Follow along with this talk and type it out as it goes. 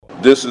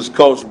This is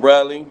Coach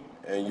Bradley,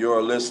 and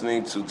you're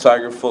listening to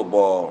Tiger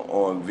Football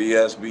on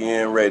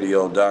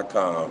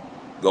VSBNradio.com.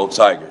 Go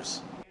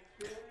Tigers.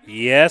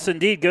 Yes,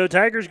 indeed. Go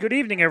Tigers. Good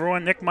evening,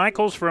 everyone. Nick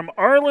Michaels from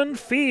Arlen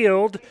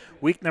Field,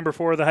 week number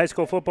 4 of the high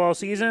school football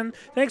season.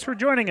 Thanks for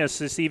joining us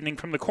this evening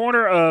from the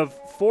corner of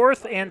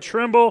 4th and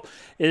Trimble.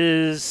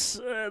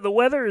 The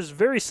weather is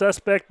very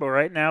suspect, but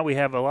right now we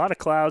have a lot of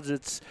clouds.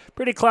 It's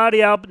pretty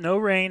cloudy out, but no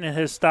rain. It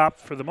has stopped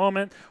for the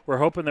moment. We're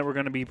hoping that we're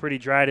going to be pretty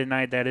dry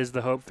tonight. That is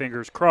the hope,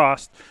 fingers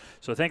crossed.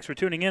 So thanks for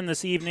tuning in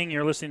this evening.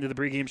 You're listening to the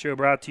pregame show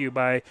brought to you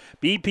by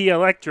BP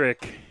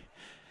Electric.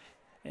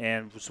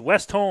 And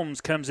West Holmes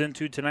comes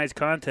into tonight's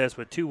contest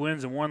with 2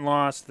 wins and 1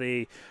 loss.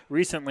 They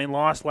recently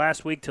lost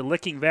last week to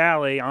Licking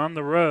Valley on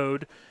the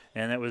road,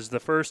 and it was the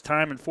first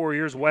time in 4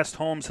 years West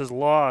Holmes has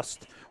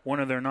lost one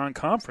of their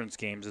non-conference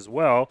games as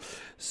well.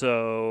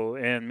 So,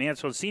 and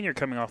Mansfield Senior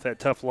coming off that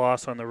tough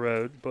loss on the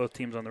road. Both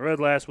teams on the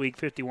road last week,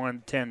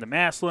 51-10 to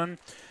Massillon.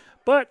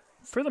 But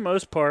for the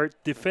most part,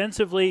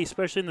 defensively,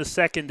 especially in the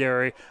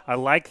secondary, I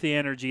like the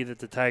energy that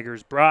the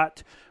Tigers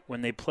brought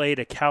when they played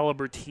a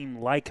caliber team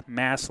like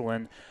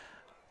Massillon.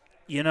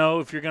 You know,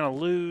 if you're going to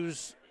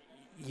lose,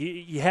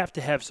 you have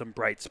to have some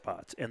bright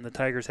spots, and the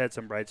Tigers had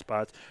some bright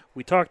spots.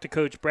 We talked to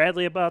Coach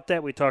Bradley about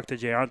that. We talked to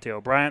Jayante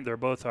O'Brien. They're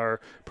both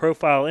our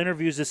profile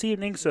interviews this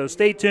evening, so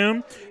stay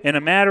tuned. In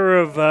a matter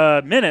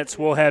of minutes,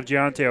 we'll have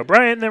Jayante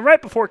O'Brien. Then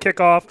right before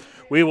kickoff,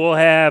 we will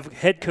have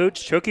head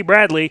coach Choki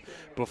Bradley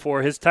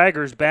before his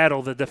Tigers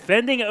battle the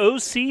defending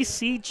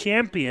OCC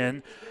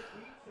champion,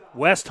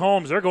 West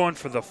Holmes. They're going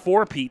for the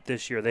four-peat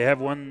this year. They have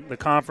won the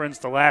conference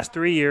the last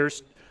 3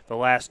 years. The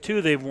last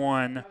 2 they've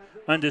won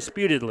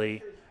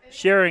undisputedly,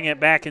 sharing it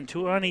back in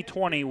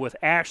 2020 with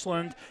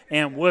Ashland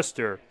and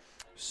Worcester.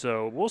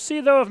 So we'll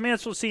see, though, if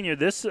Mansfield Senior.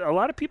 A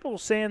lot of people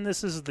saying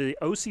this is the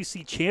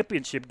OCC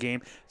championship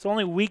game. It's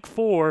only week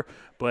 4,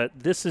 but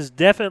this is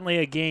definitely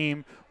a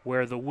game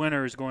where the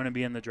winner is going to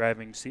be in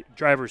the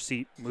driver's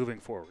seat moving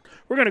forward.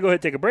 We're going to go ahead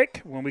and take a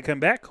break. When we come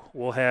back,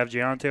 we'll have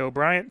Jayante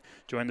O'Brien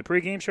join the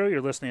pregame show. You're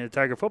listening to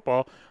Tiger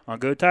Football on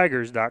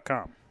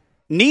GoTigers.com.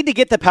 Need to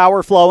get the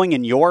power flowing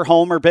in your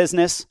home or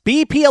business?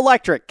 BP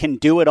Electric can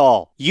do it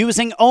all.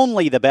 Using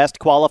only the best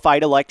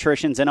qualified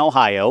electricians in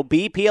Ohio,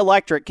 BP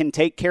Electric can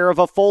take care of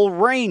a full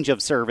range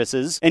of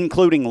services,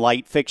 including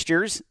light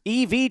fixtures,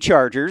 EV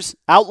chargers,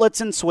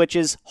 outlets and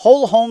switches,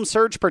 whole home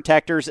surge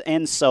protectors,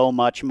 and so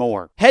much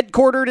more.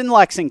 Headquartered in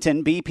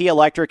Lexington, BP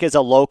Electric is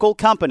a local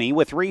company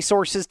with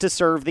resources to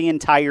serve the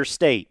entire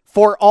state.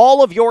 For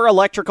all of your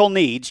electrical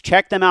needs,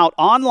 check them out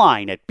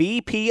online at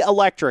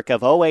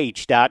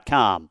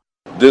bpelectricofoh.com.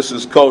 This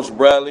is Coach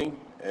Bradley,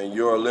 and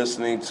you're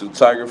listening to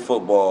Tiger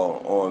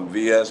Football on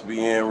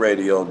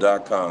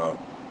VSBNradio.com.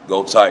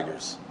 Go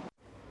Tigers.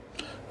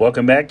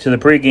 Welcome back to the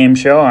pregame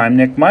show. I'm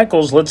Nick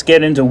Michaels. Let's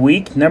get into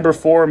week number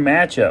 4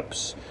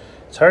 matchups.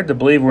 It's hard to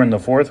believe we're in the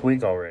 4th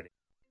week already.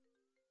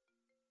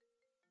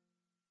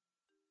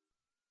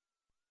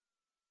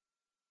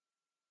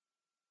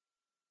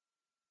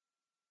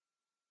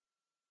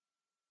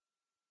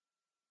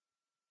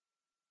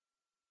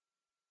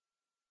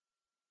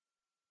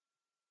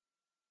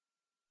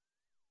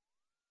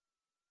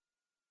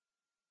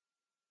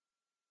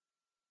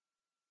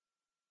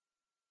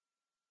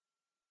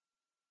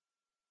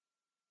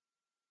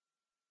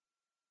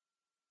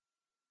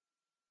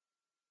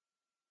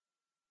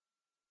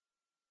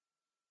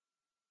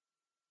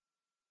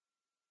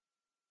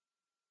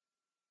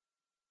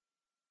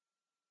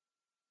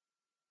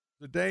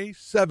 A day,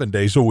 7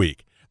 days a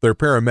week. Their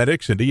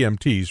paramedics and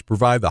EMTs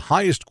provide the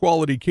highest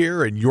quality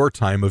care in your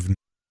time of need.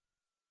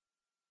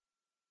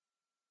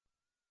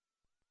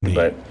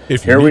 But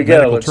here we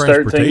go. Let's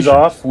start things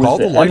off with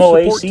the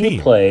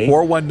MOAC play.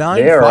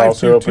 They are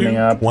also opening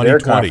up their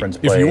conference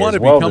play as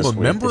well this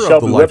week. The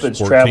Shelby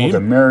Whippets travel to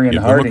Marion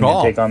Harding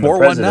to take on the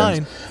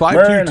Presidents.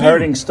 Marion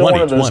Harding's still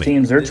one of those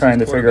teams. They're trying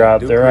to figure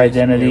out their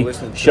identity.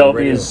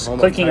 Shelby is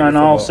clicking on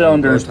all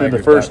cylinders through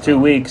the first 2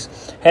 weeks.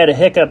 Had a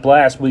hiccup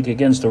last week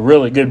against a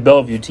really good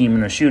Bellevue team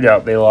in a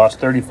shootout. They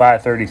lost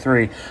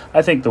 35-33.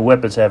 I think the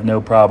Whippets have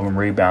no problem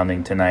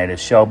rebounding tonight,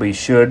 as Shelby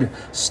should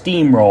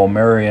steamroll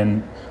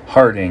Marion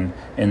Harding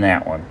in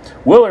that one.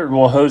 Willard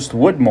will host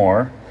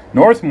Woodmore.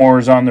 Northmore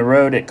is on the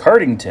road at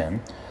Cardington.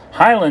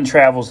 Highland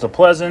travels to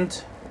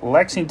Pleasant.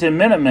 Lexington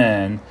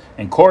Minutemen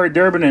and Corey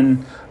Durbin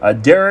and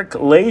Derek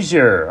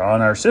Lazier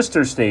on our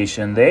sister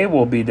station. They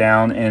will be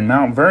down in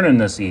Mount Vernon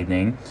this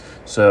evening.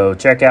 So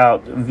check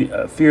out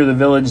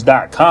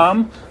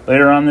fearthevillage.com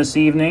later on this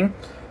evening.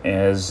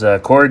 As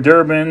Corey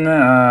Durbin,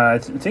 I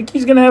think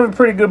he's going to have a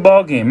pretty good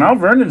ball game. Mount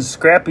Vernon's a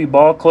scrappy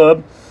ball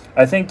club.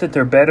 I think that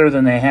they're better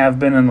than they have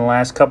been in the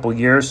last couple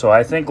years, so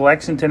I think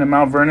Lexington and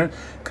Mount Vernon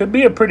could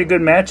be a pretty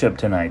good matchup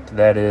tonight.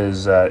 That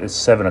is, it's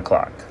 7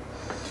 o'clock.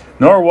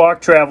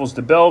 Norwalk travels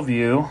to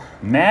Bellevue.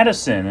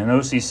 Madison in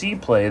OCC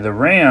play. The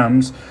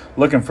Rams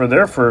looking for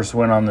their first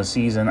win on the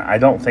season. I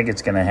don't think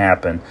it's going to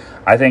happen.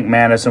 I think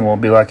Madison will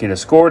be lucky to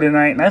score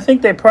tonight, and I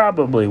think they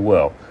probably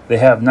will. They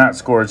have not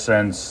scored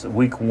since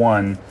week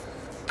 1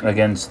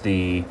 against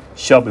the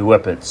Shelby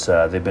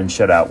Whippets. They've been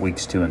shut out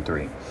weeks 2 and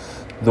 3.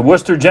 The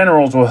Worcester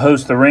Generals will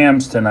host the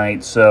Rams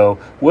tonight, so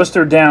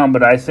Worcester down,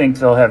 but I think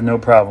they'll have no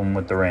problem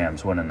with the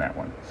Rams winning that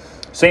one.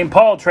 St.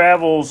 Paul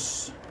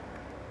travels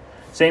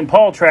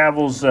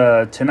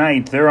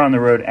tonight. They're on the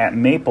road at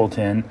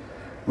Mapleton.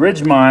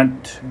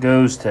 Ridgemont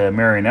goes to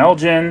Marion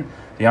Elgin.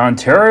 The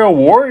Ontario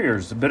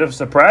Warriors, a bit of a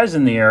surprise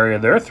in the area.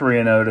 They're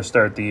 3-0 to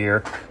start the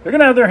year. They're going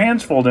to have their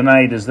hands full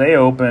tonight as they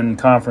open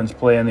conference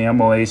play in the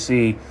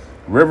MOAC.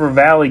 River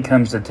Valley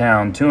comes to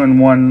town,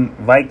 2-1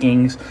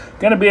 Vikings.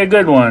 Going to be a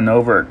good one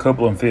over at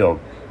Copeland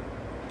Field.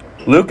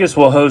 Lucas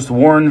will host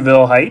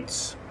Warrenville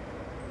Heights.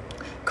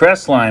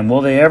 Crestline, will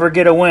they ever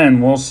get a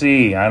win? We'll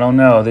see. I don't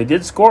know. They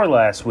did score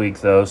last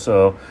week, though,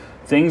 so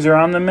things are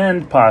on the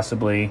mend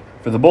possibly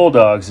for the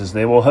Bulldogs as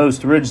they will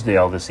host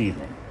Ridgedale this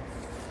evening.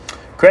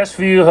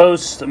 Crestview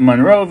hosts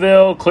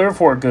Monroeville. Clear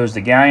Fork goes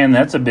to Gallion.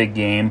 That's a big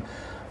game.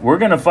 We're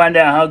going to find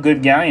out how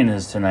good Gallion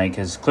is tonight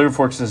because Clear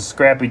Fork's a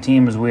scrappy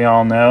team, as we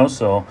all know,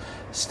 so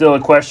still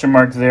a question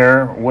mark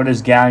there. What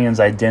is Gallion's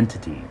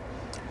identity?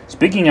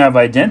 Speaking of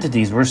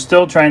identities, we're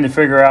still trying to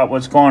figure out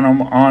what's going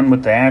on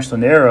with the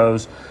Ashland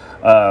Arrows.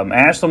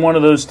 Ashland, one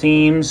of those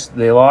teams,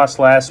 they lost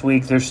last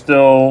week. They're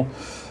still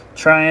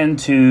trying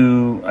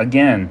to,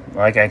 again,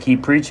 like I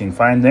keep preaching,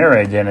 find their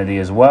identity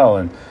as well.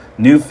 And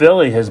New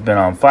Philly has been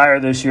on fire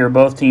this year.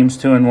 Both teams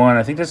 2-1.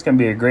 I think that's going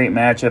to be a great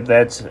matchup.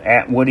 That's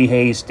at Woody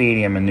Hayes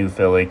Stadium in New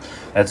Philly.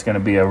 That's going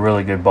to be a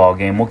really good ball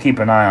game. We'll keep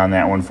an eye on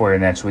that one for you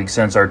next week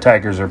since our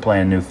Tigers are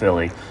playing New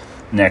Philly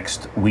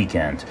next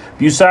weekend.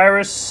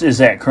 Bucyrus is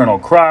at Colonel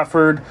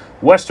Crawford.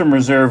 Western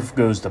Reserve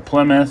goes to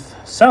Plymouth.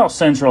 South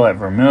Central at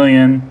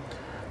Vermilion.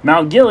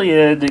 Mount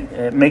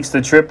Gilead makes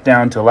the trip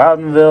down to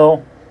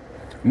Loudonville.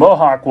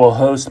 Mohawk will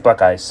host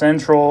Buckeye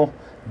Central.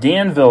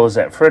 Danville is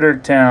at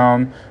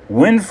Fredericktown.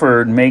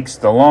 Winford makes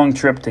the long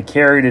trip to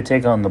Cary to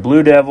take on the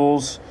Blue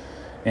Devils.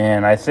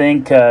 And I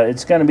think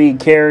it's going to be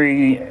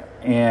Cary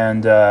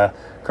and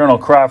Colonel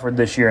Crawford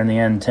this year in the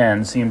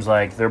N10. Seems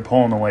like they're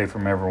pulling away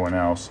from everyone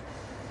else.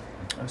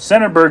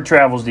 Centerburg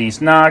travels to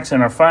East Knox.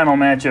 And our final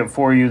matchup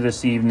for you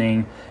this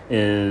evening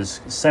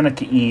is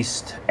Seneca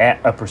East at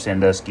Upper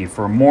Sandusky.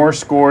 For more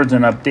scores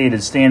and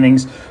updated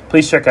standings,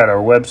 please check out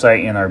our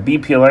website and our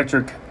BP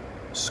Electric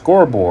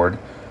scoreboard.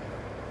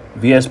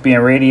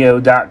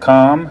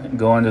 VSBNradio.com.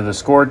 Go into the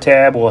score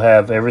tab. We'll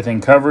have everything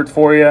covered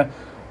for you.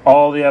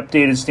 All the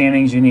updated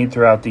standings you need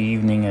throughout the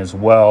evening as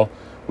well.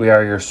 We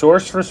are your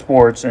source for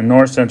sports in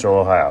North Central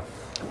Ohio.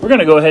 We're going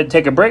to go ahead and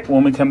take a break.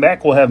 When we come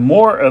back, we'll have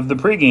more of the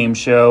pregame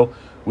show.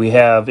 We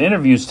have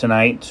interviews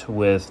tonight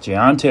with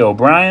Deontay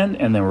O'Brien,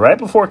 and then right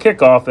before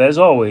kickoff, as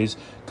always,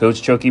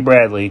 Coach Chokey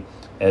Bradley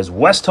as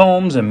West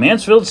Holmes and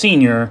Mansfield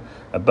Senior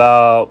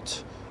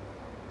about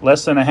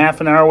less than a half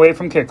an hour away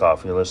from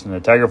kickoff. You're listening to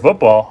Tiger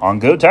Football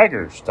on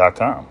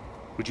GoTigers.com.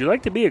 Would you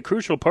like to be a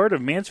crucial part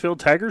of Mansfield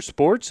Tiger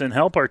sports and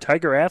help our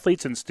Tiger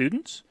athletes and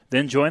students?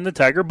 Then join the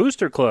Tiger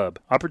Booster Club.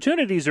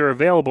 Opportunities are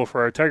available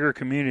for our Tiger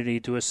community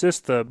to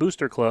assist the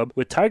Booster Club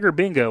with Tiger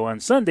Bingo on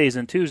Sundays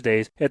and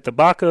Tuesdays at the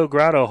Baco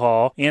Grotto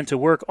Hall and to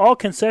work all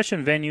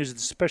concession venues and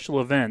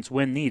special events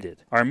when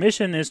needed. Our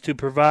mission is to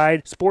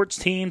provide sports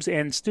teams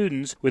and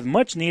students with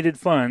much needed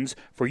funds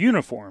for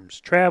uniforms,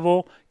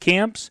 travel,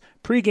 camps,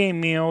 pregame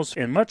meals,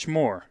 and much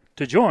more.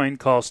 To join,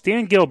 call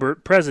Stan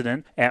Gilbert,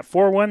 President, at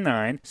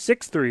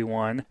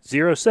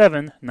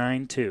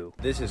 419-631-0792.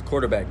 This is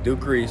quarterback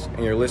Duke Reese,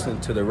 and you're listening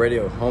to the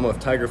radio home of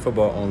Tiger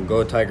Football on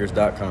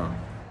GoTigers.com.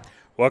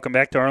 Welcome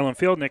back to Arlen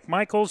Field. Nick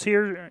Michaels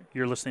here.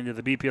 You're listening to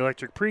the BP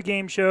Electric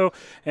pregame show.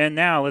 And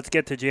now let's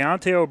get to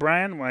Deontay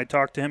O'Brien. I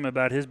talked to him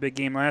about his big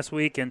game last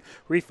week and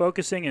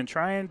refocusing and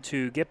trying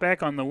to get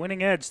back on the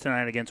winning edge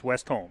tonight against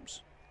West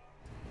Holmes.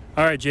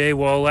 All right, Jay.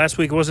 Well, last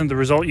week wasn't the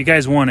result you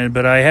guys wanted,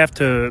 but I have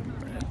to,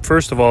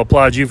 first of all,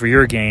 applaud you for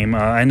your game.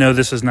 I know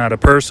this is not a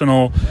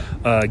personal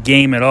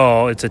game at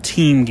all. It's a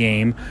team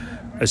game,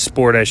 a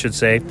sport, I should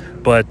say.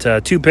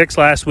 But 2 picks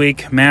last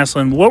week.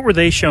 Massillon, what were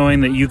they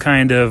showing that you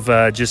kind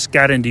of just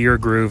got into your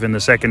groove in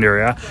the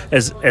secondary?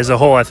 As a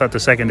whole, I thought the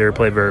secondary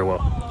played very well.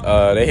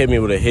 They hit me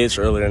with a hitch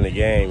earlier in the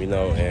game,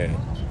 and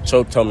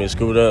Choke told me to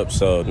scoot up.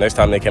 So next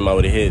time they came out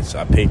with a hitch,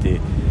 I picked it.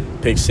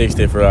 Picked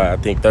 60 for, I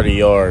think, 30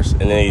 yards.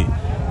 And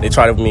they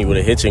tried me with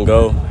a hitch and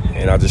go,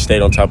 and I just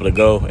stayed on top of the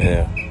go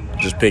and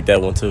just picked that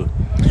one too.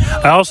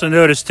 I also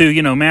noticed, too,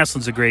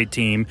 Massillon's a great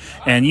team,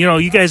 and,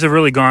 you guys have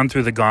really gone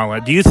through the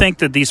gauntlet. Do you think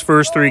that these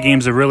first 3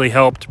 games have really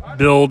helped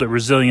build a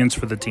resilience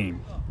for the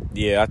team?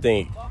 Yeah, I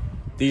think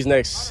these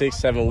next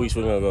 6-7 weeks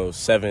we're going to go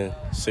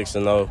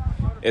 7-6-0.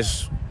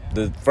 It's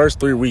the first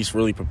 3 weeks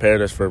really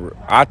prepared us for,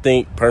 I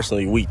think,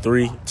 personally, week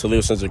 3, Toledo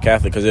Central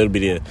Catholic, because it'll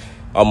be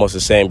almost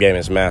the same game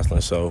as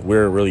Massillon, so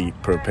we're really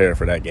prepared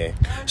for that game.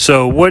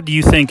 So what do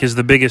you think is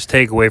the biggest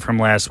takeaway from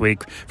last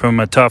week, from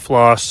a tough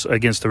loss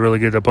against a really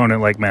good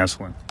opponent like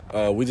Massillon?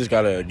 We just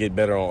got to get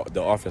better on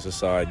the offensive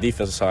side,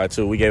 defensive side,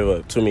 too. We gave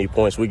up too many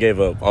points. We gave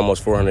up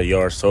almost 400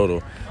 yards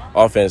total.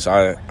 Offense,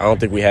 I don't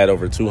think we had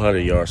over 200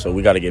 yards, so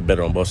we got to get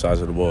better on both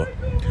sides of the ball.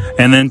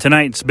 And then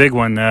tonight's big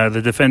one,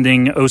 the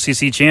defending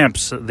OCC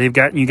champs. They've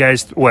gotten you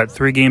guys,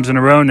 3 games in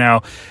a row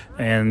now,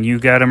 and you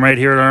got them right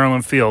here at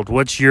Arlen Field.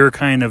 What's your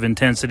kind of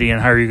intensity,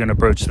 and how are you going to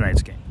approach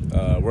tonight's game?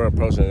 We're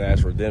approaching the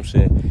National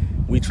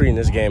Redemption. We treating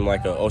this game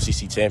like an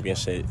OCC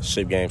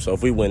championship game, so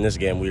if we win this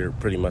game, we're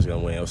pretty much going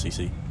to win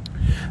OCC.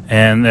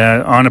 And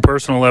on a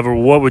personal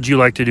level, what would you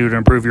like to do to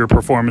improve your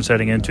performance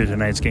heading into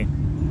tonight's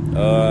game?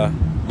 A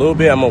little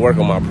bit. I'm going to work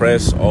on my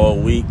press all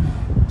week.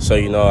 So,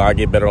 I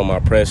get better on my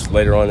press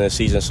later on in the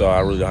season, so I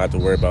really don't have to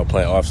worry about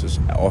playing off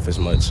as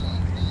much.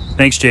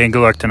 Thanks, Jay, and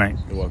good luck tonight.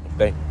 You're welcome.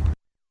 Thank you.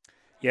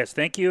 Yes,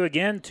 thank you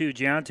again to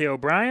Giante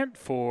O'Brien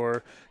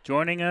for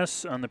joining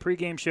us on the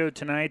pregame show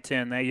tonight.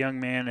 And that young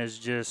man is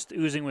just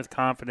oozing with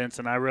confidence,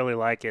 and I really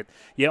like it.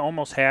 You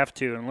almost have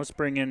to. And let's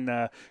bring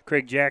in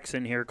Craig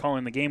Jackson here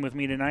calling the game with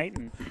me tonight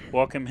and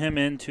welcome him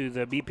into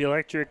the BP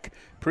Electric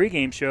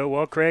pregame show.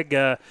 Well, Craig,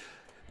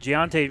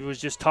 Giante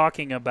was just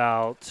talking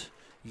about –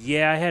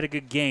 I had a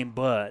good game,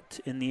 but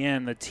in the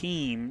end, the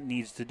team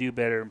needs to do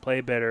better and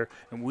play better,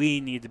 and we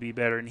need to be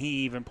better. And he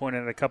even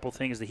pointed out a couple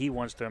things that he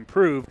wants to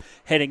improve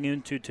heading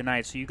into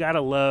tonight. So you got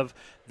to love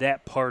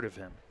that part of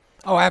him.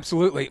 Oh,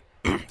 absolutely.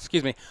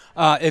 Excuse me.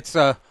 It's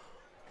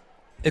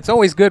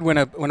always good when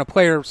a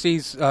player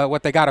sees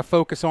what they got to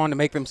focus on to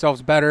make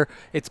themselves better.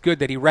 It's good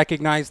that he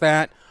recognized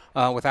that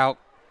without,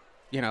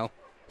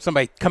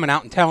 somebody coming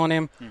out and telling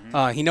him.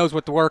 Mm-hmm. He knows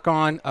what to work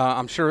on.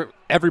 I'm sure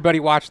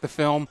everybody watched the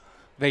film.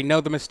 They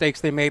know the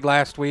mistakes they made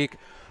last week.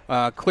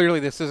 Clearly,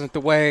 this isn't the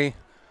way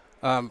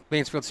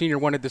Mansfield Senior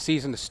wanted the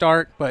season to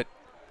start, but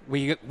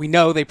we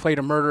know they played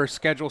a murderous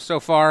schedule so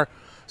far.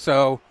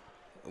 So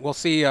we'll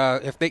see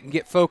if they can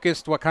get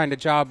focused, what kind of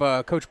job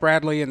Coach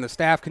Bradley and the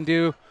staff can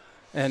do,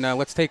 and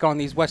let's take on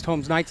these West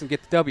Holmes Knights and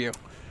get the W.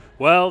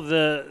 Well,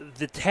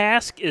 the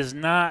task is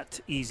not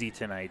easy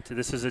tonight.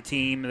 This is a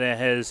team that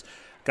has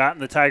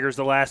gotten the Tigers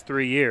the last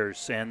 3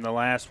 years, and the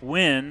last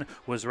win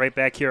was right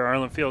back here at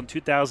Arlen Field in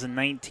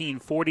 2019.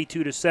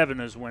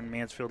 42-7 is when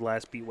Mansfield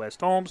last beat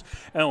West Holmes.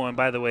 Oh, and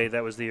by the way,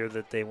 that was the year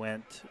that they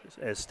went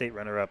as state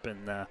runner-up in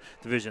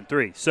Division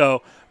III.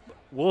 So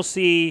we'll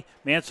see.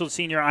 Mansfield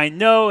Senior, I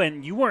know,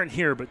 and you weren't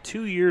here, but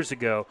 2 years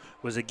ago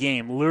was a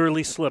game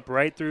literally slipped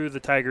right through the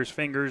Tigers'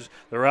 fingers.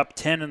 They're up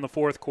 10 in the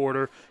fourth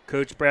quarter.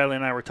 Coach Bradley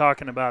and I were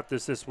talking about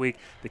this week.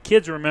 The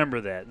kids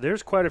remember that.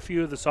 There's quite a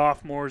few of the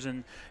sophomores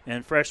and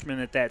freshmen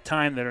at that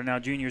time that are now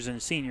juniors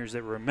and seniors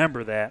that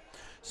remember that.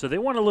 So they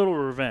want a little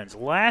revenge.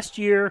 Last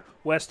year,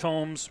 West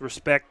Holmes,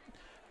 respect,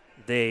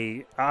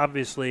 they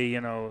obviously,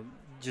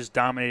 just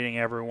dominating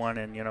everyone,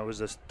 and it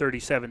was a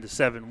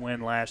 37-7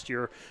 win last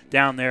year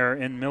down there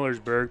in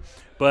Millersburg.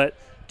 But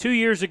 2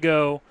 years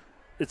ago,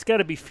 it's got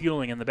to be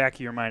fueling in the back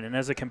of your mind. And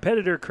as a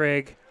competitor,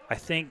 Craig, I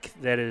think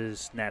that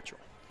is natural.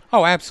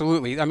 Oh,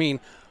 absolutely. I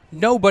mean,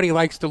 nobody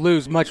likes to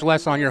lose, much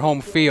less on your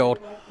home field.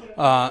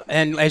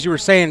 And as you were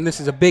saying, this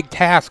is a big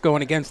task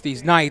going against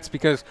these Knights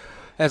because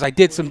as I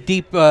did some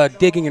deep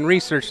digging and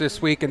research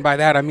this week, and by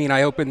that I mean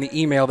I opened the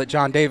email that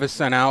John Davis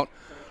sent out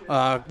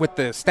with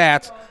the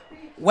stats,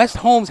 West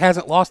Holmes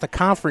hasn't lost a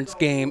conference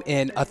game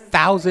in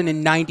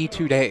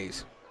 1,092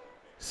 days.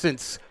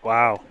 Since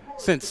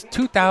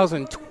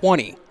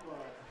 2020,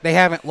 they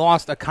haven't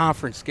lost a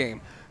conference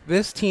game.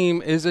 This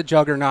team is a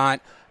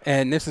juggernaut,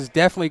 and this is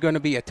definitely going to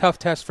be a tough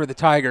test for the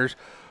Tigers.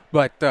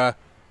 But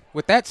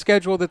with that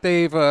schedule that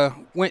they've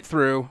went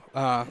through,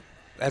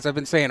 as I've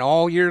been saying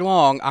all year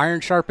long, iron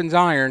sharpens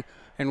iron.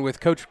 And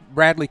with Coach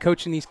Bradley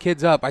coaching these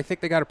kids up, I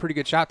think they got a pretty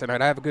good shot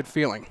tonight. I have a good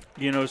feeling.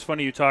 It's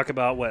funny you talk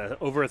about,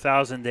 over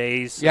 1,000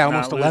 days. Yeah,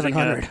 almost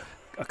 1,100.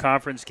 A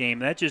conference game.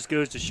 That just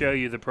goes to show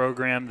you the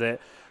program that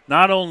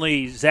not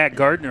only Zach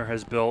Gardner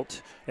has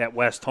built at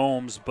West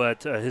Holmes,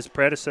 but his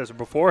predecessor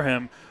before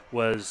him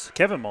was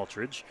Kevin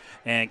Multridge.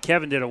 And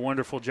Kevin did a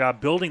wonderful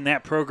job building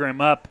that program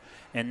up,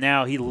 and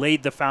now he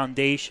laid the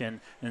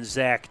foundation, and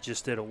Zach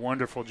just did a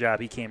wonderful job.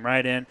 He came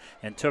right in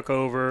and took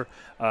over.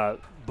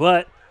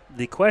 But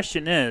the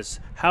question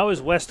is, how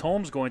is West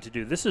Holmes going to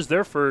do? This is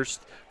their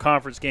first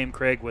conference game,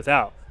 Craig,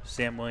 without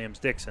Sam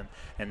Williams-Dixon,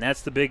 and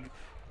that's the big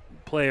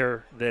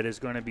player that is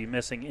going to be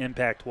missing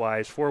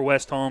impact-wise for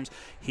West Holmes.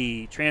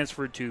 He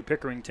transferred to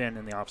Pickerington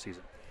in the offseason.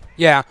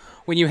 Yeah,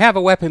 when you have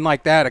a weapon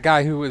like that, a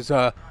guy who was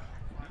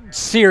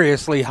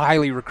seriously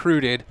highly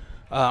recruited,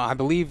 I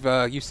believe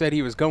you said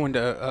he was going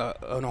to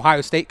an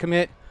Ohio State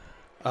commit.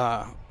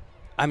 I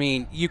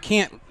mean, you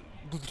can't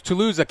 – to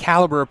lose a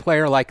caliber of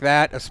player like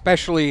that,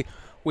 especially –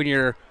 when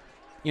you're,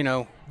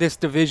 this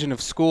division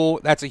of school,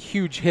 that's a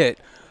huge hit.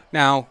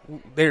 Now,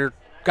 they're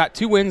got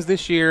 2 wins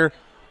this year,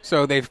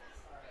 so they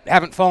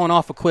haven't fallen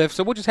off a cliff.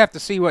 So we'll just have to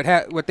see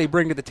what they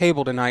bring to the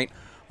table tonight.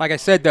 Like I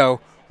said,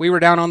 though, we were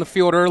down on the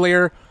field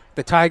earlier.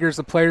 The Tigers,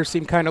 the players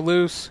seem kind of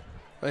loose.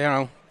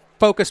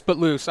 Focused but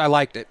loose. I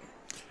liked it.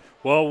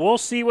 Well, we'll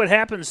see what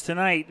happens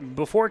tonight.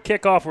 Before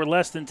kickoff, we're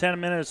less than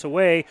 10 minutes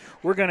away.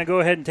 We're going to go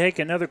ahead and take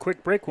another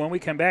quick break. When we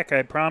come back,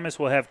 I promise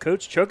we'll have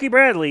Coach Chokey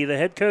Bradley, the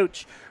head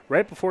coach,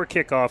 right before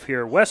kickoff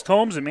here. West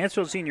Holmes and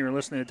Mansfield Senior are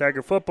listening to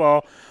Tiger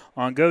Football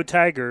on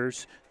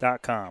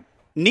GoTigers.com.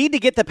 Need to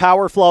get the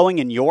power flowing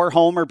in your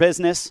home or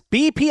business?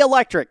 BP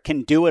Electric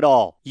can do it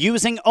all.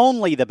 Using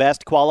only the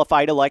best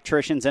qualified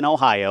electricians in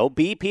Ohio,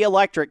 BP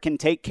Electric can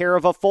take care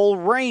of a full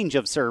range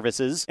of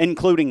services,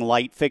 including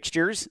light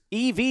fixtures,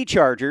 EV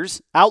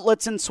chargers,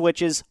 outlets and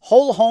switches,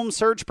 whole home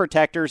surge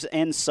protectors,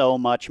 and so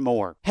much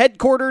more.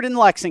 Headquartered in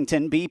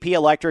Lexington, BP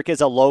Electric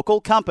is a local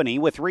company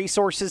with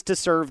resources to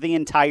serve the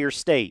entire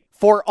state.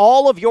 For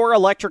all of your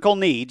electrical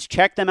needs,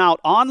 check them out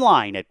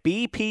online at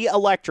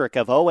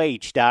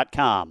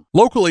bpelectricofoh.com.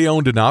 Locally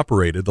owned and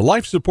operated, the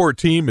Life Support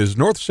Team is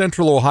North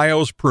Central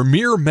Ohio's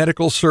premier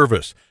medical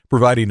service,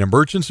 providing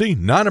emergency,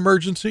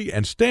 non-emergency,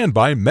 and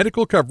standby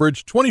medical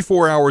coverage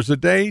 24 hours a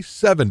day,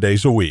 7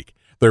 days a week.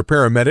 Their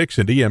paramedics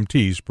and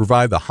EMTs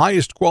provide the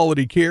highest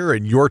quality care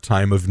in your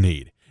time of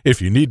need.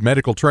 If you need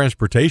medical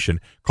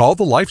transportation, call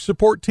the Life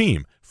Support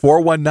Team,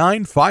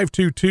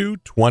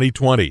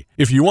 419-522-2020.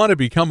 If you want to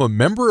become a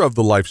member of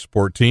the Life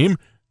Support Team,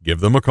 give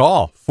them a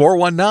call,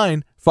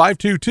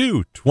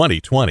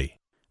 419-522-2020.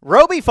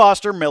 Roby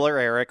Foster Miller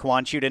Eric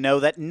wants you to know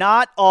that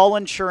not all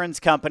insurance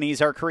companies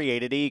are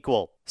created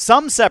equal.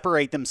 Some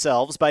separate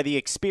themselves by the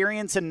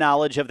experience and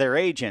knowledge of their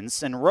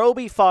agents, and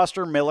Roby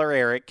Foster Miller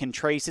Eric can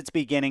trace its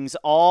beginnings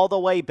all the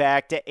way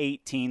back to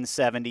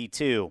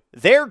 1872.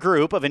 Their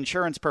group of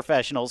insurance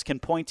professionals can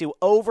point to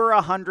over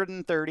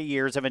 130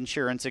 years of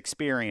insurance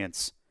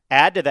experience.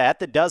 Add to that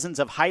the dozens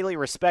of highly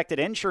respected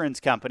insurance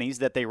companies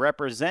that they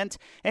represent,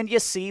 and you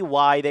see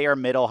why they are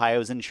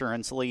Mid-Ohio's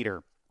insurance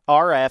leader.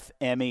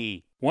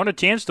 RFME. Want a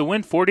chance to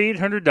win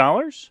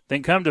 $4,800?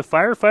 Then come to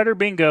Firefighter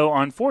Bingo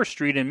on 4th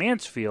Street in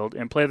Mansfield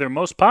and play their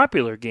most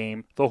popular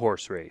game, the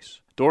horse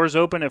race. Doors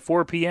open at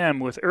 4 p.m.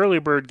 with early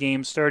bird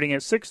games starting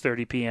at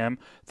 6:30 p.m.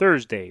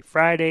 Thursday,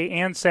 Friday,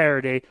 and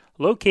Saturday,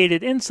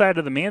 located inside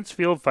of the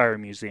Mansfield Fire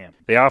Museum.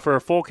 They offer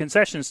a full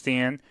concession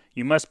stand.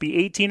 You must be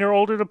 18 or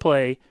older to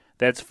play.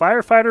 That's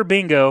Firefighter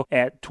Bingo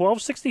at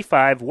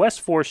 1265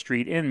 West 4th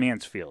Street in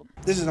Mansfield.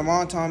 This is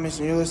Amon Thomas,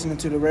 and you're listening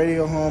to the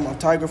radio home of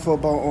Tiger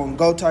Football on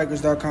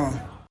GoTigers.com.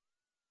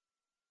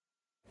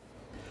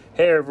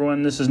 Hey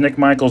everyone, this is Nick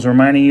Michaels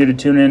reminding you to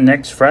tune in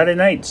next Friday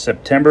night,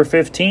 September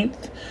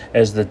 15th,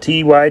 as the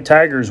TY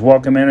Tigers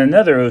welcome in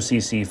another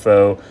OCC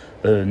foe,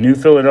 the New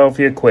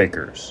Philadelphia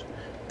Quakers.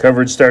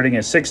 Coverage starting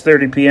at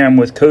 6:30 p.m.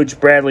 with Coach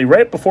Bradley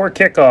right before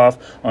kickoff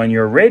on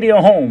your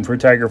radio home for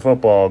Tiger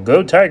Football,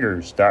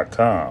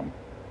 GoTigers.com.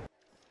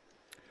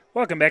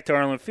 Welcome back to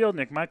Arlen Field.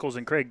 Nick Michaels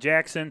and Craig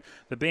Jackson.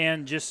 The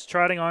band just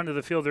trotting onto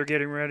the field. They're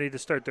getting ready to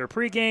start their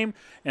pregame.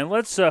 And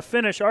let's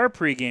finish our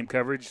pregame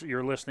coverage.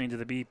 You're listening to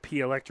the BP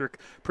Electric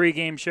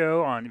pregame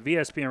show on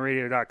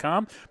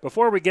VSPNradio.com.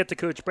 Before we get to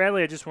Coach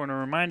Bradley, I just want to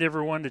remind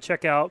everyone to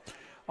check out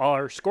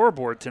our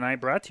scoreboard tonight,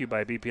 brought to you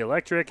by BP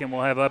Electric, and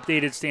we'll have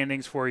updated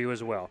standings for you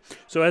as well.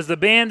 So as the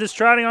band is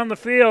trotting on the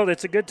field,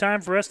 it's a good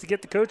time for us to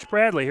get to Coach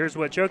Bradley. Here's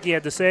what Chokey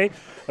had to say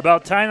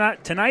about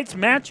tonight's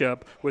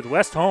matchup with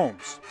West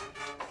Holmes.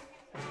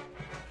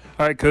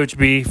 All right, Coach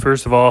B,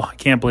 first of all, I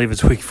can't believe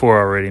it's week 4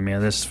 already,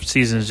 man. This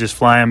season is just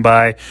flying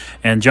by.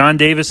 And John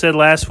Davis said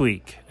last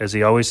week, as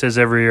he always says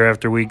every year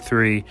after week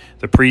 3,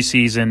 the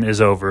preseason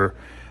is over.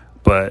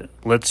 But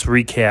let's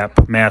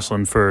recap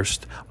Massillon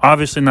first.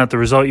 Obviously not the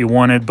result you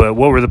wanted, but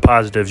what were the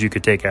positives you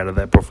could take out of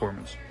that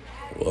performance?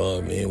 Well,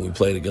 I mean, we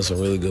played against a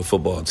really good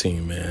football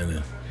team,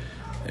 man.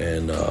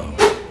 And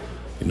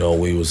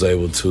we was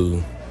able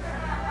to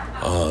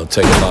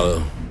take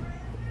a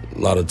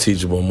lot of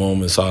teachable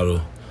moments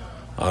out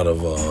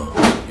of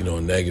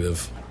a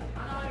negative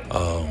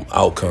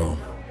outcome.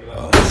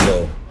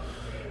 So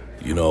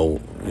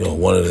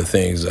one of the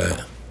things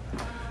that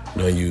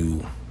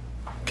you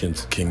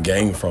can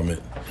gain from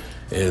it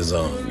is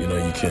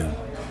you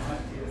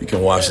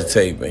can watch the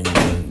tape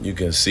and you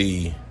can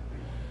see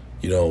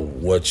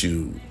what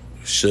you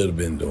should have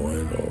been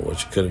doing or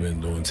what you could have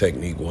been doing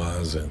technique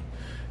wise,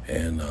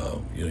 and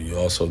you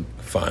also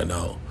find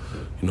out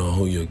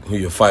who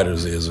your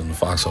fighters is in the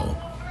foxhole.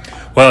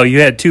 Well, you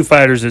had 2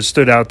 fighters that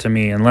stood out to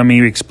me, and let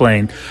me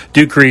explain.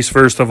 Duke Reese,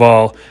 first of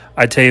all,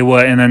 I tell you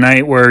what, in a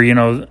night where,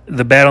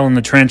 the battle in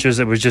the trenches,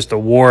 it was just a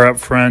war up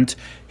front,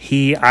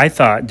 I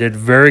thought, did a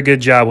very good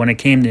job when it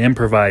came to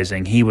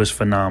improvising. He was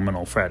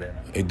phenomenal Friday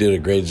night. He did a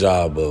great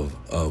job of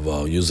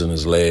using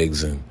his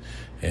legs and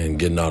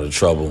getting out of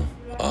trouble.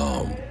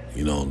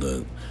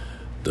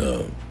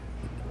 The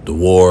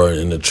war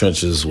in the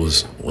trenches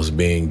was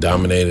being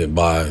dominated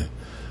by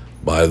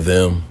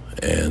them,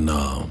 and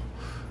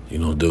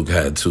Duke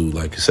had to,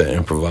 like you said,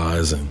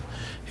 improvise, and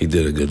he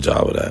did a good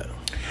job of that.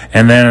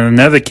 And then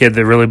another kid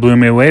that really blew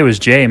me away was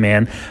Jay,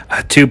 man.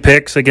 2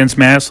 picks against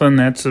Massillon,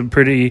 that's a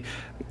pretty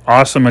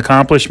awesome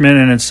accomplishment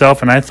in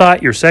itself, and I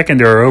thought your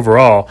secondary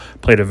overall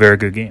played a very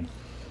good game.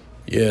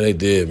 Yeah, they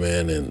did,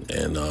 man, and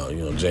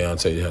Jay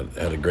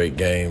had a great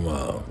game.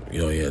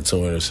 He had 2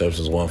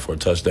 interceptions, 1 for a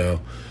touchdown.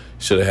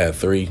 Should have had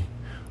 3,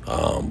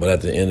 But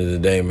at the end of the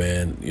day,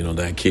 man,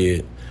 that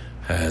kid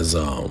has,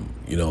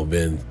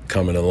 been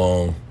coming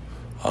along,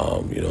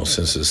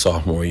 since his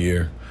sophomore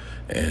year.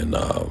 And,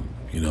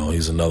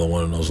 he's another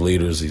one of those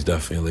leaders. He's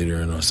definitely a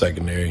leader in our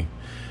secondary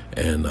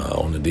and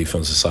on the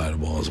defensive side of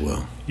the ball as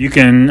well. You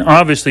can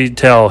obviously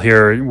tell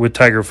here with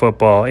Tiger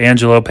football,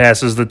 Angelo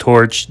passes the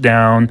torch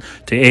down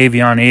to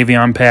Avion.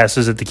 Avion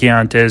passes it to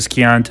Keontae.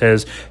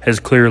 Keontae has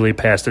clearly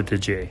passed it to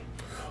Jay.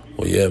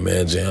 Well, yeah,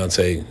 man,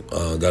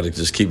 Deontay got to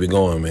just keep it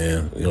going,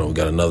 man. We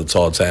got another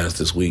tall task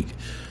this week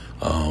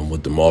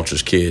with the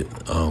Malters kid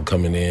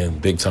coming in,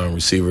 big-time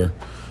receiver,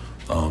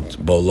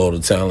 boatload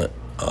of talent.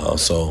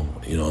 So,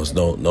 it's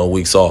no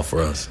weeks off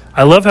for us.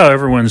 I love how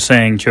everyone's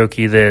saying,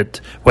 Choki,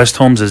 that West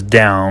Holmes is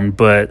down,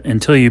 but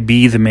until you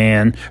be the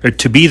man, or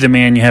to be the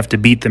man, you have to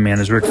beat the man,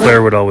 as Ric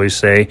Flair would always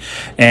say.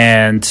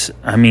 And,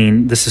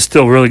 this is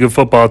still a really good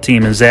football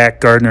team, and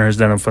Zach Gardner has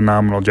done a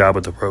phenomenal job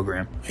with the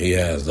program. He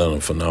has done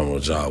a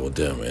phenomenal job with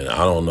them, and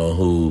I don't know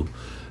who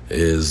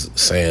is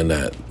saying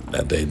that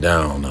they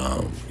down.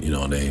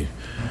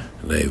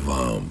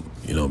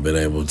 They've been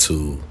able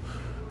to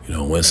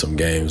win some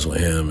games with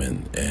him,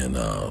 and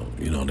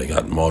they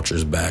got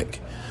Malters back,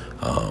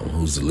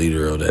 who's the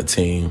leader of that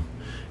team,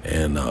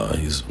 and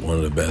he's one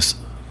of the best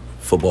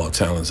football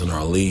talents in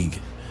our league.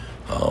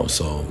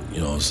 So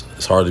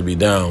it's hard to be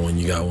down when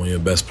you got one of your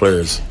best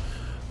players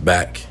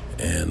back,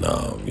 and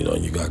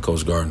you got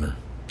Coach Gardner.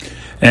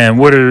 And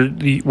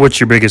what's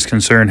your biggest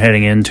concern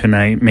heading in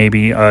tonight,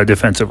 maybe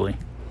defensively?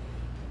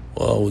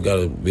 Well, we got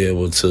to be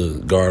able to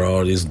guard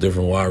all these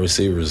different wide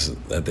receivers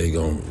that they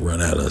gonna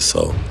run at us.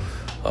 So.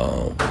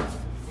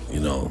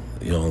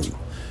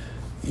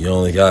 You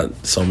only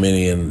got so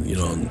many in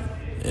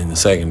the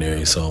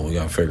secondary, so we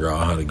got to figure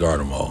out how to guard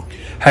them all.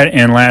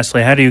 And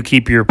lastly, how do you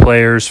keep your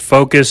players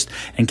focused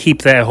and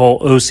keep that whole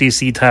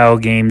OCC tile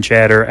game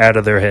chatter out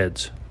of their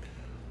heads?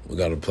 We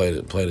got to play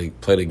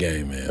the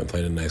game, man.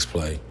 Play the next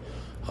play.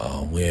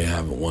 We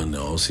haven't won the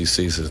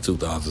OCC since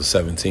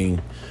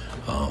 2017,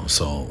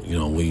 so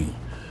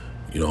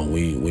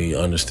we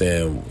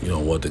understand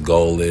what the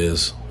goal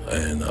is,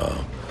 and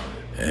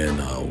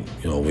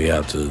we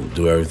have to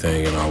do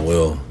everything in our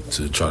will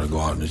to try to go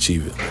out and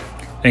achieve it.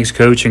 Thanks,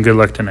 Coach, and good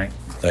luck tonight.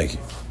 Thank you.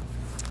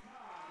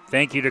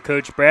 Thank you to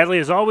Coach Bradley,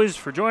 as always,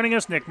 for joining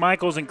us. Nick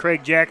Michaels and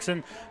Craig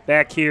Jackson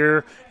back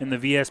here in the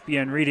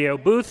VSBN radio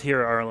booth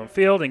here at Arlen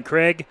Field. And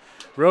Craig,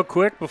 real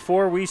quick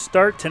before we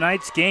start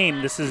tonight's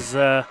game, this is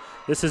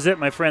it,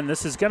 my friend.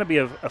 This is going to be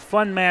a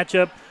fun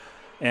matchup.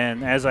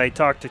 And as I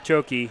talked to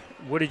Choki,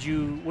 what did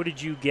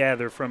you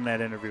gather from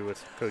that interview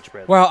with Coach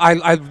Bradley? Well,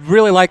 I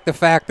really like the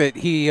fact that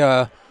he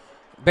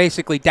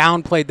basically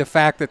downplayed the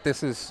fact that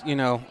this is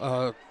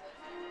the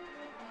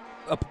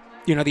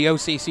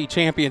OCC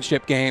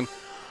championship game,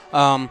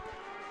 and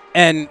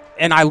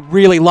I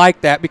really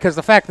like that, because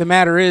the fact of the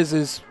matter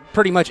is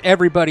pretty much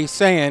everybody's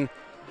saying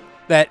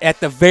that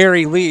at the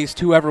very least,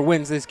 whoever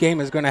wins this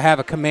game is going to have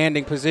a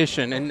commanding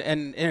position,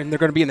 and they're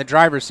going to be in the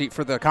driver's seat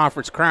for the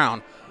conference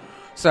crown.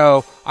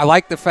 So I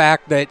like the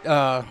fact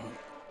that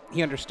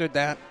he understood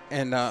that.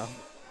 And go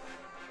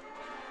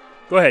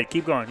ahead,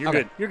 keep going.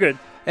 You're good.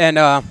 And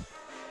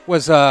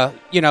was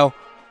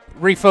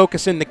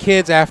refocusing the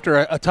kids after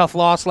a tough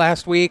loss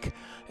last week.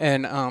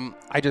 And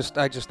I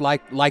just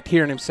liked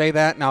hearing him say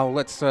that. Now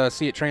let's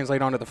see it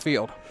translate onto the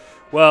field.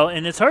 Well,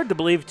 and it's hard to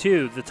believe,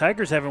 too, the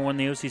Tigers haven't won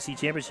the OCC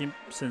championship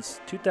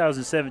since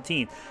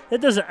 2017.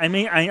 That doesn't –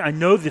 I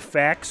know the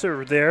facts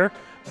are there,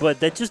 but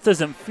that just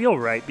doesn't feel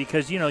right,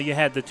 because, you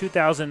had the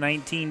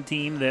 2019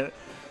 team that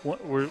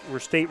were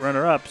state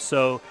runner-up.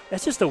 So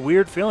that's just a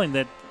weird feeling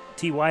that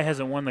TY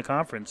hasn't won the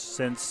conference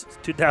since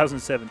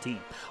 2017.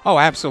 Oh,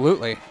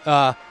 absolutely.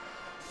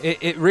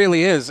 It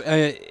really is.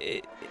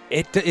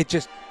 It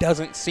just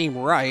doesn't seem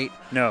right.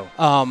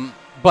 No.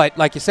 But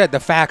like you said, the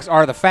facts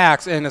are the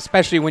facts, and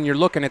especially when you're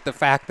looking at the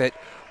fact that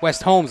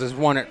West Holmes has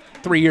won it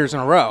 3 years in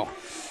a row.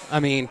 I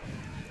mean,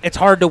 it's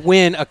hard to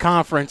win a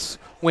conference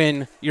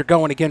when you're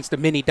going against a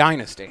mini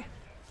dynasty.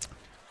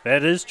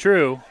 That is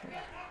true.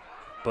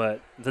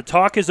 But the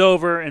talk is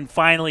over, and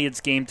finally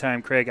it's game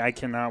time, Craig. I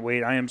cannot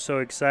wait. I am so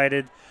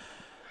excited.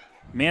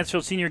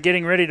 Mansfield Senior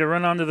getting ready to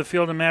run onto the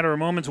field in a matter of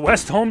moments.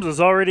 West Holmes is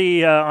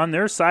already on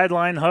their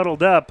sideline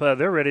huddled up.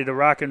 They're ready to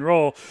rock and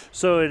roll.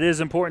 So it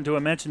is important to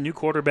mention new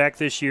quarterback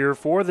this year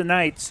for the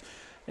Knights.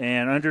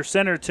 And under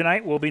center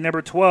tonight will be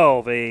number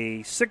 12, a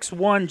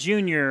 6'1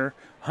 junior,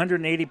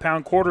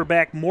 180-pound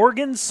quarterback,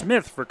 Morgan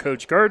Smith, for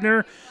Coach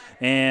Gardner.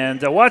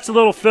 And watch a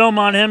little film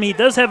on him. He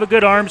does have a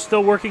good arm,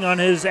 still working on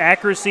his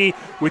accuracy,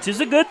 which is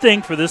a good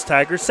thing for this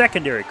Tigers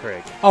secondary,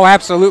 Craig. Oh,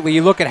 absolutely.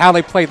 You look at how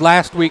they played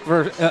last week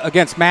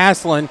against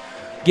Massillon,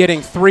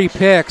 getting 3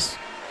 picks,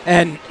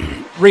 and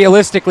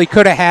realistically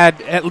could have had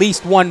at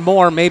least one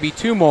more, maybe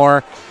 2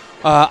 more.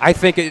 I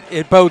think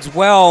it bodes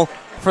well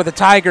for the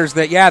Tigers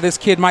that, this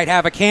kid might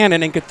have a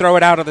cannon and could throw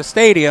it out of the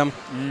stadium,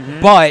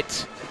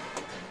 but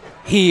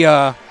he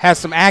has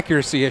some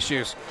accuracy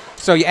issues.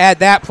 So you add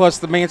that plus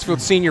the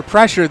Mansfield Senior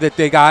pressure that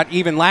they got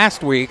even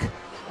last week.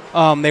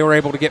 They were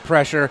able to get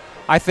pressure.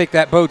 I think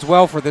that bodes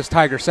well for this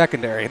Tiger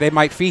secondary. They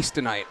might feast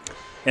tonight.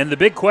 And the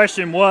big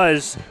question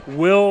was,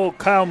 will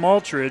Kyle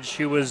Maltridge,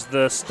 who was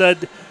the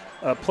stud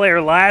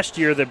player last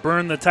year that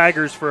burned the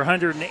Tigers for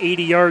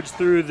 180 yards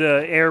through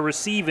the air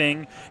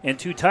receiving and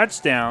 2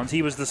 touchdowns.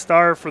 He was the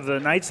star for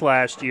the Knights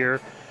last year,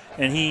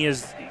 and he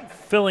is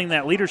filling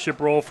that leadership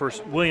role for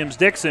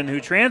Williams-Dixon, who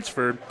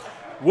transferred.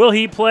 Will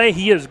he play?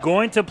 He is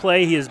going to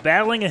play. He is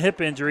battling a hip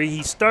injury.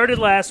 He started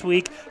last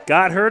week,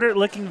 got hurt at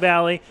Licking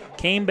Valley,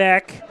 came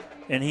back,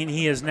 and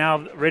he is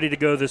now ready to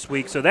go this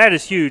week. So that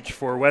is huge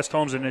for West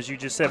Holmes, and as you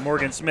just said,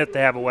 Morgan Smith to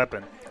have a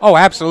weapon. Oh,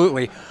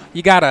 absolutely.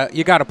 You got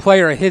a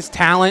player of his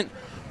talent,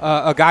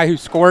 a guy who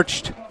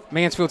scorched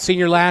Mansfield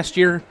Senior last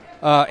year,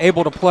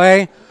 able to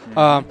play.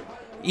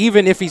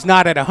 Even if he's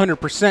not at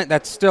 100%,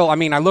 that's still. I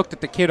mean, I looked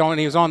at the kid when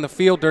he was on the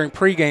field during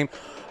pregame.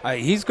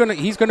 He's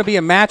gonna be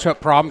a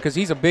matchup problem because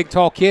he's a big,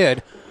 tall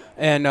kid,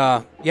 and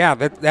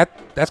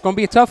that's gonna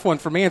be a tough one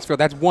for Mansfield.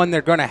 That's one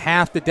they're gonna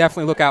have to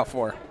definitely look out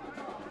for.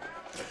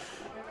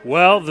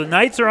 Well, the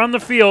Knights are on the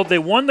field. They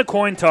won the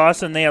coin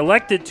toss, and they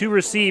elected to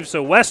receive.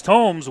 So West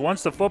Holmes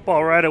wants the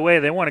football right away.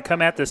 They want to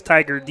come at this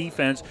Tiger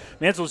defense.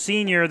 Mansfield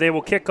Senior, they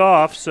will kick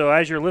off. So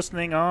as you're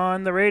listening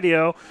on the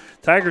radio,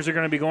 Tigers are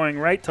going to be going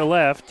right to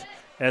left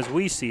as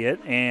we see it.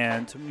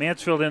 And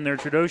Mansfield in their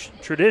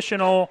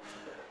traditional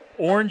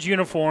orange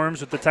uniforms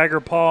with the Tiger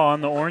paw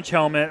on the orange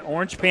helmet,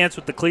 orange pants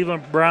with the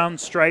Cleveland Brown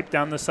stripe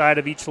down the side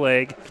of each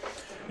leg.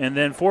 And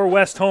then for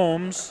West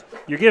Holmes,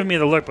 you're giving me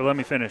the look, but let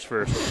me finish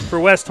first. For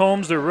West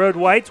Holmes, they're road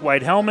whites,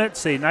 white helmets,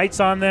 say Knights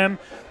on them,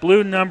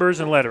 blue numbers,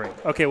 and lettering.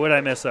 Okay, what did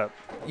I mess up?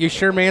 You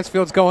sure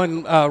Mansfield's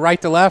going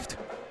right to left?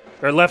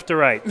 Or left to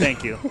right,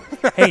 thank you.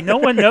 Hey, no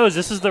one knows.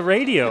 This is the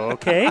radio,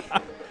 okay?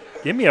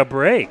 Give me a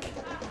break.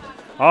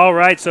 All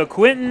right, so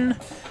Quentin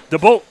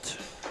DeBolt,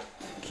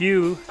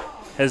 Q,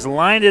 has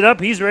lined it up.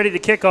 He's ready to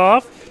kick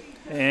off.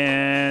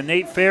 And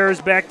Nate Fair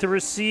is back to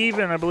receive,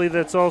 and I believe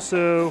that's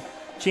also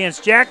Chance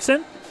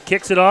Jackson.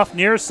 Kicks it off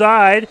near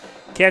side.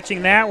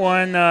 Catching that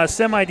one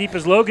semi-deep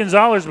is Logan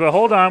Zollers, but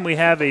hold on. We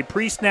have a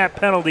pre-snap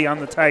penalty on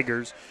the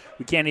Tigers.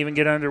 We can't even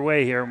get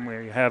underway here when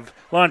we have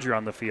Laundry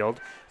on the field.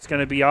 It's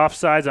going to be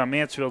offsides on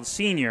Mansfield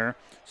Senior,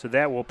 so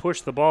that will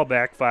push the ball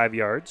back 5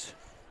 yards.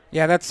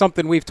 Yeah, that's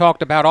something we've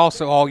talked about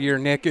also all year,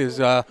 Nick, is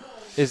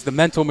the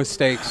mental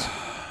mistakes.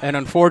 And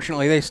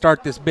unfortunately, they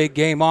start this big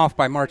game off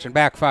by marching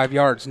back 5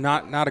 yards.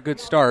 Not a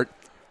good start,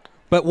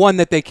 but one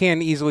that they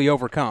can easily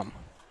overcome.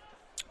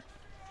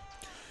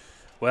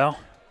 Well,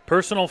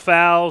 personal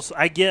fouls,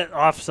 I get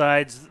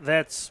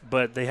offsides,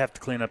 but they have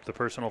to clean up the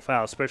personal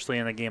foul, especially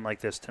in a game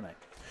like this tonight.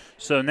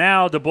 So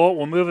now DeBolt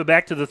will move it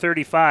back to the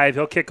 35.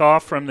 He'll kick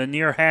off from the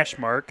near hash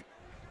mark.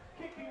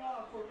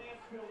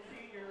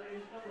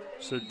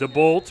 So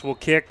DeBolt will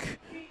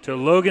kick to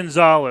Logan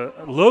Zoller.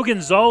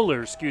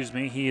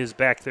 He is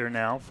back there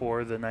now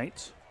for the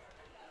Knights.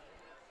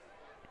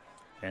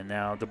 And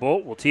now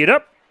DeBolt will tee it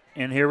up.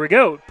 And here we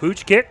go.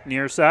 Pooch kick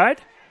near side.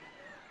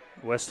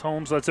 West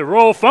Holmes lets it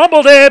roll.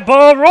 Fumbled it.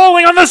 Ball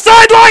rolling on the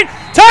sideline.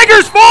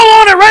 Tigers fall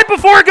on it right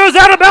before it goes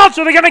out of bounds.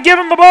 So they're going to give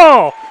him the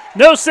ball.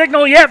 No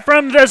signal yet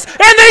from this.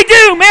 And they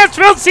do.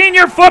 Mansfield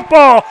Senior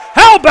football.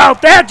 How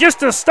about that just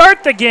to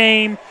start the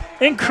game?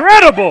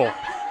 Incredible.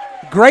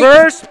 Great.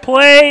 First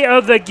play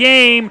of the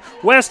game.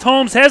 West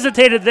Holmes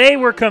hesitated. They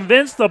were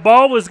convinced the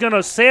ball was going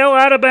to sail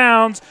out of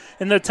bounds.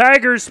 And the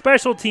Tigers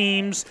special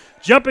teams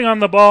jumping on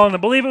the ball. And I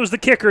believe it was the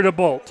kicker to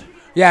Bolt.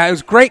 Yeah, it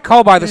was a great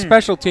call by the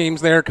special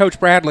teams there. Coach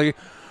Bradley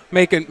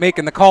making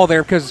the call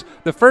there because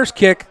the first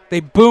kick,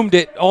 they boomed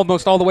it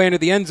almost all the way into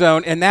the end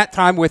zone, and that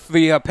time with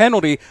the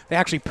penalty, they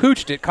actually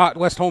pooched it, caught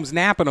West Holmes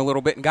napping a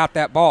little bit and got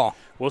that ball.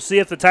 We'll see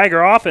if the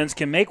Tiger offense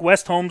can make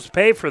West Holmes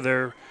pay for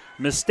their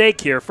mistake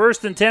here.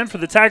 1st and 10 for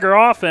the Tiger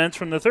offense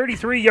from the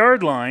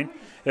 33-yard line.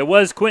 It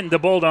was Quentin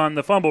DeBolt on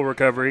the fumble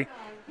recovery.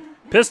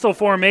 Pistol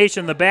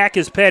formation, the back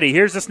is Petty.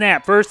 Here's the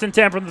snap. 1st and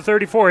 10 from the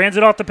 34. Hands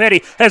it off to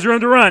Petty. Has room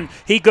to run.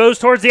 He goes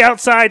towards the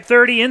outside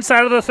 30,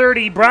 inside of the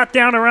 30, brought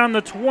down around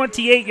the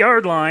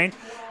 28-yard line.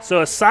 So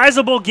a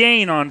sizable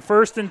gain on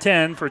 1st and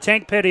 10 for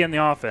Tank Petty in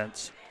the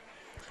offense.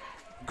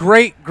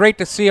 Great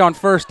to see on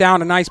first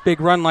down a nice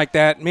big run like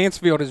that.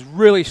 Mansfield has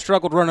really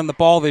struggled running the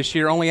ball this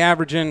year, only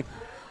averaging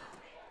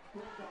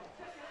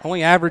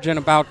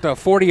about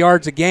 40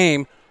 yards a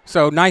game.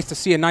 So nice to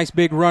see a nice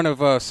big run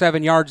of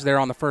 7 yards there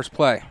on the first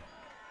play.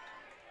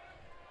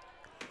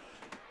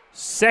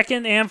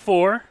 2nd and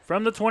 4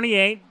 from the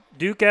 28.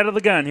 Duke out of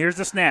the gun. Here's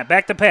the snap.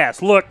 Back to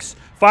pass. Looks.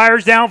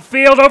 Fires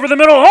downfield over the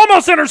middle.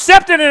 Almost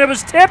intercepted, and it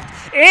was tipped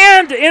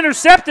and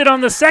intercepted on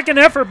the second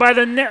effort by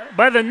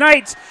the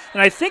Knights.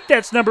 And I think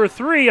that's number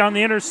 3 on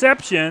the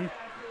interception.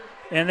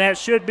 And that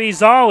should be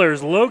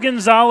Zollers. Logan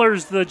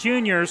Zollers, the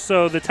junior.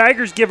 So the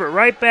Tigers give it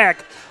right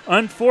back.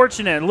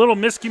 Unfortunate. A little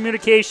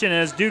miscommunication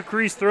as Duke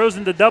Reese throws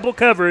into double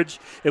coverage.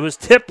 It was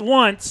tipped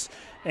once,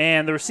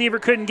 and the receiver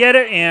couldn't get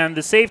it, and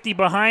the safety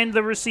behind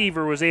the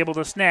receiver was able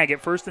to snag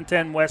it. 1st and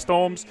 10 West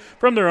Holmes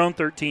from their own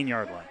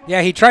 13-yard line.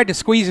 Yeah, he tried to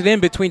squeeze it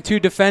in between 2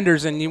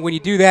 defenders, and when you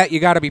do that,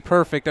 you got to be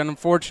perfect. And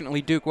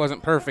unfortunately, Duke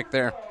wasn't perfect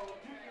there.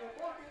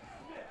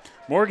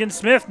 Morgan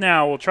Smith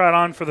now will trot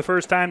on for the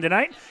first time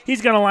tonight.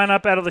 He's going to line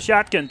up out of the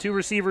shotgun. 2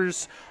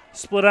 receivers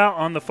split out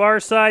on the far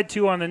side,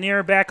 2 on the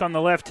near, back on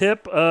the left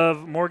hip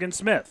of Morgan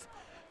Smith.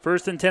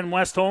 1st and 10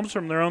 West Holmes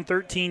from their own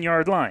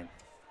 13-yard line.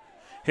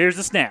 Here's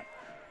the snap.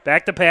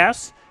 Back to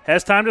pass.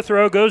 Has time to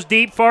throw. Goes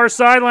deep, far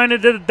sideline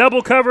into the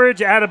double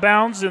coverage, out of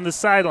bounds in the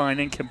sideline,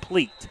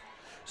 incomplete.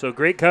 So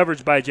great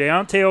coverage by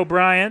Jayonte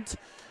O'Brien.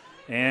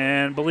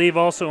 And believe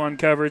also on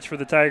coverage for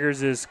the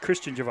Tigers is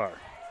Christian Javar.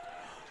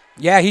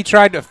 Yeah, he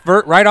tried to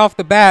right off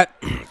the bat,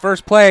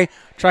 first play,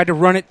 tried to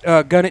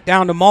gun it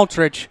down to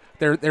Maltrich,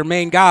 their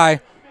main guy.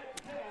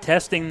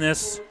 Testing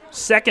this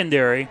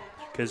secondary,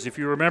 because if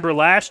you remember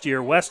last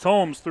year, West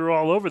Holmes threw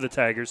all over the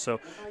Tigers,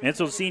 so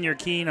Mansfield Senior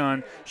keen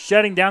on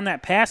shutting down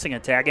that passing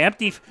attack.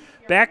 Empty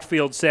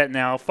backfield set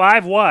now,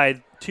 5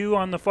 wide, 2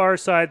 on the far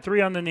side,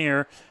 3 on the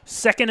near.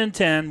 2nd and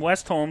 10,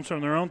 West Holmes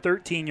from their own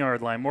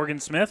 13-yard line. Morgan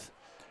Smith,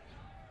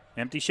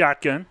 empty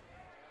shotgun.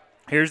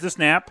 Here's the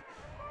snap.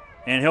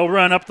 And he'll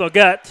run up the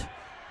gut.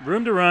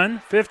 Room to run.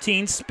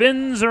 15.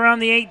 Spins around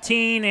the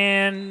 18,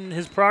 and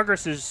his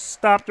progress is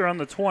stopped around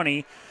the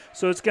 20.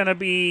 So it's going to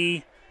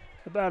be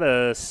about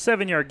a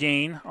 7-yard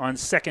gain on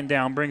 2nd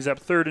down. Brings up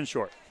 3rd and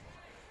short.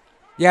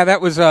 Yeah, that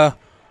was a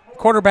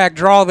quarterback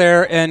draw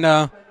there,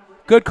 and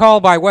good call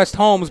by West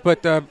Holmes,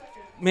 but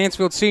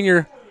Mansfield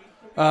Senior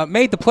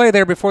made the play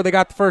there before they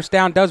got the first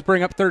down. Does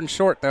bring up 3rd and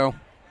short, though.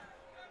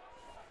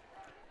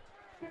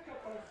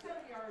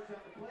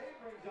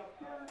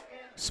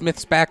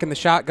 Smith's back in the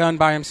shotgun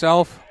by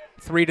himself.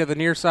 3 to the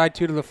near side,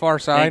 2 to the far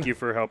side. Thank you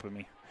for helping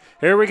me.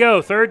 Here we go,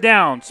 3rd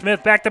down.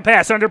 Smith back to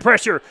pass, under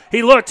pressure.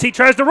 He looks, he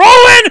tries to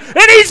roll in,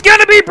 and he's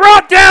going to be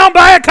brought down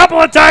by a couple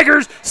of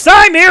Tigers.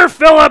 Symir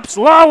Phillips,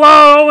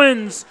 Lala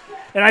Owens,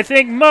 and I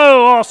think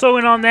Mo also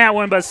in on that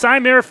one, but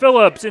Symir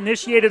Phillips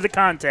initiated the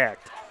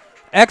contact.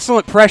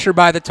 Excellent pressure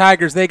by the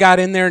Tigers. They got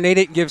in there, and they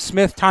didn't give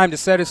Smith time to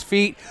set his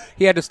feet.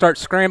 He had to start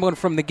scrambling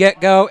from the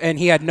get-go, and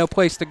he had no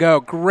place to go.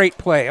 Great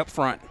play up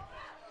front.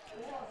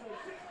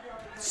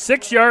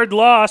 6-yard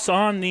loss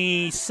on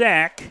the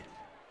sack.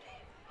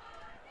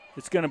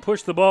 It's going to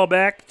push the ball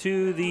back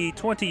to the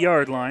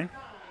 20-yard line.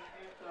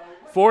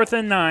 4th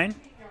and 9.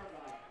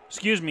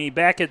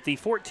 Back at the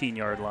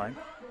 14-yard line.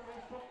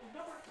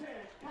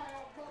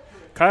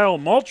 Kyle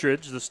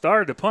Maltridge, the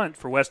star to punt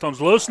for West Holmes.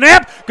 Low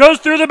snap, goes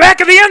through the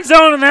back of the end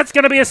zone, and that's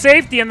going to be a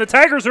safety, and the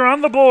Tigers are on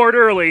the board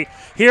early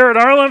here at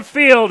Arlen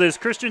Field as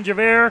Christian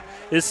Javert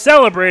is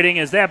celebrating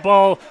as that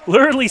ball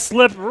literally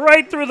slipped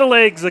right through the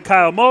legs of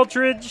Kyle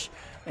Maltridge.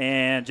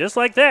 And just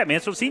like that,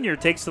 Mansfield Senior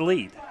takes the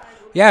lead.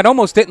 Yeah, it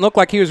almost didn't look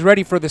like he was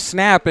ready for the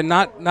snap, and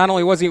not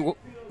only was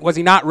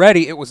he not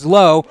ready, it was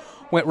low,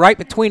 went right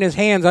between his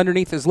hands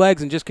underneath his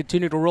legs and just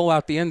continued to roll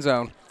out the end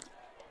zone.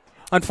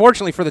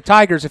 Unfortunately for the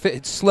Tigers, if it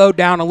had slowed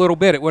down a little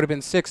bit, it would have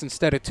been 6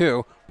 instead of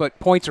 2, but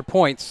points are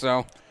points,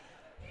 so.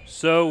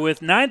 So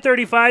with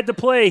 9:35 to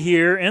play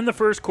here in the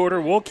first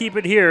quarter, we'll keep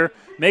it here.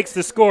 Makes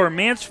the score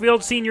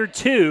Mansfield Senior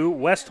 2,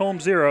 West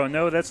Holmes 0.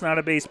 No, that's not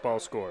a baseball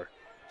score.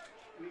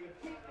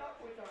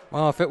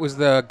 Well, if it was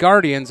the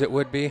Guardians, it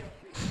would be.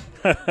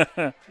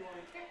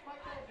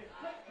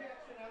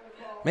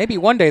 Maybe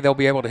one day they'll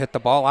be able to hit the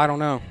ball. I don't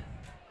know.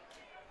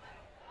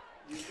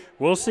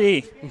 We'll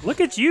see.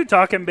 Look at you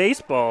talking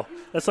baseball.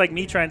 That's like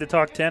me trying to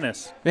talk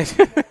tennis.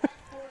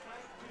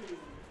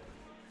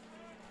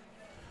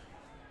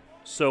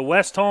 So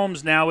West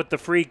Holmes now with the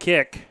free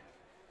kick.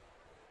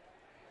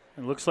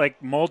 It looks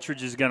like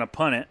Maltridge is going to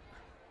punt it.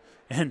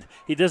 And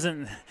he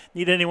doesn't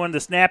need anyone to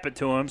snap it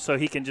to him, so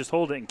he can just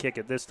hold it and kick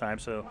it this time.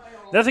 So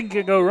nothing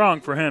can go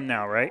wrong for him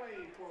now, right?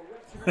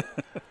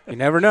 You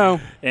never know.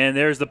 And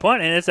there's the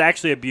punt, and it's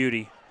actually a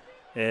beauty.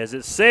 As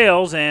it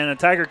sails, and a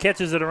Tiger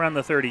catches it around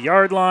the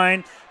 30-yard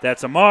line.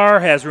 That's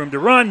Amar, has room to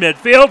run,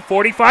 midfield,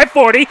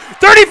 45-40,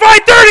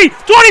 35-30,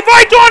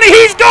 25-20,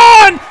 he's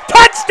gone!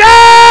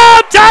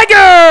 Touchdown,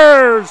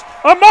 Tigers!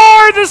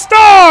 Amar the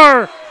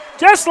star!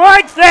 Just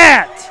like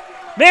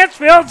that.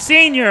 Mansfield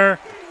Senior,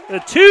 the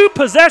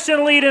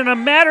 2-possession lead in a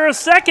matter of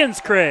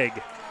seconds,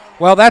 Craig.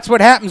 Well, that's what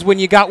happens when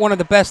you got one of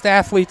the best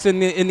athletes in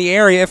the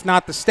area, if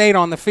not the state,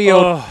 on the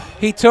field. Oh.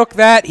 He took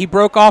that. He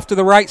broke off to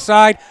the right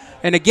side.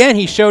 And, again,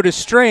 he showed his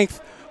strength.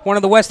 One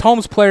of the West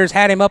Holmes players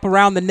had him up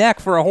around the neck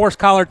for a horse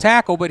collar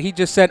tackle, but he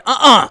just said,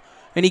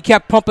 and he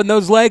kept pumping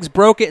those legs,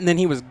 broke it, and then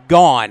he was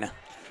gone.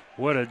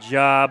 What a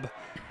job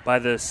by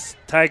the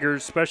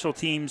Tigers special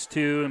teams,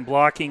 too, and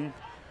blocking,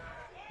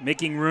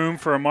 making room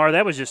for Amar.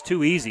 That was just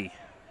too easy.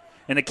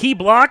 And a key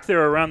block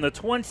there around the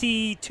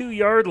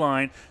 22-yard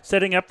line,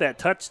 setting up that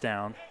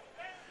touchdown.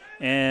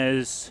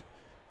 As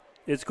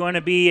it's going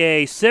to be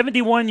a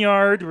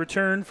 71-yard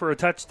return for a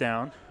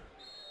touchdown.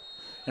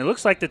 And it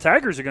looks like the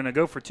Tigers are going to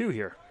go for 2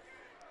 here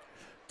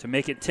to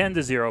make it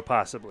 10-0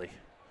 possibly.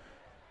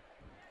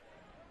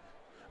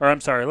 Or I'm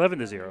sorry,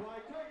 11-0.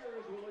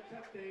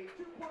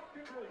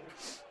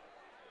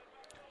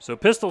 So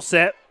pistol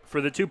set for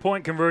the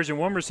 2-point conversion.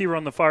 1 receiver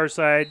on the far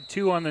side,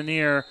 2 on the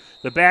near.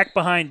 The back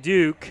behind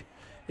Duke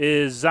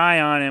is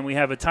Zion, and we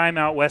have a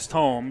timeout, West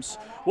Holmes.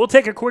 We'll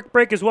take a quick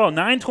break as well.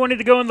 9:20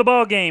 to go in the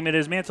ball game. It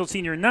is Mansfield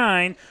Senior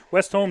 9,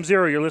 West Holmes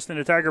 0. You're listening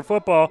to Tiger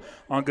Football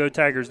on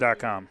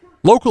GoTigers.com.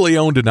 Locally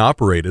owned and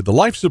operated, the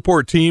Life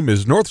Support Team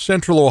is North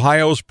Central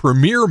Ohio's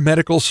premier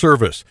medical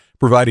service,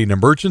 providing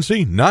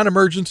emergency,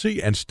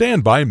 non-emergency, and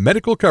standby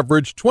medical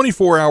coverage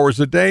 24 hours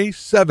a day,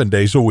 7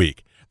 days a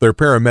week. Their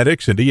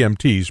paramedics and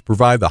EMTs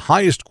provide the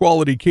highest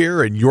quality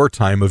care in your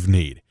time of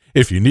need.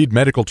 If you need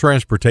medical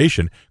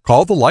transportation,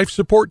 call the Life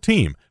Support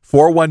Team,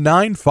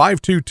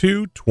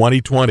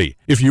 419-522-2020.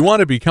 If you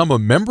want to become a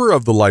member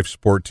of the Life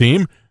Support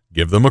Team,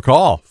 give them a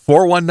call,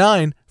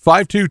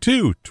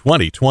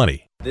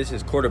 419-522-2020. This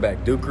is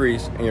quarterback Duke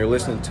Reese, and you're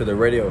listening to the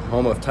radio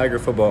home of Tiger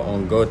Football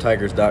on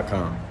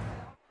GoTigers.com.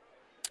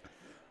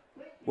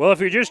 Well, if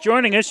you're just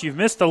joining us, you've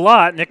missed a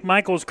lot. Nick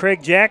Michaels,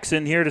 Craig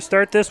Jackson here to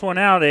start this one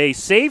out. A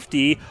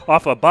safety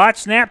off a botch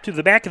snap to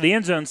the back of the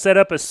end zone set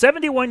up a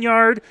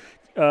 71-yard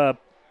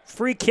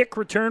free kick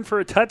return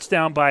for a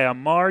touchdown by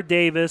Amar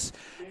Davis.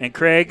 And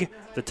Craig,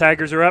 the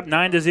Tigers are up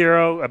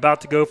 9-0, about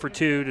to go for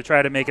 2 to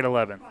try to make it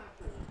 11.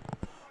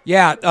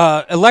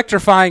 Yeah,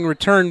 electrifying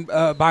return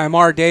by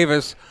Amar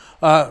Davis.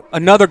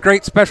 Another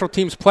great special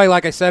teams play,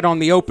 like I said, on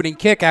the opening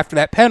kick after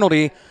that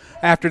penalty.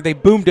 After they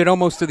boomed it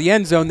almost to the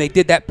end zone, they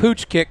did that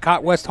pooch kick,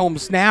 caught West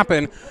Holmes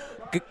snapping,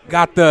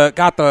 got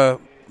the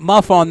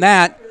muff on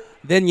that.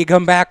 Then you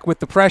come back with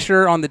the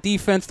pressure on the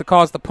defense to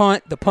cause the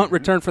punt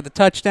return for the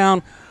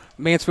touchdown.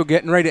 Mansfield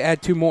getting ready to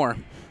add 2 more.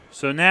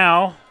 So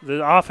now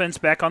the offense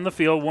back on the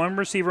field. 1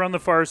 receiver on the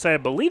far side. I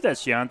believe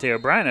that's Deontay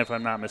O'Brien, if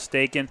I'm not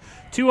mistaken.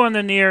 2 on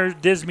the near.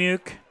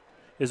 Dismuke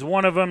is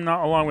one of them,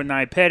 along with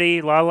Nye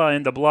Petty. Lala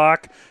in the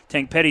block.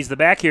 Tank Petty's the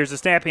back. Here's the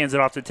snap. Hands it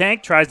off to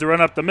Tank. Tries to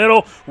run up the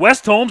middle.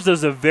 West Holmes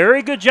does a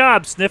very good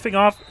job sniffing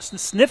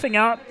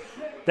out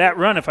that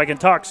run, if I can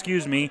talk,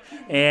 excuse me.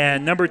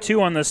 And number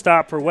 2 on the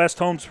stop for West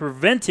Holmes,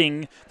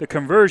 preventing the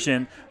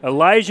conversion,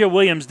 Elijah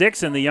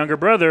Williams-Dixon, the younger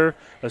brother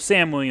of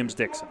Sam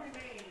Williams-Dixon.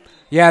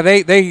 Yeah,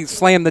 they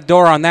slammed the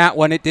door on that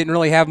one. It didn't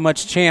really have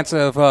much chance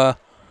of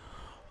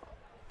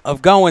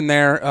going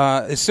there.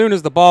 As soon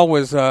as the ball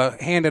was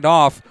handed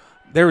off,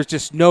 there was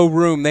just no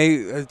room.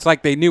 It's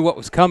like they knew what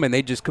was coming.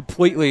 They just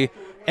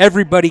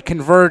everybody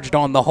converged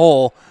on the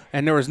hole,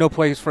 and there was no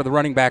place for the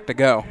running back to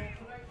go.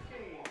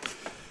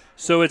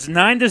 So it's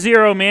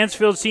 9-0,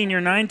 Mansfield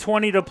Senior,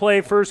 9:20 to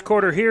play, first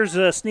quarter. Here's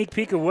a sneak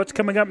peek of what's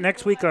coming up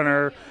next week on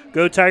our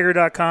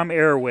GoTiger.com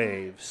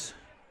airwaves.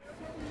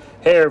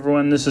 Hey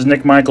everyone, this is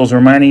Nick Michaels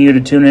reminding you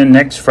to tune in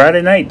next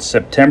Friday night,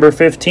 September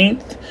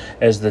 15th,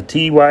 as the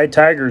TY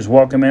Tigers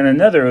welcome in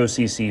another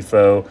OCC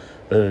foe,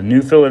 the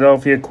New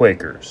Philadelphia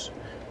Quakers.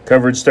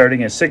 Coverage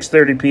starting at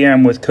 6:30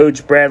 p.m. with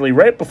Coach Bradley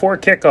right before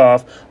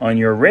kickoff on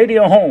your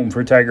radio home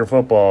for Tiger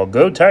football,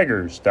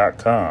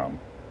 GoTigers.com.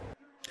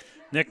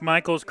 Nick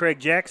Michaels, Craig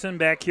Jackson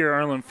back here at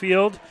Arlen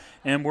Field,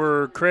 and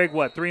we're, Craig,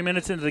 3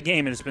 minutes into the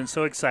game, and it's been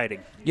so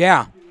exciting.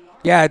 Yeah,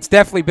 it's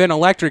definitely been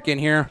electric in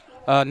here.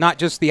 Not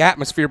just the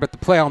atmosphere, but the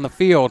play on the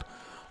field.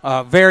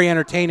 Very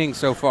entertaining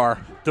so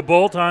far.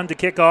 DeBolt on to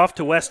kick off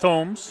to West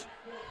Holmes.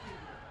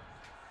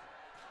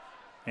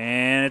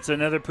 And it's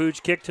another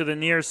pooch kick to the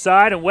near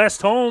side. And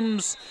West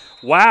Holmes,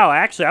 wow,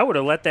 actually I would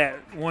have let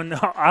that one,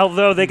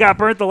 although they got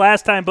burnt the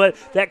last time, but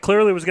that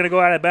clearly was going to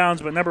go out of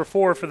bounds. But number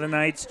 4 for the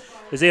Knights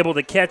is able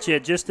to catch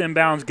it just in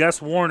bounds.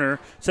 Gus Warner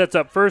sets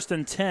up 1st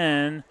and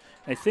 10.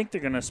 I think they're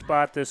going to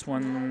spot this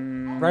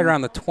one right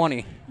around the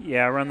 20.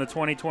 Yeah, around the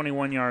 20,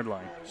 21-yard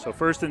line. So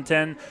 1st and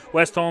 10.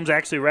 West Holmes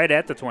actually right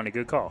at the 20.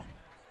 Good call.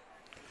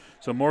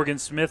 So Morgan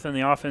Smith and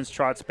the offense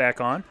trots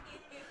back on.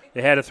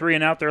 They had a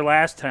 3-and-out their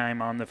last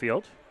time on the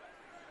field.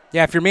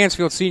 Yeah, if you're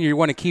Mansfield Senior, you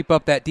want to keep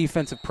up that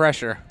defensive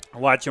pressure.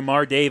 Watch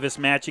Amar Davis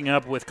matching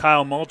up with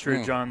Kyle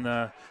Multridge on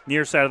the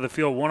near side of the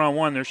field.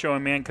 One-on-one, they're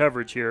showing man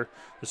coverage here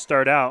to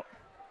start out.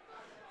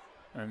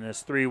 And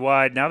this 3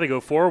 wide. Now they go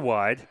 4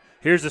 wide.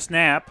 Here's the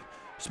snap.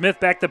 Smith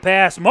back to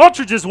pass.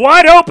 Multridge is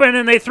wide open,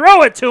 and they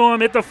throw it to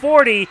him at the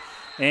 40.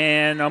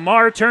 And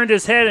Amar turned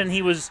his head, and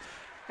he was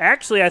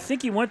actually, I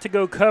think he went to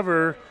go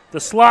cover the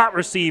slot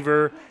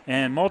receiver,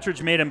 and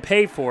Multridge made him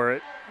pay for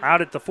it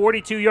out at the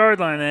 42-yard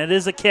line, and it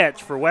is a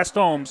catch for West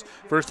Holmes,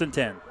 1st and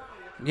 10.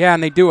 Yeah,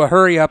 and they do a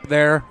hurry up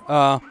there.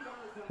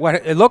 What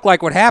it looked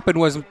like what happened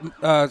was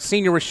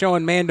Senior was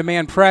showing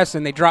man-to-man press,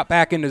 and they dropped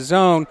back into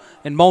zone,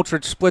 and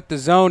Multridge split the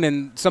zone,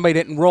 and somebody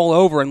didn't roll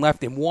over and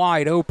left him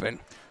wide open.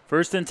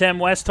 1st and 10,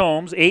 West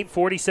Holmes,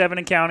 8:47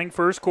 and counting,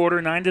 first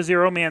quarter,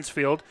 9-0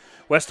 Mansfield.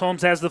 West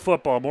Holmes has the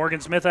football. Morgan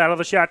Smith out of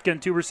the shotgun,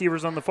 2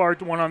 receivers on the far,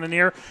 1 on the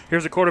near.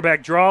 Here's a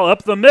quarterback draw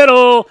up the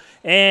middle,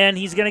 and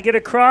he's going to get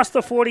across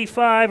the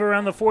 45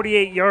 around the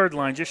 48-yard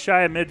line, just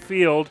shy of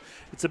midfield.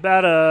 It's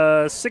about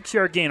a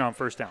 6-yard gain on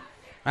 1st down.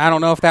 I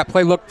don't know if that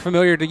play looked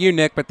familiar to you,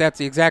 Nick, but that's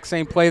the exact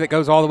same play that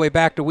goes all the way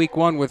back to week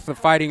 1 with the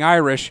Fighting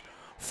Irish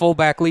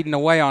fullback leading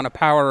away on a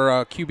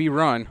power QB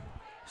run.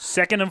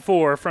 2nd and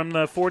 4 from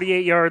the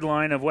 48-yard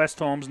line of West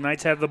Holmes.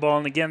 Knights have the ball,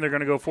 and again, they're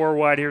going to go 4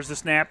 wide. Here's the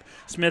snap.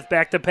 Smith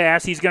back to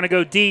pass. He's going to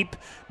go deep.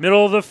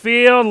 Middle of the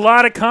field. A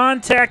lot of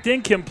contact.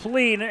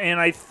 Incomplete. And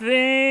I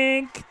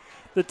think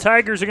the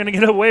Tigers are going to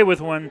get away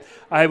with one.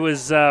 I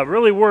was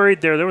really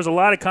worried there. There was a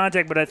lot of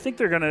contact, but I think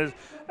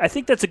I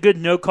think that's a good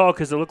no call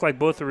because it looked like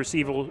both the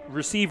receiver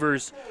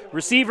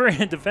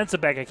and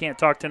defensive back, I can't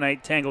talk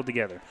tonight, tangled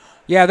together.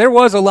 Yeah, there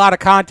was a lot of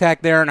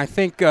contact there, and I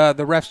think the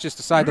refs just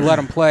decided to let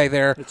him play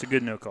there. It's a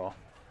good no call.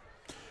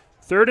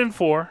 3rd and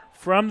 4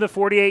 from the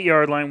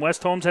 48-yard line.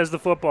 West Holmes has the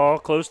football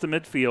close to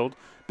midfield.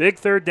 Big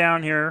third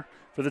down here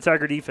for the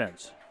Tiger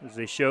defense as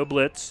they show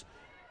blitz.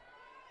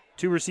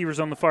 2 receivers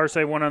on the far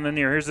side, 1 on the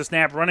near. Here's the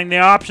snap, running the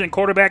option.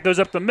 Quarterback goes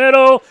up the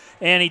middle,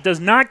 and he does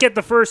not get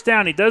the first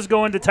down. He does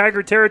go into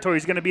Tiger territory.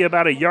 He's going to be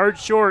about a yard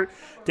short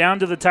down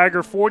to the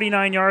Tiger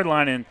 49-yard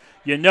line, and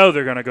you know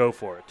they're going to go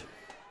for it.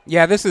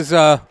 Yeah, this is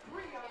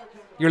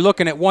you're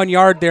looking at 1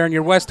 yard there, and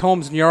you're West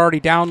Holmes, and you're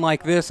already down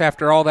like this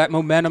after all that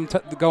momentum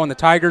going the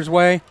Tigers'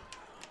 way.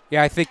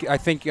 Yeah, I think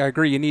I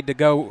agree. You need to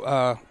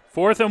go.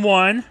 4th and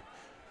 1.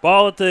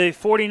 Ball at the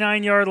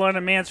 49-yard line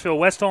of Mansfield.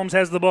 West Holmes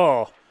has the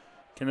ball.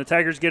 Can the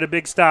Tigers get a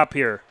big stop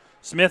here?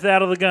 Smith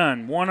out of the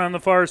gun. 1 on the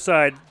far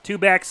side. 2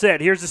 back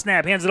set. Here's the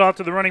snap. Hands it off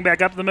to the running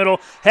back up the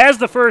middle. Has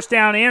the first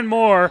down and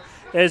more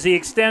as he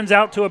extends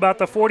out to about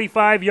the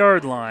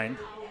 45-yard line.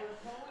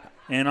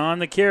 And on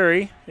the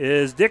carry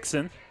is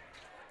Dixon.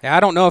 Yeah, I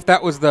don't know if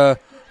that was the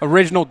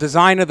original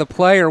design of the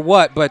play or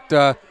what, but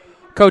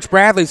Coach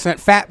Bradley sent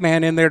Fat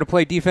Man in there to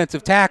play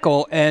defensive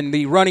tackle, and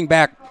the running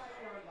back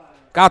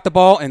got the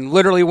ball and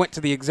literally went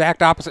to the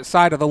exact opposite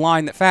side of the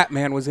line that Fat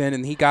Man was in,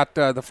 and he got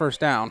the first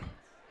down.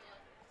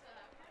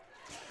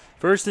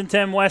 1st and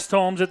 10, West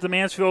Holmes at the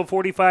Mansfield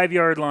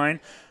 45-yard line.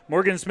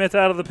 Morgan Smith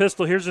out of the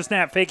pistol. Here's the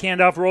snap. Fake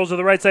handoff, rolls to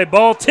the right side.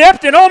 Ball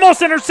tipped and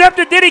almost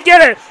intercepted. Did he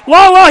get it?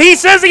 Lala, he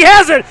says he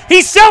has it.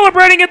 He's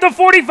celebrating at the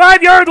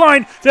 45-yard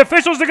line. The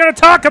officials are going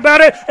to talk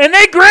about it, and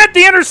they grant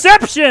the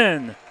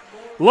interception.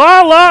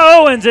 Lala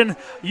Owens, and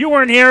you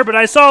weren't here, but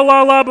I saw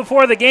Lala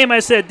before the game.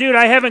 I said, dude,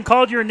 I haven't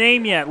called your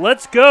name yet.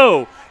 Let's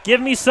go. Give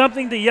me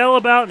something to yell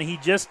about, and he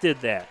just did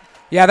that.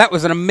 Yeah, that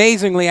was an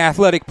amazingly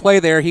athletic play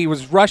there. He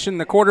was rushing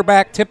the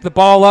quarterback, tipped the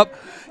ball up,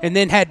 and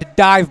then had to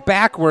dive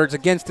backwards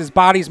against his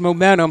body's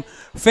momentum.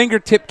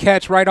 Fingertip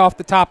catch right off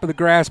the top of the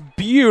grass.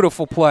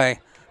 Beautiful play.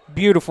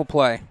 Beautiful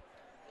play.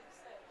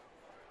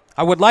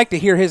 I would like to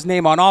hear his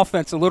name on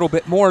offense a little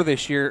bit more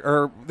this year,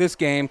 or this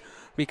game,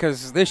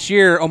 because this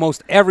year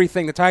almost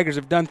everything the Tigers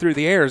have done through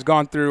the air has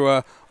gone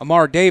through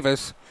Amar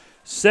Davis.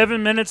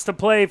 7 minutes to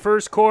play,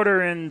 first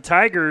quarter, and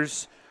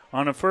Tigers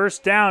on a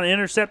first down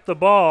intercept the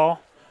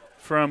ball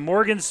from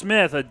Morgan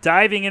Smith, a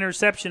diving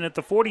interception at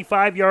the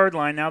 45-yard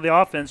line. Now the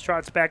offense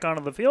trots back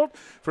onto the field.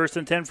 1st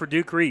and 10 for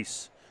Duke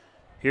Reese.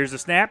 Here's the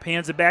snap,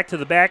 hands it back to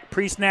the back,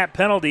 pre-snap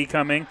penalty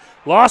coming.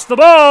 Lost the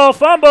ball,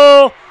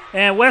 fumble,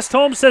 and West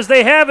Holmes says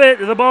they have it.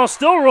 The ball's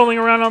still rolling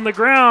around on the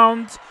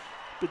ground.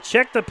 But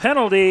check the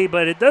penalty,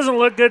 but it doesn't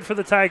look good for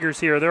the Tigers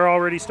here. They're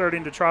already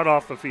starting to trot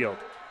off the field.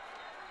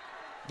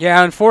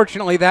 Yeah,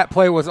 unfortunately that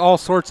play was all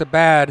sorts of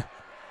bad.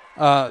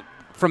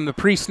 From the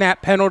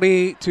pre-snap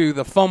penalty to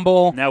the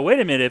fumble. Now, wait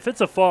a minute. If it's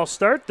a false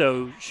start,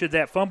 though, should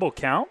that fumble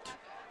count?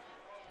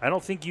 I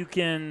don't think you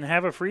can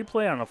have a free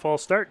play on a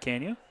false start,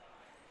 can you?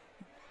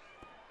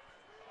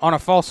 On a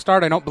false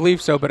start, I don't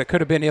believe so, but it could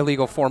have been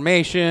illegal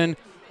formation,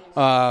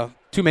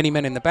 too many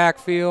men in the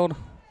backfield.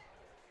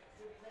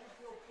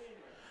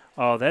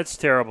 Oh, that's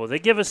terrible. They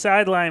give a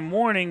sideline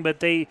warning,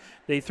 but they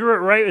threw it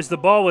right as the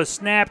ball was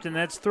snapped, and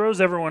that throws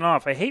everyone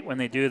off. I hate when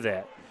they do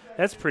that.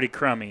 That's pretty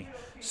crummy.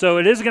 So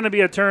it is going to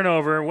be a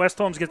turnover. West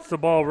Holmes gets the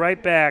ball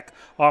right back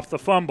off the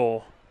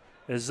fumble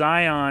as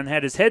Zion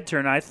had his head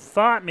turned. I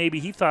thought maybe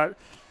he thought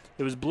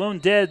it was blown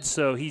dead,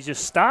 so he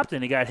just stopped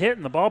and he got hit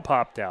and the ball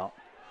popped out.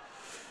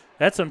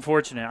 That's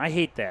unfortunate. I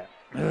hate that.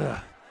 Ugh.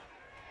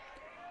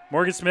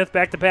 Morgan Smith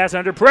back to pass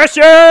under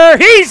pressure.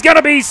 He's going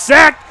to be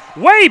sacked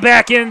way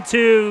back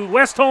into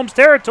West Holmes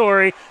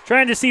territory.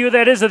 Trying to see who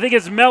that is. I think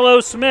it's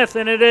Mello Smith,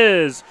 and it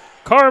is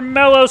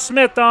Carmelo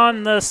Smith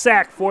on the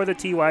sack for the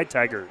TY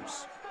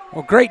Tigers.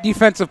 Well, great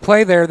defensive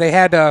play there. They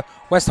had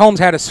West Holmes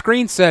had a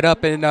screen set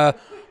up, and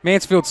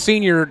Mansfield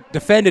Sr.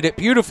 defended it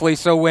beautifully.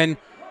 So when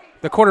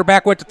the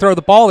quarterback went to throw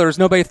the ball, there was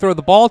nobody to throw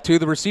the ball to.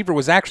 The receiver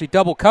was actually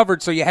double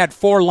covered, so you had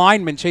 4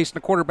 linemen chasing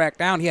the quarterback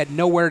down. He had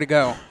nowhere to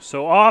go.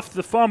 So off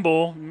the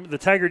fumble, the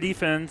Tiger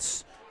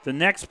defense, the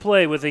next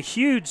play with a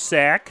huge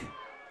sack,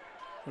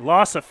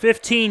 loss of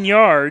 15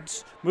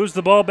 yards, moves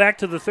the ball back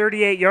to the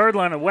 38-yard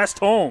line of West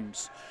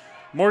Holmes.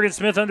 Morgan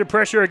Smith under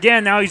pressure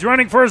again. Now he's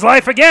running for his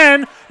life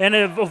again and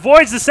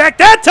avoids the sack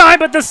that time,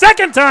 but the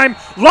second time,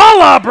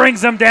 Lala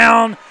brings him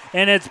down,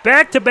 and it's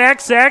back-to-back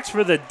sacks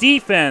for the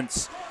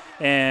defense.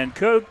 And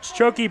Coach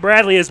Chokey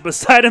Bradley is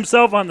beside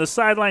himself on the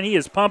sideline. He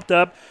is pumped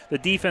up. The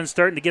defense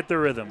starting to get the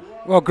rhythm.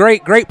 Well,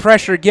 great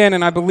pressure again,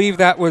 and I believe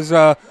that was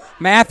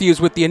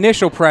Matthews with the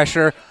initial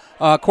pressure.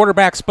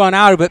 Quarterback spun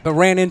out of it but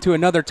ran into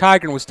another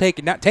Tiger and was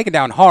taken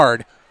down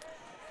hard.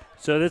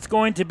 So that's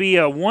going to be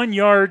a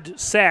 1-yard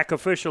sack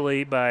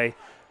officially by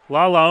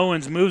Lala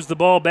Owens. Moves the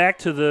ball back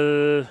to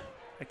the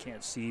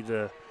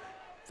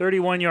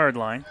 31-yard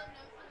line.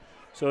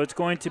 So it's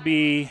going to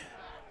be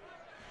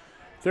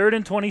 3rd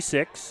and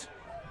 26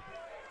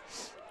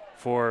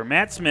 for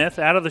Matt Smith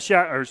out of the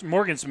shot, or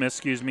Morgan Smith,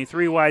 excuse me.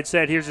 3 wide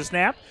set. Here's a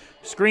snap.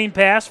 Screen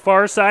pass.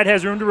 Far side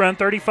has room to run.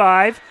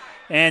 35.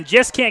 And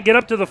just can't get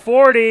up to the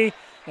 40.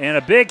 And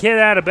a big hit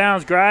out of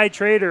bounds. That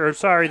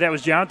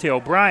was Jonte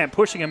O'Brien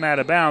pushing him out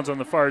of bounds on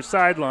the far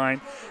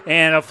sideline.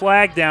 And a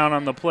flag down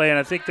on the play. And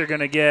I think they're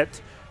going to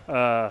get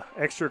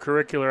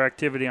extracurricular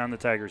activity on the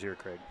Tigers here,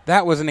 Craig.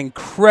 That was an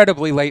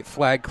incredibly late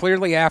flag,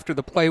 clearly after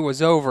the play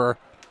was over.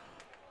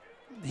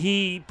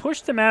 He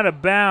pushed him out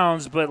of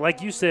bounds, but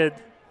like you said.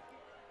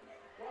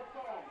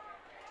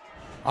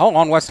 Oh,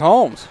 on West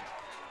Holmes.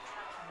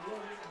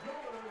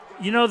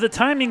 You know, the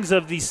timings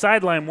of these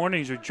sideline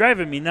warnings are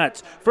driving me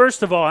nuts.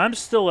 First of all, I'm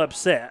still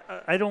upset.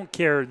 I don't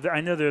care.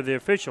 I know they're the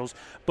officials,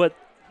 but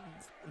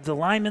the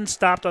lineman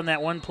stopped on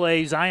that one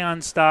play.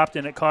 Zion stopped,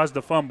 and it caused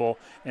a fumble.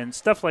 And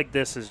stuff like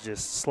this is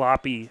just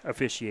sloppy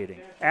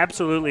officiating.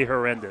 Absolutely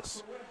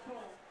horrendous.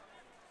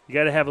 You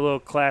got to have a little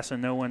class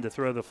and know when to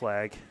throw the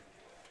flag.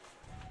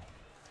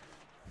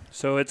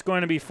 So it's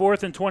going to be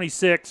 4th and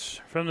 26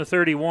 from the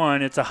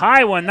 31. It's a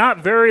high one, not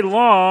very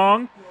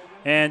long.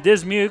 And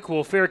Dismuke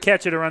will fair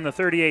catch it around the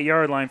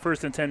 38-yard line.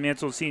 1st and 10,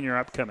 Mansfield Senior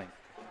upcoming.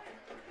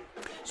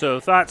 So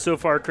thoughts so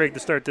far, Craig, to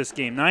start this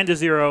game.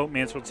 9-0,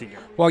 Mansfield Senior.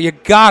 Well, you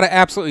got to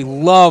absolutely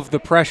love the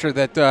pressure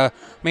that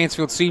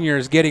Mansfield Senior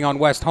is getting on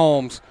West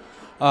Holmes.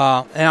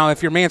 Now,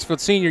 if you're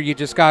Mansfield Senior, you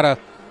just got to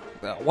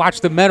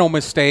watch the mental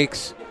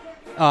mistakes.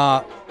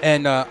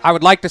 And I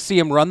would like to see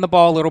him run the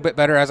ball a little bit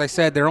better. As I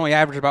said, they're only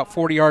average about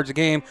 40 yards a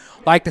game.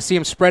 Like to see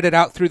him spread it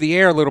out through the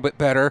air a little bit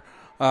better.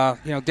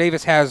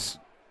 Davis has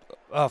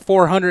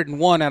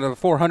 401 out of the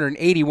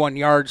 481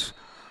 yards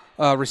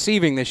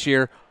receiving this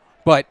year.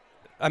 But,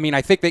 I mean,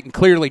 I think they can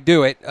clearly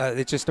do it.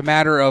 It's just a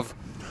matter of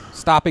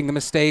stopping the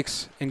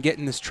mistakes and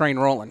getting this train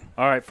rolling.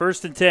 All right,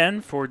 1st and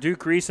 10 for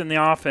Duke Reese in the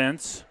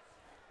offense.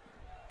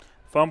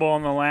 Fumble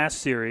on the last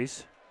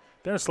series.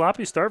 Been a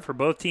sloppy start for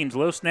both teams.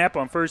 Low snap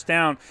on 1st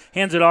down.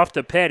 Hands it off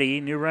to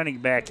Petty, new running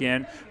back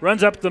in.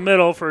 Runs up the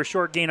middle for a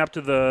short gain up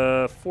to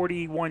the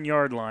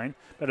 41-yard line.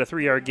 About a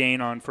 3-yard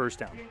gain on 1st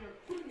down.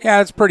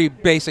 Yeah, it's pretty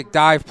basic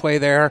dive play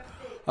there.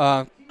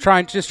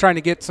 Trying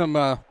to get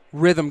some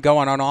rhythm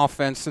going on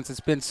offense since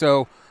it's been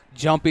so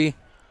jumpy.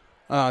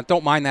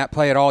 Don't mind that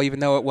play at all, even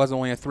though it was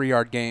only a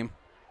 3-yard game.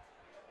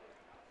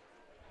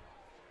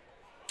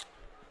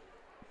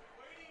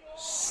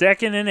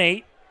 2nd and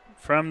 8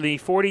 from the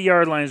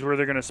 40-yard line is where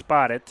they're going to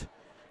spot it.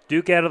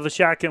 Duke out of the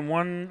shotgun,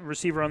 1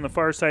 receiver on the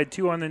far side,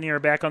 2 on the near,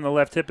 back on the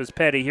left hip is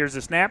Petty. Here's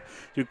the snap.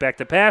 Duke back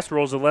to pass,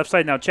 rolls the left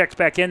side, now checks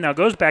back in, now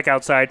goes back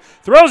outside,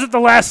 throws at the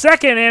last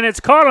second, and it's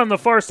caught on the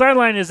far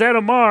sideline. Is that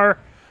Amar?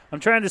 I'm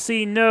trying to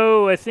see.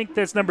 No, I think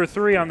that's number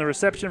 3 on the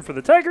reception for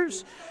the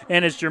Tigers,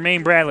 and it's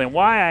Jermaine Bradley. And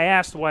why I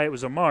asked why it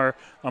was Amar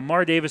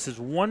Davis is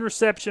 1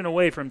 reception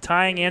away from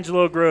tying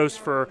Angelo Gross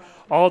for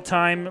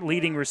all-time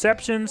leading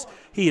receptions.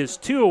 He is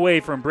 2 away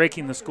from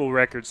breaking the school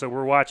record, so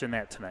we're watching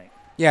that tonight.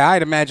 Yeah,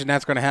 I'd imagine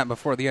that's going to happen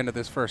before the end of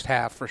this first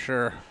half for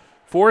sure.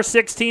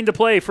 4:16 to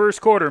play,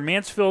 first quarter.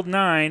 Mansfield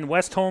 9,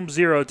 West Holmes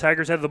 0.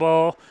 Tigers have the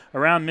ball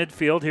around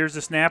midfield. Here's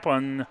the snap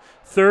on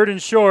 3rd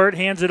and short.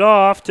 Hands it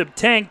off to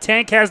Tank.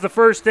 Tank has the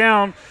first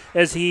down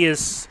as he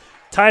is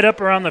tied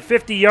up around the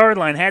 50-yard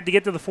line. Had to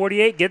get to the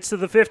 48, gets to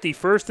the 50.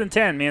 1st and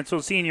 10,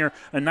 Mansfield Senior.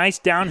 A nice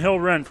downhill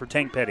run for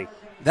Tank Petty.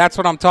 That's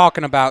what I'm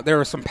talking about. There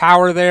was some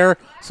power there,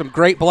 some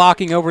great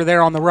blocking over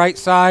there on the right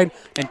side,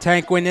 and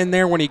Tank went in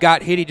there. When he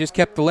got hit, he just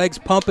kept the legs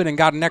pumping and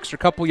got an extra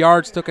couple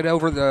yards, took it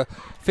over the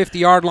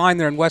 50-yard line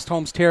there in West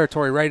Holmes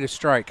territory, ready to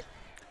strike.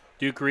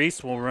 Duke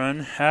Reese will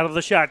run out of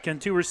the shotgun.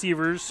 2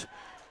 receivers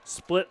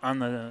split on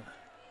the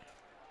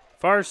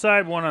far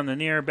side, 1 on the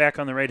near. Back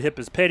on the right hip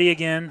is Petty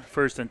again.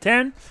 1st and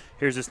 10.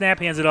 Here's the snap,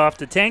 hands it off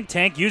to Tank.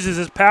 Tank uses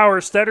his power,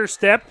 stutter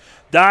step,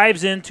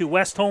 dives into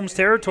West Holmes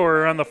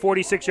territory on the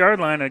 46-yard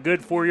line. A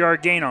good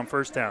 4-yard gain on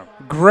 1st down.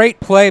 Great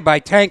play by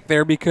Tank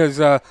there because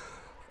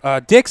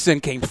Dixon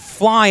came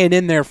flying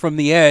in there from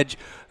the edge,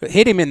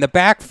 hit him in the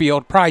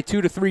backfield, probably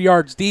 2 to 3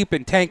 yards deep,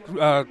 and Tank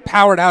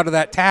powered out of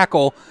that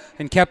tackle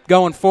and kept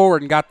going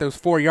forward and got those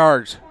 4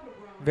 yards.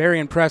 Very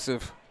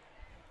impressive.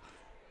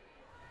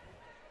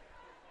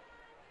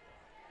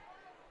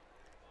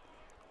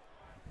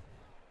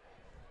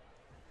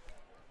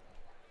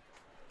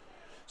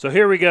 So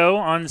here we go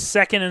on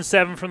 2nd and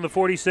 7 from the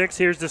 46.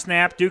 Here's the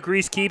snap. Duke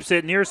Reese keeps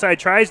it. Near side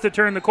tries to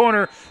turn the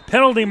corner.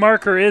 Penalty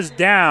marker is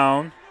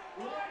down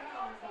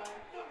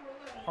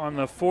on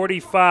the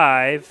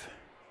 45.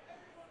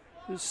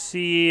 Let's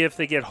see if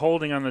they get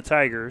holding on the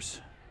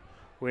Tigers.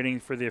 Waiting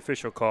for the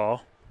official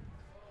call.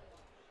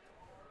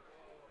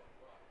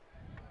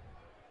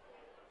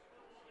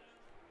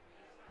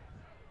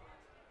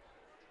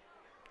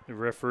 The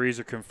referees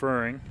are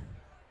conferring.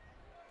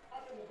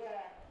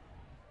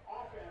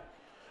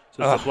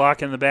 So it's a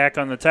block in the back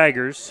on the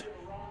Tigers.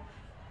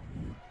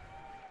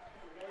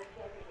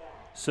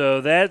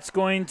 So that's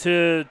going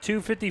to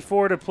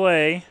 2:54 to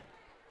play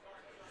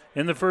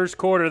in the first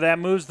quarter. That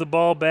moves the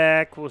ball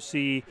back. We'll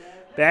see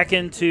back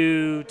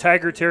into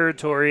Tiger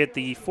territory at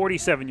the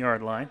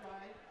 47-yard line.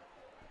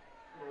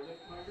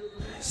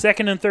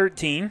 2nd and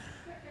 13.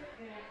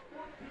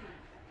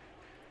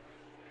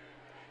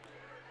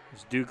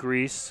 There's Duke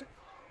Reese.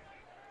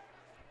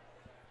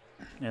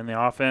 And the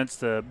offense,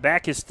 the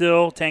back is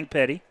still Tank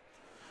Petty.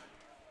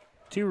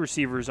 2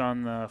 receivers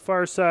on the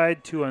far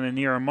side, 2 on the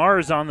near.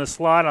 Amar's on the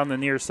slot on the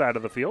near side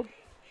of the field.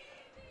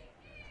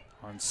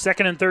 On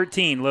 2nd and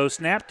 13, low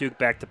snap, Duke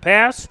back to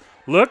pass,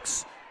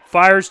 looks,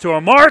 fires to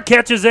Amar,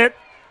 catches it,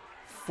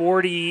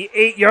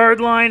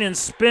 48-yard line and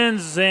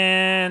spins,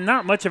 and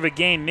not much of a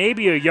gain,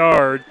 maybe a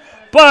yard.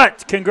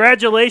 But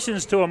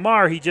congratulations to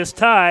Amar. He just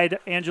tied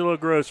Angelo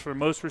Gross for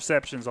most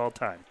receptions all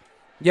time.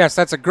 Yes,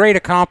 that's a great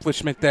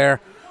accomplishment there.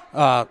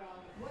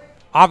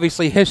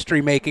 Obviously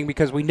history-making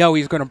because we know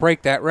he's going to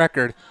break that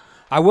record.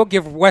 I will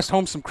give West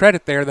Holmes some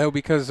credit there, though,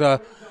 because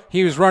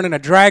he was running a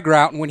drag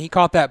route, and when he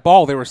caught that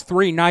ball, there was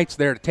 3 Knights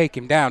there to take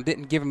him down.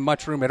 Didn't give him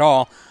much room at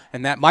all,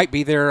 and that might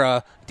be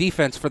their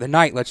defense for the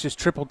night. Let's just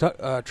triple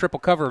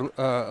cover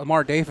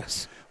Amar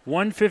Davis.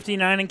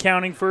 1:59 and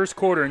counting first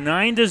quarter.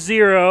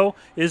 9-0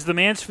 is the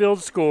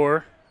Mansfield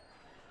score.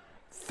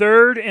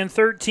 3rd and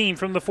 13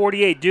 from the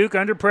 48. Duke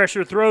under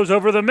pressure, throws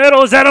over the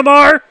middle. Is that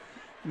Amar?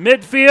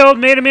 Midfield,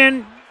 made him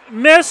in,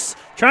 miss.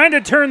 Trying to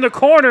turn the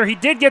corner. He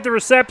did get the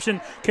reception.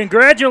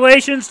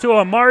 Congratulations to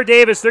Amar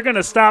Davis. They're going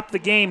to stop the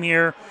game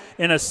here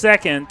in a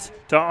second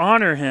to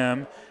honor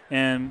him.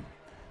 And,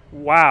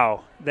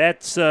 wow,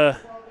 that's a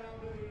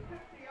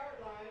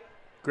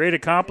great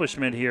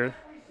accomplishment here.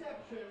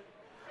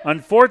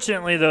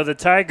 Unfortunately, though, the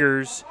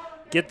Tigers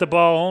get the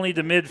ball only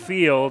to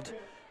midfield,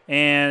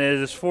 and it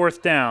is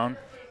 4th down.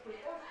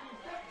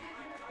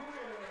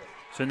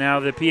 So now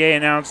the PA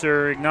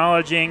announcer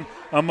acknowledging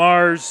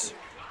Amar's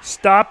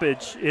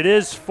stoppage. It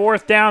is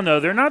 4th down,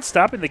 though. They're not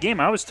stopping the game.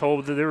 I was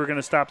told that they were going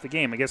to stop the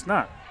game. I guess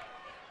not.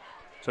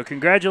 So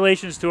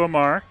congratulations to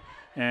Amar.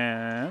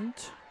 And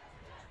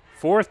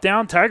 4th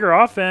down, Tiger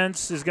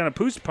offense is going to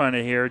pooch punt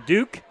it here.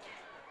 Duke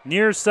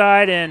near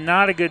side, and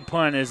not a good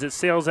punt as it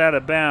sails out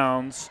of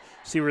bounds.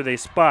 See where they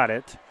spot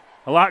it.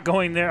 A lot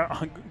going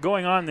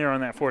on there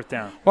on that 4th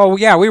down. Well,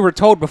 yeah, we were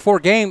told before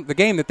the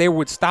game that they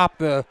would stop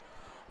the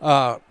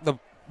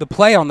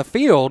play on the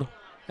field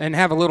and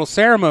have a little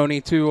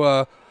ceremony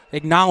to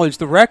acknowledge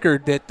the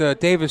record that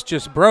Davis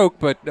just broke,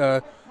 but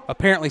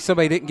apparently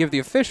somebody didn't give the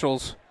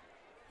officials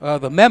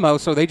the memo,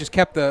 so they just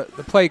kept the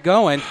play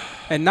going.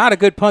 And not a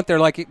good punt there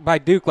by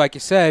Duke, like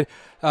you said.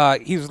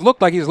 He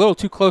looked like he was a little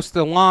too close to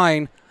the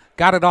line,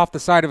 got it off the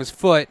side of his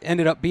foot,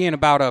 ended up being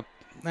about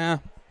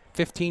a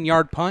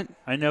 15-yard punt.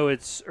 I know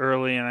it's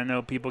early, and I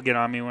know people get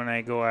on me when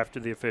I go after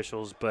the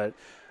officials, but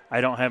I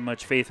don't have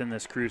much faith in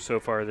this crew so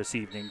far this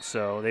evening,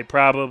 so they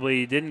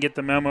probably didn't get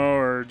the memo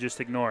or just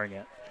ignoring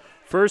it.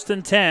 1st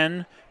and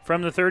 10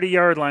 from the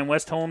 30-yard line.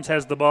 West Holmes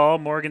has the ball.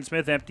 Morgan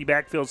Smith, empty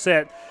backfield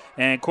set,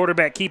 and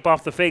quarterback keep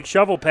off the fake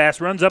shovel pass,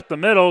 runs up the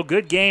middle.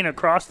 Good gain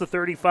across the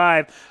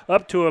 35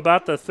 up to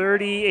about the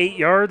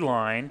 38-yard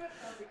line.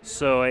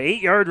 So an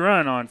 8-yard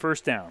run on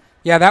 1st down.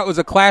 Yeah, that was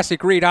a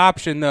classic read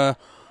option. The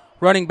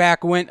running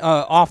back went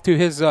off to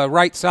his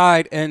right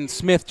side, and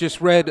Smith just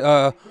read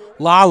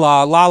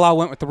Lala. Lala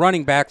went with the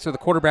running back, so the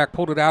quarterback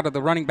pulled it out of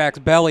the running back's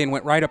belly and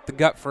went right up the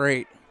gut for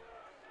 8.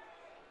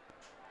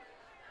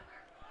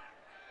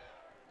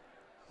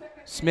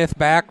 Smith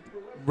back,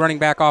 running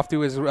back off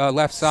to his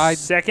left side.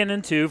 2nd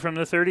and 2 from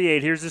the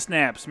 38. Here's the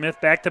snap. Smith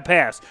back to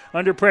pass.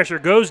 Under pressure,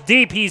 goes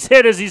deep. He's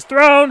hit as he's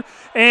thrown,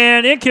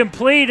 and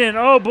incomplete. And,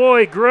 oh,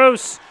 boy,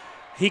 Gross.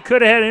 He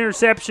could have had an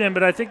interception,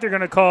 but I think they're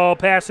going to call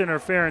pass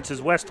interference as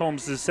West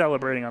Holmes is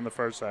celebrating on the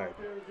far side.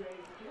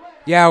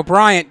 Yeah,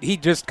 O'Brien, he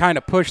just kind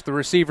of pushed the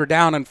receiver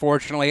down,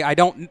 unfortunately. I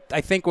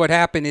think what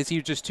happened is he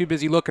was just too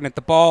busy looking at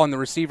the ball, and the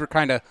receiver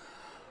kind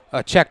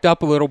of checked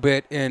up a little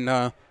bit,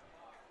 and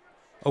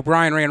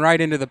O'Brien ran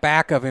right into the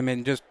back of him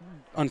and just,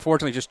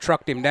 unfortunately, just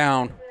trucked him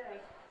down.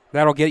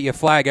 That'll get you a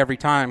flag every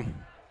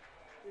time.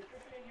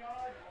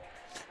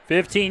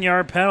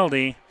 15-yard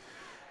penalty.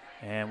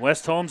 And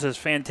West Holmes has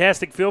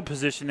fantastic field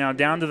position now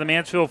down to the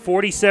Mansfield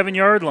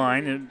 47-yard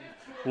line.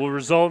 It will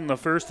result in the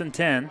 1st and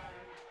 10.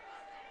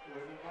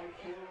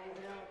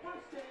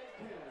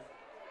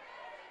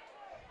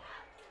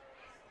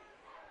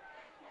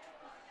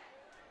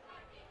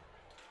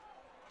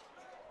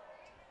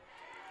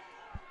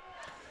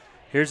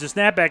 Here's the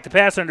snap back to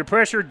pass under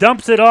pressure.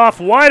 Dumps it off.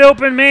 Wide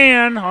open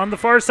man on the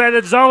far side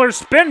of Zoller.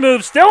 Spin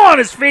move. Still on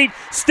his feet.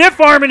 Stiff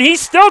arm, and he's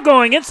still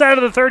going inside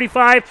of the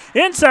 35,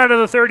 inside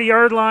of the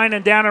 30-yard line,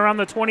 and down around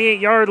the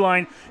 28-yard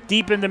line,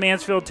 deep into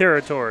Mansfield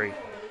territory.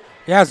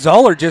 Yeah,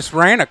 Zoller just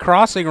ran a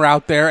crossing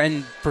route there,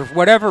 and for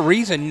whatever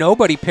reason,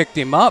 nobody picked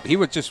him up. He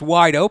was just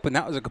wide open.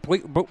 That was a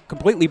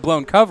completely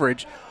blown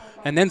coverage.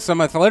 And then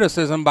some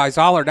athleticism by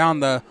Zoller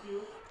down the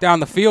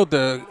field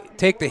to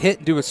take the hit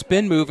and do a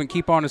spin move and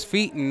keep on his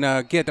feet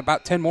and get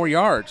about 10 more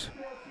yards.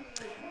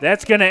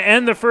 That's going to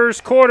end the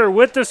first quarter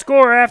with the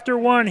score after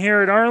 1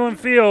 here at Arlen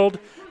Field.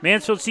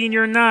 Mansfield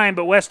Senior 9,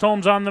 but West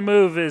Holmes on the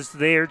move as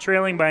they are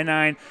trailing by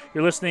 9.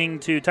 You're listening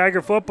to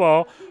Tiger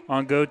Football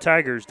on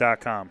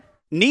GoTigers.com.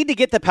 Need to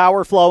get the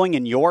power flowing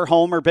in your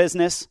home or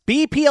business?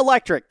 BP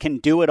Electric can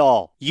do it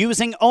all.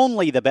 Using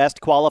only the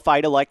best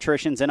qualified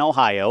electricians in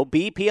Ohio,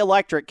 BP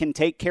Electric can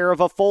take care of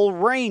a full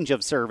range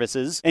of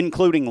services,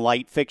 including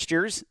light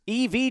fixtures,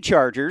 EV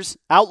chargers,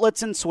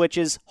 outlets and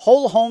switches,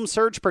 whole home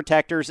surge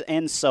protectors,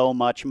 and so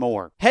much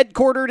more.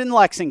 Headquartered in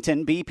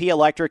Lexington, BP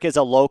Electric is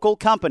a local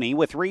company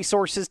with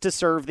resources to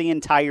serve the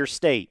entire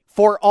state.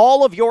 For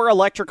all of your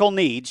electrical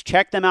needs,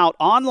 check them out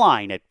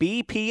online at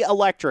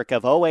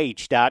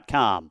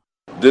bpelectricofoh.com.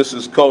 This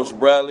is Coach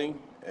Bradley,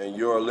 and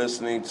you're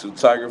listening to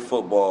Tiger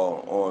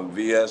Football on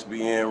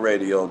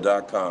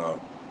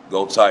VSBNradio.com.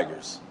 Go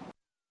Tigers.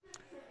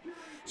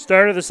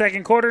 Start of the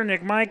second quarter,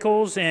 Nick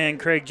Michaels and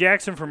Craig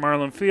Jackson from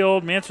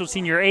Mansfield. Mansfield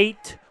Senior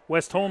 8,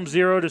 West Holmes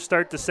 0 to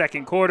start the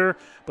second quarter,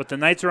 but the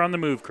Knights are on the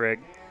move,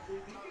 Craig.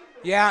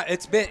 Yeah,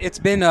 it's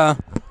been an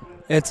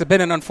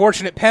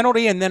unfortunate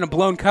penalty and then a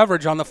blown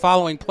coverage on the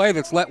following play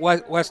that's let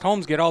West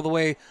Holmes get all the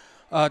way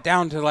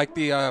down to like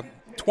the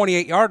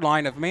 28-yard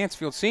line of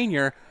Mansfield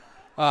Senior.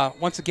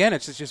 Once again,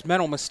 it's just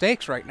mental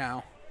mistakes right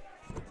now.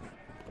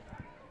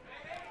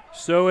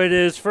 So it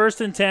is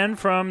 1st and 10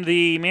 from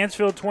the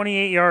Mansfield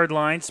 28-yard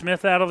line.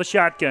 Smith out of the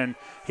shotgun.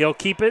 He'll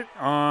keep it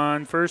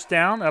on first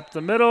down, up the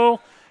middle,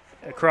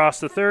 across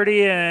the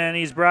 30, and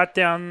he's brought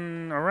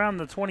down around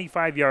the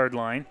 25-yard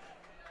line.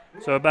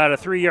 So about a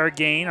 3-yard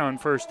gain on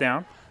first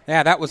down.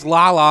 Yeah, that was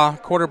Lala,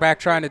 quarterback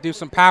trying to do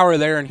some power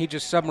there, and he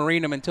just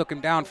submarined him and took him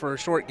down for a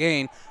short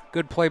gain.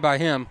 Good play by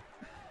him.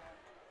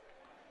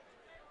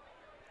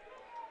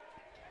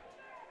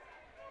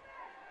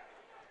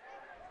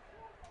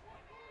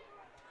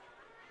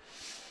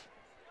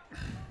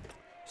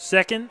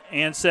 Second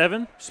and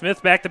 7.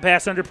 Smith back to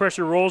pass under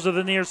pressure, rolls to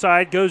the near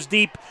side, goes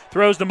deep,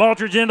 throws to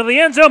Maltridge into the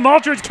end zone.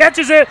 Maltridge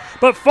catches it,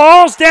 but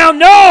falls down.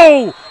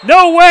 No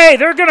way.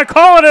 They're going to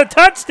call it a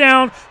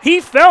touchdown. He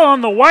fell on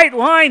the white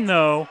line,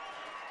 though.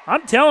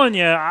 I'm telling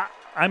you,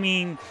 I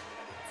mean,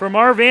 from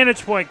our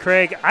vantage point,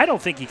 Craig, I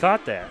don't think he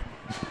caught that.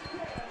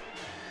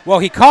 Well,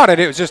 he caught it.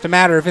 It was just a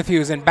matter of if he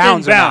was in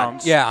bounds or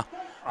not. Yeah.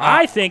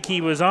 I think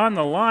he was on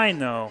the line,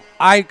 though.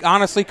 I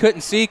honestly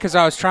couldn't see because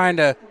I was trying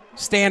to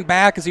stand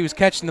back as he was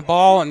catching the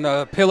ball, and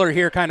the pillar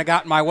here kind of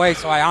got in my way,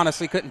 so I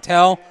honestly couldn't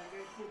tell.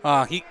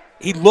 He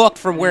looked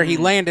from where he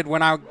landed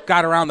when I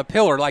got around the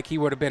pillar like he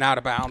would have been out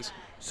of bounds.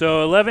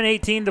 So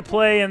 11:18 to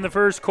play in the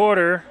first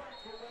quarter,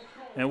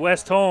 and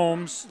West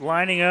Holmes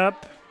lining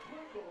up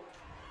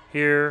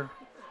here.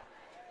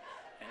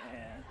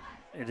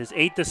 It is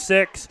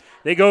 8-6.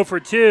 They go for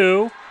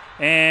 2,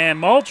 and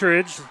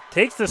Maltridge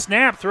takes the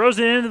snap, throws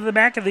it into the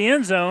back of the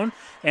end zone,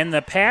 and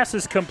the pass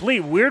is complete.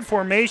 Weird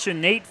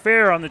formation, Nate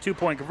Fair on the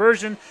 2-point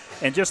conversion,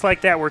 and just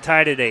like that, we're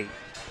tied at 8.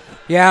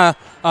 Yeah,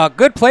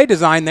 good play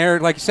design there.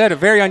 Like you said, a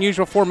very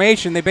unusual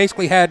formation. They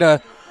basically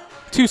had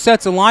 2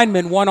 sets of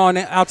linemen, one on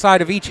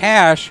outside of each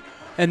hash,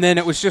 and then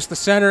it was just the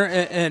center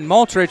and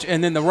Maltridge,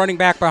 and then the running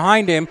back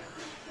behind him,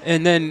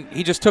 and then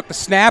he just took the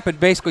snap and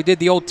basically did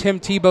the old Tim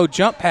Tebow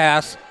jump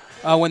pass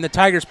when the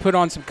Tigers put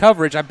on some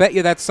coverage. I bet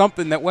you that's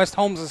something that West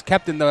Holmes has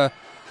kept in the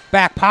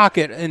back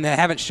pocket and they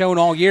haven't shown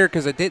all year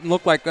because it didn't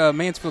look like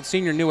Mansfield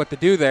Senior knew what to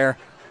do there.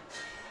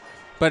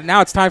 But now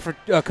it's time for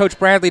Coach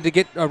Bradley to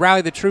get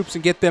rally the troops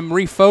and get them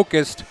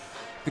refocused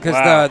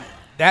because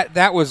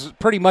that was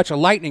pretty much a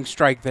lightning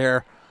strike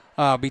there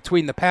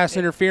between the pass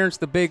interference,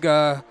 the big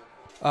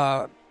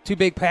 2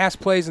 big pass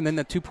plays, and then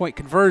the 2-point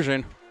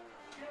conversion.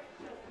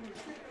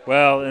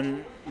 Well,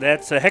 and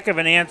that's a heck of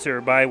an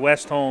answer by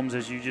West Holmes,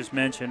 as you just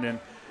mentioned, and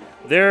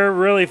they're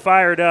really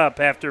fired up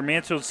after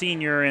Mansfield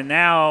Senior, and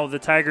now the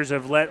Tigers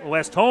have let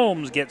West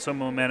Holmes get some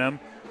momentum.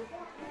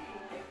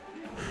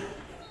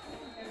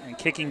 And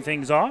kicking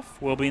things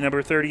off will be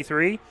number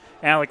 33,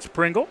 Alex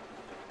Pringle.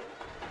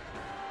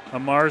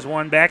 Amar's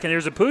one back, and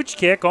there's a pooch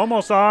kick,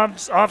 almost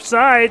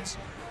onside,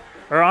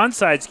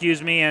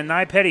 and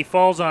Nye Petty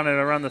falls on it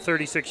around the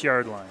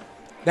 36-yard line.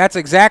 That's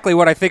exactly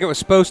what I think it was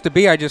supposed to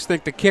be. I just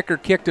think the kicker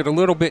kicked it a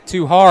little bit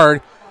too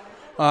hard.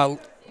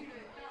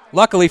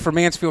 Luckily for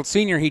Mansfield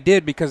Senior, he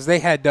did because they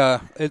had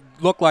it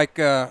looked like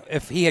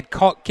if he had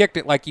kicked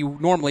it like you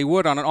normally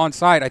would on an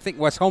onside, I think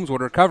West Holmes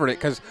would have recovered it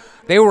because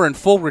they were in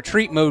full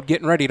retreat mode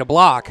getting ready to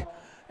block.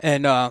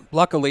 And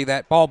luckily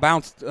that ball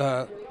bounced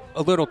a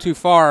little too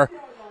far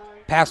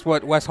past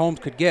what West Holmes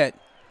could get.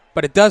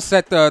 But it does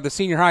set the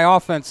senior high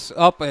offense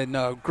up in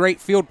a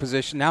great field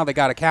position. Now they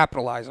got to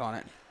capitalize on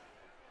it.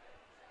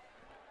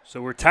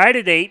 So we're tied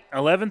at 8,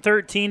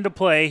 11-13 to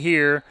play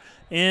here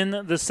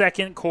in the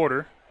second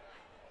quarter.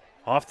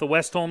 Off the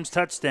West Holmes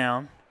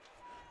touchdown.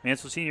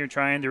 Mansfield Senior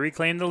trying to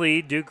reclaim the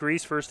lead. Duke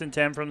Reese 1st and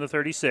 10 from the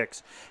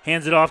 36.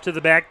 Hands it off to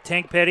the back.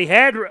 Tank Petty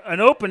had an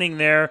opening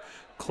there,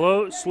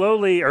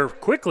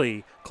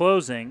 quickly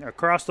closing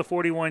across the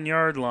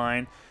 41-yard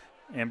line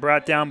and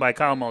brought down by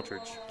Kyle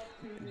Maltridge.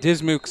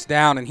 Dismuk's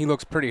down, and he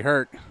looks pretty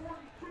hurt.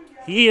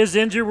 He is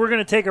injured. We're going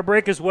to take a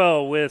break as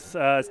well with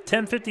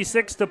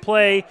 10:56 to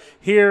play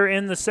here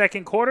in the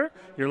second quarter.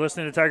 You're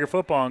listening to Tiger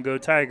Football on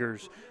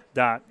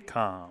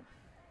GoTigers.com.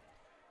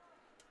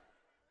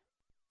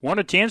 Want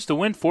a chance to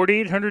win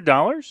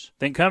 $4,800?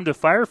 Then come to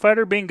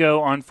Firefighter Bingo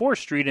on 4th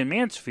Street in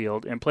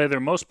Mansfield and play their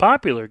most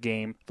popular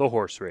game, the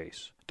horse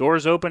race.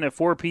 Doors open at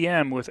 4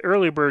 p.m. with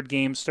early bird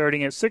games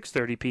starting at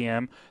 6:30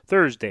 p.m.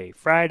 Thursday,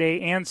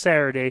 Friday, and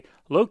Saturday,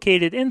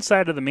 located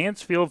inside of the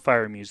Mansfield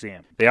Fire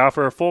Museum. They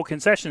offer a full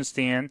concession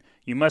stand.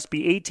 You must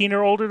be 18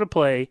 or older to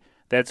play.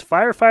 That's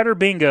Firefighter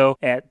Bingo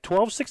at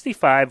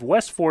 1265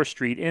 West 4th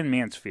Street in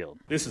Mansfield.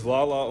 This is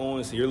Lala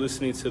Owens, and you're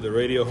listening to the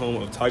radio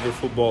home of Tiger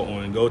Football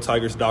on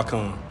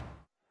GoTigers.com.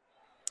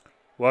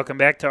 Welcome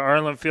back to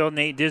Arlen Field.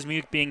 Nate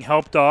Dismuke being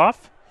helped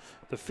off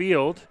the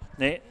field.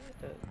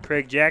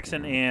 Craig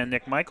Jackson and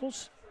Nick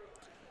Michaels.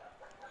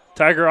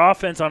 Tiger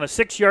offense on a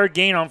 6-yard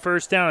gain on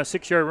first down, a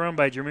 6-yard run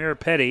by Jameer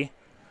Petty.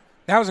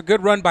 That was a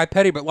good run by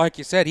Petty, but like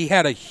you said, he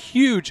had a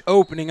huge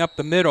opening up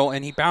the middle,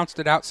 and he bounced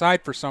it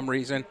outside for some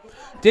reason.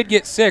 Did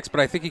get 6, but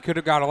I think he could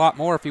have got a lot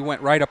more if he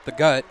went right up the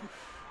gut.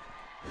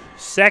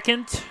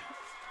 2nd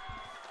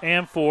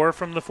and 4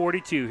 from the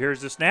 42.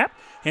 Here's the snap.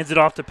 Hands it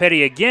off to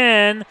Petty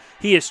again.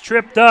 He is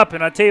tripped up,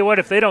 and I tell you what,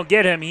 if they don't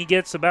get him, he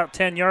gets about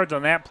 10 yards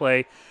on that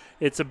play.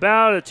 It's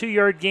about a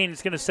 2-yard gain.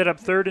 It's going to set up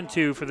 3rd and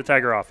 2 for the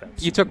Tiger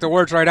offense. You took the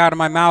words right out of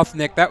my mouth,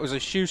 Nick. That was a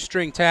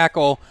shoestring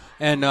tackle,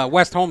 and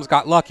West Holmes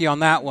got lucky on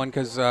that one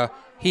because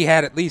he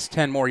had at least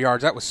 10 more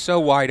yards. That was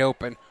so wide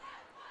open.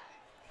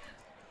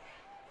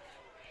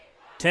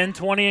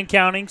 10:20 and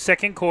counting,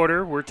 second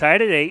quarter. We're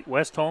tied at 8.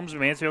 West Holmes,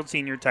 Mansfield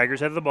Senior.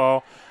 Tigers have the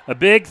ball. A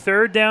big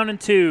 3rd down and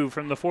 2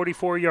 from the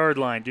 44-yard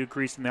line. Duke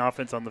Reese in the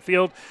offense on the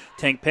field.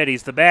 Tank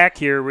Petty's the back.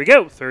 Here we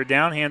go. 3rd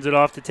down, hands it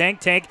off to Tank.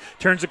 Tank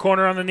turns the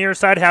corner on the near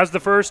side, has the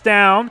first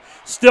down.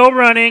 Still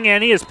running,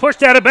 and he is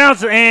pushed out of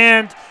bounds,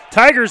 and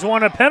Tigers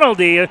want a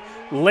penalty. A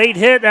late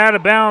hit out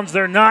of bounds.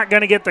 They're not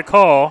going to get the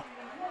call.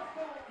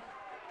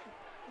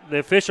 The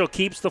official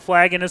keeps the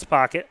flag in his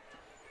pocket.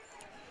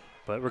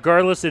 But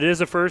regardless, it is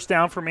a first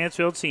down for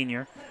Mansfield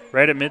Senior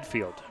right at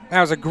midfield.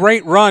 That was a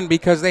great run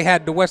because they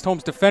had the West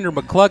Holmes defender,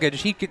 McCluggage.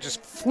 He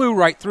just flew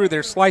right through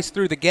there, sliced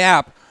through the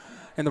gap,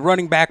 and the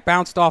running back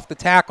bounced off the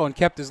tackle and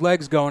kept his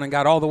legs going and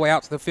got all the way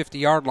out to the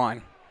 50-yard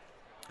line.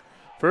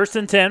 1st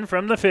and 10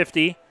 from the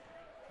 50.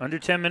 Under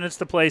 10 minutes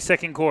to play,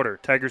 second quarter.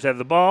 Tigers have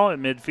the ball at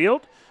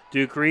midfield.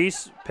 Duke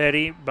Reese,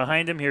 Petty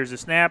behind him. Here's the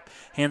snap.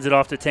 Hands it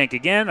off to Tank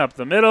again, up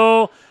the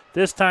middle.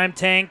 This time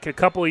Tank a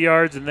couple of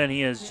yards, and then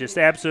he is just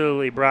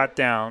absolutely brought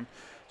down.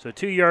 So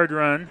 2-yard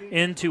run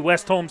into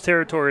West Holmes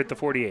territory at the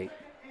 48.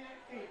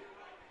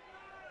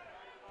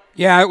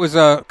 Yeah, it was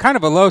a kind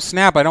of a low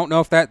snap. I don't know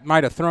if that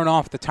might have thrown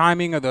off the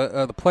timing of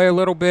the play a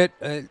little bit.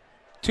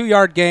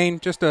 2-yard gain,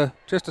 just a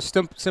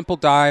simple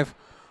dive.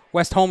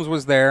 West Holmes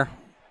was there.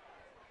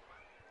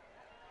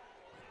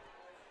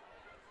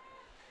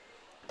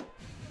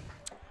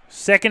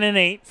 Second and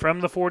 8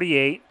 from the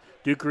 48.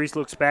 Duke Reese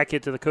looks back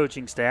into the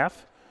coaching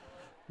staff.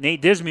 Nate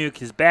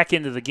Dismuke is back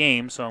into the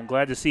game, so I'm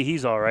glad to see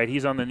he's all right.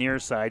 He's on the near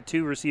side.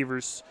 2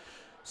 receivers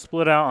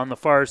split out on the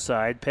far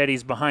side.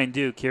 Petty's behind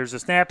Duke. Here's the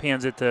snap.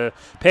 Hands it to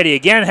Petty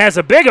again. Has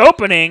a big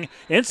opening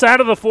inside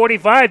of the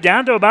 45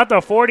 down to about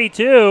the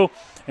 42.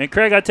 And,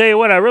 Craig, I tell you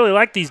what, I really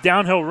like these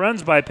downhill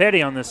runs by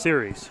Petty on this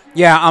series.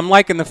 Yeah, I'm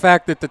liking the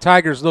fact that the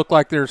Tigers look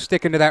like they're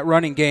sticking to that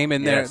running game,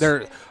 and Yes.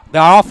 the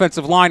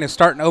offensive line is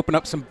starting to open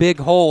up some big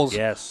holes.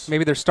 Yes.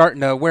 Maybe they're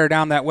starting to wear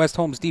down that West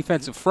Holmes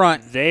defensive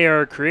front. They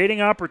are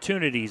creating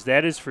opportunities,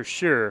 that is for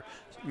sure.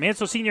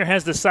 Mansfield Senior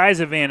has the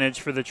size advantage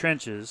for the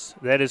trenches.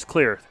 That is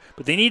clear.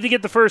 But they need to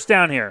get the first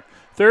down here.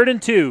 3rd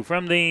and 2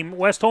 from the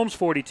West Holmes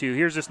 42.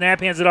 Here's the snap,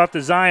 hands it off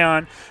to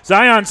Zion.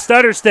 Zion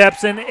stutter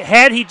steps, and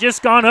had he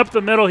just gone up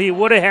the middle, he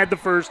would have had the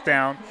first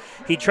down.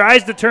 He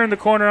tries to turn the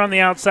corner on the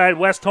outside.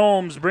 West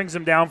Holmes brings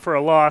him down for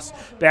a loss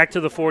back to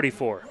the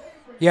 44.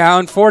 Yeah,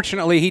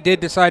 unfortunately, he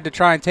did decide to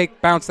try and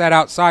bounce that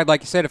outside.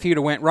 Like you said, if he would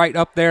have went right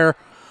up there,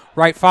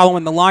 right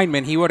following the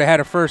lineman, he would have had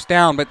a first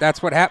down. But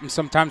that's what happens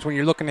sometimes when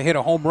you're looking to hit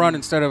a home run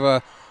instead of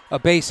a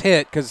base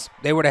hit, because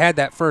they would have had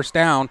that first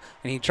down,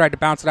 and he tried to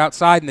bounce it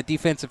outside, and the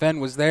defensive end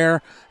was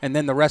there, and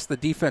then the rest of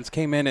the defense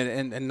came in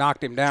and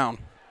knocked him down.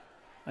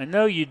 I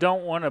know you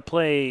don't want to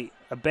play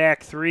a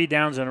back 3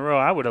 downs in a row.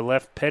 I would have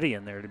left Petty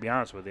in there, to be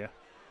honest with you.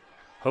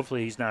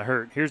 Hopefully he's not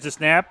hurt. Here's the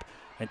snap,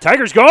 and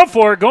Tigers going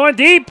for it, going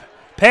deep.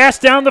 Pass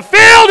down the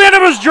field, and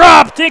it was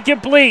dropped,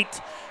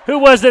 incomplete. Who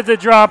was it that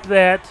dropped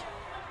that?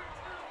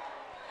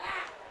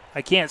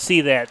 I can't see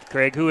that,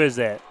 Craig. Who is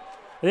that?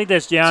 I think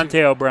that's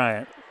Deontay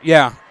O'Brien.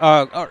 Yeah.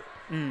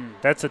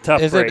 That's a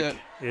tough is break.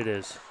 It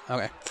is.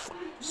 Okay.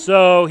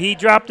 So he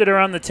dropped it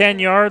around the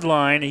 10-yard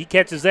line. He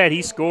catches that.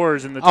 He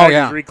scores, and the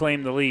Tigers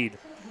reclaim the lead.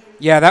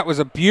 Yeah, that was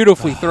a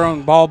beautifully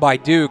thrown ball by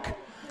Duke,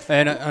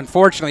 and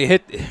unfortunately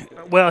hit.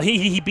 Well,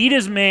 he beat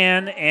his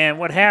man, and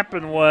what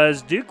happened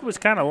was Duke was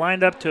kind of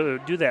lined up to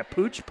do that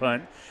pooch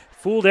punt,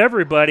 fooled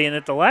everybody, and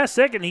at the last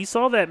second he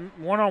saw that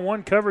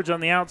one-on-one coverage on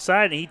the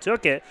outside, and he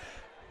took it.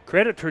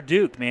 Credit for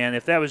Duke, man.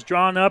 If that was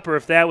drawn up or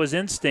if that was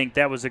instinct,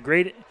 that was a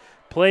great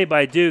play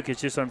by Duke.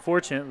 It's just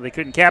unfortunate they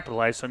couldn't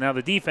capitalize, so now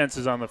the defense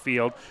is on the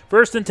field.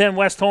 1st and 10,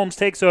 West Holmes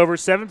takes over.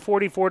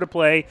 7:44 to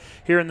play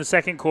here in the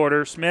second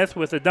quarter. Smith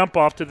with a dump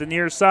off to the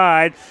near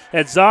side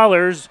at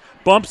Zollers.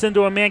 Bumps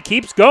into a man,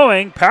 keeps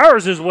going,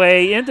 powers his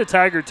way into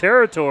Tiger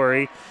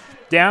territory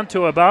down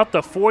to about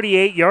the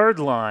 48-yard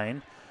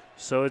line.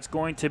 So it's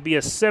going to be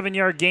a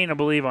 7-yard gain, I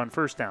believe, on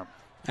first down.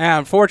 And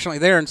unfortunately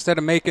there, instead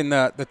of making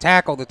the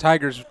tackle, the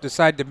Tigers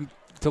decided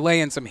to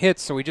lay in some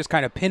hits, so he just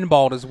kind of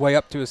pinballed his way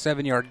up to a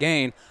 7-yard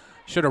gain.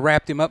 Should have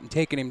wrapped him up and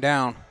taken him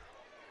down.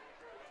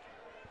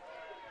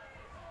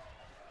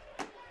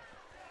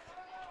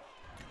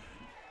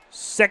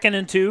 Second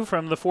and 2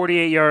 from the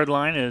 48-yard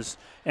line is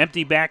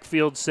empty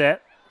backfield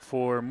set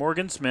for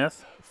Morgan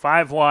Smith.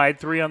 5 wide,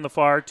 3 on the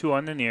far, 2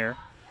 on the near.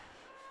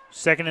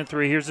 2nd and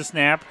 3, here's the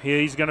snap.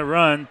 He's going to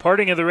run.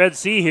 Parting of the Red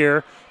Sea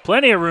here.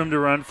 Plenty of room to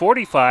run.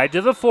 45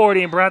 to the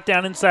 40 and brought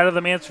down inside of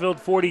the Mansfield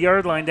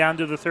 40-yard line down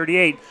to the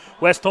 38.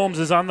 West Holmes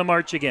is on the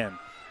march again.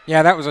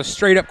 Yeah, that was a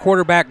straight-up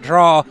quarterback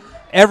draw.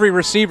 Every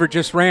receiver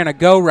just ran a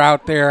go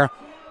route there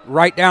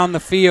right down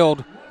the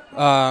field.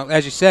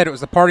 As you said, it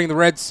was the parting of the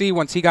Red Sea.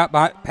 Once he got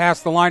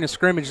past the line of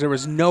scrimmage, there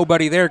was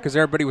nobody there because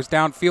everybody was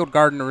downfield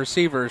guarding the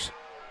receivers.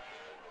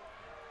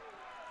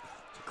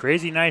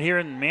 Crazy night here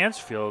in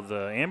Mansfield.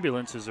 The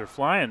ambulances are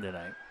flying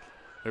tonight.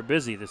 They're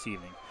busy this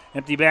evening.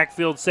 Empty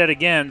backfield set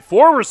again.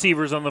 4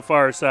 receivers on the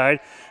far side.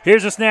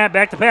 Here's a snap.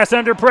 Back to pass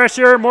under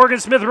pressure.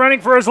 Morgan Smith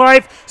running for his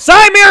life.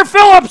 Symir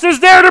Phillips is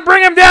there to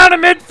bring him down to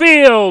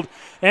midfield.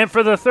 And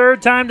for the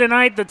 3rd time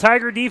tonight, the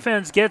Tiger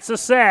defense gets a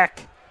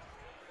sack.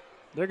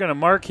 They're going to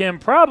mark him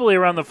probably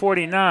around the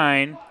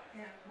 49.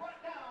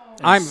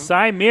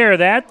 Symir,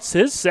 that's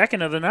his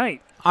 2nd of the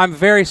night. I'm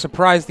very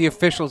surprised the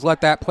officials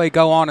let that play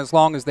go on as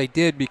long as they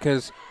did,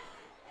 because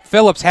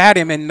Phillips had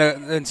him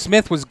and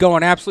Smith was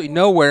going absolutely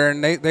nowhere,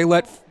 and they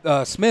let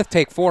Smith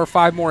take 4 or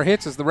 5 more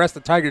hits as the rest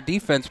of the Tiger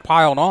defense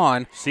piled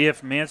on. See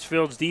if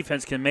Mansfield's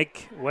defense can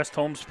make West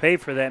Holmes pay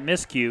for that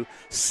miscue.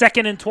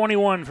 2nd and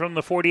 21 from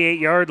the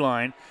 48-yard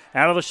line.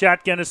 Out of the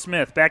shotgun is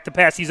Smith. Back to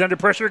pass. He's under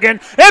pressure again.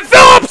 And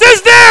Phillips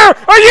is there!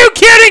 Are you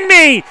kidding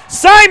me?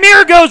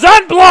 Symir goes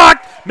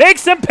unblocked,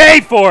 makes him pay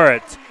for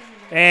it.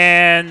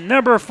 And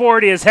number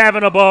 40 is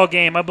having a ball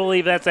game. I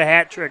believe that's a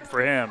hat trick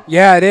for him.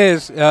 Yeah, it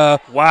is.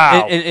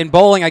 Wow. In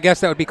bowling, I guess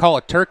that would be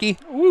called a turkey.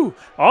 Ooh,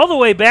 all the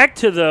way back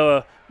to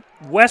the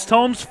West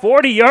Holmes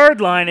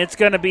 40-yard line. It's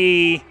going to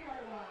be,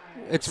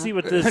 see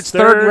what this it's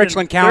third in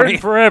Richland County.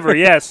 Third forever,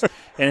 yes.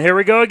 And here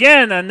we go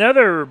again.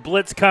 Another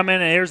blitz coming,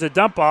 and here's a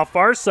dump off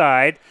far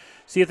side.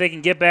 See if they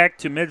can get back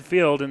to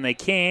midfield, and they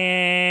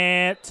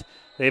can't.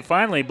 They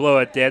finally blow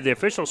it dead. The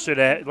officials should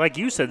have, like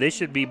you said, they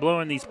should be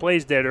blowing these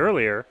plays dead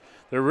earlier.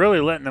 They're really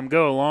letting them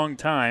go a long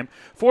time.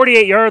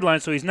 48-yard line,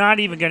 so he's not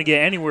even going to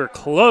get anywhere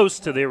close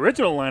to the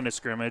original line of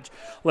scrimmage,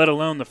 let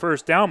alone the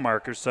first down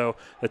marker. So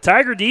the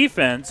Tiger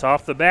defense,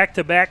 off the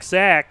back-to-back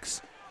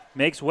sacks,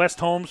 makes West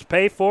Holmes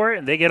pay for it,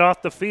 and they get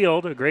off the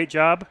field. A great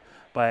job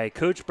by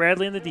Coach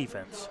Bradley and the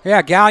defense.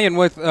 Yeah, Gallion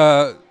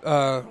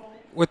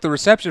with the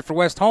reception for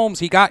West Holmes,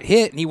 he got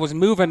hit, and he was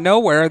moving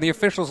nowhere. The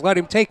officials let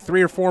him take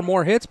 3 or 4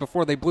 more hits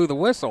before they blew the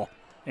whistle.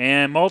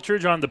 And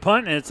Multridge on the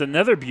punt, and it's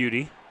another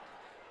beauty.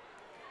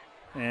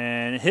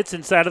 And it hits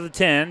inside of the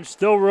 10.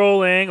 Still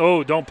rolling.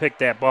 Oh, don't pick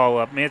that ball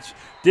up. Man,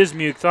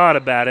 Dismuke thought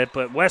about it,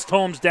 but West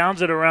Holmes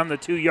downs it around the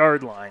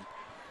 2-yard line.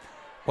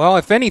 Well,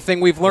 if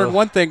anything, we've learned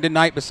one thing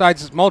tonight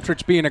besides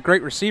Multridge being a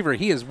great receiver.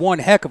 He is one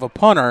heck of a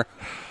punter.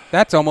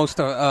 That's almost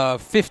a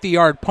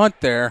 50-yard punt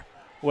there.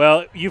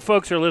 Well, you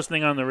folks are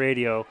listening on the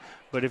radio,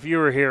 but if you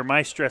were here,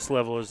 my stress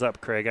level is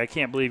up, Craig. I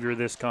can't believe you're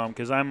this calm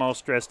because I'm all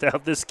stressed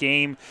out. This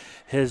game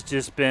has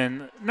just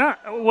been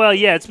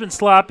it's been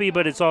sloppy,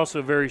 but it's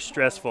also very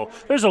stressful.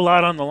 There's a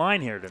lot on the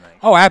line here tonight.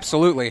 Oh,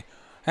 absolutely.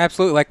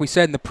 Absolutely. Like we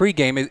said in the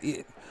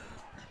pregame,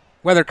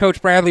 whether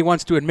Coach Bradley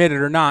wants to admit it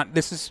or not,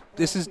 this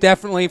is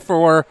definitely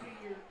for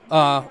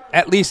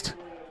at least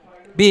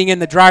being in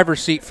the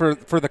driver's seat for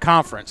the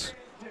conference.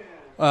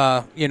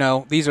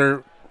 These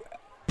are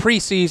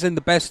preseason,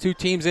 the best 2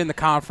 teams in the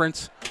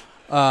conference.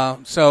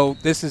 So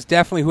this is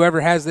definitely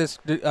whoever has this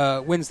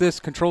wins this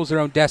controls their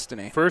own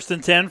destiny. 1st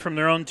and 10 from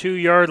their own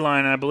 2-yard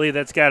line. I believe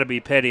that's got to be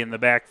Petty in the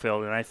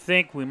backfield, and I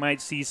think we might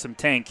see some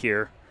tank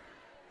here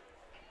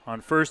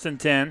on 1st and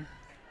 10.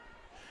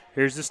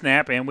 Here's the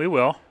snap, and we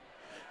will.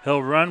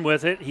 He'll run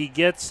with it. He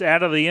gets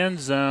out of the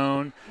end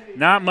zone.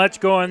 Not much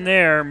going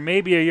there.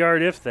 Maybe a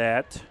yard if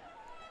that.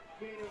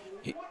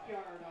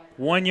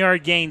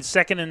 1-yard gain,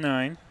 2nd and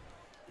 9.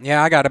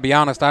 Yeah, I got to be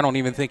honest. I don't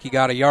even think he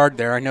got a yard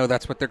there. I know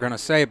that's what they're going to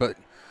say, but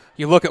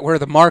you look at where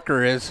the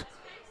marker is.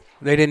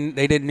 They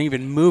didn't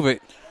even move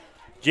it.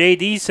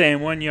 JD saying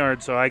 1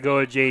 yard, so I go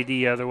with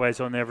JD. Otherwise,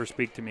 he'll never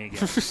speak to me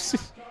again.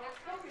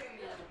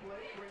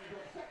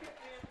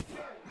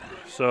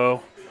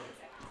 So,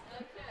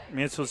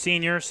 Mansfield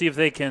Senior, see if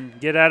they can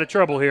get out of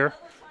trouble here.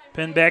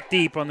 Pinned back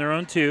deep on their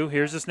own 2.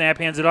 Here's the snap,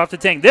 hands it off to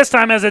Tank. This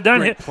time has a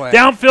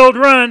downfield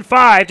run,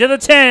 5 to the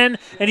 10,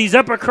 and he's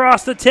up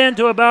across the 10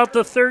 to about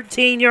the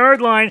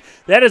 13-yard line.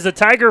 That is a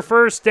Tiger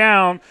first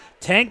down.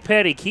 Tank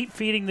Petty, keep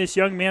feeding this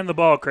young man the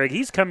ball, Craig.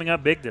 He's coming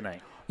up big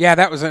tonight. Yeah,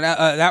 that was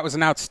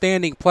an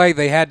outstanding play.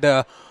 They had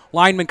the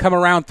lineman come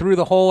around through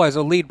the hole as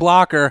a lead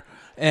blocker,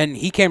 and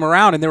he came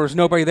around, and there was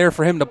nobody there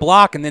for him to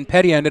block, and then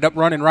Petty ended up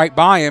running right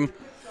by him.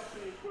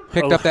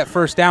 Picked up that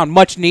first down,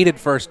 much-needed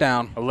first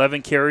down.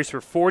 11 carries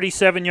for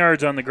 47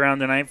 yards on the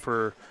ground tonight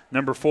for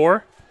number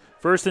 4.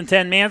 First and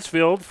 10,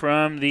 Mansfield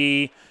from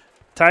the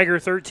Tiger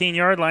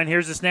 13-yard line.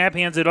 Here's the snap,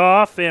 hands it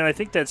off, and I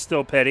think that's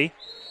still Petty.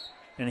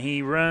 And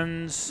he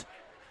runs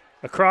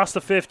across the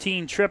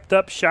 15, tripped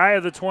up shy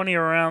of the 20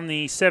 around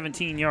the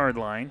 17-yard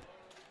line.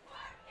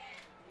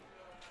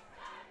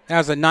 That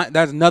was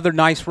another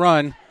nice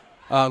run.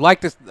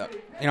 Like this,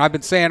 I've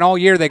been saying all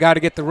year they got to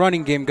get the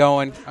running game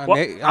going. I'm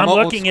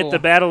looking at the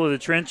battle of the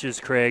trenches,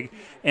 Craig,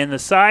 and the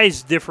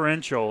size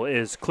differential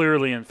is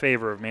clearly in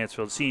favor of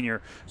Mansfield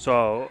Senior.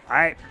 So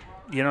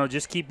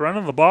just keep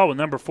running the ball with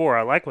number 4.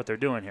 I like what they're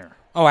doing here.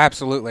 Oh,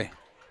 absolutely.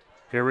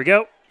 Here we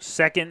go.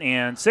 2nd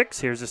and 6.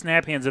 Here's the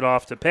snap. Hands it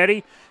off to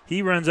Petty.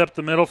 He runs up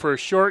the middle for a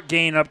short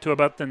gain up to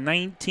about the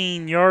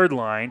 19-yard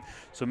line,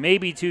 so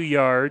maybe 2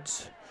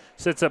 yards.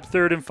 Sets up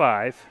 3rd and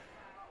 5.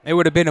 It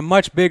would have been a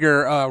much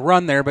bigger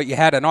run there, but you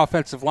had an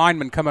offensive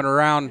lineman coming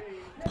around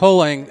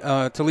pulling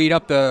to lead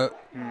up the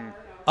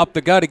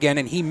gut again,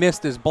 and he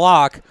missed his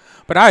block.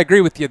 But I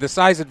agree with you. The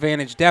size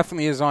advantage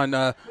definitely is on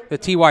the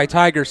TY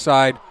Tigers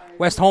side.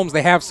 West Holmes,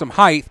 they have some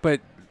height,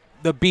 but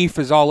the beef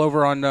is all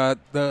over on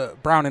the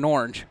brown and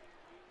orange.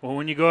 Well,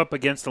 when you go up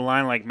against a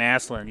line like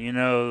Massillon,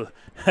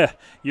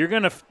 you're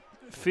going to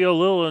feel a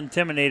little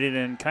intimidated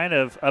and kind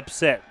of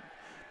upset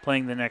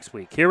playing the next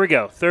week. Here we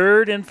go.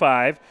 3rd and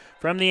 5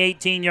 from the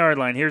 18-yard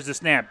line. Here's the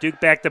snap. Duke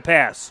back to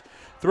pass.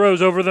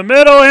 Throws over the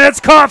middle, and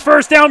it's caught.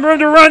 First down, room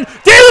to run.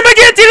 Dalen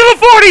McGinty to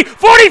the 40,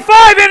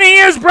 45, and he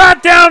is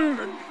brought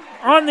down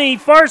on the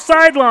far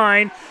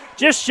sideline,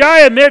 just shy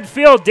of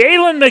midfield.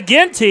 Dalen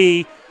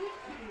McGinty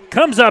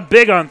comes up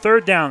big on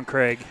 3rd down,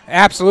 Craig.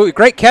 Absolutely.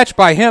 Great catch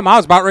by him. I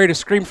was about ready to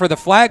scream for the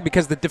flag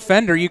because the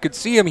defender, you could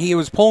see him. He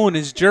was pulling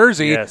his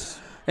jersey. Yes.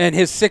 And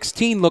his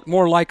 16 looked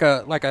more like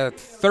a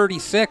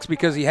 36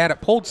 because he had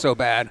it pulled so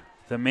bad.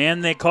 The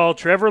man they call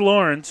Trevor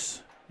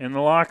Lawrence in the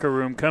locker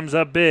room comes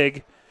up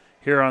big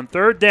here on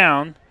 3rd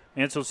down.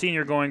 Mansfield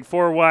Senior going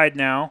 4 wide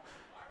now.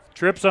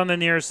 Trips on the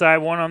near side,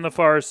 1 on the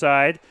far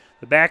side.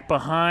 The back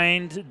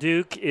behind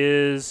Duke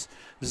is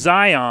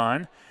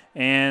Zion,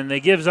 and they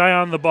give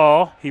Zion the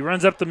ball. He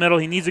runs up the middle.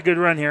 He needs a good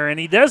run here, and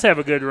he does have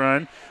a good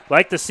run.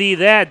 Like to see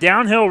that.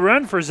 Downhill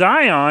run for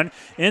Zion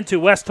into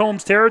West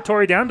Holmes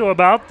territory down to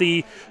about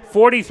the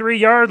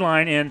 43-yard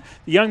line, and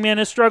the young man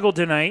has struggled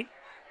tonight,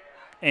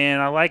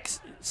 and I like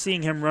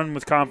seeing him run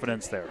with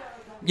confidence there.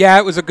 Yeah,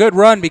 it was a good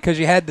run because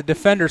you had the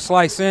defender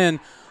slice in.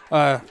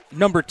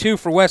 Number 2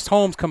 for West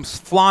Holmes comes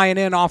flying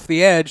in off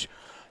the edge,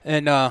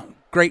 and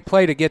great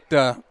play to get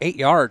 8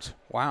 yards.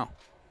 Wow.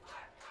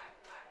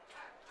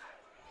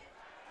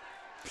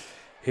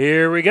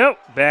 Here we go.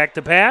 Back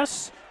to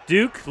pass.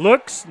 Duke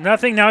looks,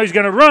 nothing. Now he's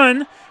going to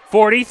run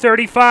 40,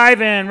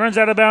 35, and runs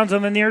out of bounds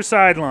on the near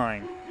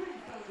sideline.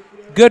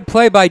 Good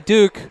play by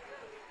Duke.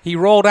 He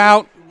rolled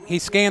out. He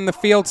scanned the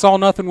field, saw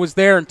nothing was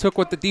there, and took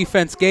what the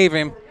defense gave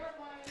him.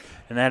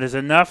 And that is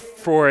enough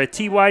for a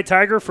TY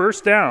Tiger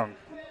first down.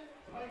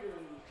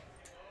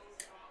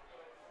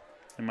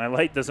 And my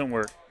light doesn't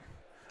work.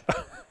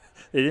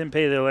 They didn't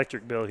pay the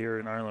electric bill here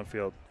in Arlen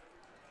Field.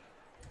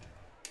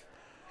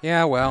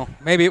 Yeah, well,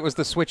 maybe it was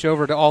the switch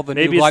over to all the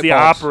maybe new light bulbs. Maybe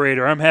it's the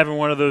operator. I'm having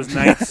one of those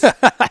nights.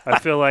 I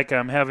feel like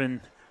I'm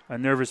having a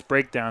nervous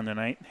breakdown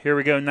tonight. Here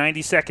we go,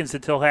 90 seconds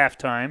until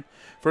halftime.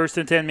 1st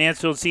and 10,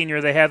 Mansfield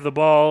Senior. They have the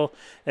ball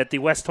at the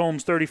West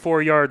Holmes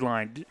 34-yard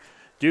line.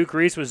 Duke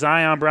Reese with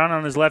Zion Brown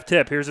on his left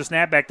hip. Here's a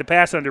snap back to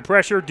pass under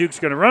pressure. Duke's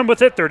going to run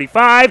with it.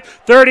 35,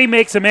 30,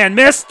 makes a man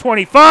miss.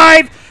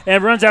 25,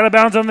 and runs out of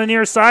bounds on the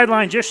near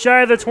sideline, just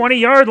shy of the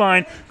 20-yard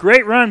line.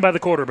 Great run by the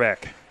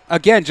quarterback.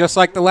 Again, just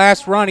like the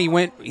last run, he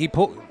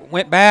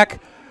went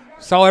back,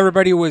 saw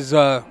everybody was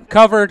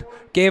covered,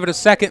 gave it a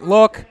second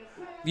look,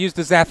 used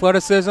his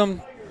athleticism,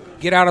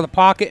 get out of the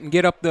pocket and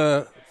get up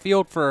the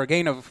field for a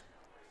gain of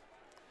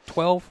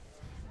 12.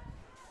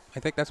 I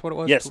think that's what it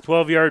was. Yes,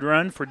 12-yard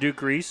run for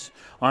Duke Reese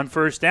on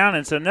first down.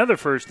 It's another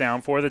first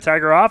down for the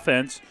Tiger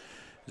offense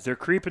as they're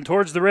creeping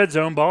towards the red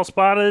zone. Ball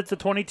spotted at the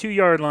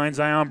 22-yard line.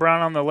 Zion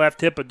Brown on the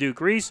left hip of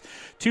Duke Reese.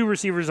 2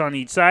 receivers on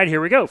each side.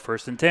 Here we go.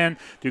 1st and 10.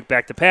 Duke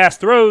back to pass.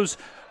 Throws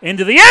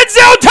into the end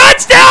zone.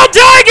 Touchdown,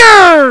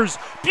 Tigers!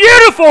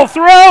 Beautiful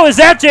throw. Is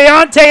that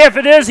Jayonte? If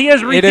it is, he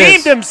has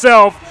redeemed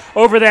himself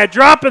over that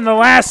drop in the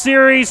last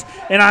series,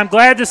 and I'm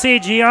glad to see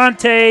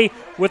Jayonte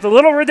with a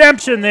little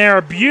redemption there.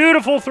 A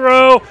beautiful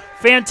throw.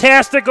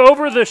 Fantastic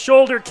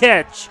over-the-shoulder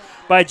catch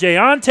by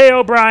Jayonte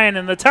O'Brien,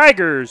 and the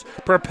Tigers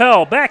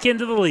propel back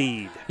into the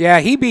lead. Yeah,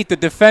 he beat the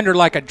defender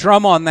like a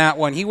drum on that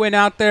one. He went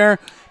out there,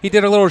 he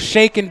did a little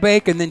shake and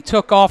bake, and then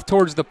took off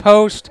towards the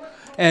post,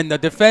 and the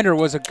defender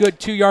was a good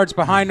 2 yards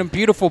behind him.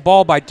 Beautiful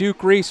ball by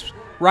Duke Reese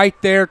right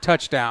there,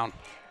 touchdown.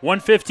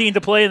 1:15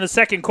 to play in the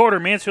second quarter.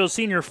 Mansfield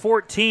Senior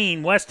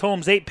 14, West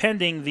Holmes 8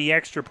 pending the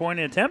extra point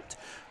attempt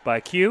by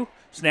Q.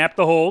 Snap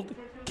the hold.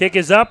 Kick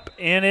is up,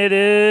 and it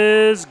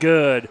is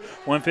good.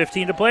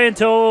 1:15 to play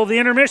until the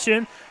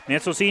intermission.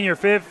 Mansfield Senior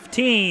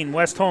 15,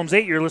 West Holmes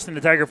 8. You're listening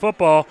to Tiger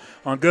Football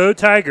on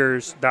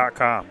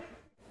GoTigers.com.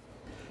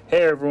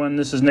 Hey everyone,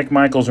 this is Nick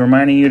Michaels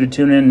reminding you to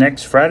tune in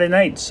next Friday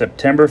night,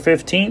 September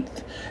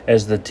 15th,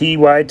 as the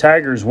TY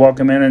Tigers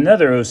welcome in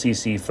another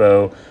OCC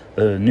foe,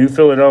 the New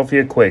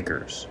Philadelphia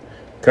Quakers.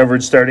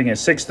 Coverage starting at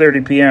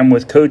 6:30 p.m.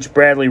 with Coach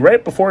Bradley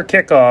right before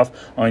kickoff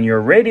on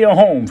your radio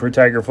home for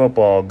Tiger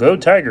Football,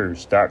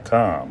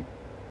 GoTigers.com.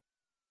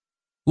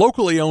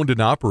 Locally owned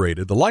and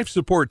operated, the Life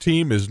Support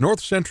Team is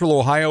North Central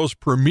Ohio's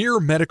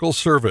premier medical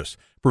service,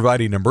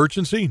 providing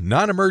emergency,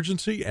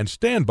 non-emergency, and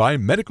standby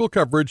medical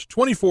coverage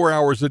 24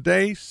 hours a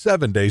day,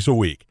 7 days a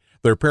week.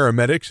 Their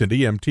paramedics and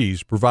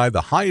EMTs provide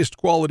the highest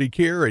quality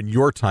care in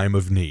your time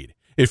of need.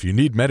 If you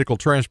need medical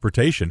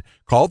transportation,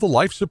 call the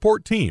Life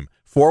Support Team,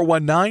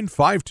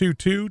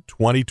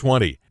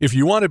 419-522-2020. If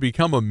you want to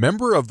become a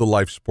member of the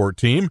Life Support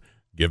Team,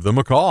 give them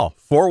a call,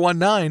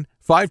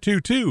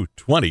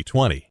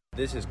 419-522-2020.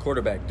 This is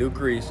quarterback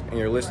Duke Reese, and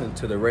you're listening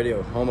to the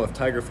radio home of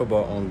Tiger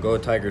Football on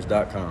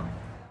GoTigers.com.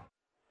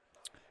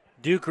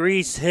 Duke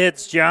Reese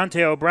hits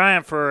Jonte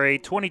O'Brien for a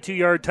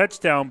 22-yard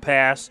touchdown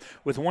pass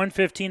with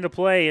 1:15 to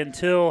play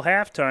until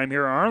halftime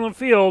here at Arlen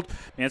Field.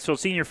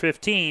 Mansfield Senior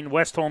 15,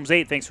 West Holmes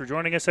 8. Thanks for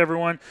joining us,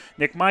 everyone.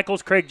 Nick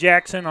Michaels, Craig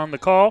Jackson on the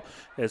call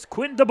as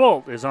Quentin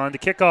DeBolt is on to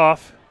kick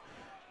off.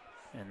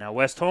 And now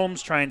West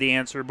Holmes trying to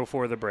answer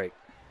before the break.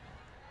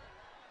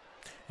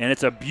 And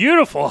it's a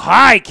beautiful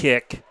high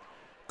kick.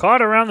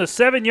 Caught around the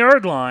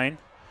 7-yard line,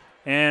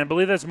 and I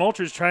believe that's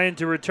Mulcher's trying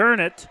to return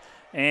it,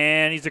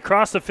 and he's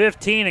across the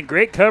 15, and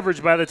great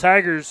coverage by the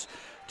Tigers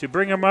to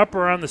bring him up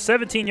around the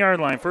 17-yard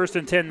line. 1st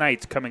and 10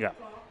 Knights coming up.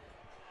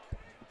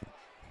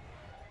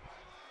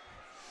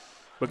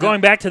 But going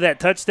back to that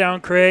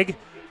touchdown, Craig,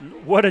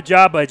 what a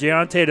job by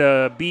Giante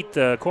to beat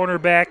the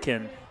cornerback,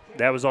 and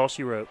that was all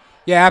she wrote.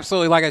 Yeah,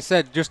 absolutely. Like I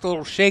said, just a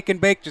little shake and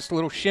bake, just a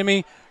little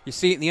shimmy. You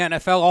see it in the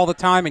NFL all the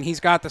time, and he's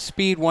got the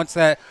speed. Once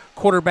that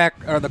quarterback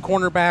or the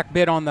cornerback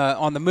bit on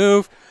the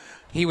move,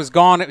 he was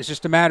gone. It was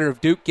just a matter of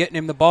Duke getting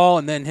him the ball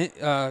and then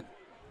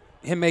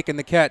him making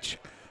the catch.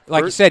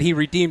 Like you said, he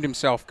redeemed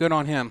himself. Good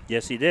on him.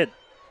 Yes, he did.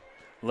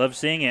 Love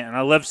seeing it, and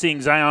I love seeing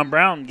Zion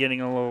Brown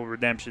getting a little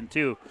redemption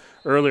too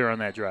earlier on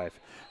that drive.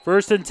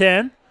 1st and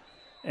 10,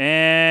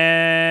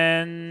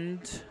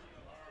 and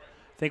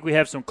I think we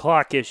have some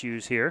clock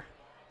issues here.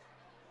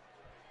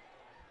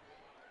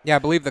 Yeah, I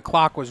believe the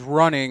clock was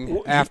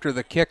running after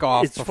the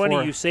kickoff. It's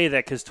funny you say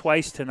that because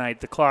twice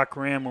tonight the clock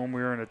ran when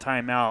we were in a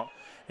timeout.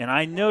 And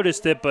I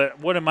noticed it, but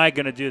what am I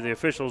going to do? The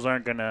officials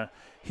aren't going to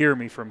hear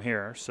me from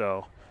here.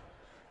 So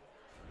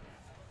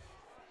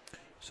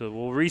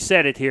we'll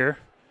reset it here.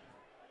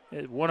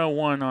 At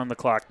 1:01 on the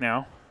clock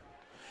now.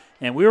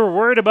 And we were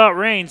worried about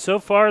rain. So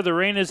far, the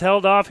rain has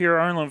held off here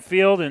at Arlen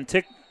Field, and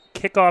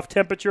kickoff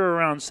temperature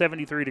around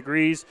 73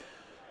 degrees.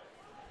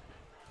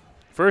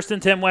 1st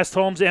and 10 West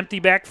Holmes, empty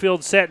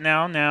backfield set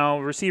now. Now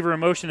receiver in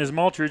motion is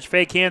Multridge.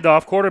 Fake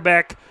handoff.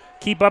 Quarterback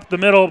keep up the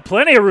middle.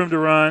 Plenty of room to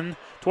run.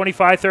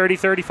 25, 30,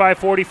 35,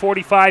 40,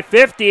 45,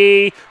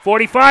 50.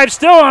 45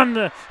 still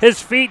on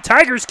his feet.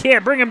 Tigers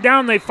can't bring him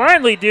down. They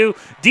finally do.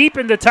 Deep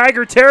into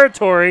Tiger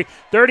territory.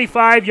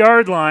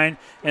 35-yard line.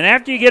 And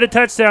after you get a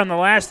touchdown, the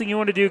last thing you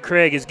want to do,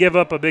 Craig, is give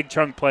up a big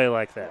chunk play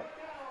like that.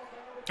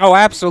 Oh,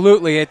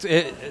 absolutely.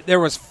 There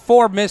was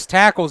 4 missed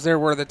tackles there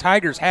where the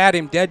Tigers had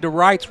him dead to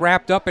rights,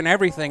 wrapped up in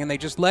everything, and they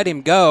just let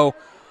him go.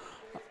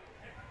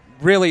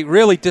 Really,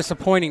 really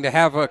disappointing to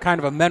have a kind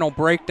of a mental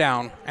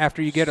breakdown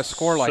after you get a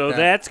score like that. So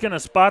that's going to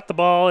spot the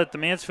ball at the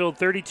Mansfield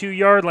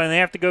 32-yard line. They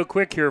have to go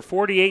quick here.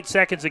 48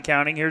 seconds and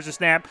counting. Here's a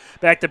snap.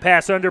 Back to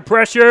pass under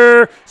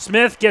pressure.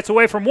 Smith gets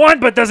away from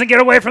one but doesn't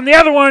get away from the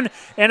other one.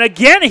 And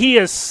again, he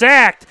is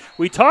sacked.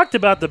 We talked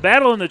about the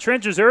battle in the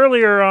trenches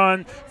earlier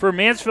on for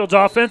Mansfield's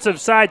offensive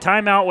side.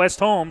 Timeout West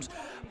Holmes.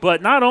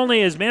 But not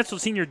only is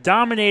Mansfield Senior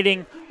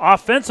dominating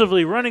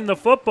offensively, running the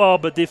football,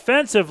 but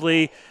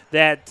defensively,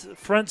 that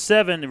front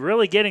 7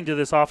 really getting to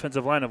this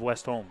offensive line of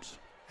West Holmes.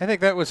 I think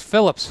that was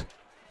Phillips.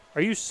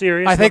 Are you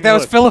serious? I think that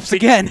was Phillips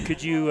again.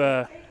 Could you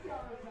and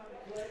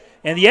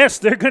yes,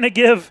 they're going to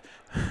give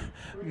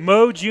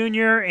Mo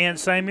Jr. and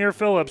Symir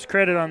Phillips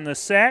credit on the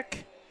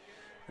sack.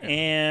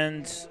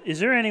 And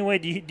is there any way,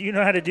 do you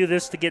know how to do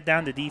this to get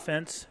down to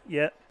defense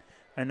yet?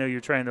 I know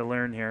you're trying to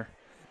learn here.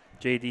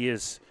 JD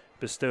has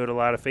bestowed a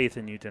lot of faith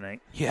in you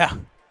tonight. Yeah.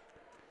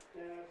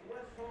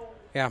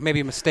 Yeah,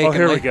 maybe mistakenly. Oh,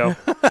 here we go.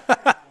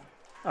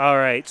 All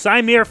right.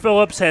 Symir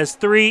Phillips has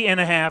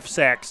 3.5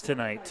 sacks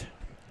tonight.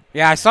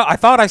 Yeah, I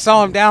thought I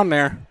saw him down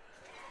there.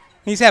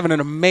 He's having an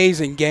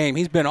amazing game.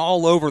 He's been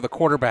all over the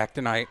quarterback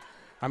tonight.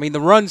 I mean,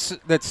 the runs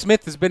that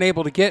Smith has been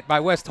able to get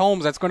by West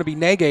Holmes, that's going to be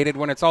negated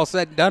when it's all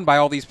said and done by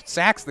all these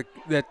sacks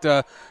that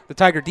the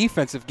Tiger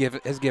defense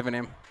has given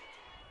him.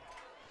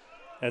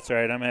 That's all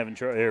right. I'm having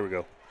trouble. Here we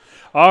go.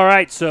 All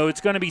right, so it's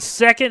going to be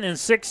 2nd and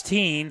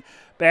 16.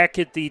 back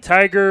at the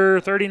Tiger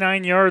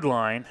 39-yard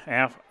line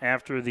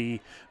after the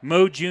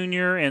Mo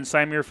Jr. and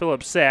Symir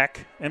Phillips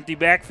sack. Empty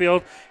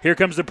backfield. Here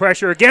comes the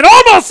pressure again.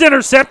 Almost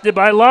intercepted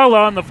by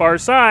Lala on the far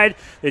side.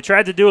 They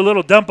tried to do a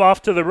little dump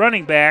off to the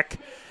running back,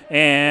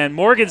 and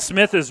Morgan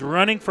Smith is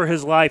running for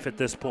his life at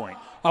this point.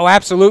 Oh,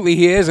 absolutely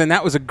he is, and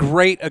that was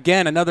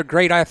another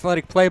great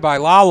athletic play by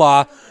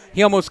Lala.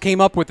 He almost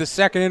came up with the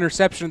second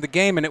interception of the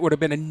game, and it would have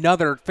been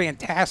another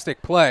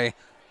fantastic play.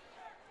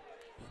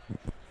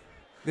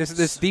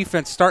 This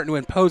defense starting to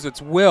impose its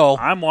will.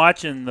 I'm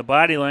watching the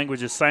body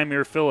language of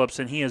Symir Phillips,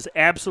 and he is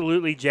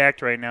absolutely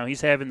jacked right now.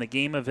 He's having the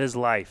game of his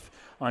life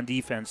on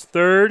defense.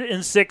 3rd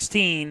and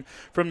 16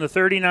 from the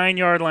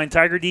 39-yard line.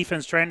 Tiger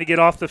defense trying to get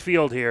off the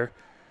field here.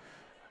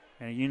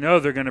 And you know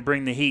they're going to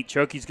bring the heat.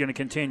 Chokey's going to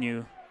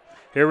continue.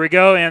 Here we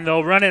go, and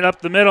they'll run it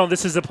up the middle.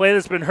 This is a play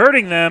that's been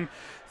hurting them.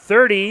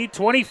 30,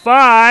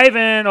 25,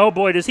 and oh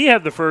boy, does he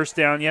have the first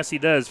down? Yes, he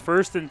does.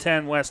 1st and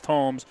 10, West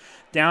Holmes,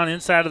 down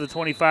inside of the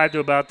 25 to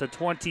about the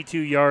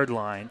 22-yard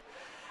line.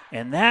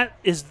 And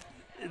that's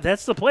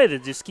the play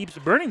that just keeps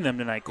burning them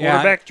tonight.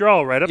 Quarterback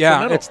draw right up the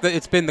middle. Yeah,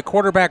 it's been the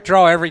quarterback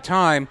draw every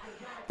time.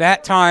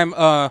 That time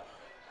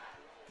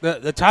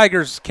the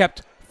Tigers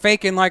kept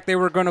faking like they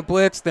were going to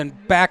blitz, then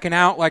backing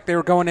out like they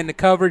were going into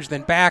coverage,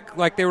 then back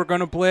like they were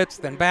going to blitz,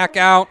 then back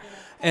out.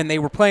 And they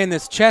were playing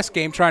this chess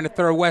game trying to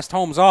throw West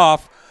Holmes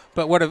off.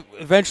 But what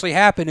eventually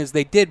happened is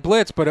they did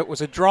blitz, but it was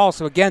a draw.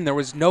 So, again, there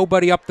was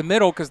nobody up the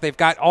middle because they've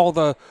got all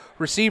the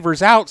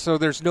receivers out, so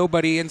there's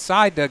nobody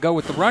inside to go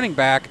with the running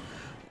back.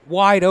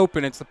 Wide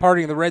open. It's the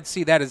parting of the Red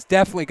Sea. That has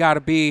definitely got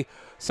to be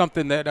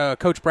something that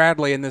Coach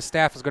Bradley and this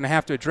staff is going to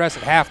have to address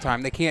at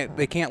halftime.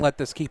 They can't let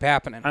this keep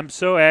happening. I'm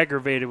so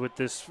aggravated with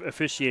this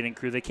officiating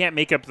crew. They can't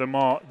make up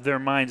their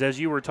minds. As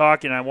you were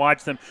talking, I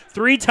watched them.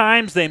 3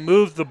 times they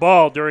moved the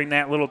ball during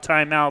that little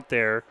timeout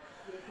there,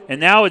 and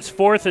now it's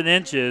 4th and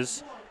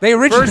inches.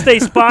 First they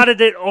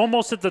spotted it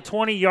almost at the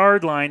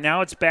 20-yard line.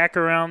 Now it's back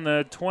around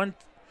the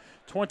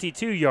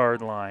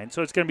 22-yard line.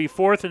 So it's going to be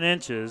 4th and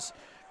inches.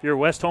 If you're a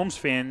West Holmes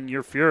fan,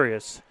 you're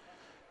furious.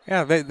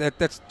 Yeah,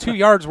 that's 2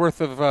 yards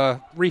worth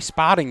of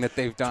respotting that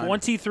they've done.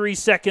 23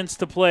 seconds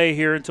to play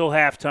here until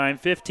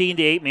halftime.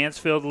 15-8,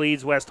 Mansfield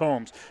leads West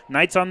Holmes.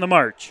 Knights on the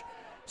march.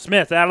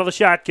 Smith out of the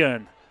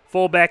shotgun.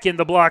 Fullback in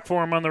the block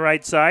for him on the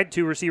right side.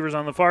 2 receivers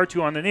on the far,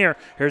 2 on the near.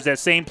 Here's that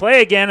same play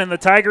again, and the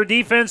Tiger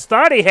defense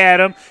thought he had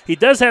him. He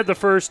does have the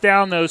first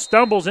down, though.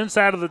 Stumbles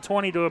inside of the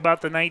 20 to about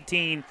the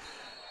 19.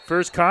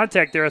 First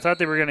contact there. I thought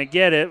they were going to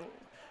get it.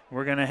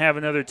 We're going to have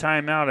another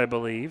timeout, I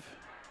believe,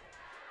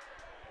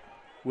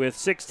 with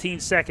 16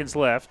 seconds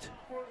left.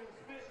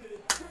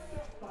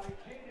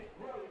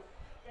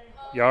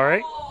 You all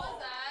right?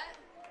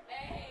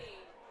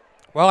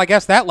 Well, I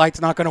guess that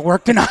light's not going to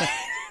work tonight.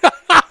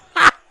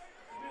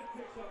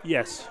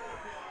 Yes.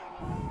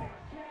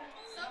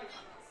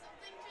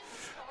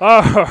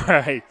 All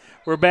right.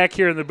 We're back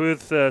here in the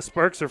booth.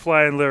 Sparks are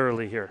flying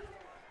literally here.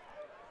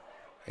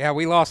 Yeah,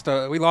 we lost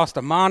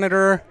a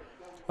monitor.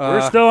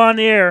 We're still on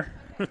the air.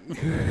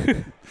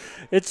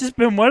 It's just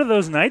been one of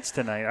those nights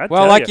tonight.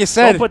 Well, like you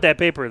said. Don't put that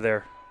paper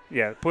there.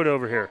 Yeah, put it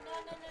over here.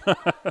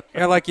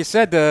 Yeah, like you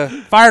said,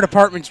 the fire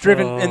department's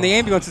driven and the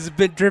ambulances have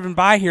been driven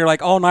by here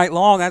like all night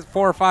long. That's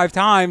 4 or 5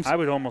 times. I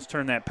would almost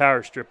turn that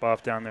power strip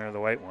off down there,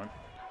 the white one.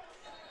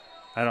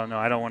 I don't know.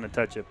 I don't want to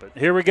touch it, but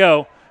here we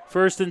go.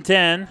 1st and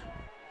 10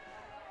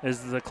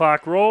 as the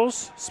clock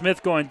rolls.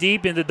 Smith going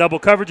deep into double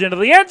coverage into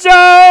the end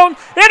zone.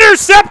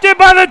 Intercepted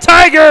by the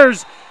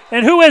Tigers.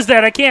 And who is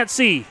that? I can't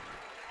see.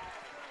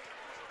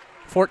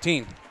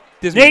 14.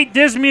 Nate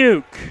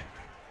Dismuke.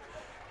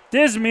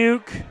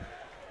 Dismuke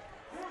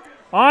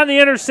on the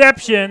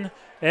interception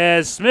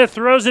as Smith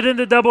throws it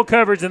into double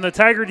coverage, and the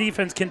Tiger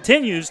defense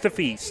continues to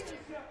feast.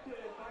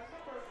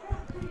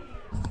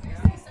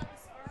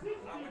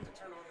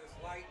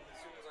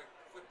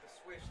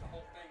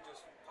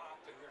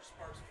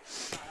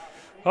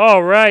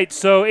 All right,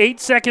 so 8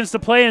 seconds to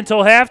play until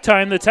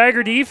halftime. The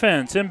Tiger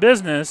defense in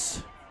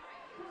business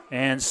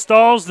and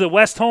stalls the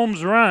West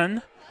Holmes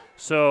run.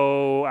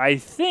 So I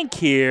think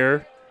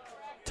here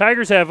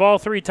Tigers have all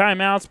 3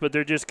 timeouts, but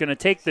they're just going to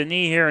take the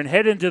knee here and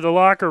head into the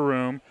locker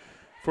room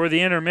for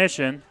the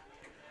intermission.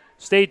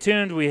 Stay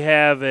tuned. We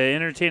have an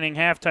entertaining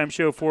halftime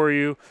show for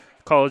you,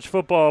 college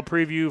football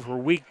preview for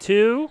week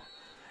 2,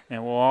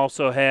 and we'll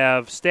also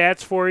have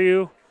stats for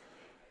you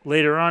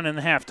later on in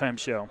the halftime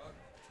show.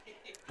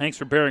 Thanks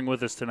for bearing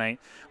with us tonight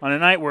on a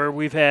night where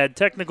we've had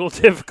technical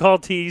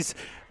difficulties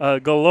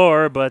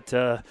galore, but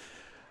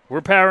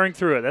we're powering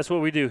through it. That's what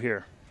we do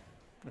here.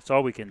 That's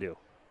all we can do.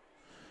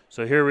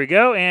 So here we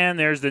go, and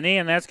there's the knee,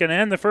 and that's going to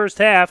end the first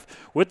half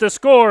with the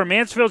score.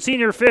 Mansfield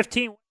Senior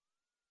 15,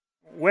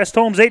 West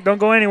Holmes 8. Don't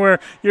go anywhere.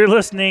 You're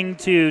listening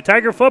to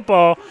Tiger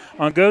Football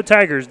on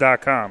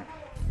GoTigers.com.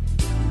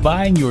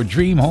 Buying your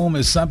dream home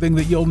is something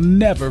that you'll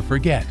never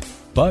forget,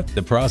 but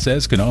the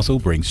process can also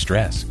bring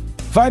stress.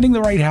 Finding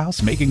the right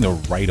house, making the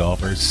right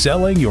offer,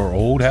 selling your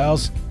old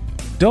house.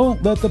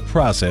 Don't let the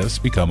process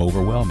become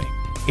overwhelming.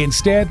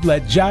 Instead,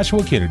 let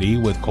Joshua Kennedy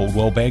with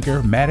Coldwell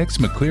Banker, Maddox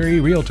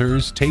McCleary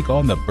Realtors take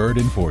on the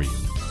burden for you.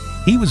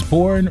 He was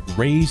born,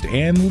 raised,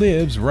 and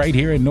lives right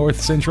here in North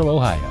Central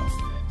Ohio.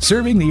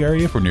 Serving the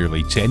area for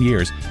nearly 10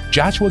 years,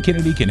 Joshua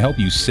Kennedy can help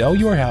you sell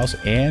your house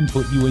and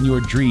put you in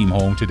your dream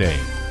home today.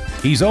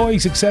 He's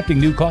always accepting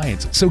new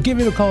clients, so give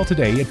him a call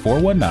today at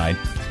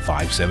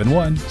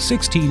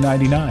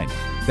 419-571-1699.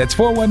 That's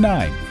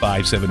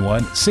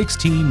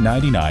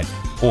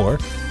 419-571-1699, or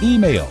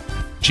email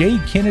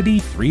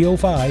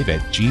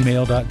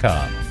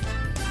jkennedy305@gmail.com.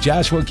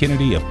 Joshua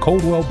Kennedy of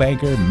Coldwell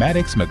Banker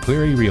Maddox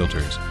McCleary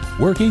Realtors,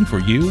 working for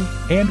you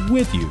and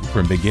with you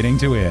from beginning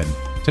to end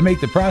to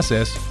make the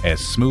process as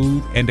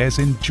smooth and as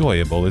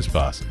enjoyable as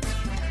possible.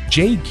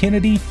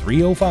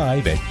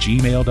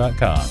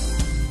 jkennedy305@gmail.com.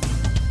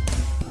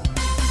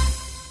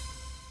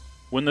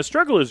 When the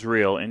struggle is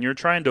real and you're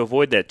trying to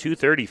avoid that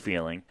 2:30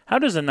 feeling, how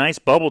does a nice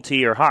bubble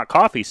tea or hot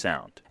coffee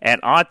sound?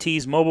 At Odd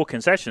Tea's mobile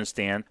concession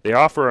stand, they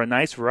offer a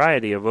nice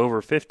variety of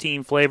over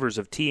 15 flavors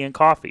of tea and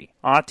coffee.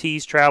 Odd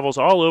Tea's travels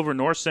all over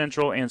North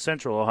Central and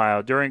Central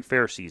Ohio during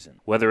fair season.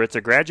 Whether it's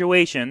a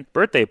graduation,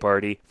 birthday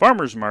party,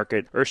 farmer's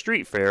market, or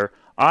street fair,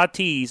 Odd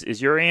Tea's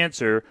is your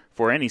answer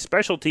for any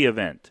specialty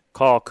event.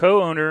 Call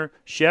co-owner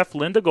Chef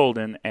Linda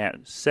Golden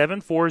at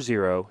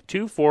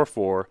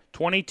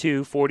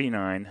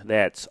 740-244-2249.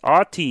 That's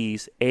Odd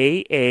Tea's,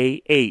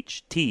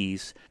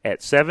 AAHT's,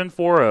 at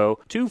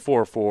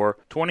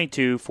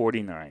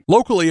 740-244-2249.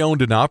 Locally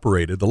owned and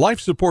operated, the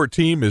Life Support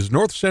Team is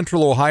North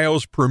Central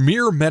Ohio's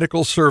premier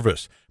medical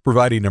service,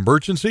 providing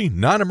emergency,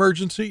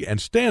 non-emergency,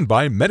 and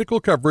standby medical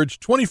coverage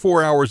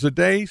 24 hours a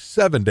day,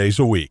 7 days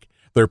a week.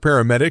 Their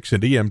paramedics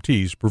and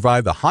EMTs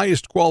provide the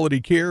highest quality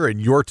care in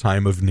your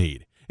time of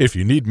need. If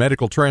you need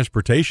medical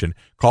transportation,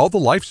 call the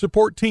Life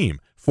Support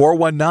Team,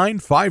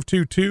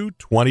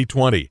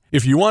 419-522-2020.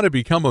 If you want to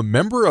become a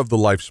member of the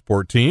Life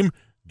Support Team,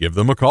 give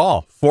them a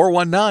call,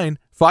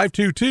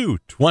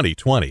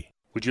 419-522-2020.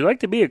 Would you like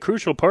to be a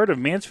crucial part of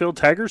Mansfield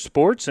Tiger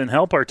sports and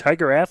help our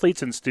Tiger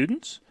athletes and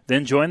students?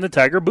 Then join the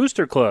Tiger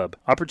Booster Club.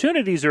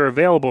 Opportunities are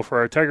available for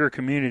our Tiger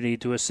community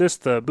to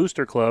assist the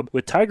Booster Club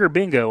with Tiger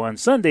Bingo on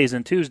Sundays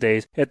and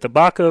Tuesdays at the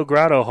Baco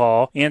Grotto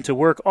Hall and to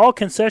work all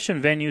concession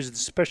venues and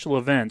special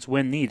events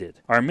when needed.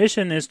 Our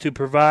mission is to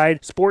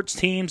provide sports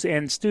teams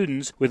and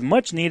students with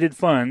much needed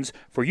funds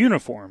for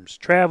uniforms,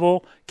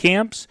 travel,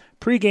 camps,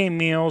 pregame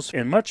meals,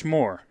 and much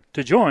more.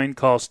 To join,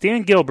 call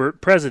Stan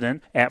Gilbert,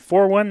 President, at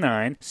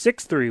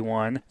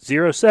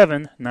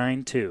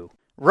 419-631-0792.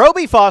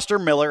 Roby Foster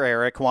Miller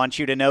Eric wants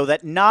you to know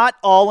that not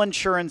all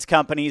insurance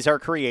companies are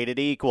created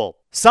equal.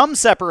 Some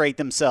separate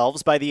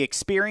themselves by the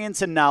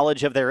experience and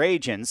knowledge of their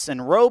agents,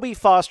 and Roby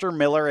Foster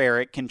Miller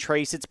Eric can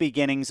trace its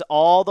beginnings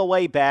all the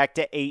way back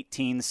to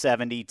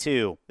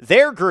 1872.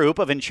 Their group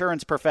of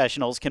insurance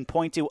professionals can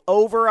point to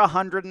over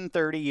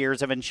 130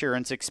 years of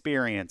insurance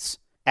experience.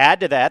 Add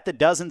to that the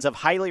dozens of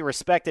highly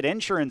respected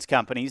insurance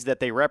companies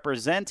that they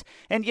represent,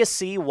 and you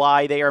see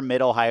why they are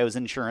Mid-Ohio's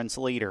insurance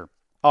leader.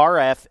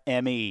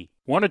 RFME.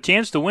 Want a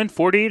chance to win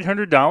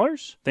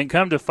 $4,800? Then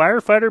come to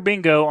Firefighter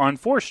Bingo on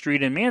 4th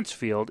Street in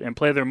Mansfield and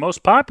play their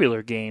most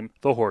popular game,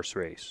 the horse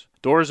race.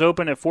 Doors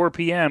open at 4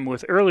 p.m.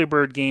 with early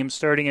bird games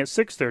starting at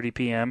 6:30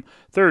 p.m.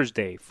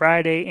 Thursday,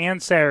 Friday,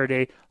 and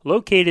Saturday,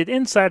 located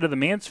inside of the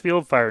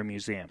Mansfield Fire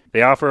Museum.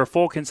 They offer a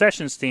full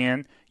concession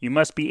stand. You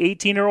must be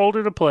 18 or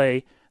older to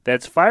play.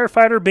 That's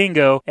Firefighter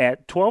Bingo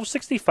at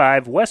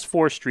 1265 West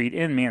 4th Street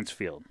in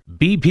Mansfield.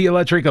 BP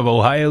Electric of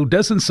Ohio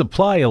doesn't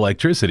supply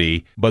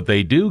electricity, but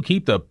they do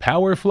keep the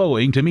power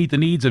flowing to meet the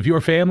needs of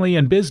your family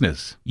and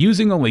business.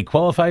 Using only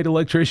qualified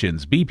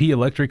electricians, BP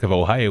Electric of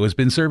Ohio has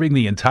been serving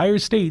the entire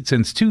state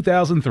since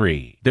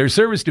 2003. Their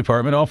service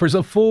department offers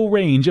a full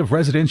range of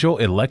residential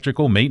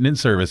electrical maintenance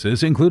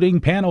services,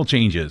 including panel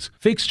changes,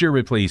 fixture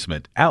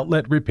replacement,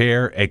 outlet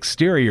repair,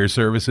 exterior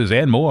services,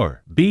 and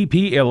more.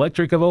 BP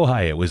Electric of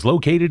Ohio is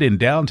located in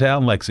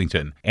downtown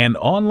Lexington and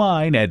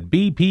online at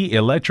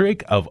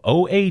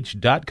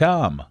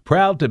bpelectricofoh.com.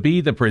 Proud to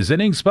be the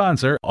presenting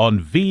sponsor on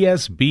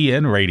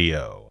VSBN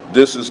Radio.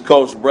 This is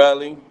Coach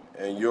Bradley,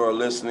 and you're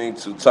listening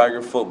to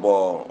Tiger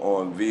Football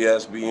on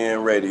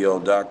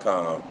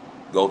VSBNradio.com.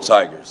 Go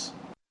Tigers.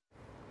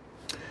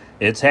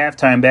 It's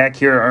halftime back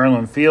here at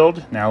Arlen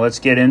Field. Now let's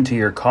get into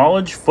your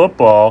college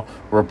football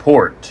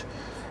report.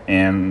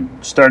 And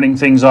starting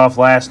things off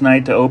last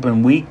night to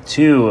open week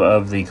 2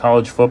 of the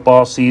college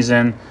football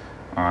season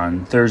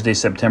on Thursday,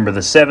 September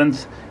the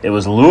 7th, it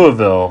was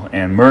Louisville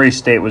and Murray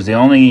State was the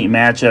only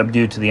matchup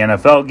due to the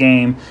NFL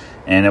game,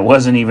 and it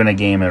wasn't even a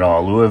game at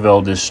all.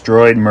 Louisville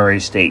destroyed Murray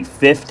State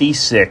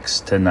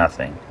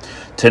 56-0.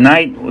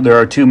 Tonight, there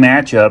are 2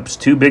 matchups,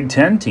 2 Big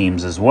Ten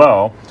teams as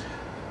well.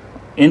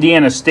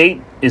 Indiana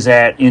State is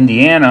at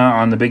Indiana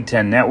on the Big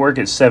Ten Network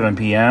at 7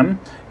 p.m.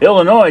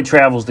 Illinois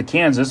travels to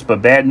Kansas,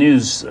 but bad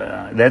news,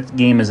 that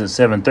game is at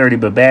 7:30,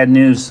 but bad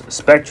news,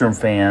 Spectrum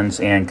fans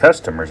and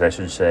customers, I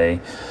should say,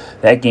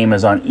 that game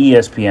is on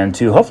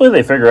ESPN2. Hopefully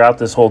they figure out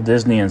this whole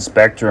Disney and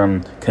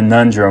Spectrum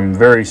conundrum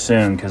very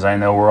soon, because I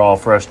know we're all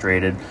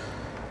frustrated,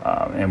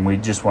 and we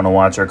just want to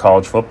watch our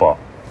college football.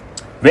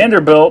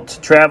 Vanderbilt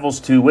travels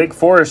to Wake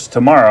Forest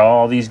tomorrow.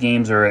 All these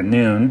games are at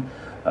noon.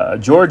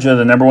 Georgia,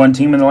 the number 1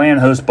 team in the land,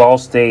 hosts Ball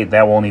State.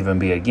 That won't even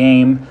be a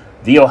game.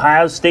 The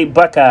Ohio State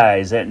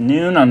Buckeyes at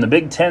noon on the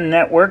Big Ten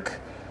Network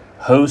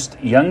host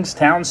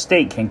Youngstown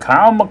State. Can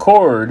Kyle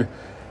McCord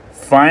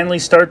finally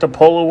start to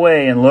pull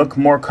away and look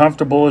more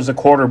comfortable as a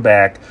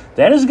quarterback?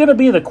 That is going to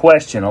be the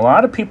question. A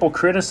lot of people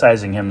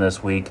criticizing him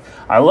this week.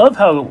 I love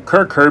how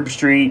Kirk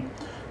Herbstreit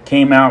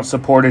came out,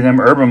 supported him.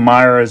 Urban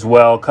Meyer as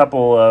well. A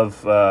couple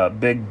of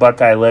big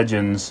Buckeye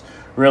legends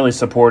really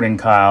supporting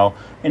Kyle.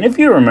 And if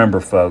you remember,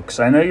 folks,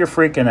 I know you're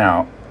freaking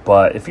out,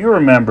 but if you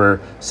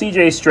remember,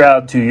 C.J.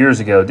 Stroud 2 years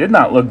ago did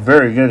not look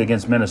very good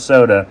against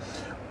Minnesota.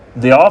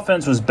 The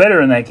offense was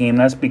better in that game.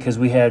 That's because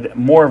we had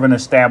more of an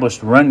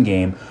established run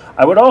game.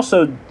 I would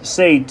also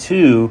say,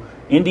 too,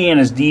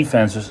 Indiana's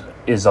defense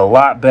is a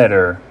lot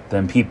better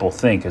than people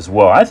think as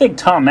well. I think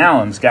Tom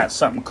Allen's got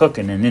something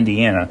cooking in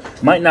Indiana.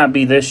 Might not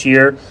be this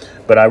year,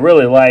 but I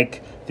really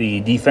like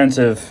the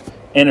defensive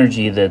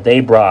energy that they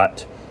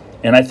brought.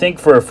 And I think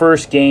for a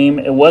first game,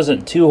 it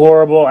wasn't too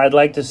horrible. I'd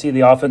like to see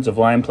the offensive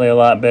line play a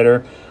lot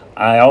better.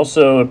 I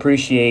also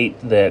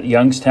appreciate that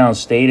Youngstown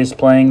State is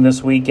playing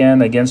this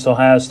weekend against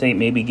Ohio State.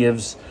 Maybe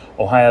gives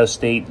Ohio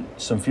State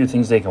some few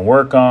things they can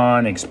work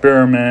on,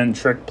 experiment,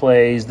 trick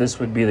plays. This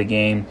would be the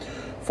game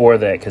for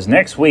that, because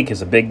next week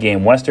is a big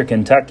game. Western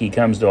Kentucky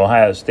comes to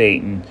Ohio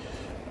State, and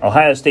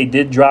Ohio State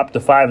did drop to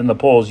 5 in the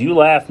polls. You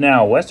laugh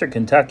now. Western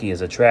Kentucky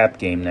is a trap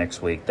game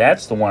next week.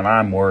 That's the one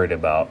I'm worried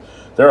about.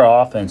 Their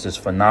offense is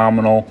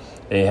phenomenal.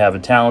 They have a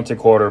talented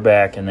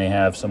quarterback, and they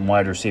have some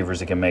wide receivers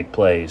that can make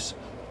plays.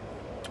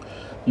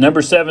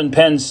 Number 7,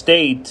 Penn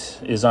State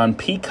is on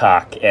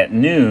Peacock at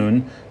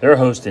noon. They're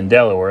hosting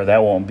Delaware.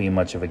 That won't be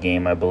much of a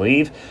game, I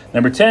believe.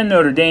 Number 10,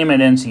 Notre Dame at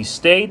NC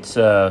State.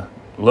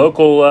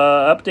 Local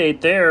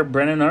update there.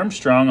 Brennan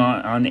Armstrong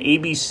on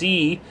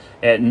ABC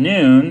at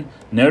noon.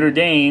 Notre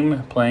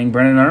Dame playing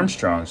Brennan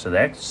Armstrong. So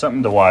that's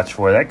something to watch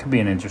for. That could be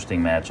an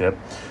interesting matchup.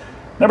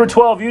 Number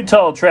 12,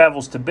 Utah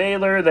travels to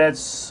Baylor.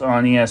 That's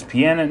on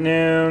ESPN at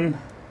noon.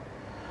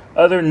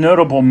 Other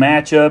notable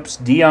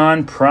matchups,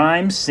 Deion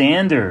Prime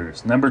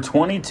Sanders. Number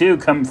 22,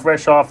 coming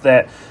fresh off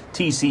that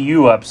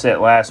TCU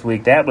upset last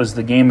week. That was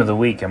the game of the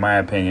week, in my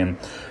opinion.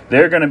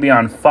 They're going to be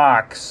on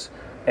Fox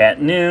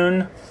at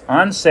noon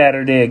on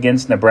Saturday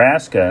against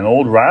Nebraska, an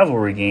old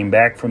rivalry game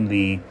back from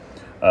the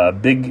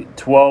Big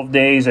 12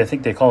 days. I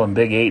think they called them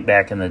Big 8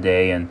 back in the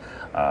day, and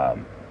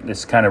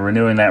it's kind of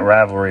renewing that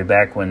rivalry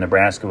back when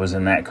Nebraska was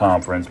in that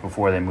conference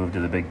before they moved to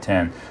the Big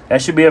Ten.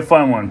 That should be a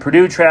fun one.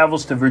 Purdue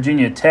travels to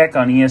Virginia Tech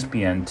on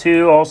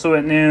ESPN2, also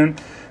at noon.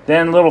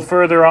 Then a little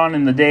further on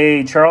in the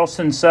day,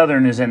 Charleston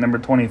Southern is at number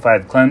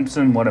 25,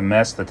 Clemson. What a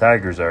mess the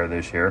Tigers are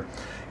this year.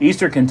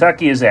 Eastern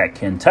Kentucky is at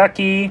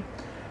Kentucky.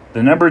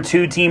 The number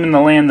 2 team in the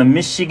land, the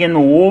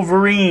Michigan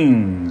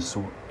Wolverines,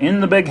 in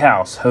the Big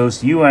House,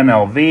 host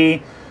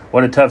UNLV.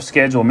 What a tough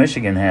schedule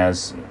Michigan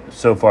has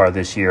so far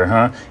this year,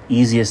 huh?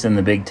 Easiest in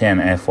the Big Ten,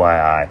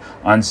 FYI.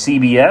 On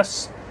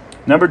CBS,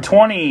 number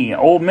 20,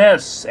 Ole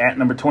Miss at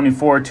number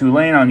 24,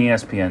 Tulane on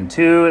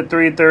ESPN2 at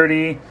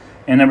 3:30.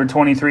 And number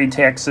 23,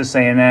 Texas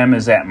A&M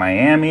is at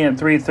Miami at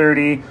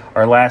 3:30.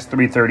 Our last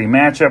 3:30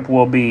 matchup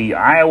will be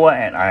Iowa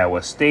at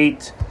Iowa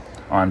State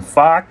on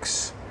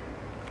Fox.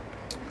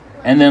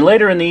 And then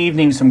later in the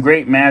evening, some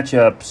great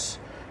matchups,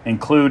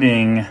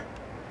 including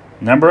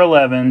number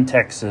 11,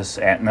 Texas,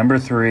 at number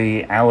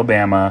 3,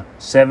 Alabama,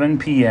 7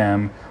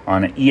 p.m.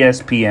 on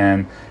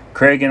ESPN.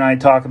 Craig and I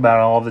talk about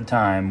it all the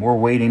time. We're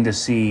waiting to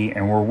see,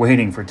 and we're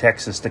waiting for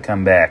Texas to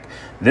come back.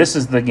 This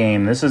is the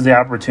game. This is the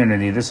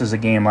opportunity. This is a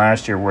game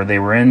last year where they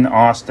were in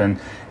Austin,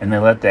 and they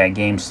let that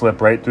game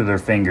slip right through their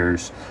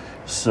fingers.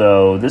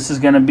 So this is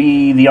going to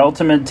be the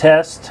ultimate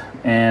test,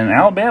 and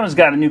Alabama's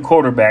got a new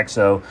quarterback,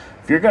 so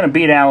if you're going to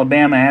beat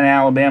Alabama at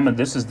Alabama,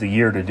 this is the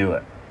year to do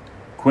it.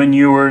 Quinn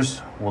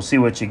Ewers, we'll see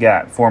what you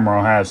got. Former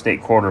Ohio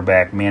State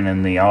quarterback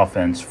manning the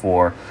offense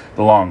for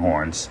the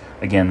Longhorns.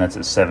 Again, that's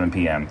at 7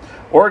 p.m.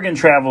 Oregon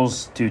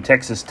travels to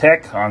Texas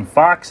Tech on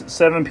Fox at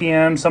 7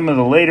 p.m. Some of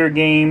the later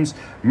games,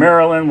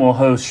 Maryland will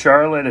host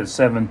Charlotte at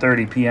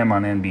 7:30 p.m.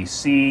 on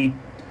NBC.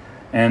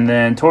 And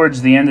then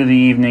towards the end of the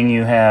evening,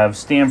 you have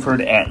Stanford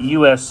at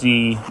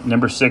USC,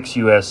 number 6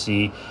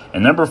 USC,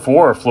 and number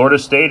 4 Florida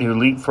State, who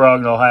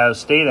leapfrogged Ohio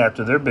State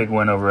after their big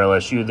win over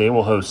LSU. They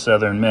will host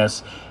Southern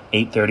Miss,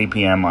 8:30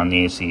 p.m. on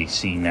the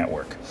ACC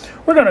network.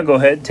 We're going to go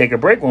ahead and take a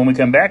break. When we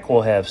come back,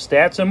 we'll have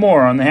stats and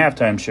more on the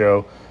halftime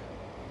show.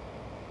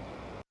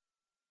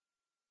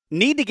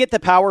 Need to get the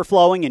power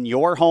flowing in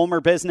your home or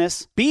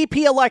business?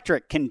 BP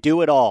Electric can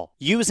do it all.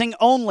 Using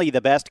only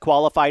the best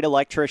qualified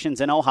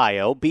electricians in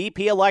Ohio,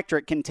 BP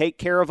Electric can take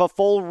care of a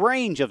full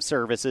range of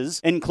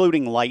services,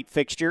 including light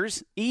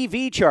fixtures,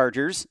 EV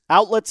chargers,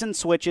 outlets and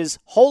switches,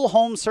 whole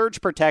home surge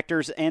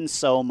protectors, and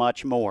so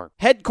much more.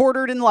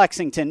 Headquartered in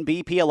Lexington,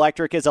 BP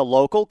Electric is a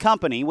local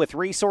company with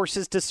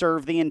resources to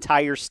serve the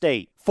entire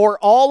state. For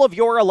all of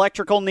your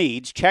electrical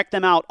needs, check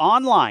them out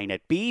online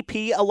at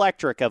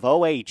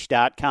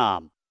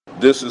bpelectricofoh.com.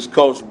 This is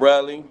Coach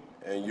Bradley,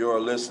 and you're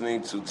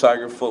listening to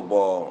Tiger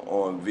Football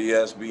on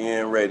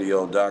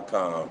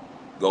VSBNradio.com.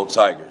 Go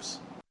Tigers.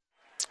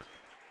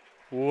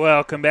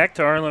 Welcome back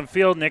to Arlen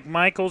Field. Nick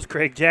Michaels,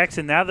 Craig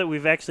Jackson. Now that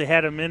we've actually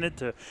had a minute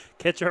to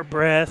catch our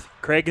breath,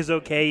 Craig is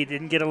okay. He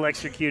didn't get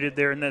electrocuted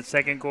there in that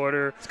second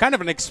quarter. It's kind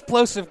of an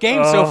explosive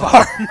game so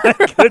far. My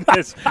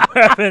goodness.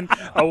 We're having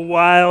a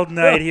wild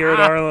night here at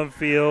Arlen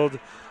Field.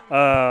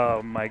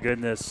 Oh, my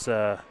goodness.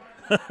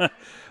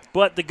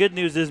 But the good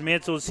news is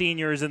Mansfield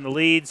Senior is in the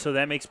lead, so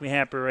that makes me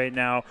happy right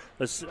now.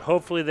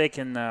 Hopefully they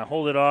can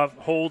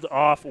hold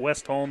off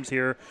West Holmes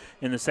here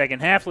in the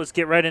second half. Let's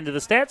get right into the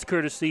stats,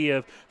 courtesy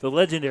of the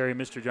legendary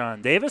Mr.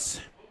 John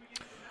Davis.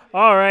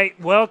 All right.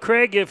 Well,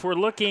 Craig, if we're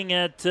looking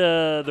at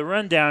the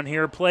rundown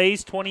here,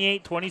 plays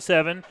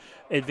 28-27,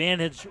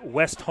 advantage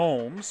West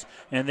Holmes.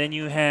 And then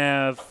you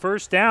have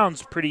first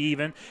downs pretty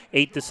even,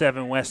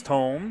 8-7 West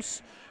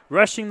Holmes.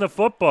 Rushing the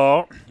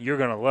football, you're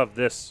going to love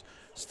this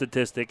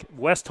statistic.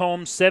 West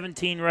Holmes,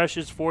 17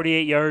 rushes,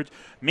 48 yards.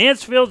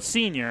 Mansfield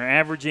Senior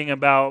averaging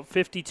about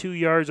 52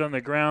 yards on the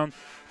ground.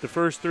 The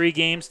first 3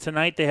 games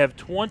tonight, they have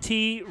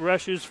 20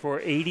 rushes for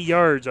 80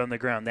 yards on the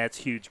ground. That's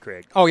huge,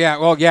 Craig. Oh, yeah.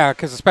 Well, yeah,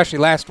 because especially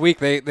last week,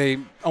 they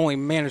only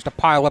managed to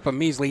pile up a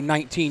measly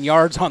 19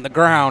 yards on the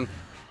ground.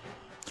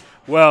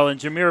 Well, and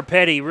Jameer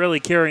Petty really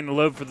carrying the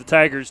load for the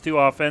Tigers, too,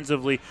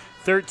 offensively.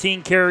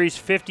 13 carries,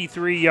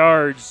 53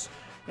 yards.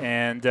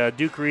 And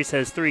Duke Reese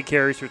has 3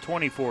 carries for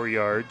 24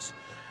 yards.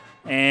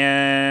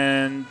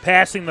 And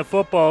passing the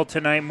football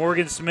tonight,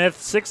 Morgan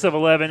Smith, 6 of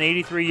 11,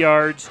 83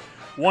 yards,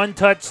 1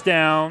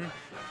 touchdown,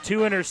 2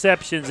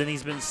 interceptions, and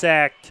he's been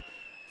sacked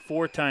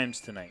 4 times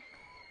tonight.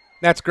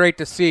 That's great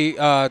to see.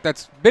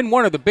 That's been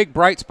one of the big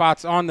bright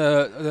spots on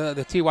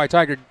the TY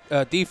Tiger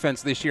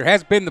defense this year,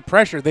 has been the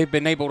pressure they've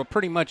been able to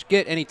pretty much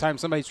get anytime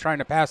somebody's trying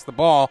to pass the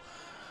ball.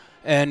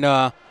 And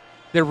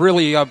they're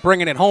really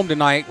bringing it home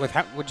tonight with,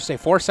 would you say,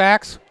 4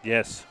 sacks?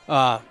 Yes.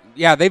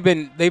 Yeah, they've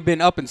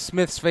been up in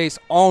Smith's face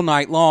all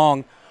night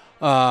long,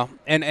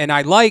 and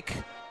I like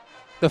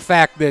the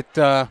fact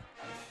that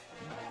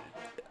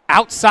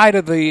outside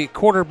of the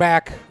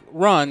quarterback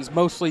runs,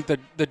 mostly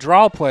the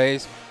draw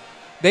plays,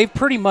 they've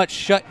pretty much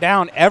shut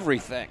down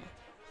everything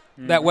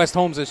that West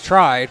Holmes has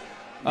tried.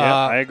 Yeah,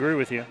 I agree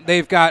with you.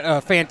 They've got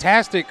a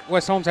fantastic –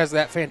 West Holmes has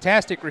that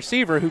fantastic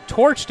receiver who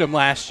torched him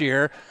last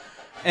year.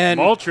 And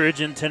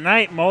Maltridge, and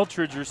tonight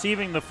Maltridge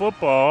receiving the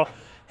football –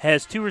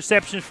 has 2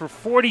 receptions for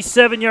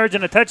 47 yards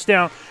and a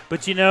touchdown.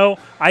 But,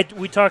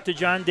 we talked to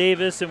John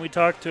Davis and we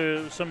talked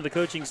to some of the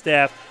coaching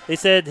staff. They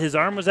said his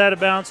arm was out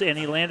of bounds and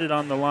he landed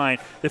on the line.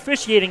 The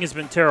officiating has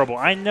been terrible.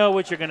 I know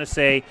what you're going to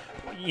say.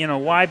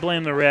 Why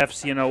blame the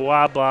refs?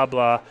 Blah, blah,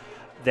 blah.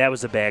 That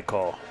was a bad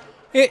call.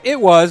 It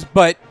was,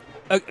 but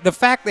the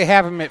fact they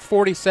have him at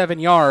 47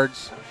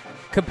 yards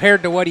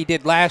compared to what he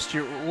did last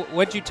year,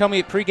 what'd you tell me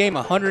at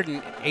pregame,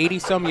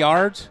 180-some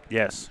yards?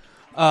 Yes.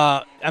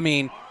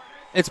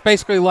 It's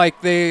basically like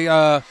they,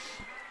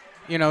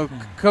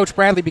 Coach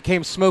Bradley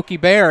became Smokey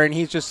Bear, and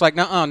he's just like,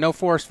 no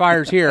forest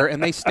fires here,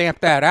 and they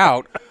stamped that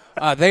out.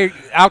 They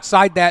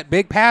outside that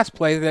big pass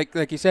play,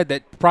 like you said,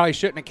 that probably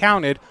shouldn't have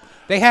counted.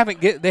 They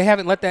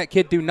haven't let that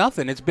kid do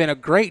nothing. It's been a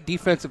great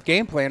defensive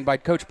game plan by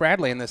Coach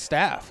Bradley and the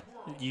staff.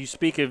 You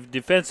speak of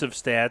defensive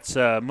stats.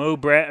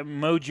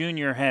 Mo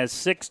Jr. has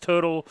 6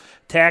 total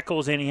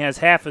tackles, and he has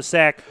half a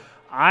sack.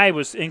 I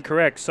was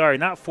incorrect. Sorry,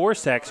 not 4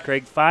 sacks,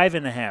 Craig.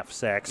 5.5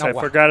 sacks. I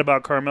forgot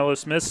about Carmelo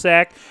Smith's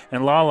sack,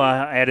 and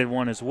Lala added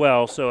 1 as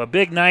well. So a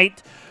big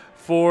night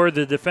for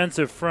the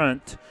defensive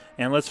front.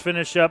 And let's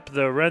finish up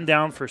the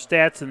rundown for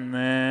stats, and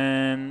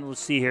then let's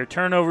see here.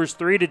 Turnovers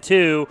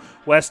 3-2.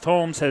 West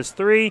Holmes has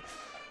 3.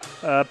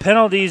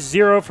 Penalties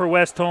 0 for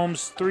West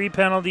Holmes. 3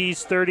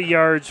 penalties, 30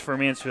 yards for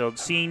Mansfield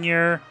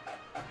Senior.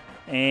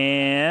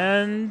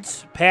 And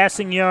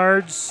passing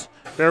yards.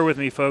 Bear with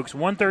me, folks.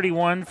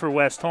 131 for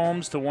West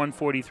Holmes to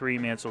 143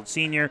 Mansfield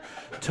Senior.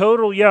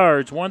 Total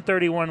yards,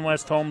 131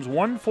 West Holmes,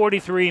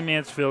 143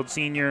 Mansfield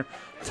Senior.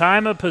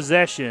 Time of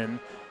possession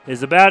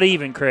is about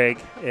even, Craig,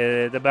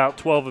 at about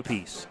 12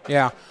 apiece.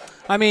 Yeah.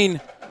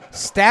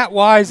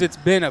 Stat-wise, it's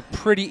been a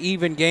pretty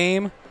even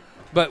game.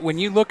 But when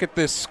you look at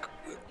this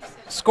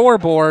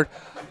scoreboard,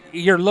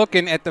 you're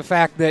looking at the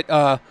fact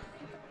that,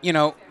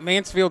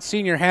 Mansfield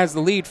Senior has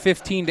the lead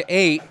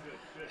 15-8.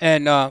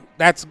 And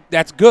that's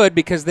good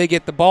because they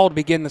get the ball to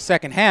begin the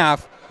second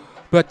half.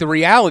 But the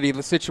reality of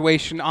the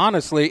situation,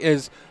 honestly,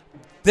 is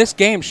this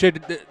game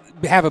should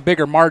have a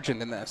bigger margin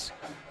than this.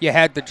 You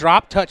had the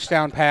drop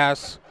touchdown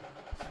pass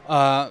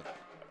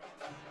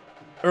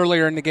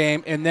earlier in the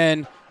game, and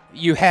then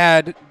you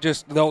had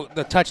just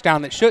the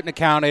touchdown that shouldn't have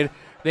counted.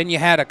 Then you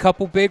had a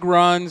couple big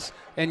runs,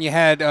 and you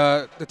had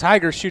the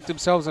Tigers shoot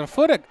themselves in the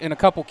foot in a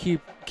couple key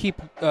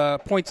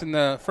points in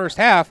the first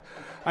half.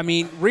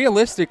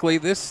 Realistically,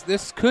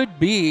 this could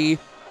be,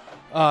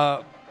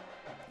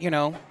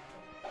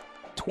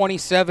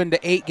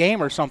 27-8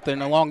 game or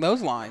something along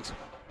those lines.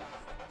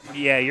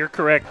 Yeah, you're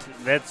correct.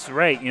 That's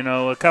right.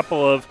 A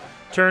couple of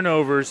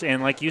turnovers,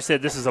 and like you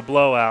said, this is a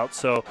blowout.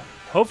 So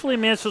hopefully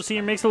Mansfield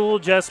Senior makes a little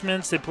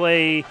adjustments. They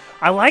play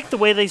 – I like the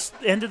way they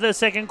ended the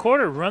second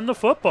quarter, run the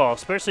football,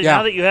 especially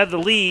now that you have the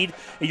lead.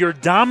 You're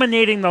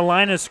dominating the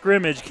line of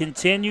scrimmage,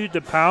 continue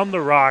to pound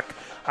the rock.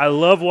 I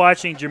love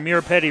watching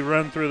Jameer Petty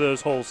run through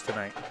those holes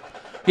tonight.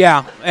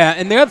 Yeah,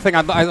 and the other thing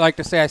I'd like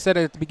to say, I said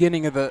it at the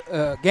beginning of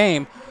the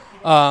game,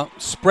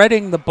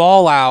 spreading the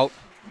ball out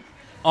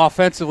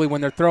offensively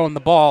when they're throwing the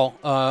ball.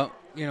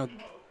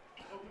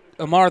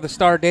 Amar the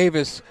Star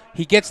Davis,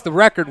 he gets the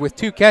record with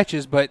 2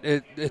 catches, but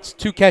it's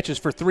 2 catches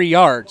for 3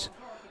 yards.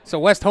 So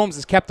West Holmes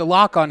has kept a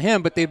lock on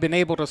him, but they've been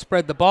able to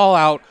spread the ball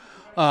out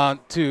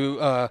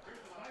to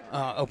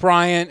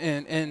O'Brien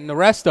and the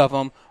rest of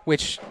them,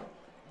 which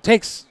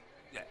takes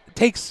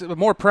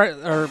more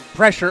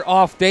pressure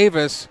off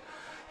Davis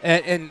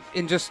and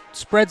just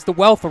spreads the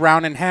wealth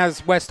around and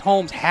has West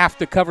Holmes have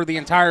to cover the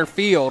entire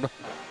field.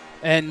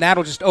 And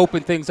that'll just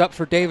open things up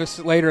for Davis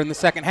later in the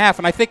second half.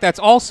 And I think that's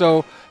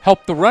also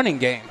helped the running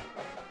game.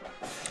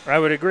 I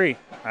would agree.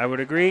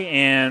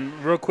 And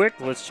real quick,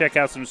 let's check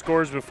out some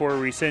scores before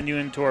we send you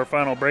into our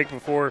final break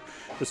before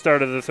the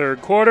start of the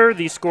third quarter.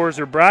 These scores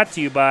are brought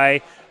to you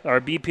by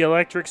our BP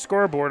Electric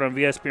scoreboard on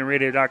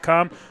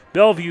VSBNradio.com.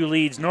 Bellevue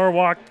leads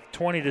Norwalk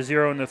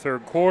 20-0 in the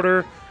third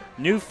quarter.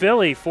 New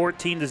Philly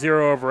 14-0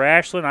 over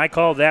Ashland. I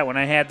called that when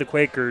I had the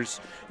Quakers.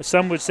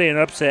 Some would say an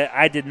upset.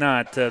 I did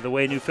not. The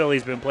way New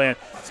Philly's been playing,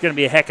 it's going to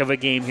be a heck of a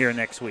game here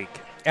next week.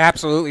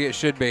 Absolutely, it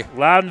should be.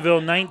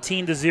 Loudonville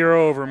 19-0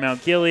 over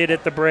Mount Gilead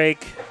at the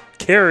break.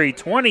 Cary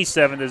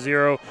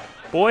 27-0.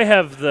 Boy,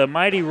 have the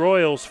mighty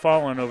Royals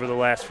fallen over the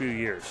last few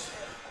years.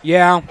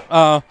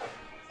 Yeah,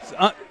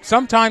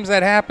 sometimes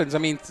that happens. I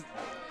mean,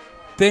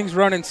 things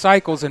run in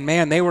cycles, and,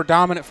 man, they were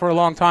dominant for a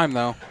long time,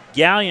 though.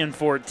 Galleon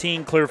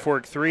 14, Clear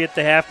Fork 3 at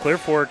the half. Clear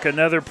Fork,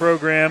 another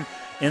program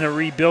in a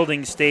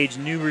rebuilding stage,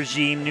 new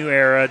regime, new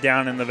era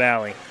down in the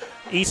valley.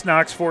 East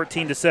Knox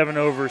 14-7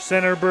 over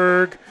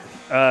Centerburg.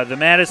 The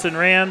Madison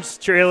Rams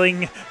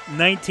trailing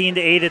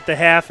 19-8 at the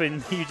half,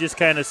 and you just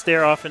kind of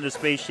stare off into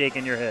space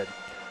shaking your head.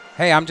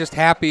 Hey, I'm just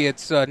happy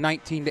it's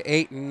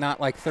 19-8 and not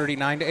like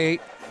 39-8.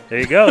 There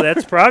you go.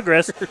 That's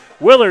progress.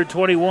 Willard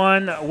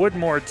 21,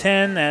 Woodmore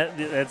 10.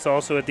 That's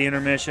also at the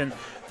intermission.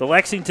 The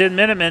Lexington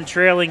Minutemen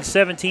trailing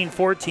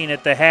 17-14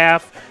 at the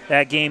half.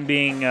 That game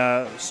being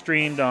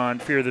streamed on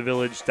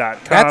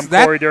fearthevillage.com.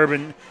 Corey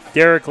Durbin,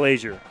 Derek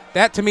Lazier.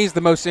 That, to me, is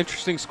the most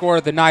interesting score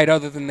of the night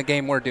other than the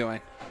game we're doing.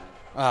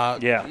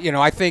 Yeah.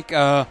 I think,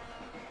 like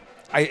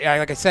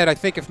I said, I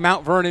think if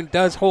Mount Vernon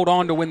does hold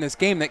on to win this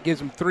game, that gives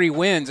them 3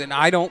 wins. And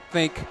I don't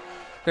think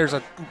there's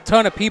a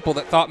ton of people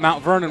that thought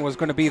Mount Vernon was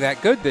going to be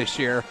that good this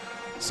year.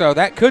 So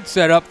that could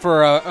set up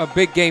for a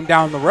big game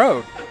down the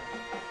road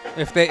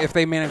if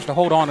they manage to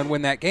hold on and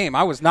win that game.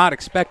 I was not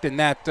expecting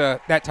that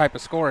type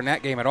of score in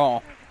that game at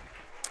all.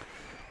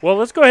 Well,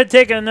 let's go ahead and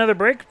take another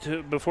break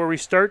before we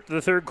start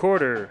the third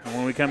quarter. And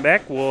when we come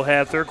back, we'll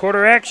have third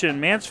quarter action.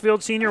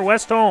 Mansfield Senior,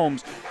 West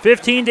Holmes,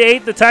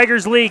 15-8, the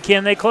Tigers lead.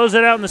 Can they close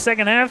it out in the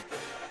second half?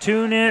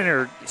 Tune in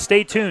or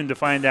stay tuned to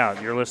find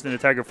out. You're listening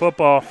to Tiger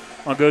Football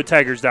on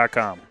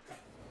GoTigers.com.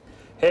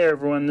 Hey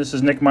everyone, this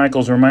is Nick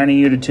Michaels reminding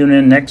you to tune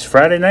in next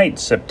Friday night,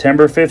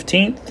 September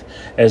 15th,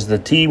 as the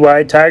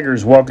TY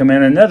Tigers welcome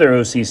in another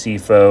OCC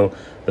foe,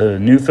 the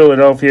New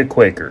Philadelphia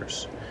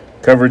Quakers.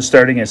 Coverage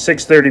starting at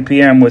 6:30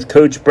 p.m. with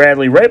Coach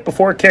Bradley right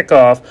before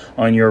kickoff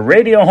on your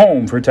radio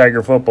home for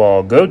Tiger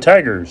Football,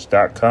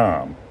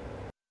 GoTigers.com.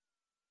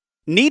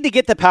 Need to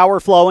get the power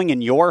flowing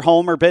in your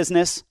home or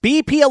business?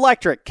 BP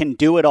Electric can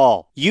do it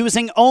all.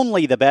 Using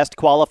only the best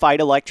qualified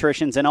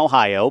electricians in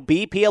Ohio,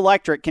 BP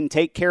Electric can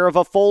take care of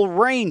a full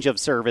range of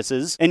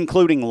services,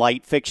 including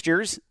light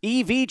fixtures,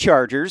 EV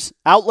chargers,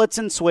 outlets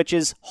and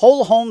switches,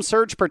 whole home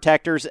surge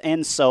protectors,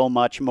 and so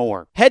much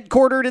more.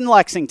 Headquartered in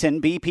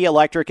Lexington, BP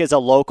Electric is a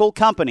local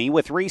company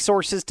with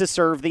resources to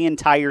serve the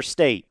entire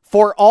state.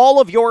 For all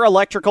of your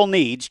electrical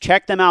needs,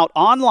 check them out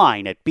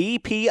online at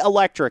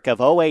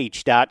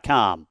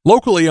bpelectricofoh.com.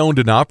 Locally owned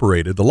and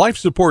operated, the Life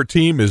Support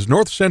Team is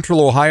North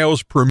Central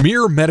Ohio's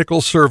premier medical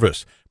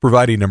service,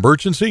 providing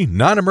emergency,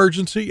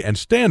 non-emergency, and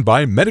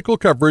standby medical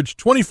coverage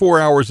 24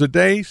 hours a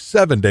day,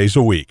 7 days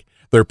a week.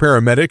 Their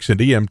paramedics and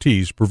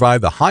EMTs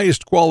provide the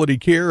highest quality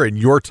care in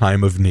your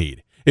time of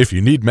need. If you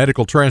need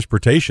medical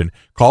transportation,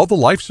 call the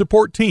Life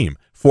Support Team,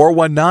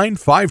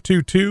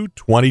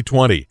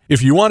 419-522-2020.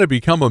 If you want to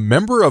become a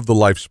member of the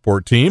Life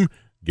Support Team,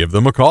 give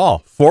them a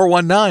call,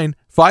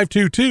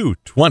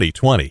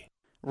 419-522-2020.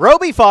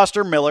 Roby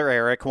Foster Miller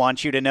Eric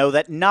wants you to know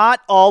that not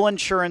all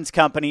insurance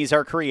companies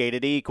are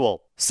created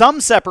equal. Some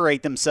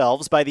separate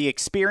themselves by the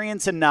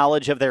experience and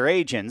knowledge of their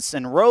agents,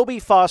 and Roby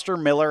Foster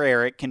Miller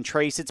Eric can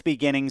trace its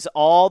beginnings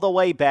all the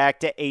way back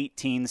to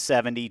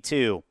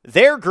 1872.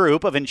 Their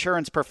group of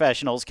insurance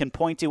professionals can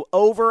point to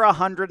over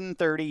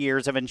 130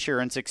 years of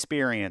insurance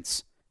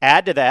experience.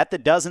 Add to that the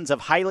dozens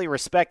of highly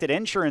respected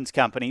insurance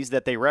companies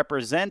that they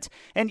represent,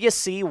 and you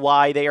see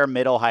why they are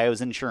Mid-Ohio's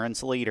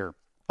insurance leader.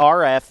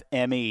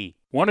 RFME.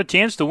 Want a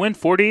chance to win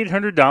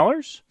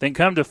 $4,800? Then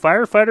come to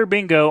Firefighter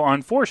Bingo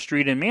on 4th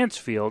Street in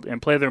Mansfield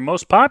and play their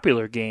most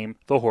popular game,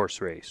 the horse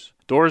race.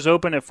 Doors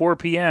open at 4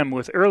 p.m.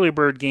 with early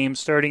bird games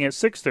starting at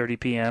 6:30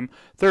 p.m.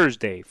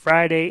 Thursday,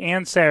 Friday,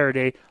 and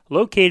Saturday,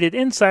 located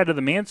inside of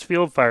the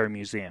Mansfield Fire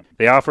Museum.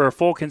 They offer a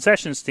full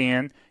concession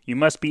stand. You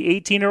must be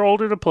 18 or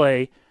older to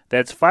play.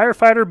 That's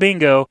Firefighter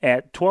Bingo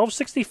at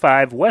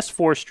 1265 West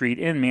 4th Street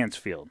in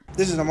Mansfield.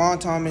 This is Amon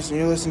Thomas, and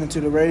you're listening to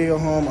the radio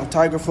home of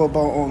Tiger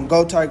Football on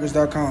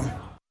GoTigers.com.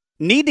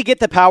 Need to get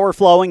the power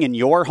flowing in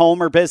your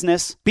home or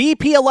business?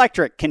 BP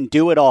Electric can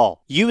do it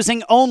all.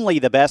 Using only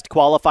the best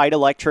qualified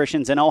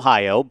electricians in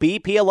Ohio,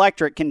 BP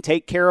Electric can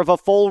take care of a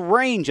full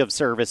range of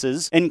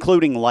services,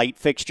 including light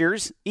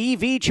fixtures,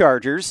 EV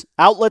chargers,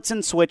 outlets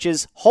and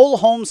switches, whole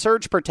home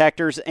surge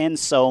protectors, and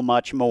so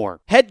much more.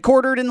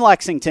 Headquartered in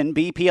Lexington,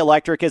 BP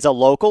Electric is a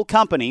local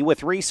company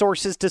with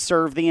resources to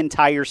serve the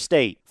entire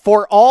state.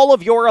 For all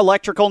of your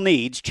electrical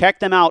needs, check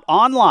them out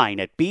online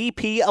at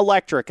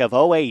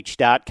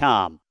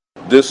bpelectricofoh.com.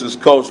 This is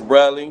Coach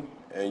Bradley,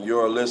 and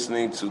you're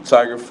listening to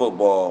Tiger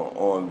Football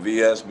on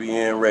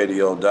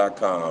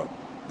VSBNradio.com.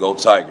 Go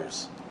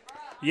Tigers.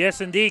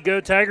 Yes, indeed.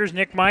 Go Tigers.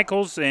 Nick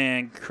Michaels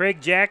and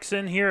Craig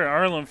Jackson here at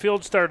Arlen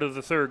Field, start of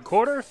the third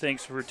quarter.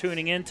 Thanks for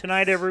tuning in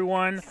tonight,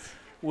 everyone.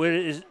 What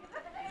is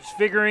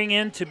figuring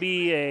in to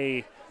be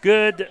a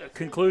good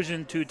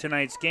conclusion to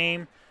tonight's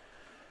game?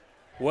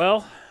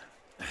 Well,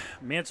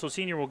 Mansfield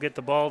Senior will get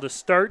the ball to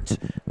start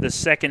the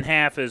second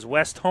half as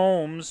West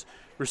Holmes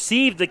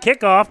received the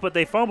kickoff, but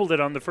they fumbled it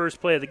on the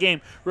first play of the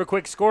game. Real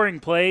quick scoring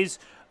plays.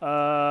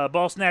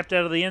 Ball snapped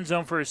out of the end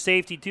zone for a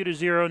safety,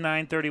 2-0,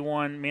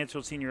 9:31.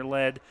 Mansfield Senior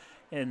led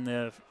in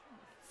the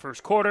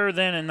first quarter.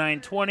 Then in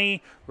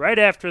 9:20, right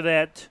after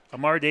that,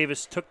 Amar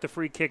Davis took the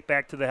free kick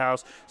back to the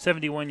house.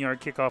 71-yard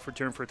kickoff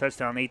return for a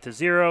touchdown,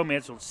 8-0.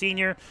 Mansfield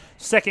Senior.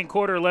 Second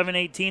quarter,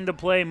 11:18 to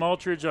play.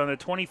 Maltridge on a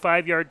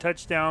 25-yard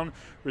touchdown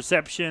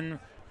reception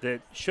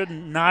that should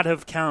not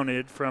have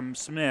counted from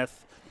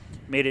Smith.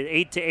 Made it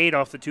 8-8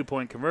 off the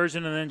two-point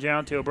conversion, and then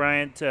Deontay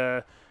O'Brien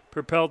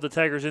propelled the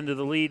Tigers into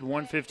the lead,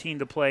 1:15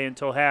 to play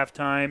until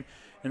halftime.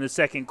 In the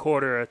second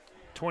quarter, a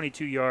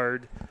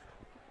 22-yard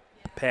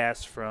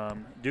pass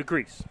from Duke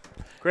Reese.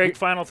 Greg,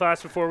 final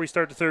thoughts before we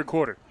start the third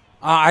quarter?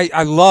 I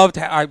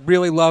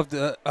really loved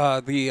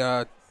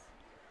the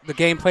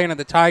game plan of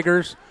the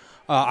Tigers.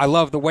 I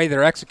love the way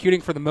they're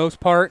executing for the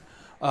most part.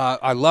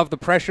 I love the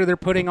pressure they're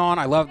putting on.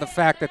 I love the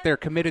fact that they're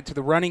committed to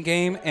the running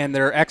game and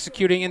they're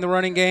executing in the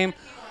running game.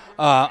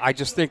 I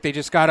just think they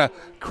just got to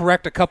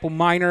correct a couple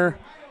minor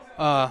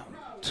minor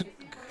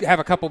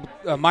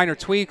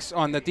tweaks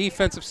on the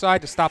defensive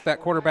side to stop that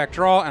quarterback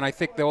draw, and I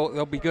think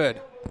they'll be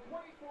good.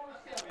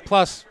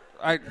 Plus,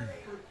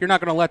 you're not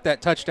going to let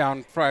that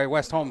touchdown by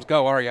West Holmes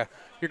go, are you?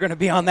 You're going to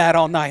be on that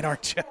all night,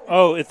 aren't you?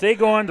 Oh, if they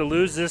go on to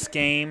lose this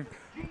game,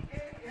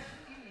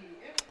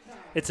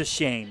 it's a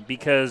shame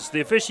because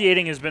the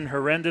officiating has been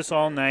horrendous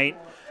all night.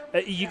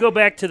 You go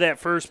back to that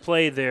first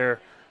play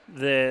there.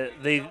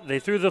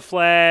 They threw the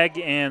flag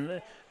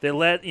and they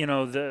let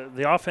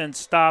the offense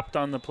stopped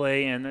on the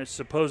play, and I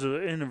suppose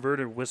an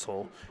inverted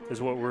whistle is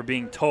what we're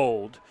being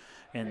told,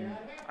 and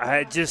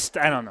I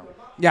don't know.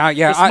 Yeah.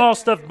 The small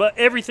stuff, but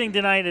everything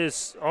tonight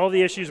is all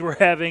the issues we're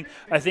having.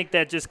 I think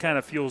that just kind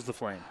of fuels the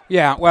flame.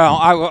 Yeah, well,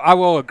 I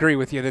will agree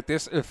with you that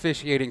this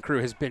officiating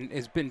crew has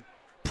been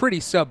pretty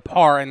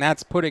subpar, and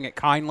that's putting it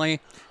kindly.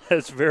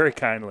 That's very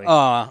kindly.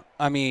 I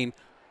mean,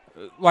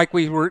 like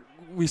we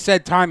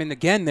said time and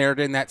again there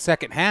in that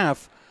second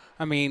half,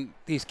 I mean,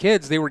 these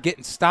kids, they were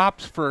getting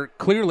stopped for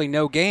clearly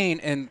no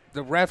gain, and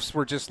the refs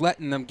were just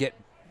letting them get,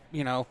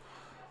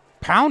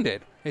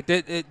 pounded.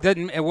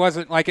 It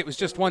wasn't like it was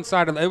just one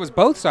side it was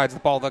both sides of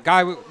the ball.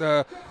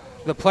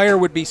 The player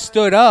would be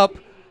stood up,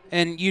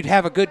 and you'd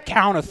have a good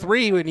count of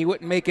three, and he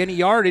wouldn't make any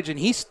yardage, and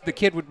the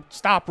kid would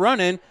stop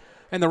running,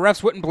 and the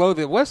refs wouldn't blow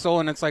the whistle,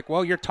 and it's like,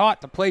 well, you're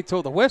taught to play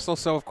till the whistle,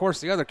 so of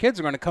course the other kids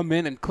are going to come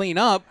in and clean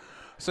up.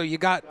 So you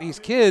got these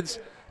kids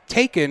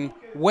taking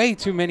way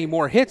too many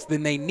more hits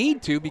than they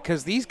need to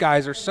because these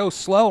guys are so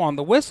slow on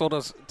the whistle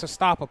to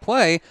stop a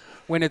play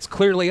when it's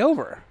clearly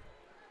over.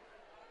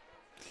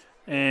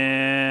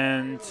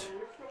 And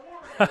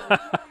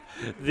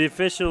the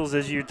officials,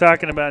 as you're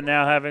talking about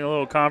now, having a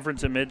little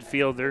conference in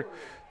midfield, they're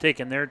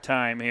taking their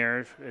time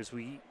here as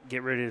we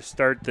get ready to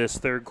start this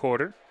third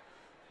quarter.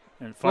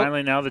 And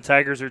finally now the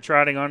Tigers are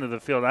trotting onto the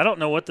field. I don't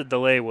know what the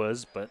delay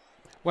was, but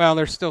well,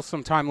 there's still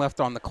some time left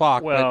on the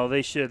clock. Well,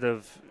 they should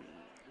have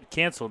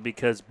canceled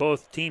because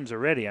both teams are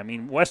ready. I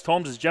mean, West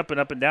Holmes is jumping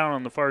up and down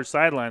on the far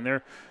sideline.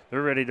 They're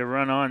ready to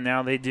run on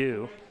now. They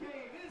do.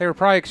 They were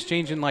probably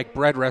exchanging like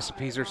bread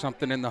recipes or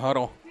something in the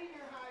huddle.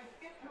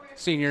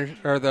 Senior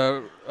or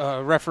the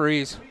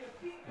referees.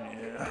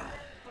 Yeah.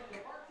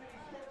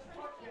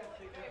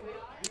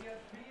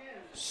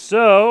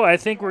 So I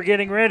think we're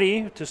getting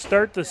ready to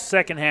start the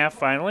second half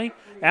finally.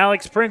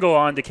 Alex Pringle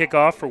on to kick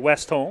off for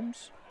West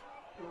Holmes.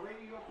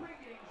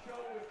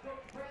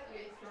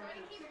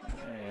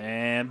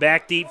 And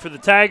back deep for the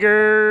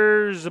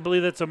Tigers. I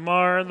believe that's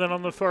Amar. And then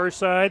on the far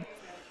side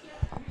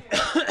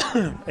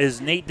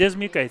is Nate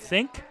Dismuke, I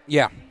think.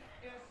 Yeah.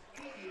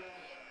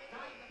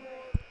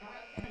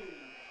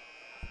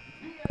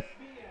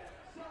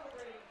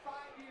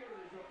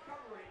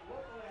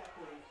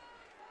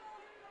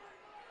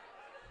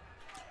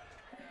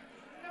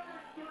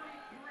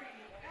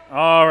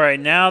 All right,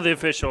 now the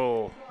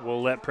official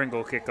will let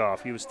Pringle kick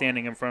off. He was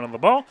standing in front of the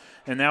ball,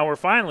 and now we're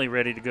finally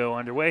ready to go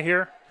underway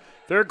here.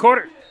 Third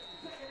quarter.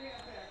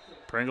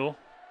 Pringle.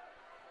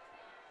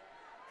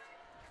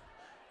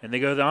 And they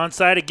go to the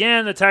onside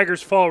again. The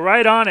Tigers fall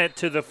right on it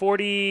to the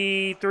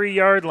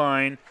 43-yard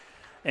line.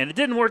 And it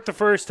didn't work the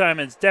first time.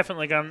 It's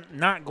definitely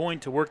not going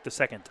to work the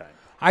second time.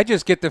 I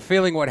just get the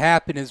feeling what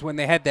happened is when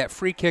they had that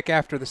free kick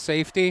after the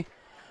safety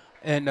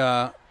and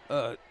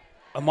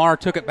Amar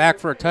took it back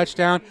for a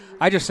touchdown,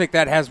 I just think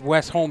that has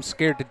Wes Holmes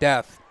scared to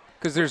death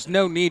because there's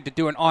no need to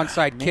do an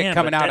onside kick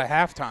coming out of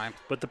halftime.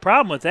 But the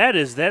problem with that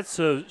is that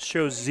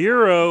shows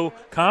zero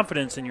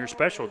confidence in your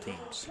special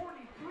teams.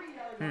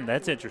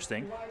 That's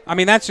interesting. I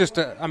mean, that's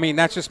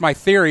just my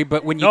theory.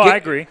 But when you I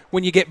agree.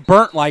 When you get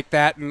burnt like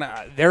that, and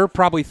they're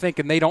probably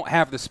thinking they don't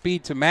have the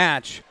speed to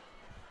match.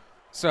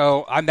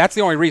 So that's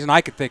the only reason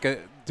I could think of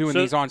doing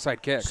these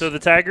onside kicks. So the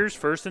Tigers,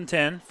 1st and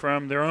 10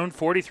 from their own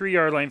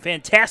 43-yard line.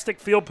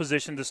 Fantastic field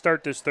position to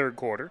start this third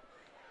quarter.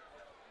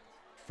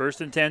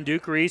 1st and 10,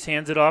 Duke Reese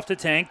hands it off to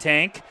Tank.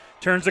 Tank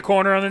turns the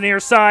corner on the near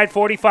side,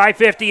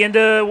 45-50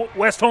 into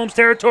West Holmes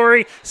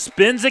territory,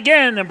 spins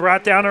again and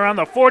brought down around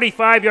the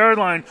 45-yard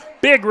line.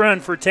 Big run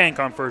for Tank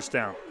on first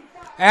down.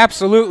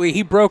 Absolutely.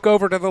 He broke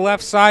over to the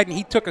left side, and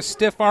he took a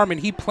stiff arm, and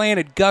he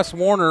planted Gus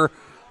Warner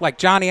like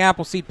Johnny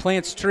Appleseed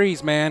plants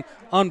trees, man.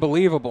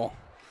 Unbelievable.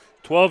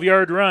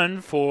 12-yard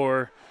run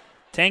for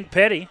Tank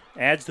Petty.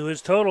 Adds to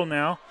his total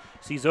now.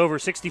 He's over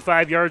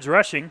 65 yards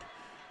rushing.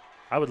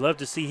 I would love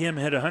to see him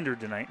hit 100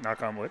 tonight,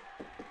 knock on wood.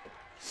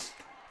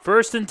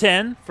 1st and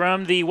 10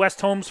 from the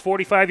West Holmes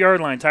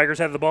 45-yard line. Tigers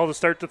have the ball to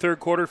start the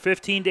third quarter.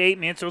 15-8,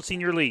 Mansfield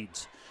Senior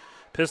leads.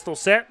 Pistol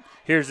set.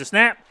 Here's the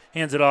snap.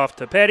 Hands it off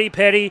to Petty.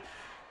 Petty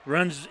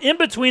runs in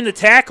between the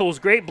tackles.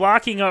 Great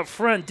blocking up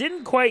front.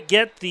 Didn't quite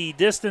get the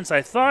distance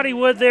I thought he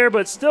would there,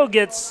 but still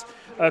gets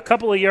a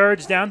couple of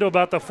yards down to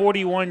about the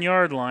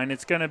 41-yard line.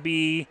 It's going to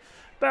be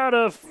about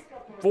a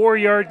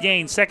 4-yard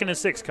gain. 2nd and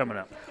 6 coming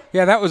up.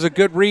 Yeah, that was a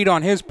good read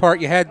on his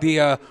part. You had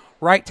the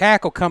right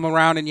tackle come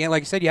around, and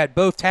like you said, you had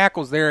both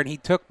tackles there, and he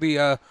took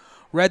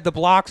read the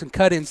blocks and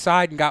cut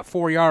inside and got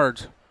 4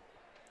 yards.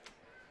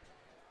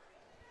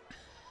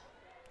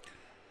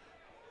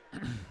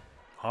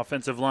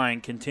 Offensive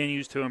line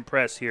continues to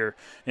impress here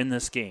in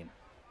this game.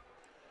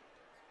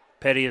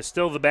 Petty is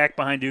still the back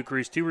behind Duke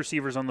Reese. 2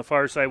 receivers on the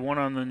far side, 1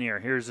 on the near.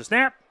 Here's the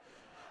snap.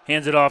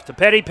 Hands it off to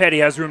Petty. Petty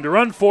has room to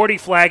run. 40,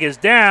 flag is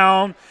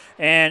down.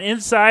 And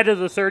inside of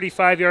the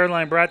 35-yard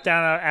line, brought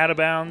down out of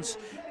bounds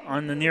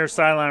on the near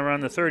sideline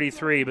around the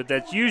 33. But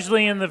that's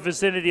usually in the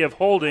vicinity of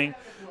holding.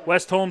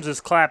 West Holmes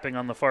is clapping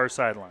on the far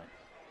sideline.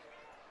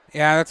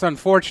 Yeah, that's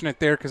unfortunate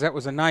there because that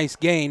was a nice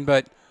gain.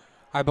 But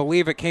I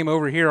believe it came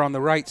over here on the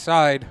right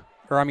side.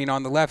 On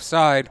the left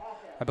side.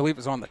 I believe it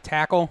was on the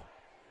tackle.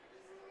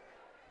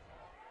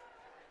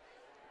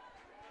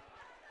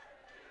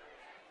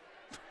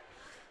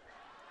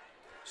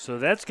 So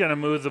that's going to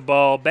move the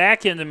ball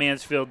back into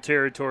Mansfield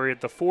territory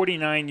at the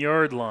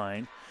 49-yard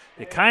line.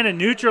 It kind of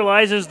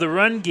neutralizes the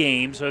run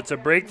game, so it's a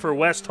break for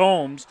West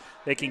Holmes.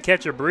 They can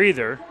catch a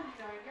breather.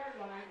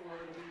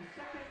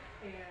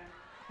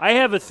 I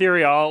have a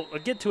theory. I'll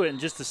get to it in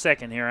just a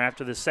second here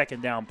after the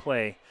second down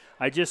play.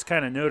 I just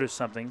kind of noticed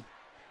something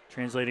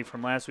translating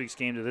from last week's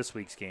game to this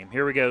week's game.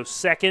 Here we go.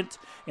 2nd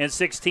and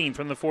 16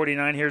 from the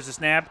 49. Here's the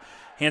snap.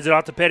 Hands it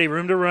off to Petty.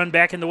 Room to run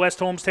back into West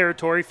Holmes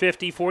territory.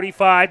 50,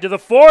 45 to the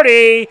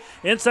 40.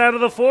 Inside of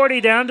the 40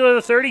 down to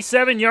the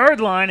 37-yard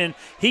line. And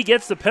he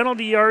gets the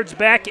penalty yards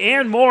back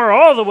and more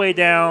all the way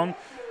down.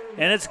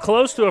 And it's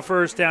close to a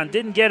first down.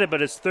 Didn't get it,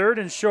 but it's 3rd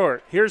and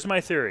short. Here's my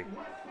theory.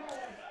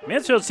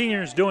 Mansfield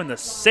Senior is doing the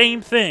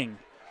same thing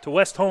to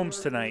West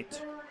Holmes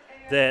tonight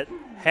that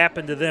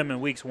happened to them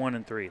in weeks 1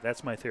 and 3.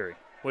 That's my theory.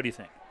 What do you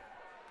think?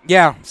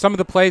 Yeah, some of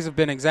the plays have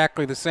been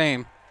exactly the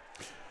same.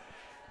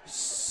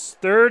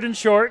 3rd and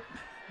short,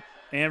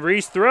 and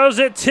Reese throws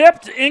it,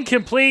 tipped,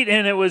 incomplete,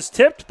 and it was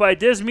tipped by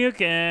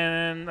Dismuke,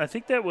 and I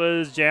think that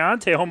was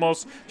Giante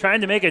almost trying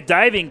to make a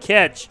diving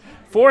catch.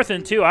 4th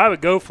and 2, I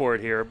would go for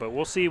it here, but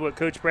we'll see what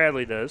Coach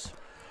Bradley does.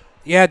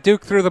 Yeah,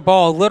 Duke threw the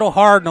ball a little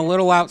hard and a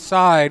little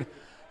outside,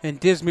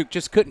 and Dismuke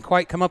just couldn't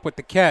quite come up with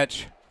the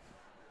catch.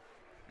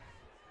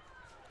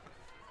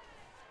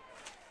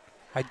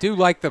 I do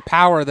like the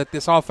power that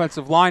this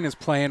offensive line is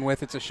playing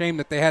with. It's a shame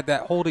that they had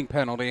that holding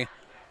penalty.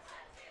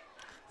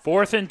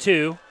 4th and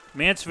 2.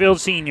 Mansfield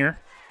Senior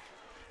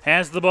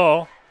has the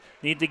ball.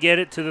 Need to get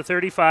it to the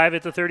 35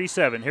 at the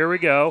 37. Here we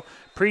go.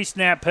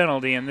 Pre-snap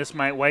penalty, and this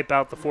might wipe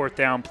out the 4th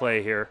down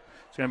play here.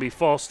 It's going to be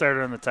false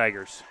starter on the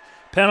Tigers.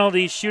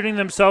 Penalty, shooting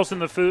themselves in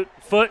the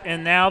foot,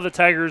 and now the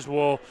Tigers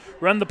will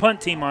run the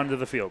punt team onto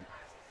the field.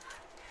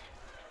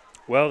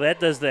 Well, that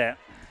does that.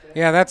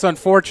 Yeah, that's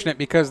unfortunate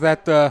because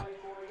that the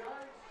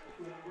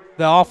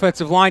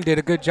offensive line did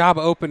a good job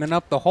of opening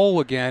up the hole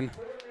again.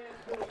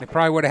 They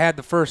probably would have had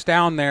the first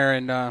down there,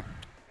 and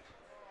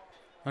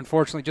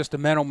unfortunately just a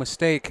mental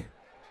mistake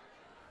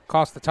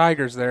cost the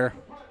Tigers there.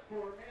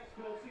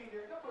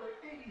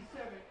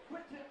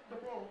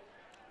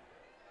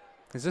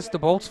 Is this the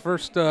Bolts'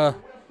 first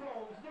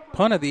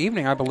punt of the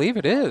evening. I believe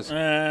it is.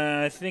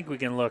 I think we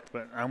can look,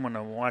 but I'm going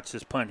to watch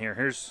this punt here.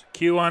 Here's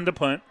Q on the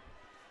punt.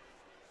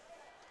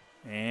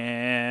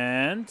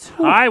 And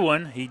high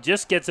one. He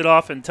just gets it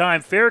off in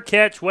time. Fair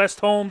catch, West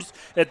Holmes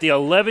at the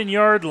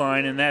 11-yard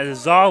line, and that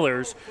is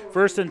Zollers.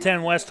 1st and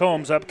 10, West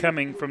Holmes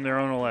upcoming from their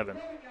own 11.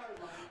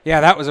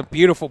 Yeah, that was a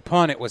beautiful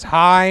punt. It was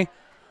high,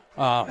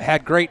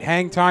 had great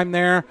hang time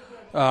there.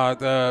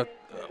 The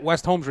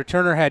West Holmes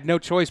returner had no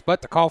choice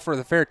but to call for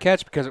the fair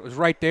catch because it was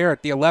right there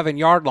at the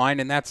 11-yard line,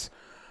 and that's,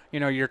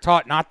 you're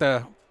taught not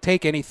to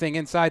take anything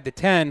inside the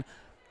 10.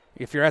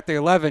 If you're at the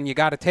 11, you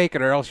got to take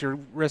it or else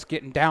you risk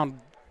getting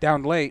down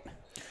late.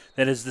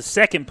 That is the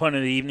second punt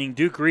of the evening.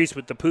 Duke Reese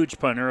with the pooch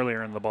punt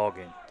earlier in the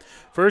ballgame.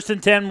 1st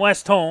and 10,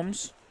 West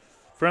Holmes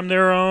from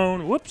their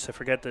own. Whoops, I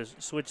forgot to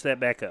switch that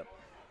back up.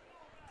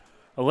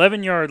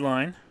 11-yard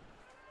line.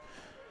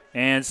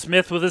 And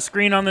Smith with a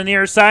screen on the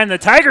near side. And the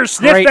Tigers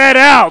sniff that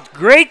out.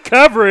 Great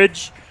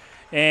coverage.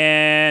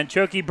 And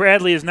Chokey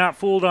Bradley is not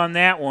fooled on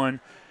that one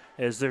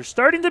as they're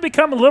starting to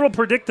become a little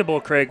predictable,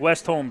 Craig.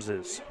 West Holmes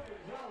is.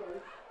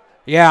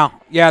 Yeah,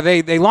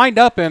 they lined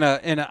up in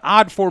an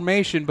odd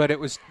formation, but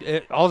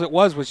all it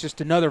was just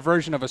another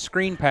version of a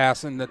screen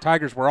pass, and the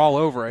Tigers were all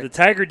over it. The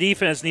Tiger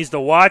defense needs to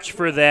watch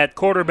for that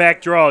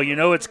quarterback draw. You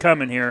know it's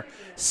coming here.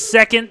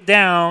 2nd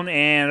down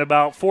and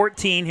about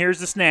 14. Here's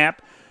the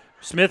snap.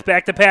 Smith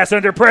back to pass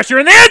under pressure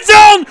in the end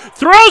zone.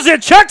 Throws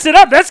it, chucks it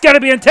up. That's got to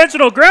be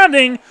intentional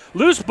grounding.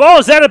 Loose ball.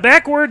 Is that a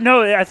backward?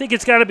 No, I think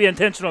it's got to be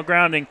intentional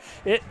grounding.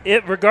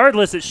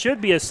 Regardless, it should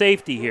be a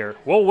safety here.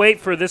 We'll wait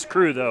for this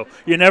crew, though.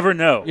 You never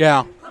know.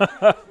 Yeah.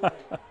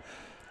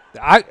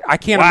 I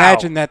can't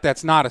imagine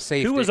that's not a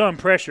safety. Who was on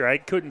pressure? I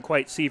couldn't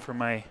quite see from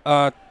my.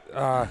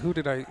 Who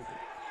did I?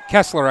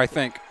 Kessler, I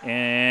think.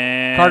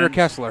 And Carter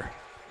Kessler.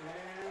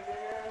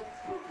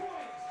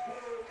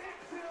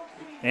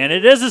 And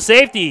it is a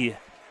safety.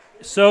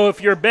 So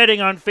if you're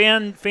betting on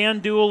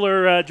FanDuel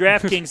or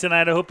DraftKings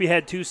tonight, I hope you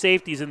had 2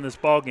 safeties in this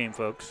ball game,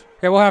 folks.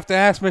 Yeah, we'll have to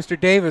ask Mr.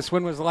 Davis,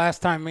 when was the last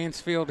time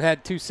Mansfield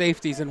had 2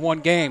 safeties in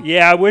one game?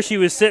 Yeah, I wish he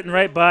was sitting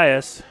right by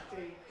us.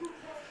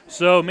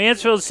 So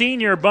Mansfield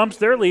Senior bumps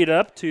their lead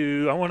up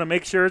to, I want to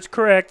make sure it's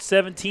correct,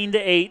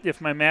 17-8,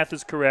 if my math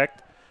is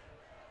correct.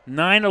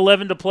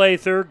 9:11 to play,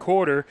 3rd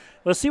quarter.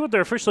 Let's see what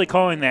they're officially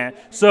calling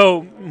that.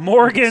 So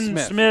Morgan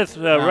Smith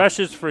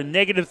rushes for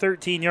negative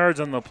 13 yards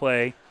on the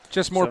play.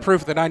 Just more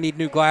proof that I need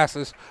new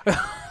glasses.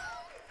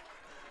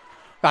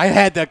 I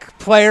had the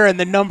player and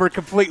the number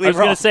completely wrong. I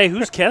was going to say,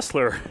 who's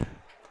Kessler?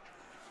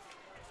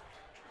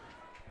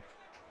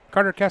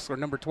 Carter Kessler,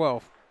 number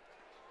 12.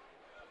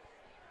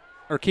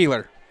 Or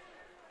Keeler.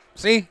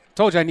 See?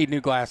 Told you I need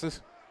new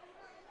glasses.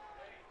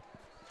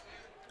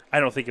 I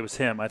don't think it was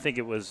him. I think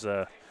it was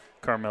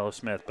Carmelo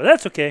Smith, but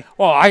that's okay.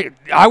 Well,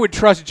 I would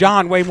trust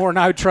John way more than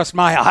I would trust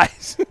my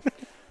eyes.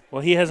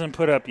 Well, he hasn't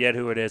put up yet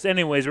who it is.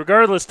 Anyways,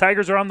 regardless,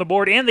 Tigers are on the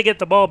board, and they get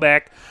the ball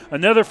back.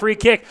 Another free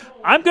kick.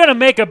 I'm going to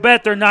make a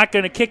bet they're not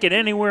going to kick it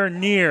anywhere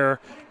near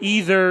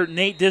either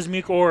Nate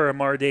Dismuke or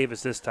Amar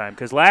Davis this time,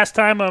 because last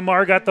time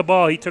Amar got the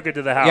ball, he took it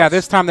to the house. Yeah,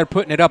 this time they're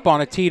putting it up on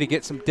a tee to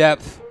get some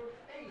depth.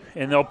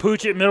 And they'll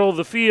pooch it middle of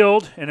the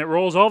field, and it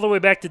rolls all the way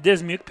back to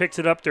Dismuke, picks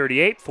it up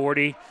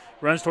 38-40.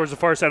 Runs towards the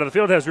far side of the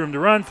field, has room to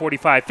run,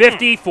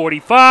 45-50,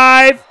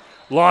 45,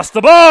 lost the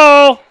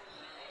ball.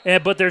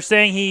 But they're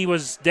saying he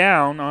was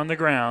down on the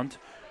ground.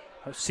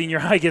 Senior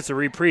high gets a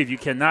reprieve. You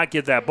cannot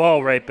get that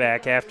ball right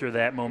back after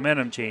that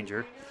momentum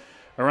changer.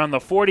 Around the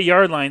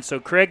 40-yard line.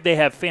 So, Craig, they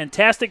have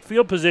fantastic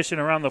field position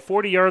around the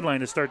 40-yard line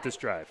to start this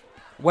drive.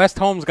 West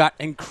Holmes got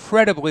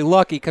incredibly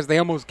lucky because they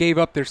almost gave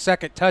up their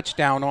second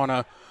touchdown on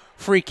a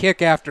free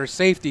kick after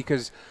safety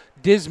because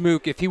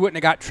Dismuke, if he wouldn't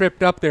have got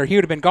tripped up there, he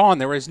would have been gone.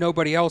 There was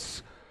nobody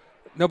else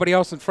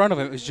in front of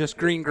him. It was just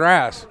green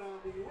grass.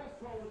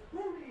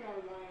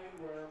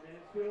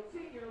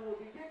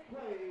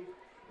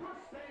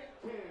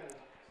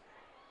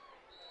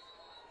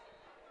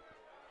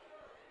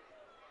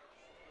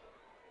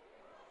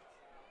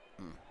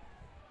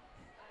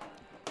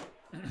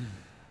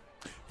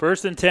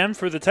 First and 10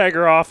 for the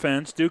Tiger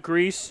offense. Duke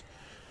Reese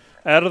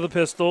out of the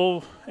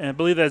pistol, and I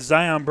believe that's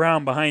Zion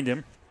Brown behind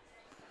him.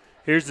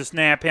 Here's the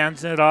snap,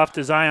 hands it off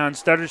to Zion.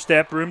 Stutter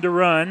step, room to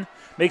run.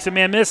 Makes a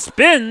man miss,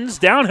 spins,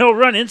 downhill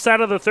run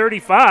inside of the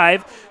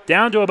 35,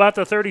 down to about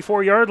the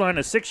 34-yard line,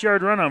 a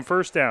 6-yard run on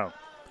first down.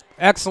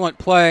 Excellent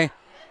play.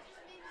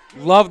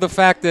 Love the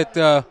fact that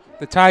the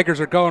Tigers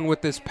are going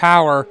with this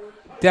power.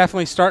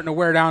 Definitely starting to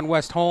wear down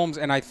West Holmes,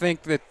 and I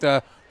think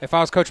that if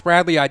I was Coach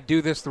Bradley, I'd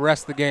do this the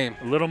rest of the game.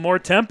 A little more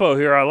tempo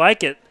here. I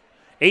like it.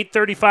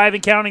 8:35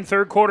 and counting,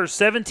 third quarter,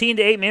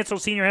 17-8.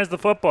 Mansfield Senior has the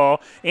football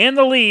and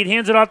the lead.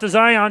 Hands it off to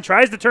Zion.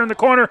 Tries to turn the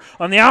corner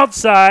on the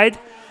outside.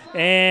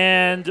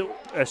 And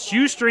a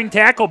shoestring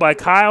tackle by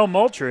Kyle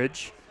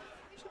Multridge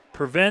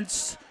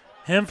prevents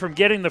him from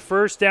getting the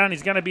first down.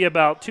 He's going to be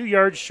about 2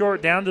 yards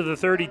short down to the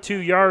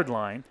 32-yard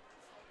line.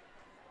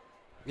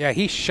 Yeah,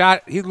 he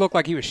looked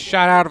like he was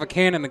shot out of a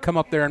cannon to come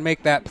up there and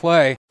make that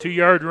play.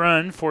 2-yard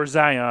run for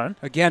Zion.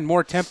 Again,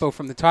 more tempo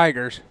from the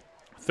Tigers.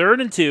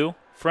 3rd and 2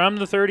 from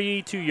the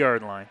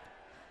 32-yard line.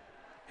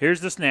 Here's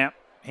the snap.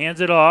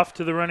 Hands it off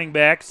to the running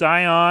back.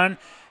 Zion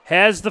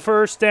has the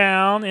first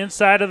down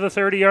inside of the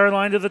 30-yard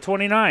line to the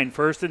 29.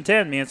 1st and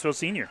 10, Mansfield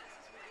Senior.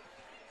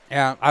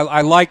 Yeah,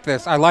 I like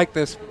this. I like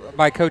this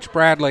by Coach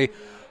Bradley.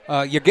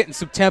 You're getting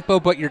some tempo,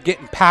 but you're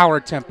getting power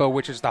tempo,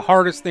 which is the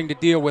hardest thing to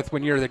deal with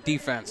when you're the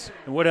defense.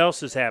 And what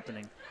else is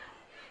happening?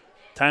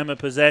 Time of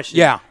possession.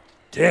 Yeah.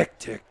 Tick,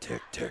 tick,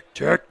 tick, tick,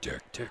 tick, tick,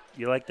 tick.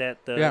 You like that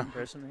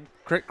impression?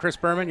 Chris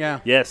Berman,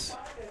 yeah. Yes.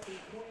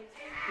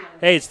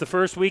 Hey, it's the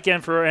first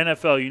weekend for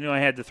NFL. You knew I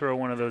had to throw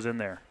one of those in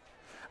there.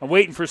 I'm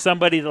waiting for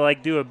somebody to,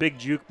 do a big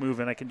juke move,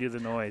 and I can do the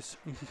noise.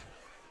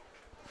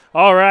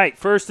 All right,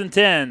 1st and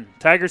 10.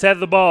 Tigers have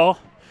the ball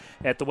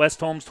at the West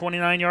Holmes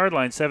 29-yard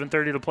line.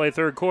 7:30 to play,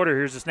 third quarter.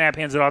 Here's the snap,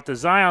 hands it off to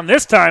Zion.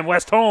 This time,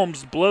 West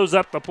Holmes blows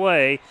up the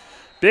play.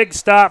 Big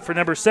stop for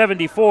number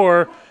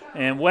 74,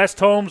 and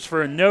West Holmes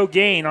for no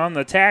gain on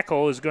the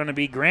tackle is going to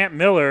be Grant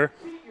Miller,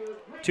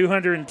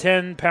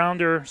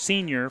 210-pounder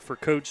senior for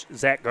Coach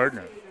Zach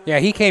Gardner. Yeah,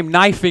 he came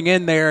knifing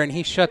in there, and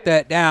he shut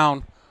that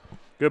down.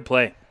 Good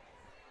play.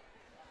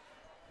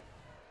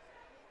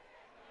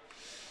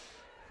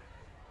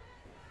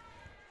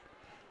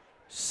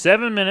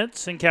 Seven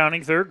minutes and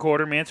counting, third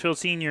quarter. Mansfield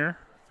Senior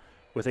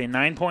with a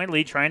 9-point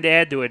lead, trying to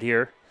add to it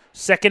here.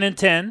 2nd and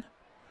 10.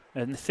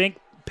 And I think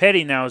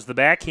Petty now is the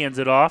back, hands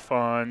it off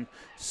on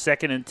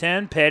 2nd and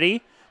 10.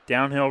 Petty,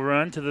 downhill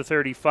run to the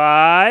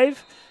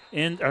 35.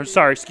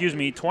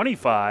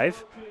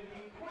 25.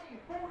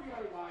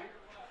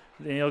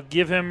 They'll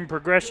give him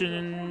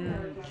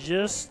progression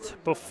just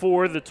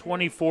before the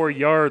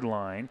 24-yard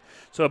line.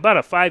 So about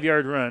a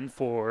 5-yard run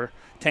for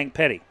Tank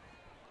Petty.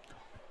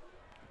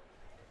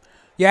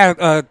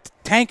 Yeah,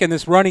 Tank in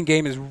this running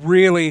game is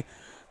really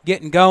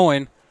getting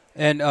going,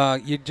 and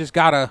you just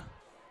gotta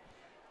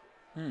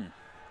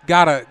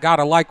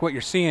like what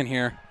you're seeing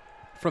here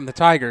from the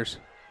Tigers.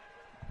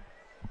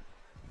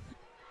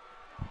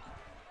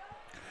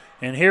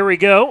 And here we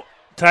go.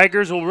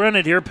 Tigers will run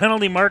it here.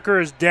 Penalty marker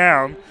is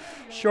down.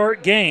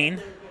 Short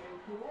gain.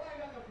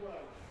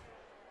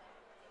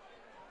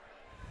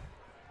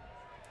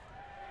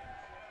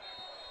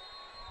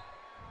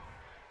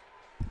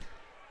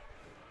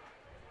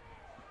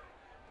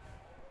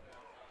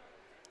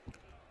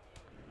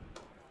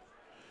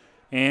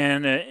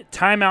 And a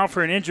timeout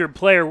for an injured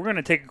player. We're going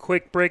to take a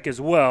quick break as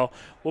well.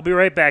 We'll be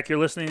right back. You're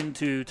listening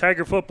to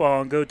Tiger Football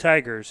on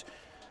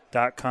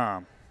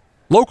GoTigers.com.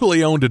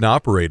 Locally owned and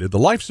operated, the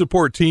Life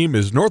Support Team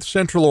is North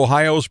Central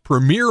Ohio's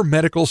premier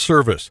medical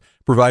service,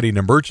 providing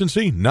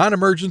emergency,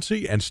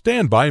 non-emergency, and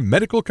standby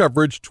medical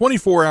coverage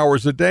 24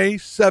 hours a day,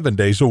 7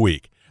 days a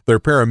week. Their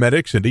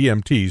paramedics and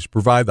EMTs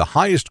provide the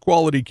highest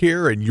quality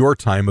care in your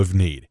time of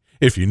need.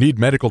 If you need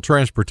medical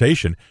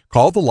transportation,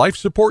 call the Life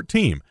Support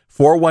Team,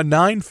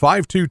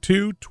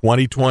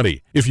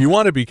 419-522-2020. If you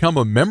want to become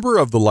a member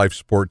of the Life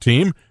Support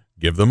Team,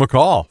 give them a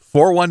call,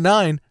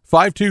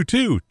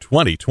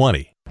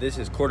 419-522-2020. This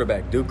is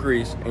quarterback Duke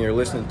Reese, and you're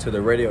listening to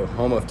the radio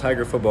home of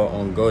Tiger Football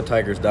on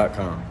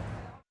GoTigers.com.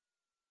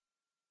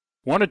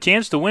 Want a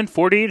chance to win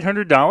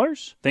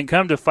 $4,800? Then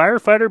come to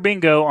Firefighter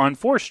Bingo on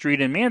 4th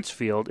Street in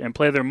Mansfield and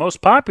play their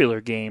most popular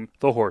game,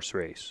 the horse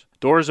race.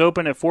 Doors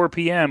open at 4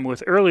 p.m.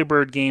 with early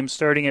bird games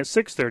starting at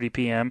 6:30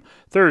 p.m.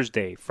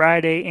 Thursday,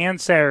 Friday,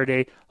 and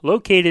Saturday,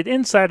 located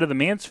inside of the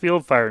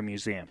Mansfield Fire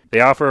Museum. They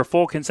offer a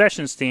full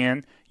concession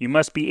stand. You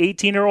must be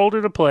 18 or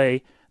older to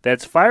play.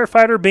 That's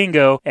Firefighter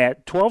Bingo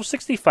at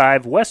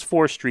 1265 West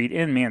 4th Street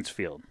in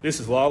Mansfield.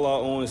 This is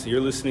Lala Owens, and you're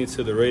listening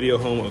to the radio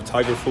home of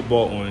Tiger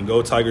Football on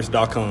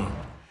GoTigers.com.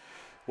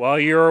 While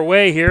you're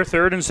away here,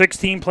 3rd and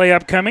 16 play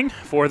upcoming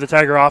for the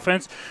Tiger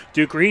offense.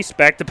 Duke Reese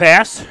back to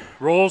pass,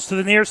 rolls to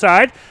the near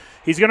side.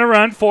 He's going to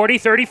run 40,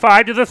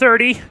 35 to the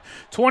 30,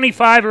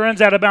 25,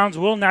 runs out of bounds,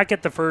 will not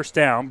get the first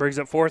down, brings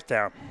up 4th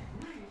down.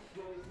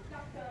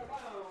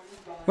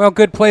 Well,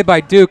 good play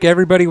by Duke.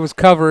 Everybody was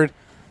covered.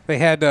 They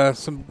had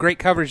some great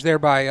coverage there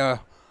by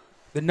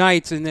the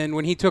Knights, and then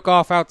when he took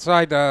off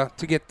outside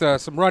to get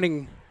some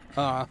running,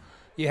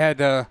 you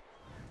had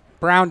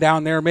Brown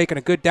down there making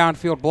a good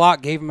downfield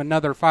block, gave him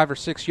another 5 or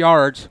 6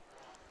 yards.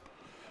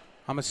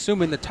 I'm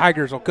assuming the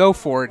Tigers will go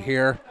for it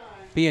here,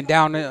 being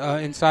down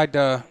inside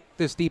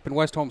this deep in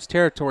West Holmes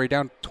territory,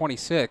 down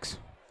 26.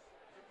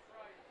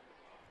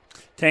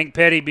 Tank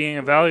Petty being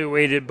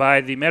evaluated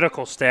by the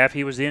medical staff.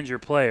 He was the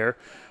injured player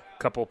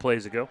a couple of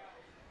plays ago.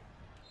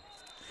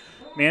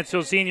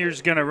 Mansfield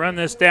Senior's going to run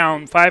this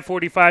down.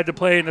 5:45 to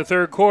play in the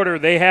third quarter.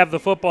 They have the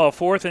football,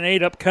 4th and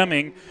 8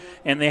 upcoming,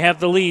 and they have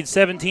the lead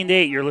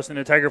 17-8. You're listening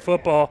to Tiger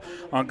Football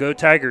on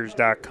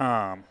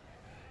GoTigers.com.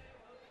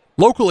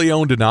 Locally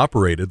owned and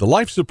operated, the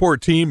Life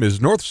Support Team is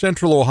North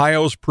Central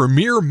Ohio's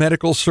premier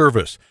medical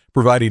service,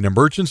 providing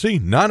emergency,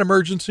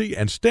 non-emergency,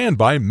 and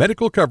standby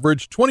medical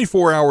coverage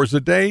 24 hours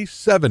a day,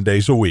 7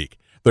 days a week.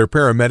 Their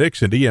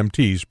paramedics and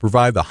EMTs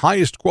provide the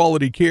highest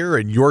quality care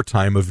in your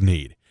time of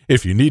need.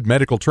 If you need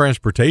medical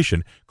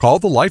transportation, call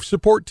the Life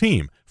Support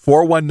Team,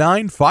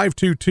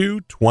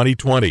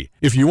 419-522-2020.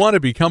 If you want to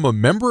become a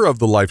member of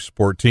the Life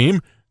Support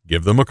Team,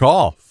 give them a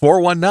call,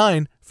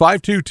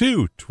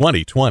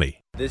 419-522-2020.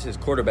 This is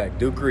quarterback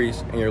Duke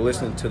Reese, and you're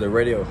listening to the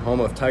radio home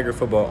of Tiger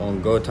football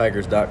on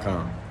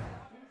GoTigers.com.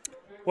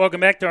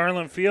 Welcome back to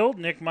Arlen Field.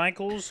 Nick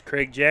Michaels,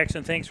 Craig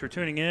Jackson, thanks for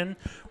tuning in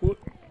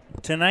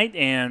tonight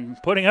and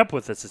putting up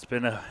with us. It's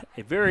been a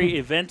very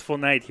eventful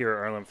night here at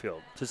Arlen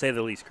Field, to say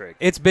the least, Craig.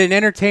 It's been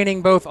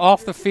entertaining both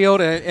off the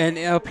field and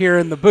up here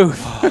in the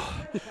booth.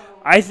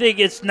 I think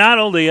it's not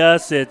only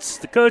us, it's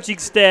the coaching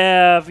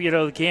staff,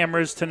 the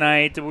cameras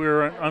tonight.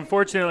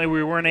 Unfortunately,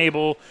 we weren't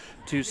able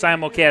to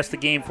simulcast the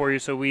game for you,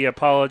 so we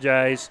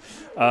apologize.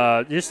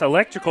 Just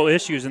electrical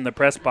issues in the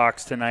press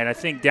box tonight. I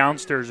think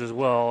downstairs as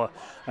well,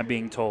 I'm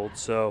being told.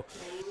 So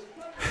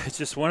it's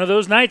just one of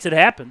those nights. It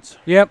happens.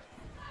 Yep.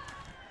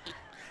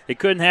 It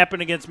couldn't happen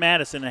against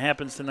Madison. It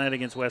happens tonight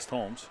against West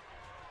Holmes.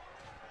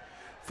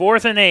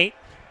 4th and 8.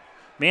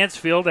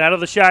 Mansfield out of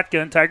the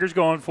shotgun. Tigers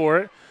going for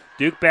it.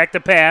 Duke back to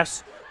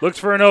pass. Looks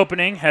for an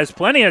opening. Has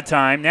plenty of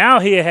time.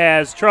 Now he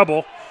has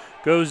trouble.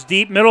 Goes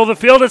deep, middle of the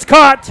field. It's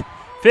caught.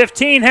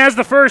 15 has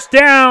the first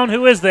down.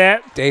 Who is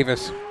that?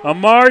 Davis.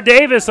 Amar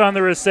Davis on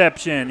the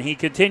reception. He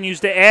continues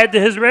to add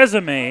to his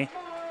resume.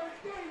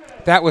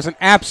 That was an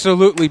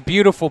absolutely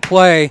beautiful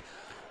play.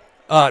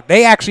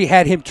 They actually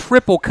had him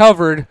triple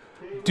covered.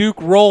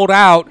 Duke rolled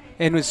out,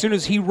 and as soon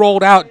as he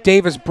rolled out,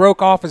 Davis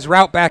broke off his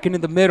route back into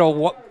the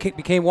middle,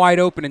 became wide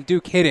open, and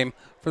Duke hit him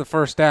for the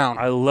first down.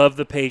 I love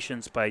the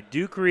patience by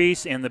Duke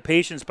Reese and the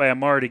patience by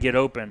Amar to get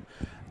open.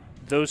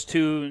 Those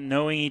two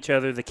knowing each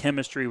other, the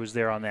chemistry was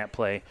there on that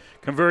play.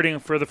 Converting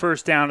for the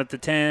first down at the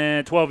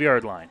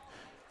 12-yard line.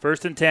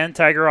 1st and 10,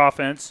 Tiger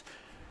offense.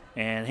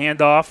 And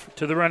handoff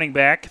to the running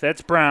back.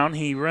 That's Brown.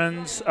 He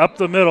runs up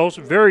the middle.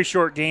 Very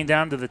short gain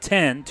down to the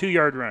 10,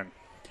 2-yard run.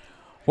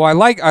 Well,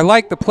 I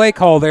like the play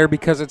call there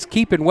because it's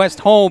keeping West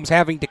Holmes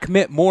having to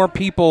commit more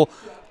people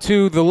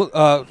to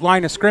the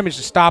line of scrimmage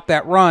to stop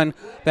that run.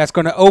 That's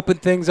going to open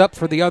things up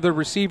for the other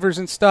receivers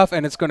and stuff,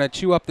 and it's going to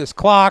chew up this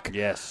clock.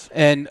 Yes.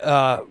 And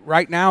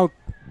right now,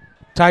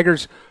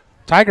 Tigers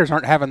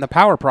aren't having the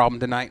power problem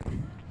tonight.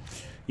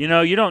 You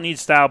don't need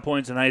style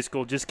points in high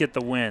school. Just get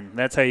the win.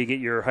 That's how you get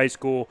your high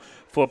school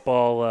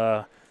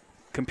football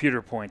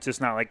computer points. It's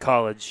not like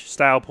college.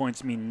 Style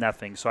points mean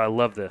nothing, so I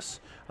love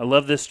this. I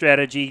love this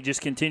strategy.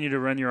 Just continue to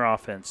run your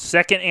offense.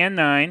 2nd and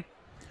 9.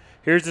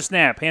 Here's the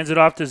snap. Hands it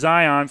off to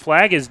Zion.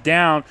 Flag is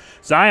down.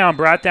 Zion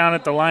brought down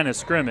at the line of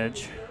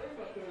scrimmage.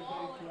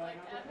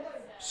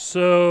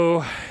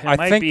 So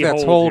I think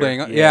that's holding.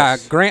 Yes. Yeah,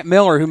 Grant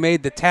Miller, who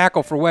made the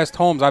tackle for West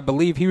Holmes, I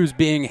believe he was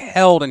being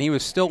held, and he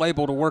was still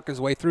able to work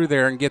his way through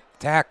there and get the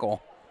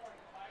tackle.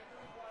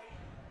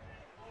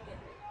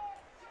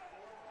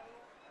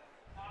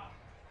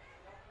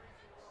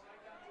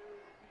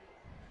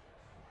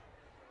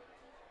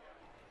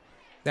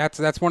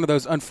 That's one of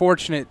those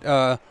unfortunate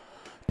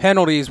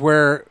penalties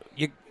where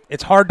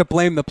it's hard to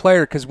blame the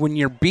player because when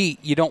you're beat,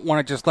 you don't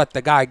want to just let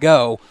the guy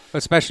go,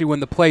 especially when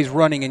the play's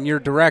running in your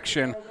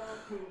direction.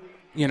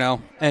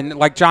 And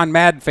like John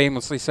Madden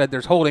famously said,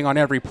 there's holding on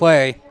every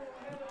play.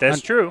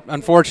 That's true.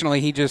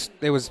 Unfortunately,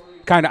 it was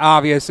kind of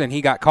obvious, and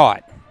he got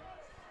caught.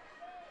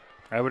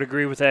 I would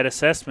agree with that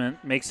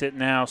assessment. Makes it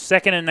now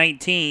 2nd and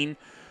 19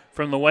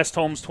 from the West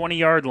Holmes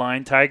 20-yard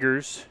line.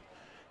 Tigers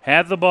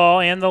have the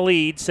ball and the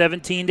lead,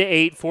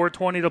 17-8,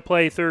 4:20 to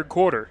play, third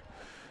quarter.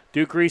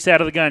 Duke Reese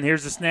out of the gun.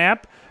 Here's the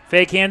snap.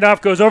 Fake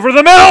handoff goes over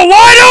the middle.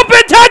 Wide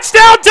open,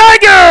 touchdown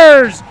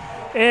Tigers!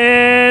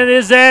 And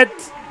is that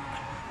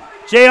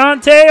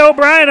Jayonte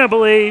O'Brien, I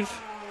believe?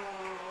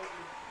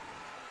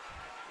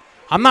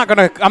 I'm not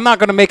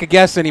gonna make a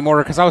guess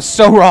anymore because I was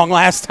so wrong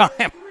last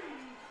time.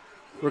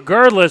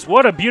 Regardless,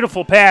 what a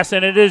beautiful pass,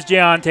 and it is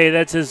Jayonte.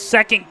 That's his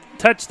second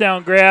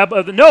touchdown grab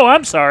of the – no,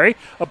 I'm sorry.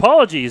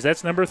 Apologies.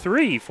 That's number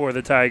 3 for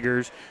the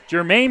Tigers.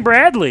 Jermaine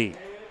Bradley.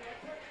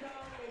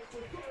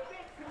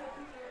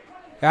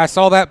 I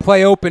saw that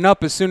play open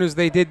up as soon as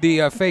they did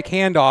the fake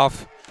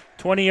handoff.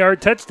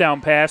 20-yard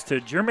touchdown pass to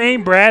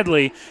Jermaine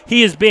Bradley.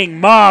 He is being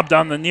mobbed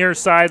on the near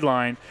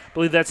sideline. I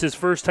believe that's his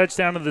first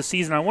touchdown of the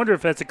season. I wonder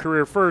if that's a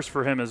career first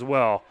for him as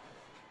well.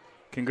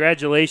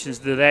 Congratulations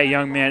to that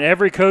young man.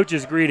 Every coach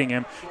is greeting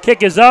him.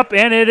 Kick is up,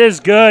 and it is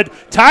good.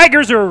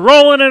 Tigers are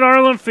rolling at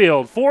Arlen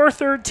Field.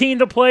 4:13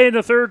 to play in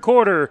the third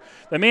quarter.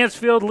 The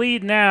Mansfield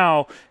lead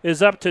now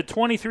is up to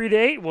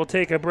 23-8. We'll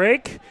take a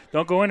break.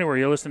 Don't go anywhere.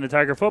 You're listening to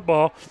Tiger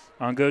Football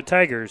on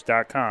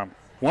GoTigers.com.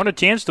 Want a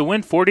chance to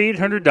win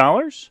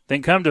 $4,800?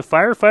 Then come to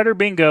Firefighter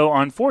Bingo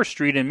on 4th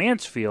Street in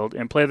Mansfield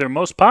and play their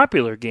most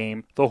popular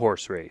game, the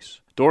horse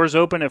race. Doors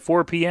open at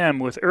 4 p.m.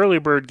 with early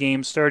bird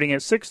games starting at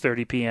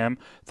 6:30 p.m.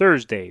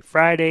 Thursday,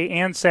 Friday,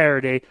 and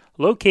Saturday,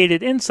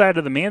 located inside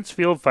of the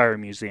Mansfield Fire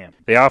Museum.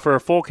 They offer a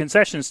full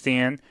concession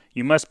stand.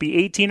 You must be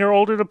 18 or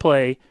older to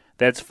play.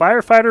 That's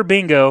Firefighter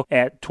Bingo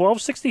at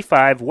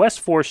 1265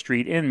 West 4th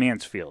Street in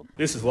Mansfield.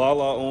 This is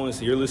Lala Owens,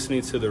 and you're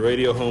listening to the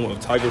radio home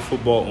of Tiger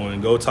Football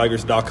on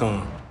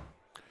GoTigers.com.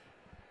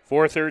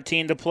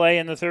 4:13 to play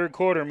in the third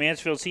quarter.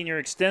 Mansfield Senior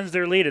extends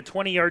their lead, a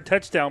 20-yard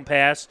touchdown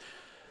pass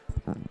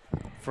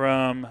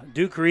from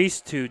Duke Reese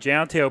to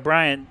Jayonte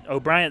O'Brien.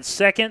 O'Brien's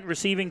second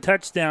receiving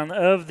touchdown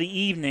of the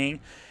evening.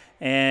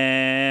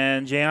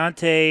 And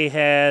Giante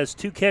has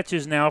 2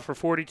 catches now for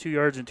 42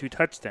 yards and 2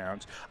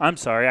 touchdowns. I'm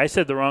sorry, I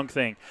said the wrong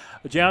thing.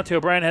 Giante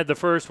O'Brien had the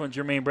first one.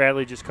 Jermaine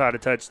Bradley just caught a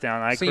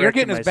touchdown. So you're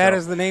getting as bad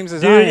as the names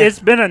as Dude, I am. it's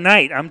been a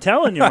night. I'm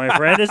telling you, my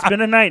friend. It's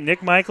been a night.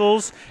 Nick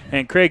Michaels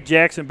and Craig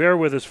Jackson, bear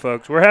with us,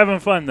 folks. We're having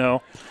fun,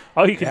 though.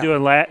 All you can do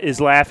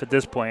is laugh at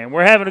this point. And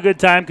we're having a good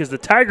time because the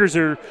Tigers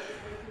are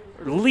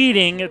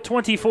leading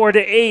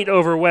 24-8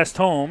 over West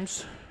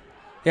Holmes.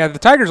 Yeah, the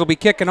Tigers will be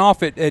kicking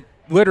off at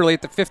literally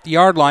at the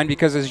 50-yard line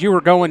because as you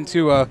were going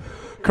to a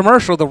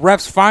commercial, the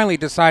refs finally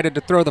decided to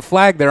throw the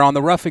flag there on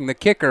the roughing the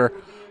kicker.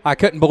 I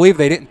couldn't believe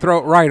they didn't throw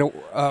it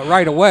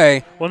right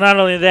away. Well, not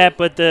only that,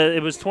 but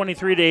it was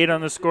 23-8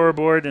 on the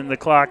scoreboard, and the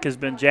clock has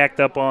been jacked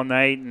up all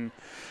night. And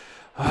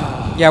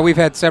yeah, we've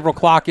had several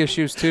clock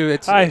issues too.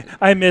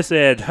 I miss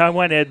Ed. I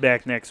want Ed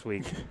back next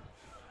week.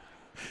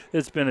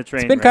 It's been a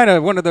train. It's been kind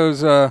of one of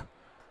those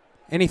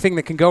anything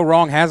that can go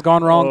wrong has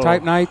gone wrong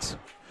type nights.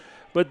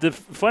 But the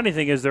funny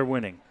thing is they're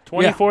winning.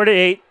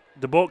 24-8.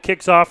 The Bolt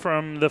kicks off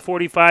from the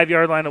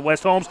 45-yard line of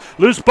West Holmes.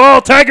 Loose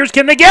ball. Tigers,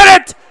 can they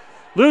get it?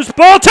 Loose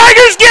ball.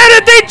 Tigers get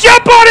it. They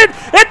jump on it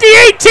at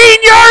the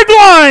 18-yard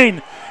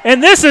line.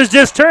 And this is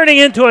just turning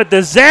into a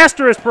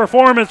disastrous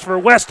performance for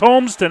West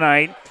Holmes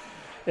tonight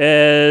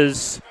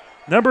as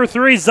number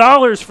 3,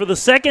 Zollers, for the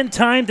second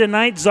time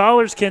tonight,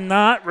 Zollers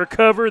cannot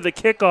recover the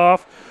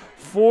kickoff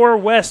for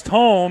West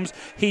Holmes.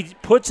 He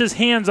puts his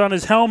hands on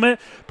his helmet,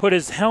 put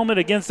his helmet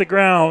against the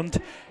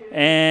ground,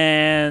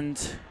 and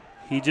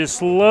he just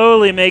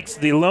slowly makes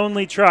the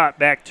lonely trot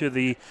back to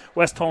the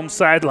West Holmes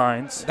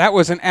sidelines. That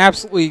was an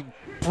absolutely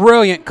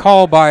brilliant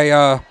call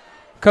by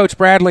Coach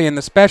Bradley and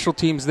the special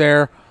teams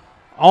there.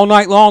 All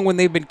night long when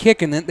they've been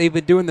kicking it, they've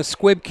been doing the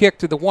squib kick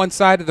to the one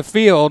side of the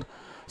field.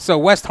 So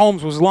West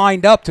Holmes was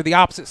lined up to the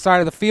opposite side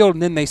of the field,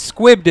 and then they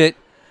squibbed it,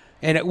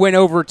 and it went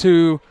over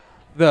to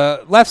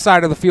the left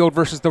side of the field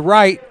versus the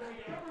right.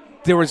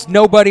 There was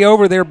nobody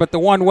over there but the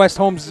one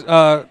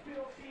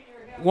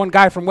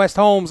guy from West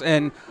Holmes,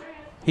 and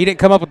he didn't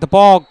come up with the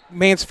ball.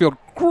 Mansfield,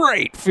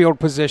 great field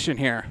position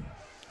here.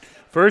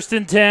 1st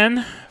and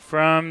 10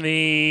 from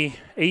the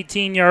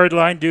 18-yard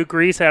line. Duke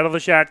Reese out of the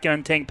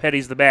shotgun. Tank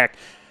Petty's the back.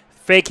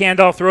 Fake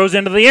handoff, throws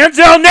into the end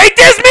zone. Nate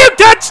Dismuke,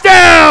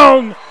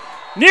 touchdown!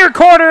 Near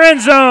corner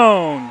end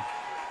zone.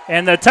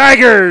 And the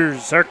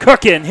Tigers are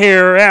cooking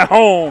here at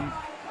home.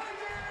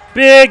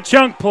 Big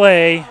chunk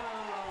play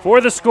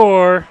for the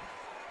score.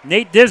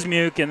 Nate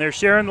Dismuke, and they're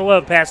sharing the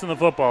love passing the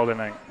football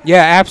tonight.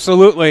 Yeah,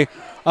 absolutely.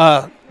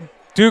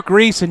 Duke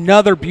Reese,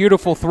 another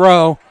beautiful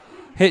throw.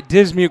 Hit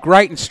Dismuke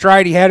right in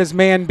stride. He had his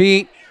man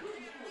beat.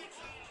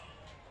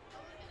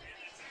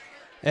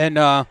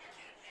 And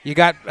you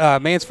got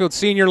Mansfield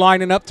Senior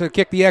lining up to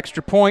kick the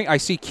extra point. I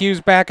see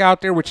Q's back out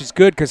there, which is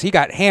good because he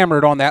got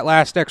hammered on that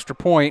last extra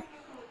point.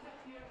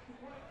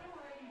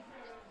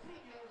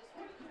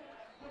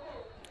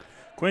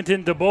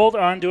 Quentin DeBolt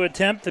on to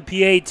attempt the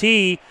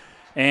PAT.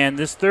 And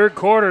this third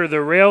quarter,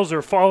 the rails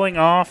are falling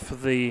off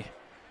the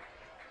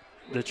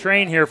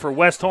train here for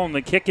West Holmes.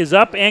 The kick is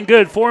up and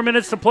good. 4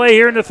 minutes to play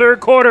here in the third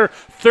quarter.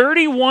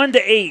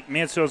 31-8,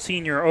 Mansfield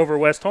Senior over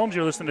West Holmes.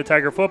 You're listening to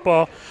Tiger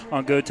Football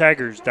on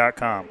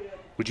GoTigers.com.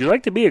 Would you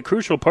like to be a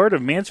crucial part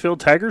of Mansfield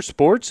Tiger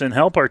sports and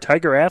help our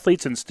Tiger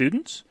athletes and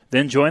students?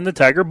 Then join the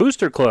Tiger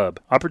Booster Club.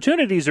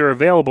 Opportunities are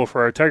available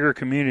for our Tiger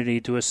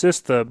community to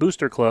assist the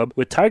Booster Club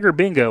with Tiger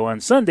Bingo on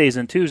Sundays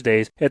and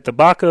Tuesdays at the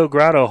Baco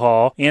Grotto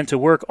Hall and to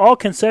work all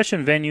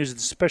concession venues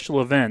and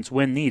special events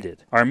when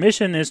needed. Our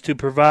mission is to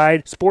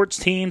provide sports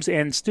teams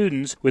and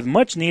students with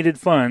much needed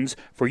funds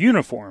for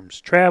uniforms,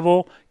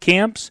 travel,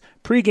 camps,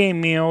 pregame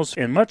meals,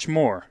 and much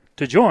more.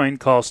 To join,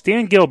 call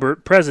Stan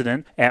Gilbert,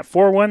 President, at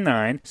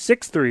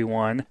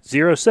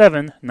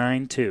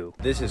 419-631-0792.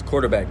 This is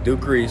quarterback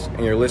Duke Reese,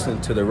 and you're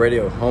listening to the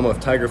radio home of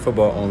Tiger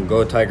Football on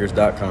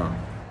GoTigers.com.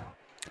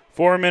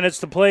 4 minutes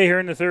to play here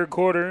in the third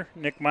quarter.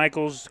 Nick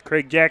Michaels,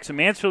 Craig Jackson.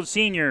 Mansfield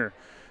Senior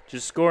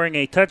just scoring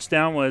a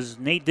touchdown was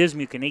Nate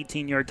Dismuke, an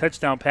 18-yard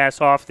touchdown pass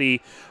off the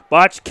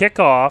botched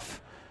kickoff,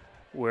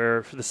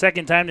 where for the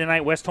second time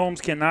tonight, West Holmes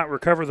cannot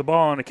recover the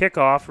ball on a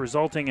kickoff,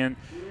 resulting in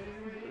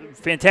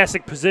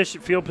fantastic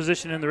field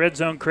position in the red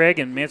zone, Craig,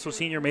 and Mansfield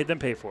Senior made them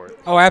pay for it.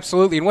 Oh,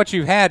 absolutely. And what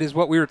you had is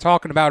what we were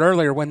talking about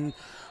earlier when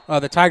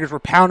the Tigers were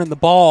pounding the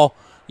ball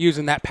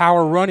using that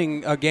power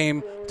running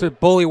game to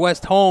bully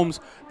West Holmes.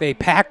 They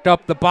packed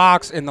up the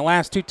box in the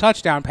last 2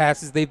 touchdown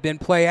passes. They've been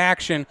play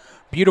action,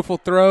 beautiful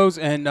throws,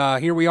 and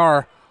here we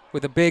are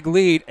with a big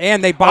lead.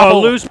 And they bobble.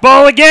 Oh, loose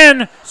ball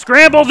again.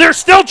 Scramble. They're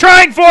still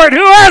trying for it.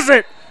 Who has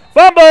it?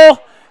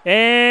 Fumble.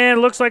 And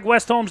looks like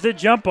West Holmes did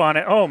jump on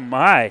it. Oh,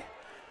 my.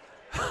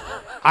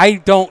 I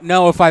don't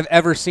know if I've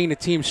ever seen a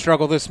team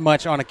struggle this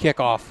much on a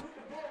kickoff.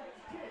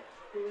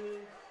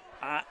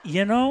 I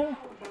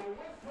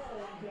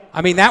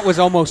mean, that was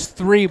almost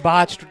 3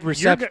 botched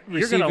receptions.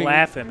 You're going to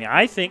laugh at me.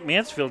 I think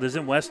Mansfield is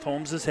in West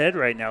Holmes' head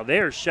right now. They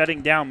are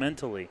shutting down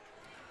mentally.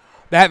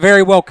 That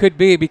very well could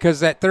be because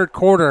that third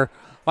quarter,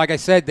 like I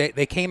said,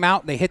 they came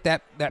out and they hit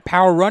that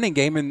power running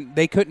game and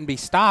they couldn't be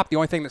stopped. The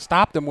only thing that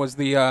stopped them was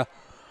the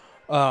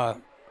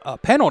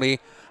penalty.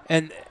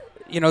 And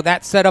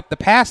that set up the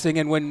passing.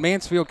 And when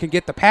Mansfield can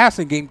get the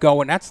passing game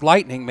going, that's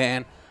lightning,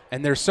 man.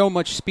 And there's so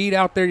much speed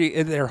out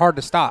there, they're hard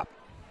to stop.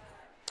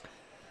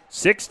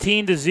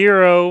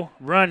 16-0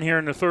 run here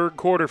in the third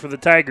quarter for the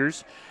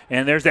Tigers.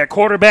 And there's that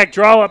quarterback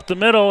draw up the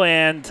middle,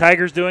 and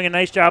Tigers doing a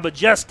nice job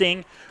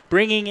adjusting,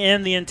 bringing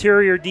in the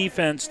interior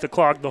defense to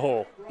clog the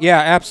hole. Yeah,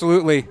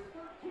 absolutely.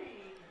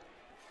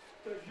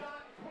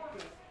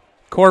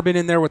 Corbin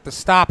in there with the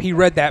stop. He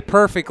read that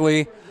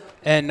perfectly,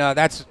 and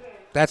that's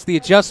the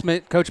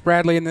adjustment Coach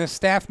Bradley and the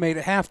staff made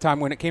at halftime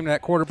when it came to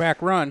that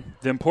quarterback run.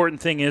 The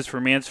important thing is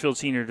for Mansfield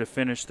Senior to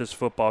finish this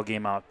football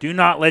game out. Do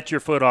not let your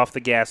foot off the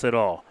gas at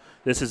all.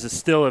 This is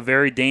still a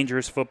very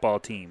dangerous football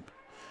team.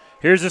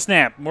 Here's the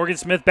snap. Morgan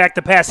Smith back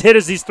to pass. Hit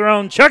as he's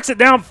thrown. Chucks it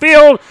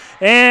downfield.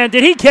 And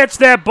did he catch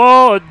that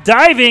ball? A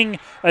diving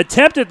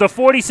attempt at the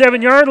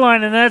 47-yard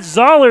line, and that's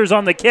Zollers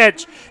on the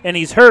catch, and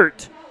he's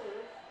hurt.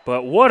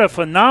 But what a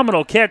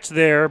phenomenal catch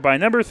there by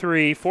number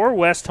 3 for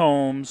West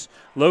Holmes,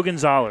 Logan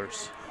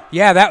Zollers.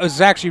 Yeah, that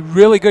was actually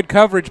really good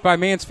coverage by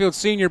Mansfield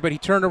Senior, but he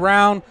turned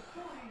around,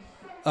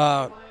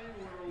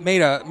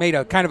 made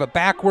a kind of a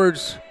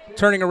backwards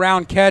turning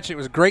around catch. It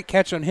was a great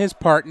catch on his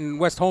part, and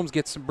West Holmes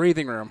gets some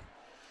breathing room.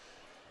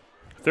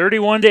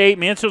 31-8,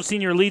 Mansfield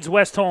Senior leads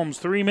West Holmes.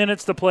 3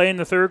 minutes to play in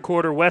the third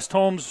quarter. West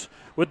Holmes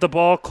with the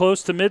ball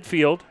close to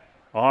midfield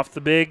off the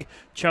big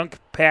chunk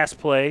pass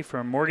play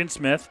from Morgan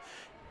Smith.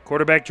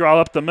 Quarterback draw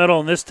up the middle,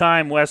 and this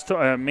time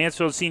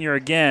Mansfield Senior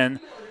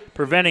again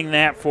preventing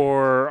that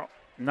for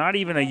not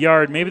even a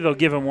yard. Maybe they'll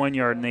give him 1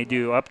 yard, and they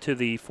do, up to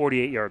the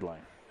 48-yard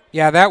line.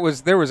 Yeah, there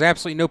was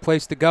absolutely no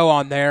place to go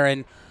on there,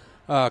 and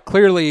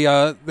clearly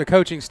the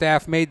coaching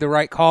staff made the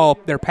right call.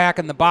 They're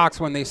packing the box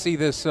when they see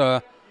this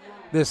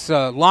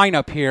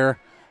lineup here,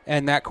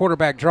 and that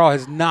quarterback draw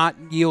has not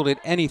yielded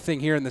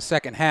anything here in the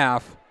second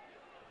half.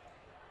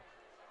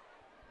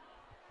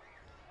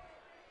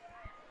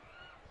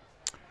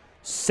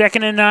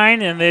 Second and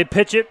 9, and they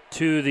pitch it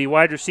to the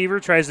wide receiver.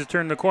 Tries to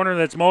turn the corner.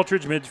 That's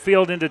Maltridge,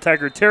 midfield into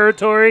Tiger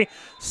territory.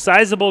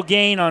 Sizable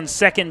gain on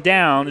second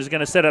down is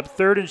going to set up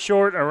third and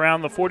short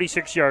around the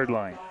 46-yard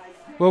line.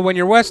 Well, when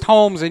you're West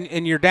Holmes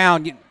and you're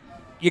down,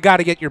 you got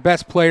to get your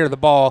best player the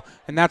ball,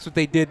 and that's what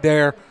they did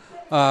there.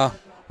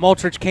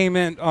 Maltridge came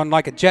in on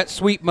like a jet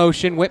sweep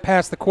motion, went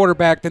past the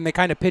quarterback, then they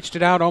kind of pitched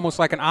it out almost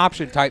like an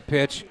option-type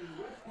pitch,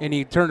 and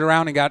he turned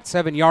around and got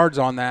 7 yards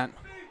on that.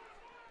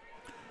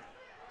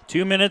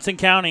 2 minutes and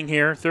counting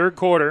here, third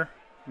quarter.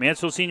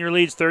 Mansfield Senior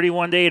leads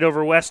 31-8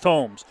 over West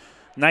Holmes.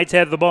 Knights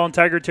have the ball in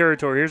Tiger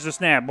territory. Here's the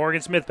snap.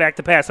 Morgan Smith back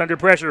to pass, under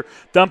pressure,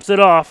 dumps it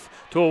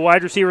off to a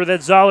wide receiver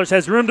that Zollers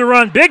has room to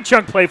run. Big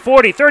chunk play,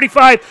 40,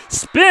 35,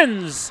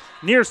 spins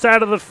near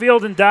side of the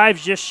field and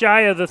dives just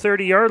shy of the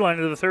 30-yard line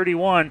to the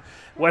 31.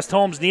 West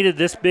Holmes needed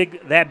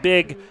that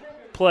big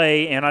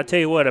play, and I'll tell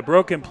you what, a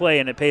broken play,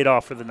 and it paid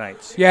off for the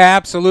Knights. Yeah,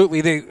 absolutely.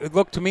 It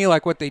looked to me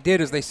like what they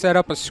did is they set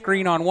up a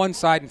screen on one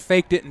side and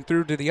faked it and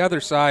threw to the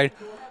other side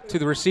to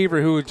the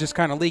receiver who just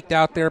kind of leaked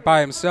out there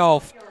by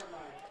himself.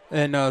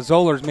 And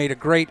Zollers made a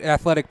great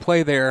athletic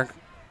play there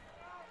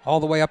all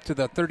the way up to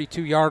the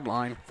 32-yard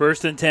line.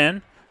 First and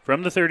 10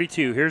 from the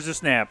 32. Here's the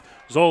snap.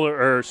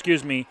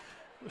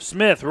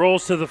 Smith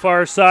rolls to the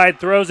far side,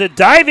 throws it.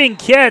 Diving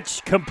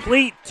catch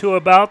complete to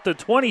about the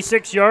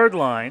 26-yard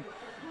line.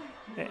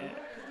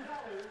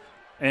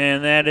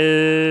 And that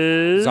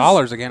is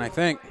Zollers again, I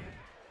think.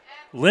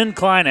 Lynn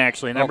Klein,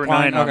 actually, number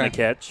 9 on the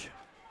catch.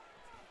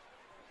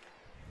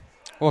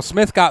 Well,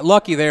 Smith got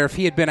lucky there. If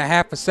he had been a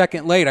half a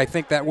second late, I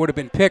think that would have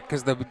been picked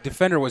because the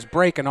defender was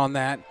breaking on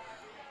that.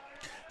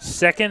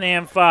 2nd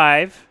and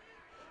 5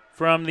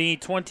 from the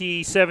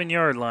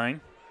 27-yard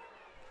line.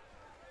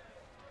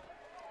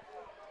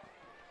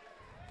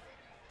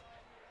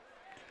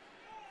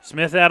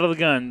 Smith out of the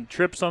gun,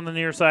 trips on the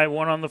near side,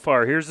 one on the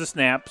far. Here's the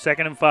snap,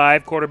 2nd and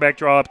 5, quarterback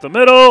draw up the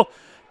middle.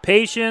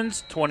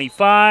 Patience,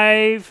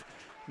 25,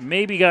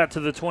 maybe got to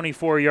the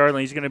 24-yard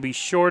line. He's going to be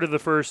short of the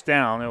first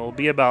down. It will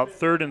be about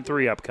 3rd and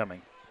 3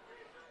 upcoming.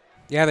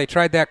 Yeah, they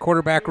tried that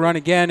quarterback run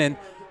again, and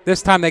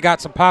this time they got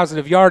some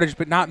positive yardage,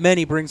 but not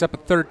many. Brings up a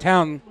third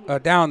down.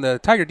 The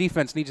Tiger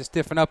defense needs to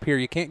stiffen up here.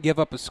 You can't give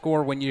up a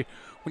score when you're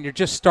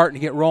just starting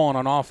to get rolling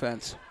on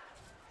offense.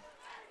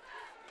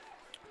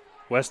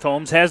 West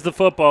Holmes has the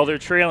football. They're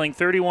trailing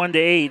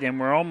 31-8, and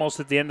we're almost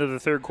at the end of the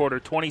third quarter.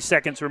 20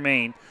 seconds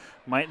remain.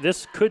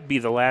 This could be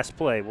the last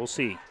play. We'll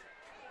see.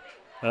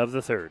 Of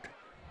the third.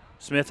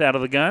 Smith out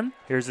of the gun.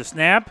 Here's the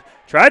snap.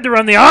 Tried to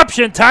run the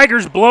option.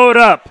 Tigers blow it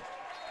up.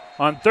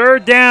 On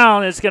third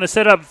down, it's going to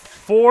set up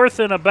 4th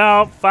and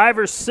about 5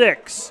 or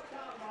 6.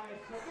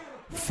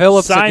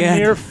 Phillips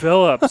again. Sign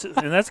Phillips,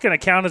 and that's going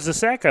to count as a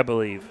sack, I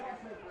believe.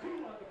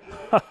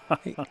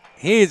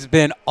 He's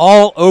been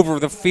all over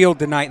the field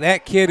tonight.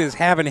 That kid is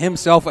having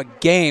himself a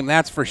game,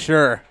 that's for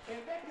sure.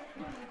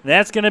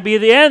 That's going to be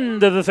the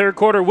end of the third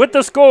quarter with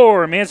the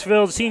score.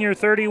 Mansfield Senior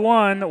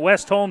 31,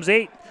 West Holmes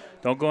 8.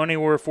 Don't go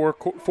anywhere for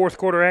fourth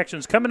quarter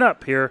actions coming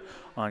up here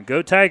on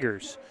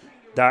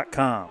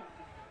GoTigers.com.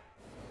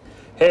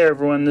 Hey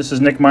everyone, this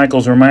is Nick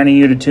Michaels reminding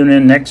you to tune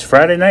in next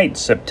Friday night,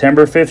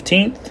 September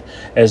 15th,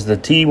 as the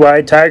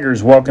TY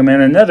Tigers welcome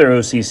in another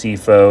OCC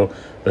foe,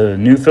 the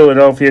New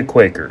Philadelphia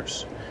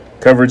Quakers.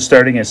 Coverage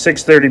starting at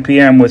 6:30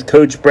 p.m. with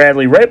Coach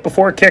Bradley right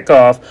before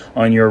kickoff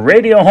on your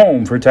radio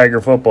home for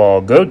Tiger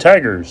football,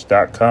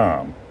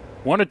 GoTigers.com.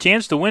 Want a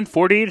chance to win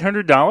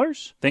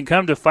 $4,800? Then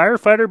come to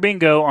Firefighter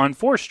Bingo on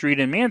 4th Street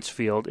in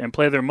Mansfield and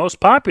play their most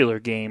popular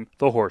game,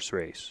 the horse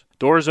race.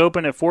 Doors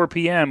open at 4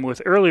 p.m.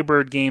 with early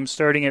bird games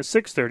starting at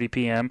 6:30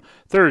 p.m.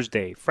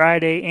 Thursday,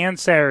 Friday, and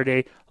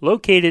Saturday,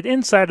 located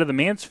inside of the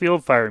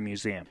Mansfield Fire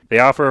Museum. They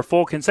offer a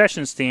full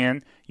concession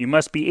stand. You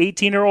must be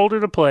 18 or older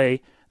to play.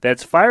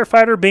 That's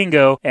Firefighter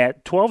Bingo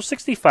at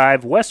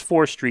 1265 West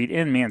 4th Street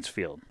in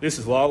Mansfield. This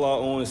is Lala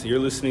Owens, and you're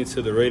listening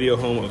to the radio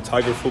home of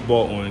Tiger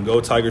football on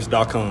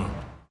GoTigers.com.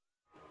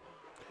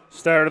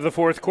 Start of the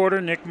fourth quarter,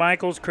 Nick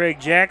Michaels, Craig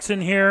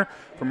Jackson here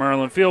from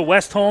Mansfield.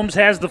 West Holmes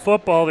has the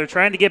football. They're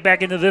trying to get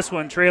back into this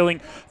one,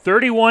 trailing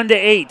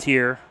 31-8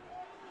 here.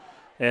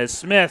 As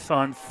Smith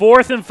on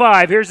 4th and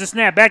 5. Here's the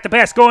snap. Back to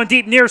pass. Going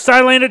deep near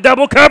sideline to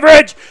double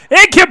coverage.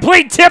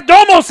 Incomplete, tipped,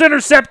 almost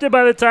intercepted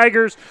by the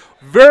Tigers.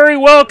 Very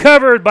well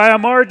covered by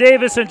Amar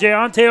Davis and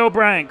Jayonte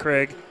O'Brien,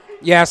 Craig.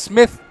 Yeah,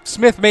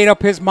 Smith made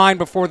up his mind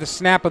before the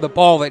snap of the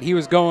ball that he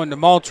was going to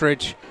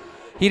Maltrich.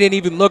 He didn't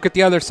even look at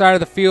the other side of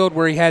the field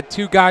where he had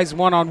two guys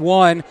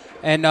one-on-one,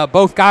 and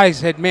both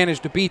guys had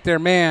managed to beat their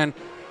man.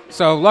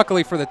 So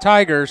luckily for the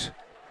Tigers,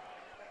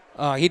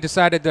 he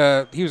decided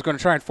he was going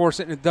to try and force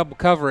it into double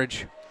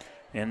coverage.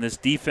 And this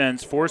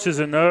defense forces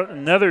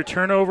another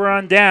turnover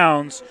on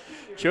downs.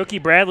 Choky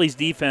Bradley's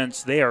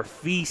defense, they are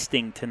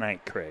feasting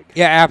tonight, Craig.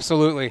 Yeah,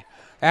 absolutely.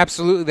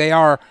 Absolutely they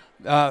are.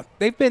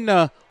 They've been,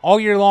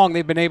 all year long,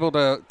 they've been able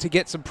to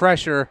get some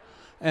pressure,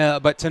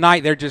 but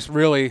tonight they're just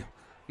really,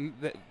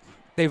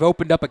 they've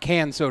opened up a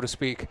can, so to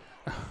speak.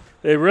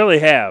 They really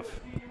have.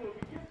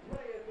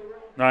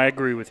 No, I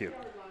agree with you.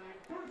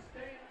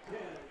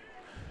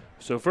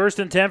 So 1st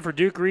and 10 for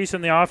Duke Reese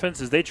in the offense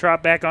as they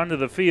trot back onto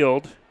the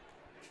field.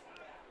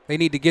 They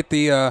need to get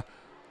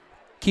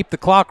keep the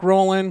clock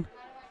rolling,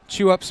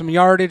 chew up some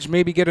yardage,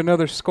 maybe get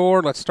another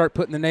score. Let's start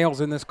putting the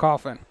nails in this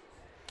coffin.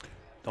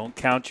 Don't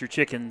count your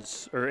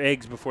chickens or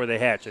eggs before they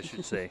hatch, I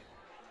should say.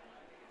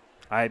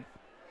 A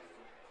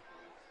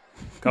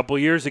couple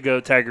years ago,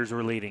 Tigers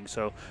were leading,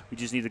 so we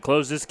just need to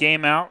close this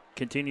game out,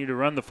 continue to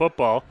run the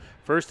football.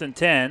 1st and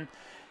 10,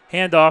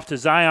 handoff to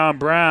Zion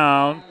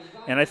Brown.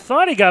 And I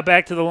thought he got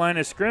back to the line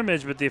of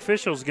scrimmage, but the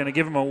official's going to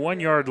give him a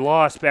 1-yard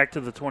loss back to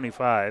the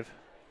 25.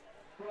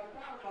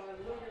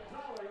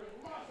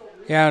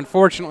 Yeah,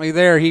 unfortunately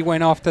there he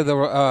went off to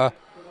the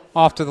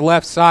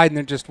left side, and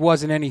there just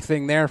wasn't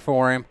anything there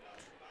for him.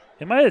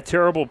 Am I a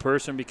terrible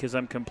person because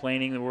I'm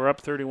complaining that we're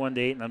up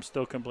 31-8 and I'm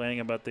still complaining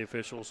about the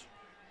officials?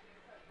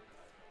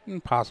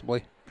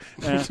 Possibly.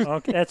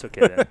 Okay, that's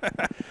okay then.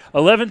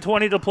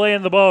 11:20 to play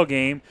in the ball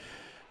game.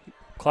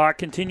 Clock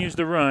continues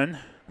to run.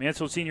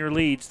 Mansfield Senior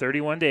leads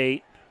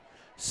 31-8.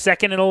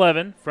 2nd and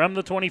 11 from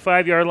the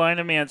 25-yard line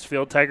of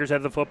Mansfield. Tigers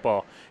have the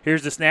football.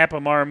 Here's the snap.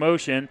 Amar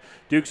motion.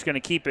 Duke's going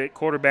to keep it.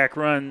 Quarterback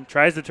run.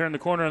 Tries to turn the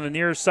corner on the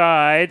near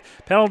side.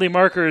 Penalty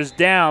marker is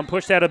down.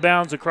 Pushed out of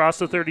bounds across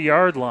the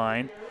 30-yard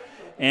line.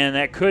 And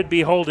that could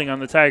be holding on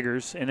the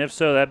Tigers. And if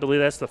so, I believe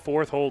that's the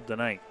 4th hold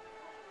tonight.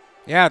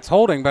 Yeah, it's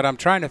holding, but I'm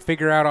trying to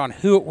figure out on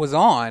who it was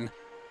on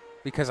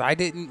because I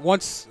didn't –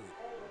 once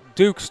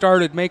Duke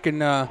started making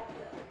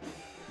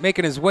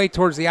his way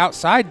towards the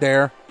outside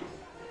there,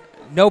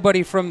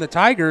 nobody from the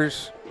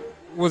Tigers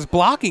was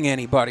blocking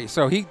anybody.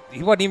 So he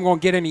wasn't even going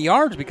to get any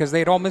yards because they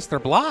had all missed their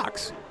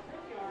blocks.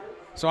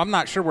 So I'm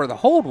not sure where the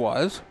hold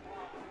was.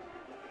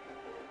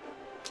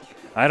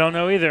 I don't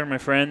know either, my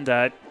friend.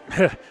 That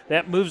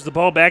moves the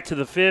ball back to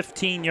the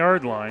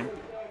 15-yard line.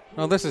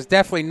 Well, this is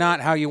definitely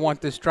not how you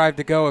want this drive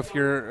to go if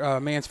you're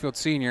Mansfield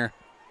Senior.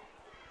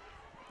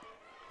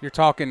 You're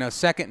talking a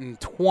 2nd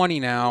and 20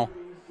 now.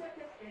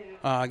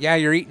 Yeah,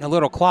 you're eating a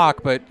little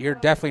clock, but you're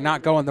definitely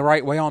not going the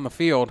right way on the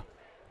field.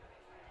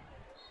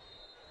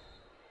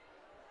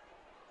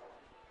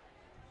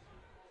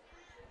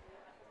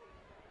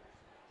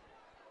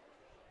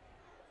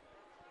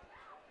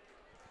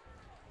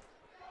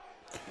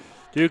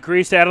 Duke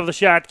Reese out of the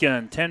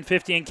shotgun.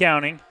 10:50 and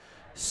counting.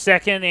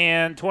 2nd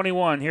and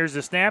 21. Here's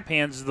the snap.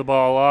 Hands the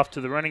ball off to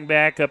the running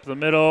back up the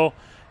middle,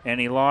 and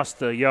he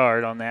lost a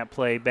yard on that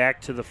play back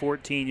to the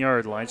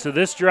 14-yard line. So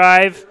this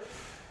drive,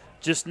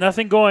 just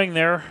nothing going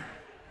there.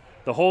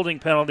 The holding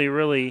penalty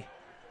really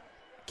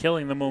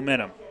killing the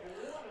momentum.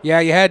 Yeah,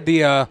 you had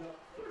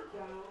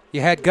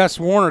Gus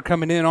Warner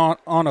coming in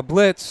on a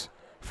blitz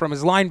from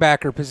his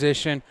linebacker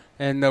position,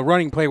 and the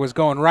running play was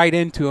going right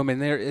into him,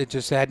 and it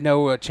just had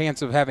no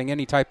chance of having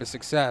any type of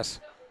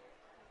success.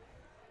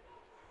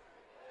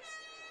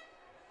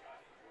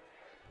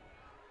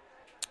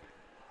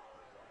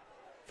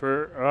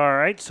 All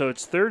right, so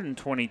it's 3rd and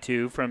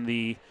 22 from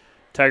the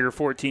Tiger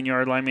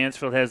 14-yard line.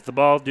 Mansfield has the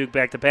ball. Duke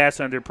back to pass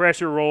under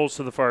pressure, rolls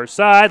to the far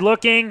side,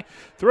 looking,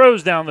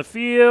 throws down the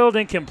field,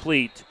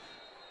 incomplete.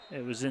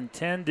 It was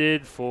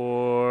intended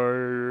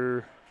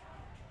for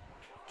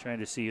Trying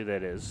to see who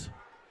that is.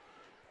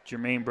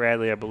 Jermaine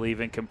Bradley, I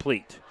believe,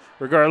 incomplete.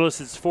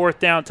 Regardless, it's 4th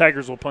down.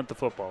 Tigers will punt the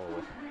football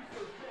away.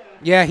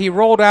 Yeah, he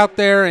rolled out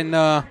there, and,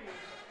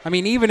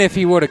 even if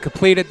he would have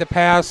completed the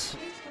pass,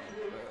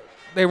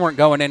 they weren't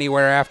going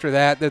anywhere after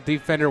that. The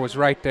defender was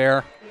right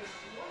there.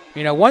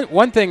 You know,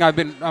 one thing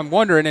I'm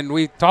wondering, and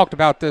we talked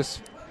about this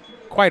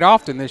quite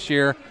often this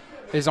year,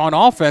 is on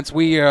offense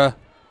we're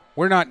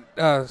not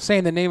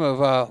saying the name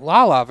of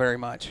Lala very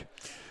much.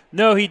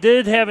 No, he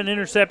did have an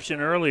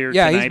interception earlier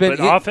tonight, but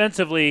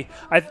offensively,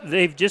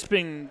 they've just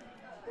been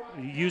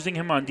using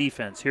him on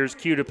defense. Here's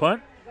Q to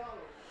punt,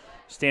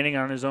 standing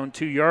on his own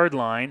 2-yard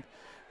line.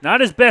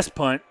 Not his best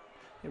punt.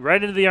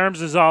 Right into the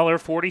arms of Zoller,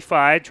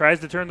 45. Tries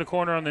to turn the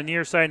corner on the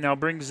near side, now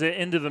brings it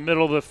into the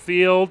middle of the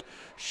field.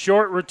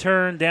 Short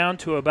return down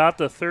to about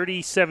the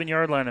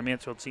 37-yard line of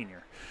Mansfield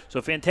Senior. So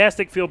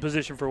fantastic field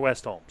position for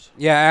West Holmes.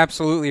 Yeah,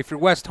 absolutely. If you're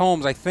West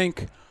Holmes, I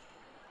think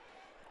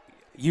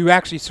you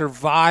actually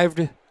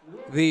survived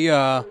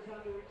the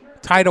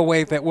tidal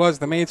wave that was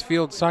the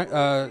Mansfield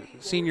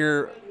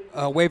Senior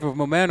wave of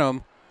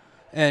momentum.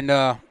 And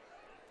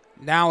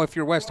now if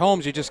you're West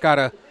Holmes, you just got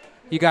to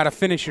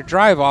finish your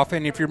drive off.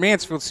 And if you're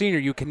Mansfield Senior,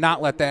 you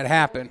cannot let that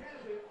happen.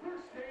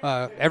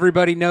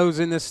 Everybody knows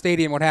in this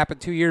stadium what happened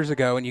 2 years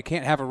ago, and you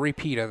can't have a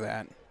repeat of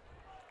that.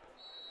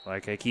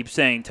 Like I keep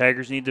saying,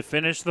 Tigers need to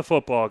finish the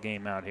football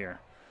game out here.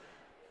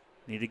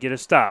 Need to get a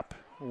stop.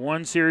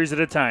 One series at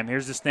a time.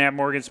 Here's the snap.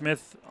 Morgan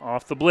Smith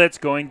off the blitz,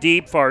 going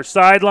deep, far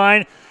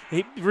sideline.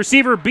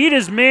 Receiver beat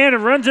his man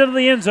and runs into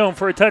the end zone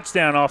for a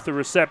touchdown off the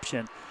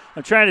reception.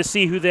 I'm trying to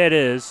see who that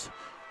is.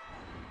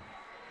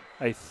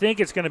 I think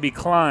it's going to be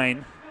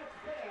Klein.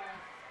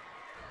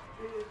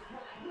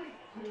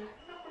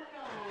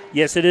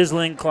 Yes, it is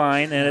Lynn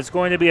Klein, and it's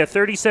going to be a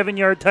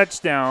 37-yard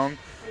touchdown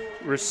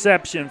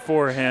reception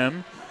for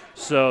him.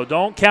 So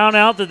don't count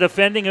out the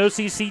defending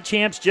OCC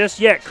champs just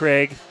yet,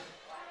 Craig.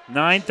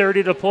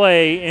 9:30 to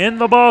play in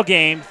the ball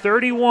game.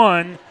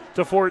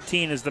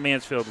 31-14 is the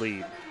Mansfield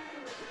lead.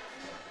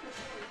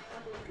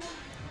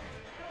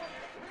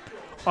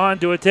 On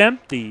to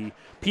attempt the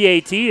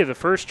PAT of the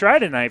first try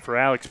tonight for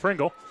Alex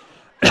Pringle.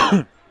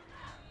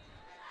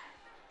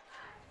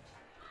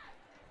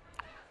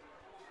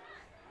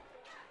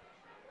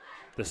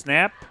 The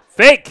snap,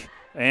 fake,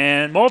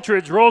 and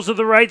Multridge rolls to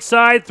the right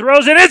side,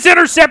 throws it. It's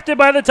intercepted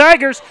by the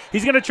Tigers.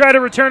 He's going to try to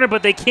return it,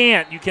 but they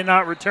can't. You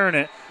cannot return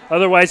it.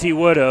 Otherwise, he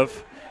would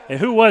have. And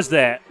who was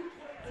that?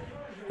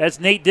 That's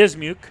Nate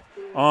Dismuke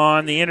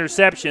on the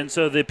interception.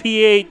 So the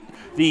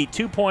the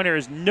two-pointer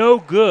is no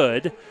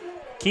good,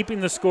 keeping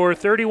the score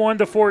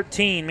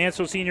 31-14.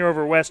 Mansfield Senior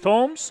over West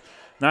Holmes.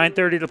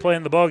 9:30 to play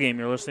in the ballgame.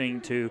 You're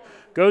listening to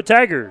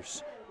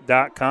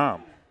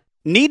GoTigers.com.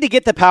 Need to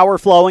get the power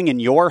flowing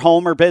in your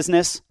home or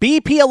business?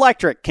 BP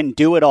Electric can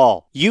do it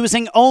all.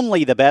 Using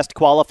only the best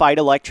qualified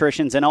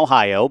electricians in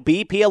Ohio,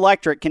 BP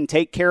Electric can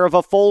take care of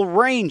a full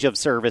range of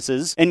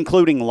services,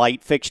 including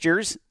light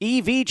fixtures,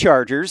 EV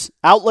chargers,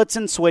 outlets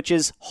and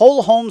switches,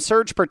 whole home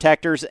surge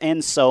protectors,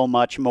 and so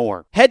much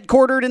more.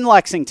 Headquartered in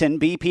Lexington,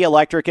 BP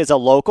Electric is a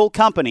local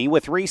company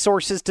with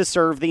resources to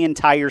serve the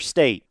entire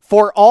state.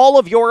 For all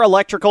of your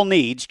electrical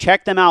needs,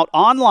 check them out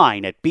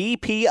online at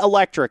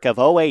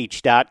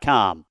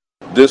bpelectricofoh.com.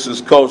 This is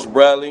Coach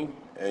Bradley,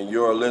 and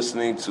you're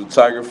listening to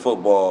Tiger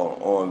Football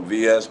on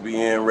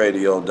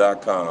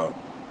VSBNradio.com.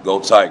 Go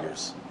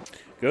Tigers.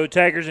 Go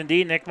Tigers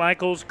indeed. Nick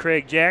Michaels,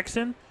 Craig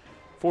Jackson.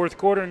 Fourth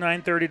quarter,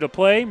 9:30 to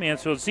play.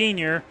 Mansfield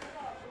Senior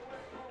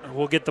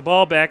will get the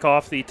ball back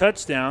off the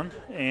touchdown,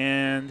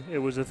 and it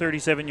was a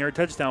 37-yard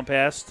touchdown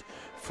pass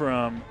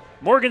from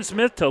Morgan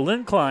Smith to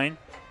Lynn Klein.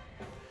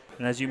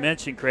 And as you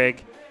mentioned,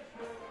 Craig,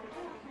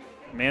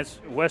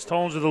 West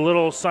Holmes with a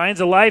little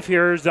signs of life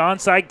here is the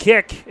onside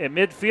kick at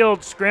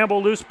midfield,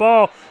 scramble, loose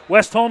ball.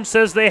 West Holmes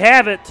says they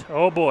have it.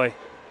 Oh, boy.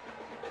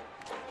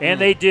 And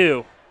they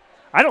do.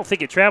 I don't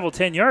think it traveled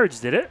 10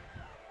 yards, did it?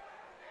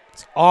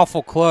 It's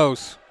awful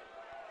close.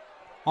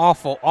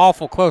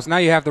 Awful close. Now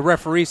you have the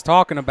referees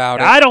talking about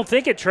it. I don't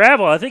think it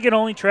traveled. I think it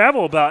only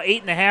traveled about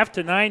 8.5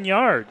 to 9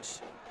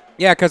 yards.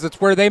 Yeah, because it's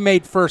where they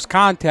made first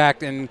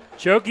contact. And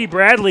Chokey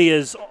Bradley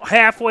is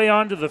halfway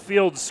onto the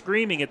field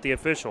screaming at the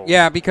officials.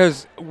 Yeah,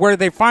 because where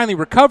they finally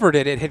recovered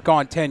it, it had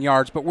gone 10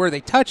 yards. But where they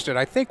touched it,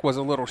 I think, was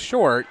a little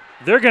short.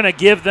 They're going to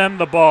give them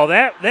the ball.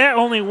 That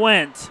only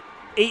went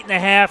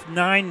 8.5,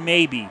 9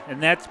 maybe,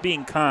 and that's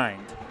being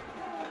kind.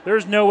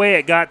 There's no way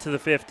it got to the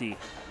 50.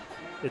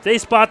 If they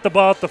spot the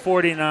ball at the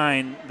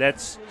 49,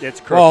 that's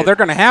crooked. Well, they're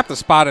going to have to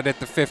spot it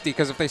at the 50,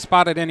 because if they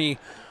spot it any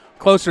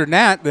closer than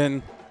that,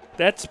 then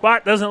that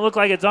spot doesn't look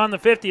like it's on the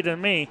 50 to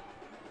me.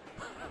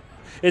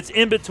 It's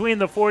in between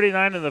the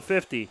 49 and the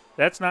 50.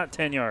 That's not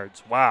 10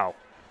 yards. Wow.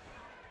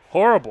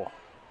 Horrible.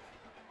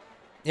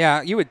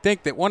 Yeah, you would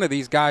think that one of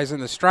these guys in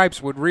the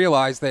stripes would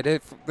realize that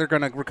if they're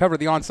going to recover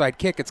the onside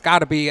kick, it's got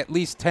to be at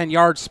least 10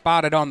 yards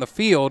spotted on the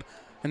field,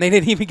 and they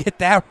didn't even get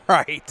that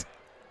right.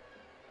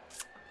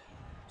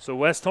 So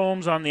West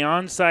Holmes on the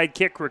onside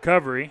kick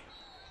recovery.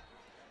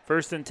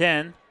 1st and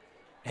 10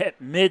 at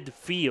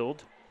midfield.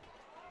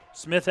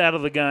 Smith out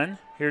of the gun.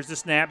 Here's the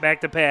snap,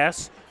 back to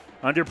pass.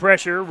 Under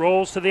pressure,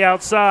 rolls to the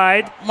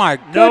outside. My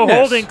goodness. No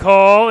holding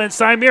call, and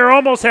Symir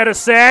almost had a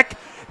sack,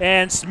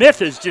 and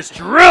Smith is just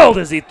drilled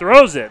as he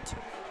throws it.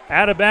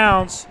 Out of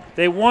bounds.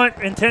 They want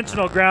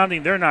intentional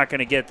grounding. They're not going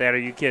to get that. Are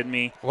you kidding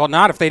me? Well,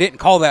 not if they didn't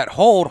call that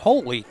hold.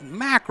 Holy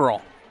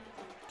mackerel.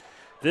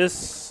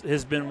 This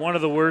has been one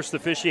of the worst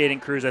officiating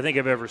crews I think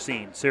I've ever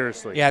seen.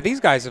 Seriously. Yeah, these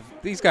guys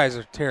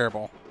are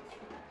terrible.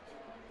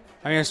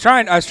 I mean,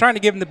 I was trying to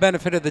give them the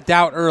benefit of the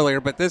doubt earlier,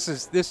 but this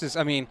is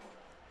I mean,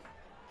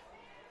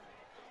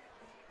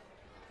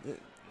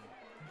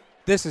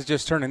 this is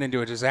just turning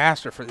into a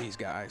disaster for these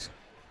guys.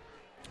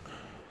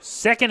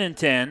 2nd and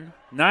 10.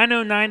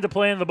 9:09 to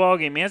play in the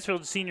ballgame.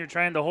 Mansfield Senior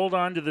trying to hold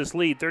on to this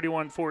lead,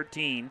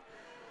 31-14.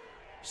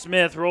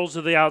 Smith rolls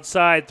to the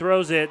outside,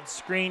 throws it.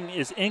 Screen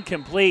is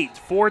incomplete.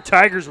 4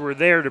 Tigers were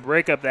there to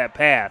break up that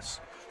pass.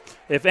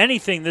 If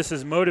anything, this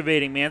is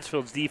motivating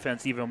Mansfield's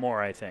defense even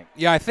more, I think.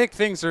 Yeah, I think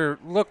things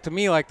look to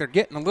me like they're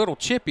getting a little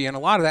chippy, and a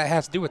lot of that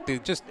has to do with the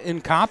just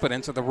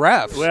incompetence of the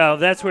refs. Well,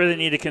 that's where they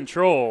need to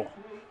control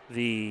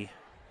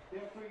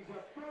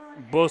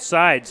both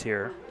sides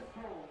here.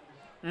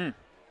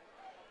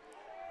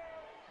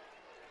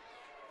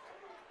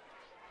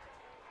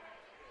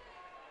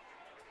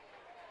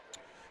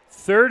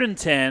 3rd and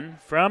 10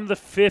 from the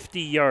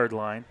 50-yard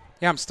line.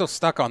 Yeah, I'm still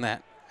stuck on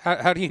that.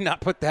 How do you not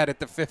put that at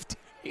the 50?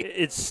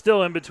 It's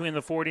still in between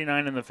the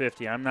 49 and the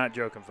 50. I'm not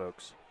joking,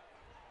 folks.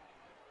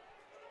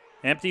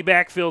 Empty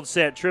backfield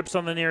set. Trips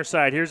on the near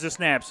side. Here's the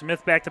snap.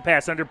 Smith back to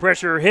pass. Under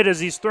pressure. Hit as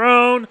he's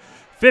thrown.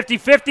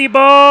 50-50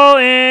 ball.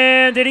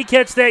 And did he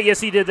catch that?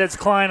 Yes, he did. That's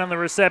Klein on the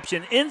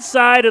reception.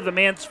 Inside of the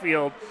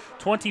Mansfield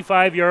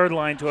 25-yard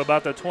line to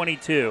about the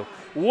 22.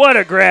 What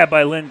a grab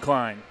by Lynn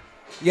Klein.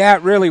 Yeah,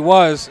 it really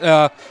was.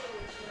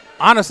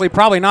 Honestly,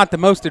 probably not the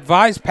most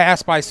advised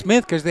pass by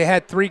Smith because they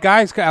had 3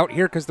 guys out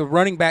here because the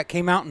running back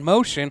came out in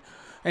motion,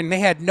 and they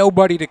had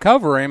nobody to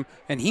cover him,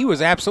 and he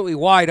was absolutely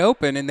wide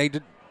open. And they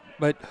did,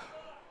 but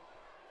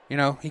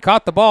he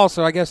caught the ball,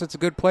 so I guess it's a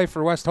good play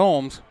for West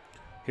Holmes.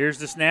 Here's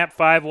the snap,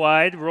 5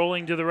 wide,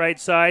 rolling to the right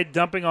side,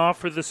 dumping off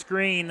for the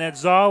screen.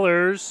 That's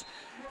Zollers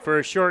for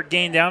a short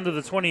gain down to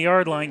the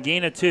 20-yard line,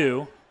 gain of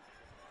 2.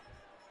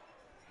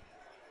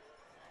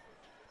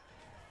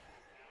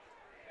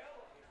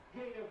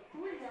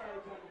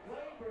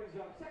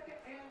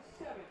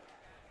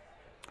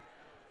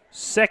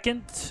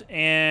 Second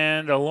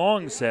and a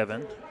long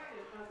 7.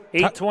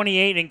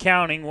 8:28 and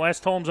counting.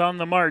 West Holmes on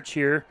the march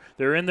here.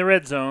 They're in the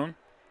red zone.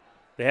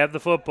 They have the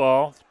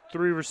football.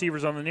 3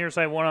 receivers on the near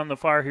side, 1 on the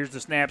far. Here's the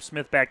snap.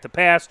 Smith back to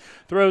pass.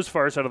 Throws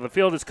far side of the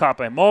field. It's caught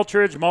by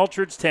Maltridge.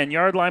 Maltridge,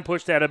 10-yard line,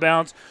 pushed out of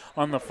bounds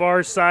on the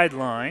far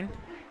sideline.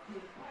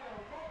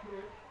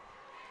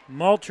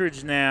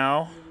 Maltridge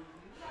now.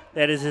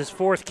 That is his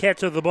 4th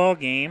catch of the ball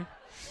game.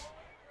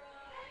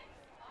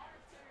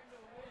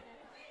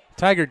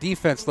 Tiger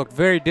defense looked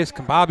very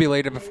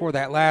discombobulated before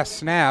that last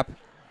snap.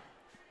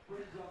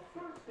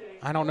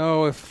 I don't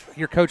know if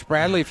you're Coach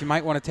Bradley, if you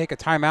might want to take a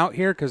timeout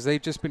here because they've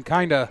just been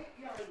kind of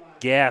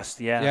gassed,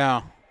 yeah.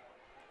 Yeah.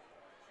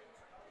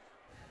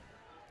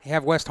 You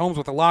have West Holmes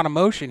with a lot of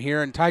motion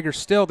here, and Tigers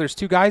still, there's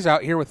 2 guys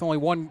out here with only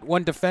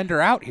one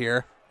defender out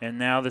here. And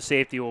now the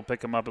safety will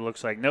pick him up, it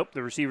looks like. Nope,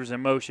 the receiver's in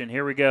motion.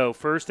 Here we go.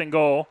 1st and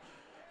goal.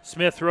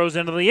 Smith throws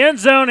into the end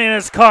zone, and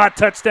it's caught.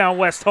 Touchdown,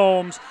 West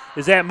Holmes.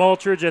 Is that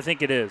Maltridge? I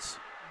think it is.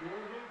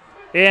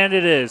 And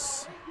it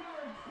is.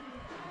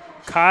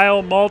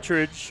 Kyle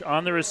Maltridge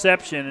on the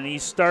reception, and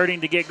he's starting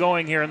to get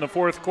going here in the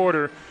 4th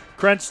quarter.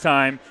 Crunch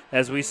time.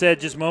 As we said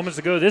just moments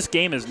ago, this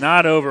game is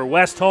not over.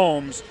 West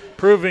Holmes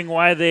proving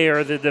why they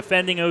are the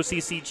defending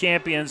OCC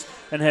champions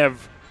and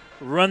have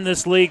run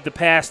this league the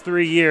past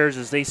 3 years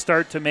as they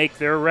start to make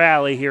their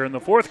rally here in the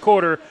 4th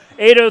quarter.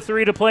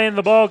 8:03 to play in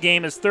the ball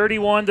game. It's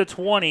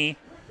 31-20.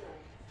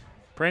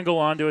 Pringle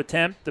on to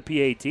attempt the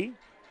PAT.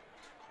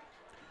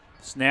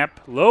 Snap,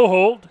 low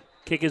hold,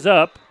 kick is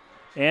up,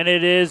 and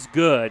it is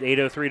good.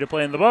 8:03 to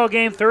play in the ball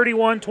game.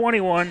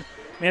 31-21.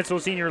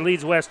 Mansfield Senior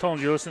leads West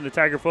Holmes. You're listening to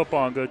Tiger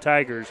Football on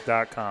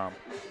GoTigers.com.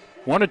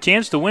 Want a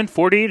chance to win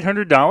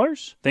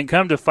 $4,800? Then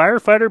come to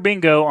Firefighter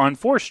Bingo on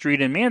 4th Street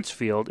in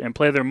Mansfield and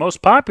play their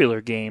most popular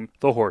game,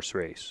 the horse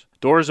race.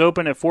 Doors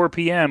open at 4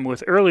 p.m.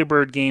 with early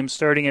bird games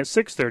starting at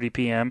 6:30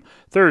 p.m.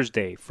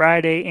 Thursday,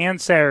 Friday,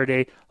 and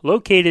Saturday,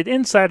 located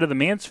inside of the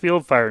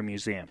Mansfield Fire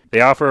Museum. They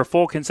offer a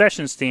full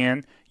concession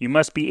stand. You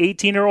must be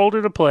 18 or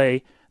older to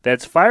play.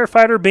 That's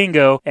Firefighter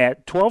Bingo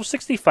at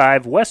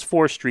 1265 West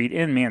 4th Street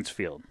in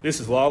Mansfield.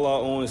 This is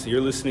Lala Owens, and you're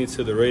listening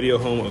to the radio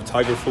home of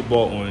Tiger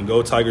Football on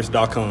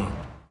GoTigers.com.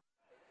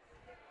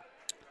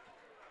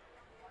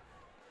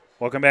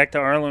 Welcome back to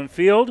Arlen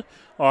Field.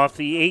 Off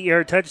the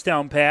 8-yard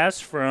touchdown pass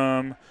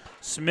from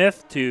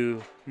Smith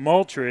to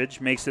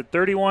Maltridge makes it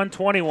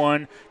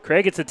 31-21.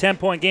 Craig, it's a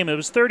 10-point game. It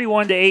was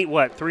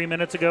 31-8, 3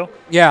 minutes ago?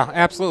 Yeah,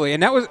 absolutely.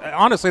 And that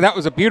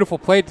was a beautiful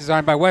play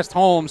design by West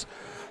Holmes.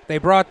 They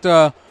brought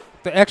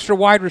the extra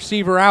wide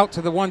receiver out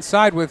to the one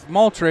side with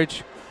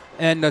Maltridge,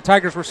 and the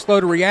Tigers were slow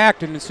to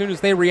react, and as soon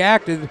as they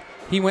reacted,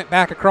 he went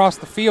back across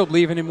the field,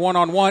 leaving him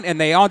one-on-one, and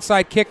they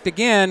onside kicked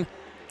again,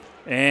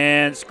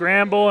 And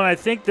scramble, and I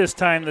think this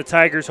time the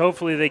Tigers,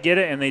 hopefully they get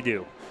it, and they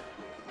do.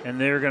 And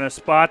they're going to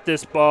spot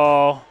this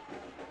ball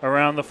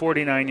around the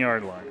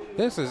 49-yard line.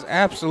 This is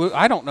absolute.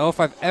 I don't know if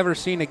I've ever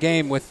seen a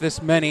game with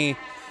this many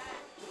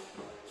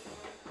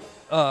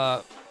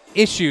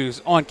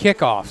issues on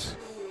kickoffs.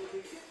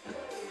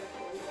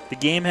 The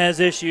game has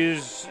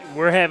issues.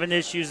 We're having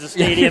issues. The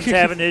stadium's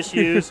having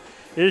issues.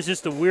 It is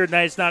just a weird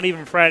night. It's not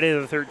even Friday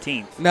the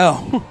 13th.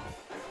 No.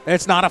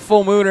 It's not a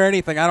full moon or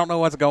anything. I don't know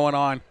what's going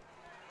on.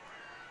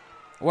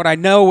 What I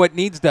know what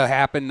needs to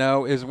happen,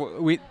 though, is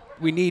we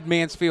need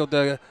Mansfield,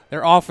 their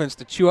offense,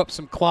 to chew up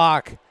some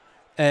clock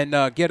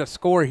and get a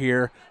score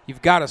here.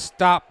 You've got to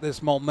stop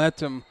this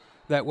momentum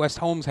that West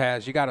Holmes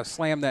has. You got to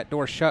slam that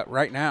door shut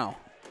right now.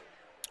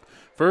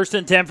 1st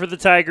and 10 for the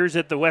Tigers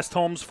at the West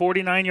Holmes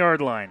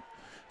 49-yard line.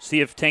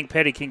 See if Tank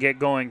Petty can get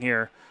going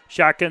here.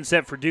 Shotgun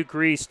set for Duke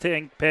Reese.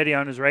 Tank Petty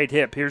on his right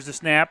hip. Here's the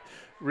snap.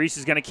 Reese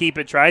is going to keep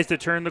it. Tries to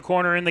turn the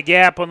corner in the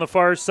gap on the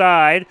far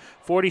side.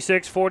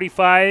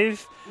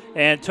 46-45.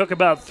 And took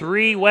about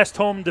 3 West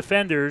Home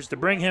defenders to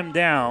bring him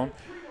down.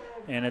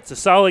 And it's a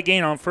solid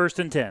gain on 1st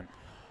and 10.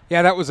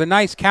 Yeah, that was a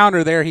nice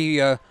counter there.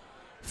 He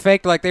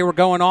faked like they were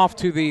going off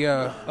to the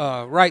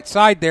right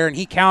side there, and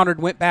he countered,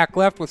 went back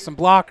left with some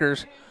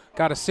blockers.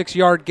 Got a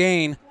 6-yard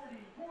gain.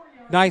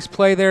 Nice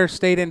play there,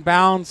 stayed in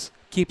bounds,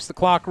 keeps the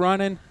clock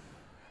running,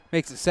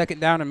 makes it 2nd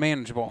down and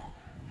manageable.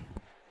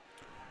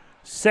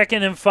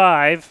 2nd and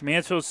 5,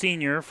 Mansfield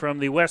Senior from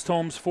the West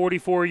Holmes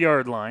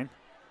 44-yard line.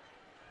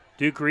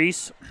 Duke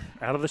Reese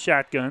out of the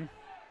shotgun.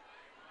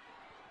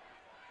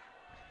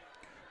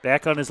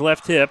 Back on his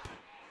left hip.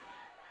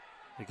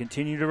 They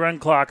continue to run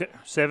clock.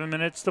 7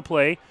 minutes to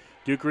play.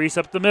 Duke Reese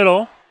up the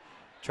middle.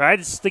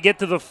 Tries to get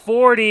to the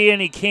 40,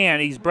 and he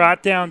can't. He's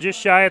brought down just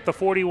shy at the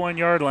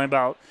 41-yard line,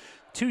 about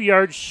 2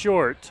 yards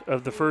short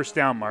of the 1st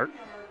down mark.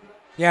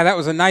 Yeah, that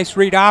was a nice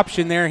read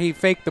option there. He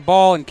faked the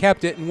ball and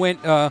kept it and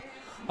went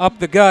up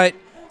the gut.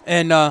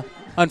 And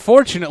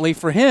unfortunately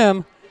for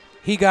him,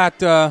 he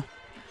got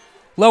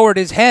lowered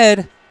his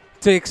head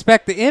to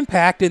expect the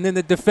impact, and then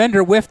the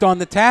defender whiffed on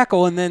the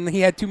tackle, and then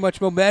he had too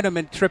much momentum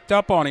and tripped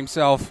up on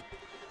himself.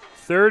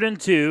 3rd and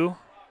 2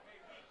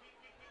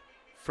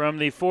 from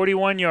the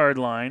 41-yard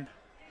line.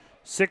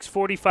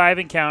 6:45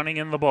 and counting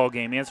in the ball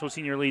game. Mansfield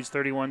Senior leads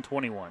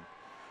 31-21.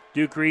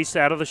 Duke Reese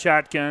out of the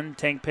shotgun.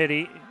 Tank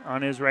Petty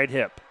on his right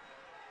hip.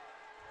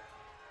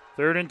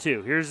 3rd and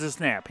 2. Here's the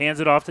snap. Hands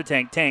it off to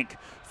Tank. Tank,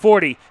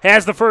 40,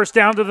 has the 1st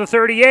down to the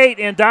 38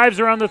 and dives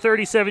around the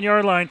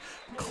 37-yard line.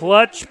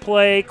 Clutch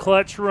play,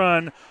 clutch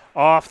run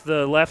off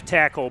the left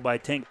tackle by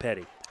Tank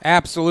Petty.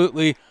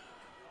 Absolutely.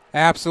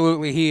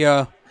 Absolutely. He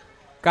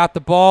got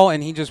the ball,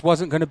 and he just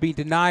wasn't going to be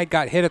denied.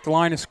 Got hit at the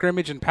line of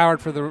scrimmage and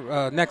powered for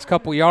the next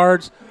couple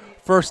yards.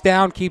 1st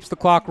down, keeps the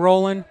clock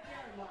rolling.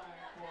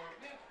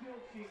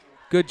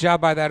 Good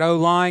job by that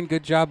O-line.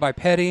 Good job by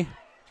Petty.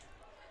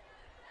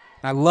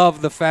 I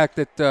love the fact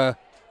that the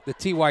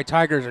TY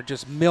Tigers are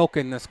just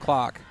milking this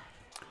clock.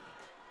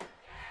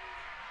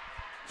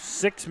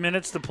 6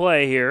 minutes to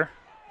play here.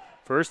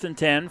 1st and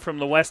 10 from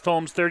the West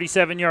Holmes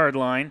 37-yard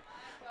line.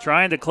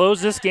 Trying to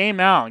close this game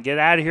out and get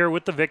out of here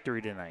with the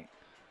victory tonight.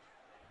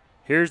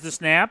 Here's the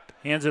snap.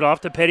 Hands it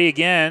off to Petty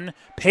again.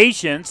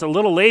 Patience. A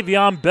little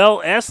Le'Veon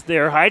Bell-esque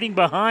there, hiding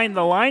behind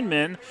the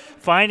lineman,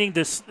 finding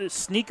to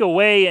sneak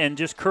away and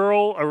just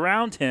curl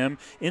around him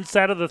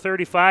inside of the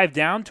 35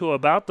 down to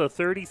about the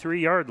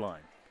 33-yard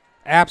line.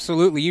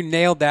 Absolutely. You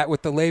nailed that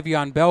with the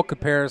Le'Veon Bell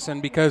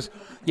comparison, because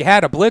you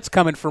had a blitz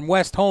coming from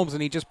West Holmes,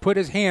 and he just put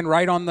his hand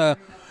right on the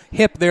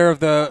hip there of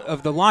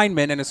the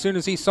lineman, and as soon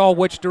as he saw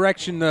which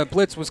direction the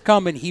blitz was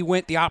coming, he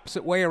went the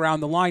opposite way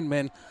around the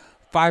lineman.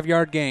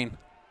 5-yard gain.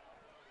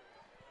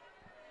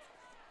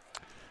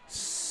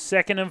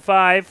 2nd and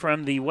 5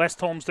 from the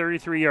West Holmes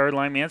 33-yard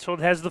line.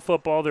 Mansfield has the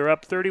football. They're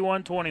up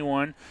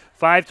 31-21.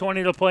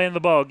 5:20 to play in the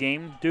ball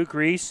game. Duke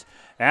Reese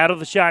out of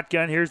the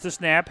shotgun. Here's the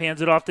snap.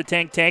 Hands it off to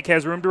Tank. Tank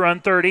has room to run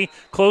 30.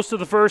 Close to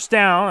the 1st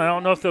down. I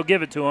don't know if they'll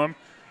give it to him.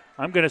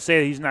 I'm going to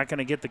say he's not going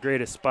to get the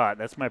greatest spot.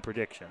 That's my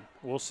prediction.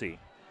 We'll see.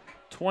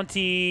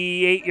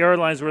 28-yard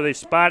lines where they're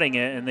spotting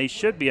it, and they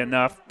should be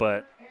enough,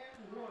 but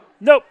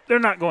nope, they're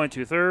not going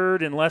to.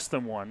 3rd and less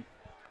than 1.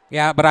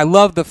 Yeah, but I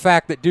love the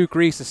fact that Duke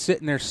Reese is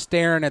sitting there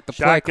staring at the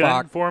play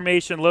clock.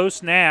 Formation, low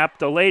snap,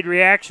 delayed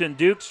reaction.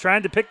 Duke's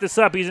trying to pick this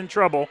up. He's in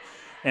trouble,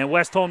 and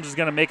West Holmes is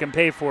going to make him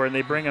pay for it, and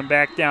they bring him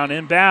back down.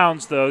 In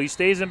bounds, though. He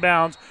stays in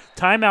bounds.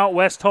 Timeout,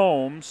 West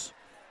Holmes,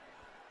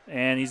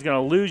 and he's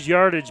going to lose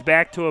yardage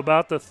back to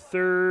about the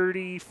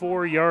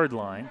 34-yard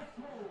line.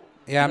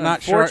 Yeah, I'm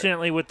not sure.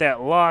 Unfortunately, with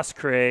that loss,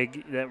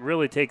 Craig, that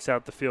really takes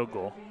out the field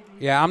goal.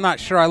 Yeah, I'm not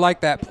sure I like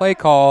that play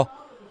call.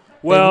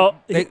 Well,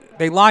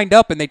 they lined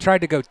up and they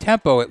tried to go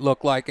tempo, it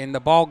looked like, and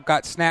the ball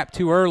got snapped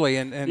too early.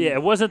 And yeah,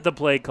 it wasn't the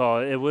play call.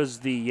 It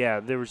was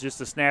there was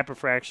just a snap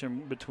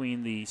infraction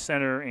between the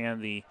center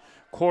and the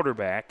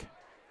quarterback.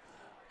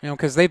 You know,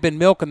 because they've been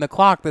milking the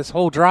clock this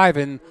whole drive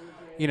and,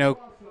 you know,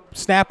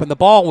 snapping the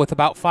ball with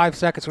about 5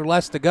 seconds or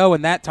less to go,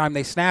 and that time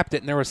they snapped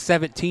it and there was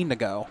 17 to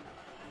go.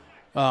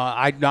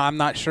 I'm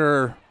not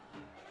sure.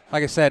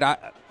 Like I said,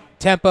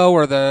 tempo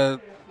or the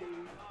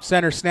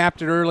center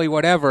snapped it early,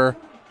 whatever.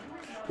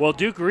 Well,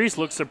 Duke Reese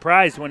looked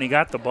surprised when he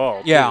got the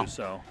ball, yeah. too,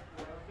 so.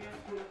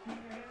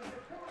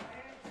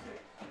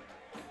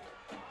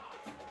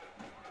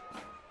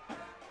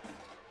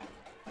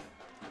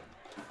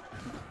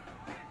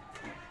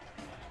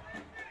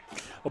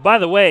 Well, by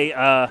the way,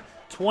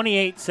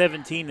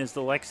 28-17 is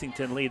the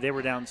Lexington lead. They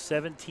were down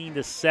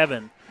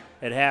 17-7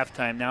 at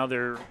halftime. Now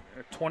they're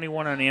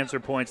 21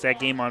 unanswered points. That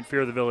game on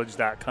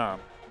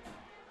fearthevillage.com.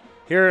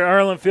 Here at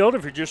Arlen Field,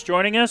 if you're just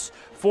joining us,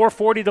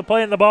 4:40 to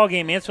play in the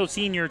ballgame. Mansfield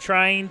Senior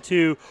trying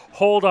to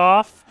hold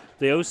off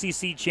the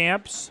OCC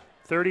champs,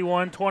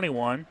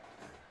 31-21.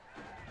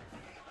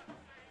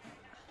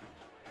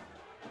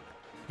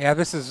 Yeah,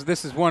 this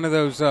is one of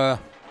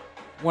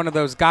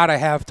those gotta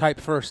have type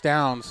first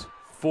downs.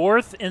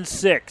 4th and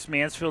 6.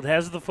 Mansfield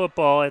has the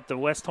football at the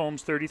West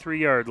Holmes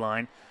 33-yard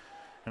line.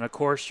 And, of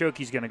course,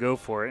 Shoki's going to go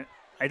for it.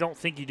 I don't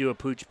think you do a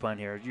pooch punt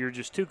here. You're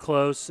just too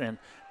close, and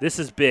this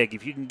is big.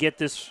 If you can get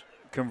this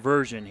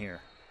conversion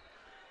here.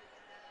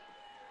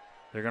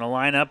 They're going to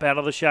line up out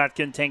of the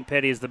shotgun. Tank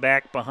Petty is the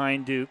back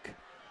behind Duke.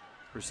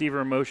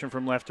 Receiver in motion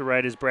from left to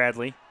right is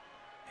Bradley.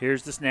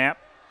 Here's the snap.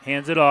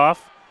 Hands it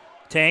off.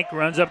 Tank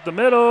runs up the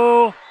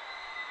middle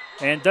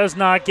and does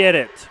not get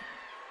it.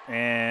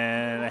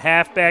 And a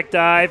halfback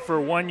dive for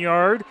 1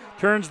 yard.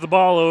 Turns the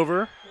ball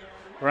over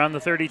around the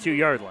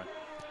 32-yard line.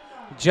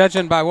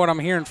 Judging by what I'm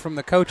hearing from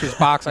the coach's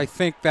box, I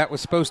think that was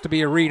supposed to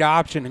be a read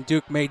option, and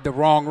Duke made the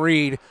wrong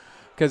read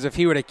because if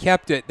he would have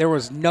kept it, there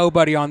was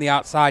nobody on the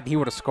outside, and he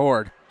would have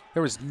scored.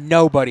 There was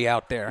nobody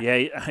out there.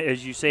 Yeah,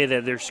 as you say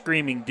that, they're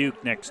screaming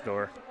Duke next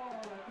door.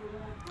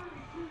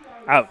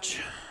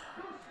 Ouch.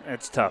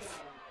 That's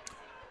tough.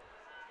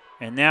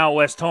 And now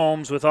West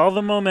Holmes with all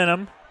the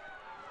momentum.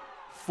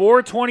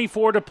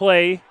 4:24 to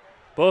play.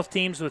 Both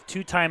teams with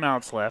 2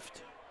 timeouts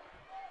left.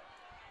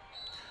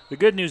 The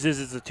good news is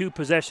it's a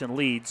 2-possession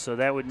lead, so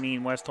that would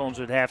mean West Holmes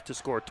would have to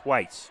score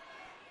twice.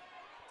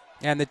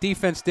 And the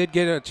defense did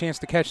get a chance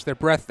to catch their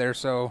breath there,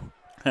 so.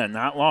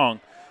 Not long.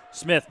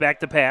 Smith back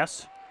to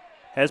pass.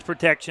 Has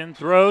protection.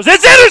 Throws.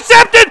 It's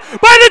intercepted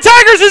by the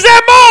Tigers. Is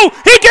that Mo?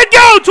 He could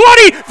go.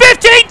 20,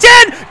 15,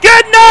 10.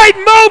 Good night.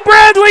 Mo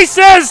Bradley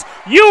says,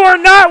 you are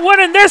not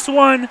winning this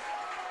one.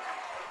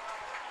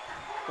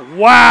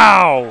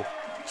 Wow.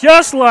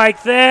 Just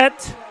like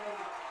that.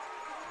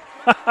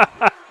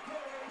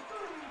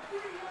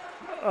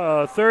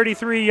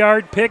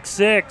 33-yard pick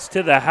six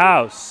to the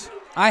house.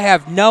 I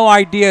have no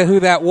idea who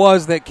that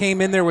was that came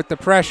in there with the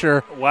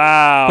pressure.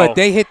 Wow. But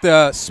they hit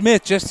the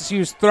Smith just as he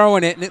was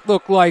throwing it, and it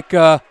looked like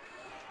the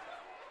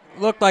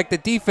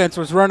defense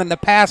was running the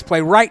pass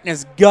play right in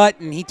his gut,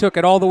 and he took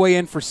it all the way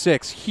in for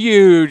 6.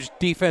 Huge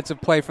defensive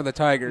play for the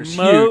Tigers.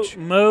 Huge.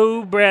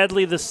 Mo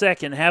Bradley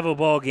II have a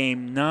ball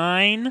game.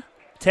 9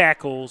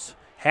 tackles,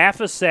 half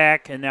a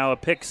sack, and now a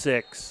pick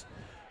six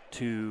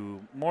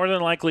to more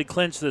than likely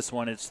clinch this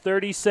one. It's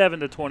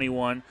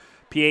 37-21.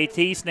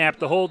 PAT snapped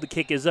the hold. The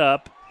kick is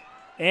up,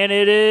 and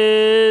it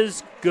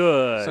is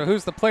good. So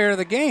who's the player of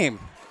the game,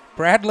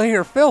 Bradley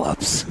or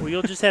Phillips? Well,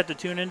 you'll just have to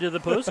tune into the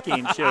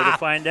post-game show to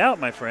find out,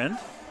 my friend.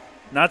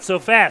 Not so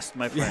fast,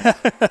 my friend.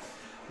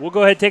 We'll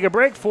go ahead and take a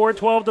break.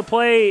 4:12 to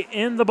play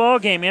in the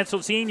ballgame.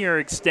 Mansfield Senior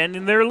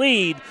extending their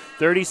lead,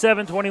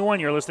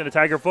 37-21. You're listening to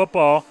Tiger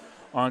Football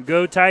on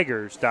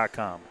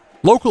GoTigers.com.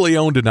 Locally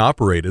owned and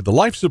operated, the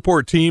Life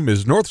Support Team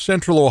is North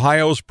Central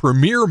Ohio's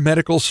premier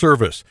medical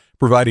service,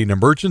 providing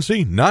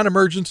emergency,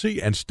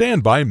 non-emergency, and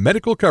standby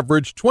medical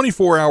coverage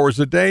 24 hours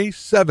a day,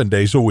 7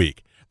 days a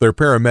week. Their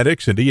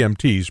paramedics and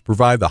EMTs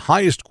provide the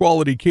highest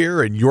quality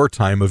care in your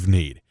time of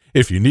need.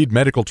 If you need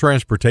medical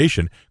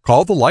transportation,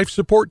 call the Life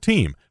Support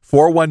Team,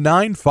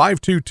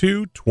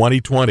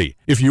 419-522-2020.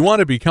 If you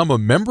want to become a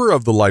member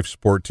of the Life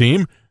Support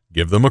Team,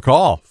 give them a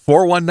call,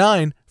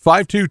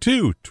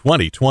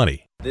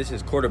 419-522-2020. This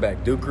is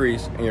quarterback Duke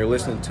Reese, and you're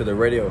listening to the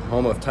radio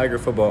home of Tiger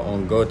Football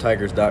on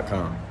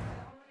GoTigers.com.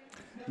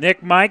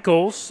 Nick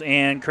Michaels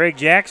and Craig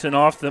Jackson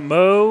off the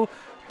Mo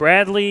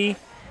Bradley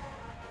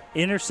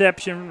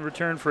interception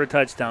return for a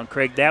touchdown.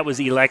 Craig, that was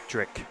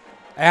electric.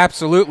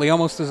 Absolutely,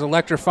 almost as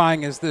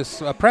electrifying as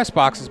this press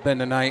box has been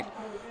tonight.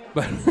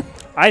 But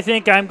I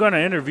think I'm going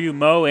to interview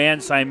Mo and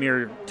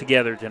Symir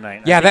together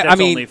tonight. Yeah, that's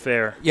only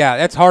fair. Yeah,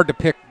 that's hard to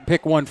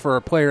pick one for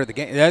a player of the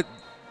game.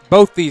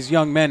 Both these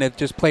young men have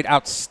just played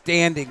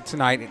outstanding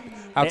tonight.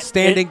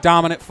 Outstanding,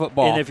 dominant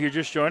football. And if you're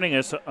just joining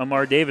us,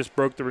 Amar Davis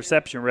broke the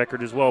reception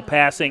record as well,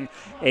 passing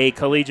a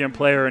collegiate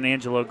player in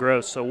Angelo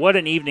Gross. So what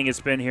an evening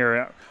it's been here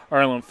at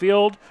Arlen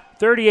Field.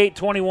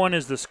 38-21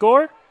 is the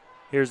score.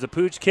 Here's the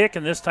pooch kick,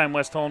 and this time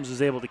West Holmes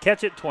is able to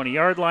catch it,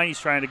 20-yard line. He's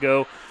trying to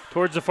go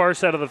towards the far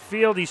side of the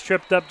field. He's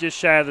tripped up just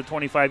shy of the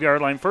 25-yard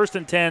line. 1st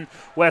and 10,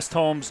 West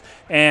Holmes.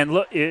 And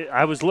look,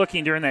 I was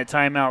looking during that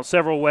timeout,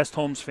 several West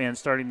Holmes fans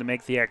starting to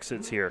make the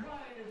exits here.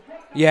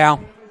 Yeah,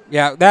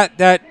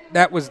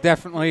 that was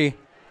definitely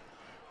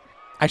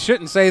 – I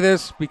shouldn't say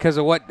this because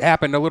of what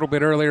happened a little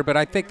bit earlier, but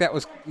I think that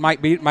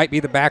might be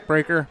the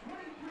backbreaker.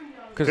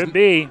 Could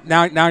be.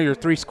 Now you're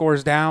 3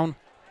 scores down.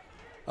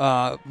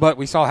 But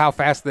we saw how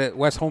fast that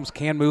West Holmes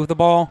can move the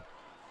ball.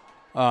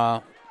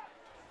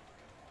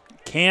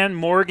 Can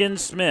Morgan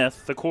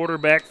Smith, the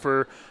quarterback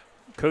for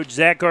Coach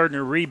Zach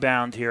Gardner,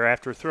 rebound here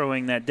after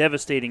throwing that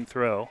devastating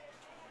throw,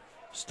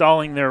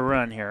 stalling their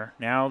run here.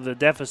 Now the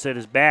deficit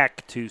is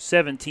back to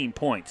 17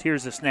 points.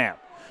 Here's the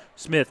snap.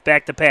 Smith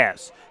back to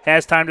pass.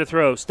 Has time to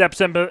throw.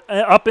 Steps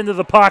up into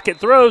the pocket.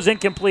 Throws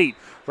incomplete.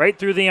 Right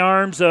through the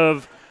arms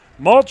of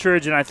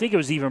Maltridge, and I think it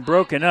was even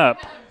broken up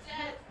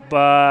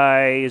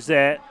by, was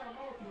that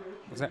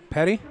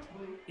Petty?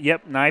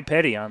 Yep, Nye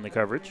Petty on the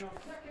coverage.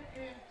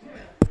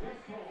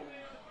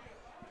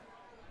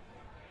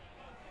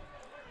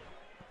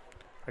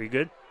 Are you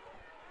good?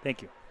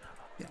 Thank you.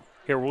 Yeah.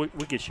 Here, we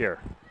can share.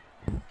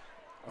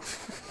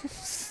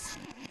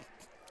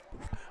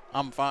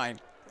 I'm fine.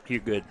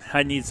 You're good.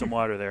 I need some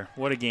water there.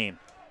 What a game.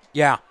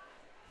 Yeah.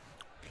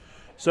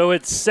 So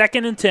it's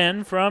 2nd and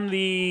 10 from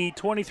the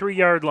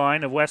 23-yard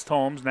line of West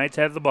Holmes. Knights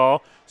have the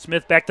ball.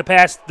 Smith back to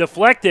pass.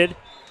 Deflected.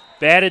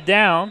 Batted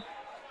down.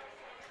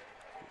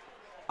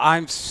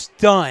 I'm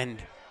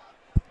stunned.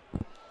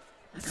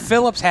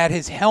 Phillips had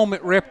his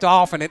helmet ripped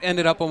off, and it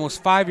ended up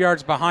almost 5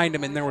 yards behind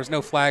him, and there was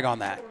no flag on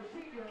that.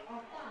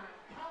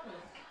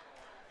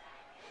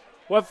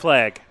 What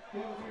flag?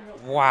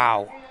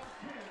 Wow.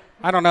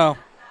 I don't know.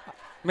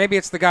 Maybe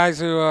it's the guys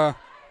who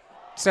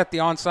set the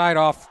onside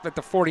off at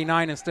the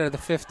 49 instead of the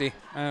 50.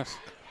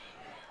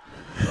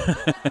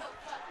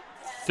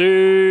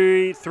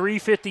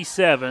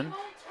 3:57.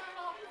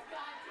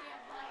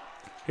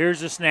 Here's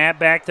the snap,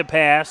 back to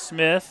pass.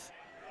 Smith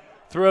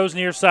throws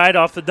near side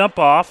off the dump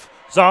off.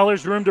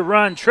 Zoller's room to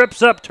run,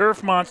 trips up.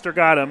 Turf Monster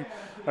got him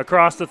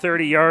across the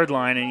 30-yard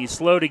line, and he's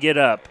slow to get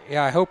up.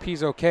 Yeah, I hope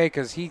he's okay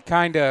because he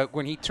kind of,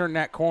 when he turned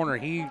that corner,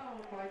 he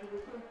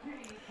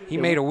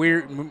made a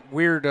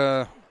weird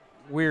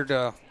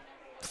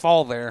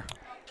fall there.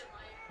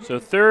 So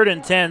 3rd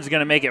and 10 is going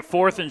to make it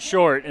 4th and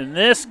short, and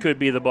this could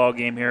be the ball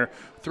game here.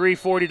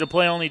 3:40 to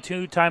play, only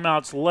 2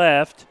 timeouts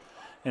left,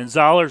 and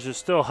Zollers is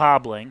still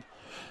hobbling.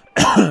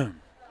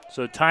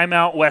 So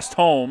timeout West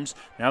Holmes.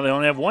 Now they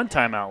only have 1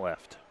 timeout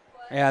left.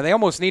 Yeah, they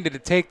almost needed to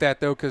take that,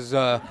 though, because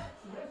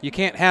you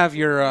can't have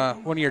your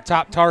one of your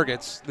top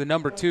targets, your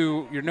number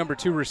 2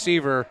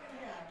 receiver.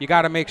 You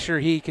got to make sure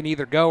he can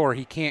either go or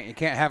he can't. You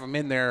can't have him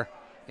in there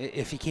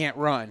if he can't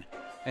run.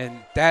 And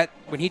that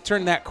when he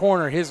turned that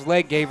corner, his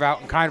leg gave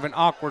out in kind of an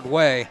awkward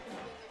way.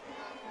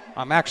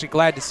 I'm actually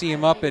glad to see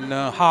him up and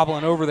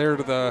hobbling over there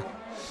to the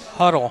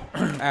huddle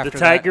after the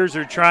Tigers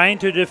are trying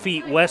to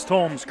defeat West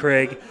Holmes,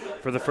 Craig,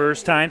 for the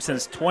first time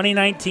since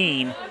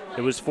 2019.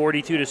 It was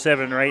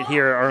 42-7 right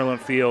here at Arlen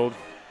Field.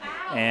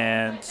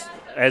 And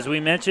as we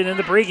mentioned in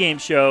the pregame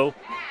show,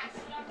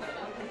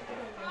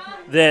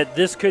 that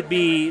this could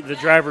be the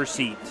driver's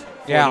seat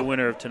for the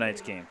winner of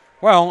tonight's game.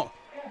 Well,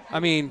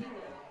 I mean,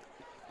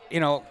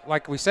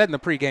 like we said in the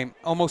pregame,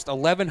 almost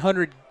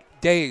 1,100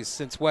 days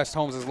since West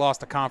Holmes has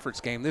lost a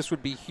conference game. This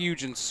would be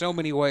huge in so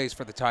many ways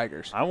for the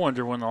Tigers. I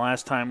wonder when the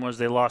last time was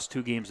they lost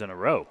 2 games in a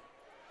row,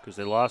 because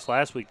they lost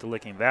last week to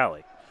Licking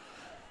Valley.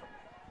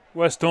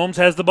 West Holmes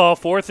has the ball,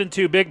 4th and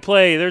 2, big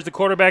play. There's the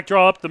quarterback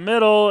draw up the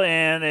middle,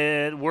 and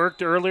it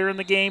worked earlier in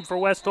the game for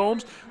West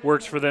Holmes.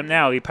 Works for them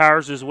now. He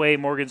powers his way,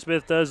 Morgan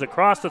Smith does,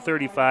 across the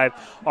 35,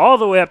 all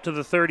the way up to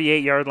the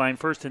 38-yard line,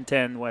 1st and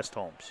 10, West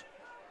Holmes.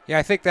 Yeah,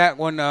 I think that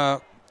one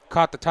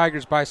caught the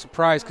Tigers by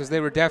surprise because they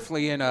were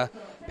definitely in a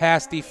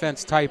pass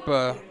defense type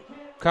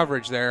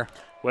coverage there.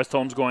 West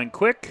Holmes going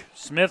quick.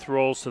 Smith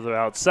rolls to the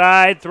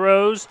outside,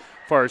 throws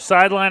far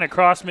sideline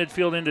across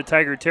midfield into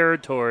Tiger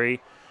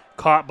territory.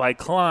 Caught by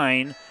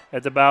Klein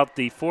at about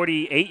the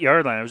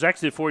 48-yard line. It was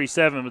actually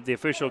 47, but the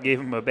official gave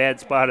him a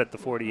bad spot at the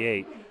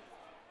 48.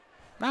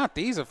 Not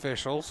these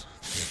officials.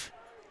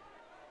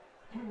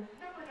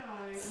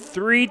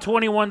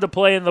 3:21 to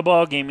play in the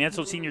ball game.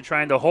 Mansfield Senior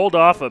trying to hold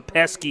off a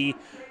pesky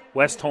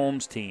West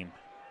Holmes team.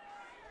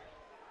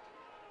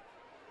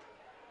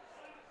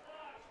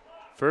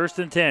 1st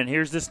and 10.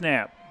 Here's the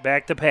snap.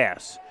 Back to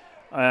pass.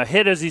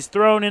 Hit as he's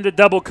thrown into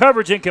double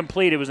coverage,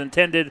 incomplete. It was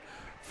intended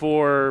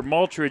for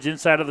Maltridge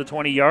inside of the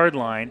 20-yard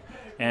line.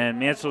 And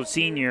Mansfield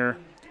Senior,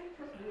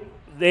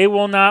 they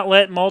will not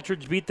let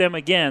Maltridge beat them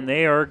again.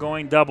 They are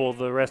going double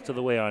the rest of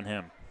the way on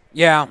him.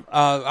 Yeah,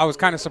 I was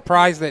kind of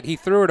surprised that he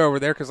threw it over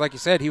there because, like you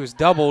said, he was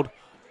doubled.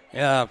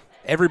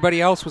 Everybody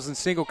else was in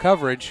single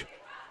coverage.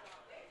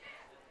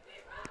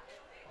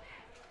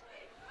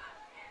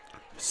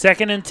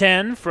 2nd and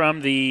 10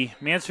 from the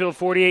Mansfield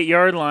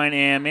 48-yard line,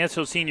 and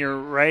Mansfield Senior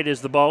right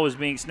as the ball was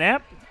being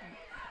snapped.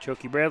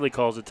 Chokey Bradley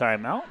calls a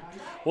timeout.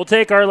 We'll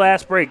take our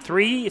last break.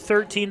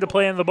 3:13 to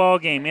play in the ball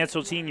game.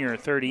 Mansfield Senior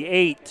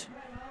 38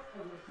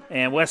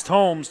 and West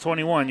Holmes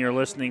 21. You're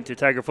listening to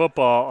Tiger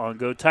Football on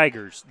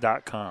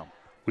GoTigers.com.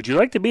 Would you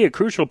like to be a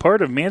crucial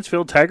part of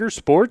Mansfield Tiger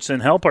sports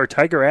and help our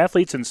Tiger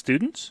athletes and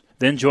students?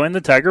 Then join the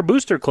Tiger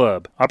Booster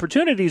Club.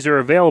 Opportunities are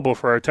available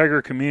for our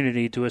Tiger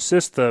community to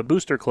assist the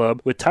Booster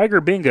Club with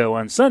Tiger Bingo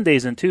on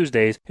Sundays and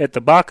Tuesdays at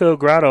the Baco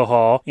Grotto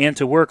Hall and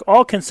to work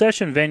all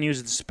concession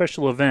venues and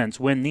special events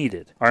when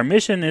needed. Our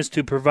mission is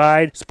to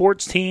provide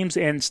sports teams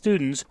and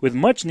students with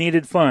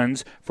much-needed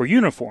funds for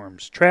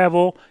uniforms,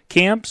 travel,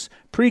 camps,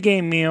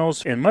 pregame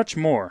meals, and much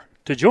more.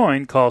 To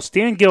join, call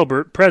Stan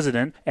Gilbert,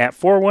 President, at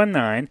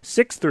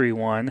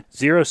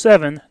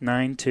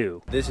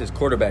 419-631-0792. This is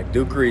quarterback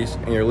Duke Reese,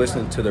 and you're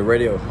listening to the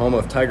radio home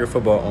of Tiger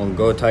football on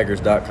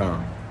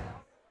GoTigers.com.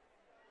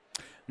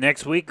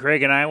 Next week,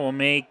 Craig and I will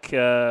make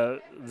the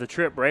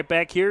trip right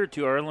back here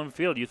to Arlen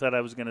Field. You thought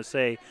I was going to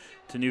say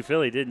to New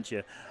Philly, didn't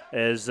you?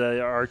 As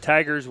our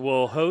Tigers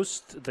will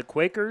host the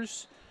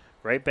Quakers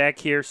right back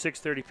here,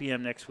 6:30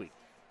 p.m. next week.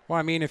 Well,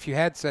 I mean, if you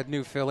had said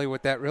New Philly,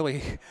 would that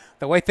really,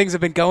 the way things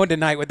have been going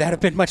tonight, would that have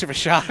been much of a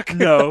shock?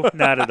 No,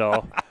 not at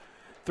all.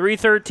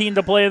 3:13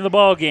 to play in the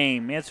ball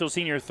game. Mansfield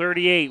Senior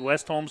 38,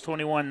 West Holmes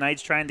 21.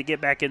 Knights trying to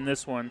get back in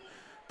this one.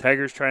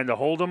 Tigers trying to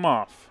hold them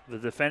off. The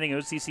defending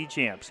OCC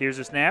champs. Here's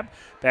a snap.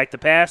 Back to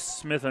pass.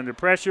 Smith under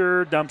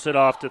pressure. Dumps it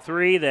off to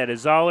 3. That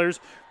is Zollers.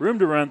 Room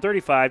to run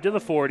 35 to the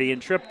 40 and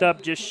tripped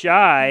up just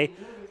shy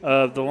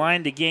of the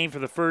line to gain for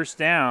the first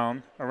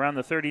down around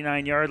the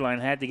 39-yard line.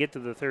 Had to get to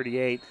the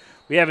 38.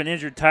 We have an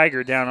injured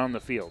Tiger down on the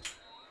field.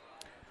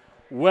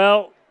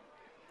 Well,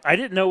 I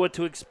didn't know what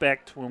to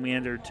expect when we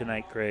entered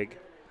tonight, Craig.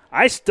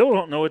 I still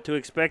don't know what to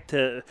expect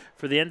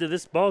for the end of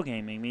this ball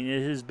game. I mean,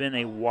 it has been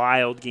a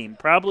wild game.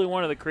 Probably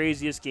one of the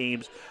craziest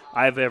games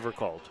I've ever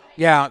called.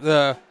 Yeah,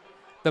 the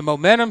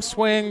momentum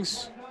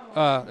swings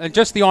and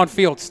just the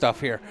on-field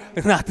stuff here.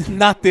 not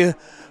the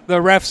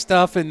ref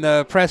stuff and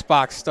the press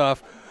box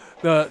stuff.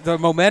 The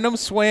momentum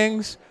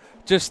swings,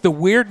 just the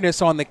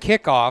weirdness on the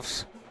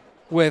kickoffs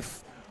with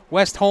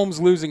West Holmes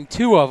losing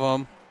 2 of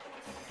them,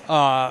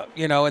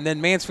 and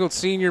then Mansfield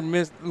Senior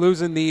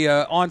losing the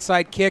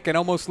onside kick and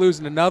almost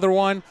losing another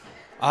one.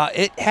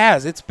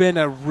 It's been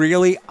a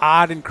really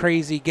odd and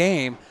crazy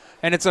game,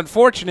 and it's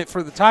unfortunate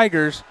for the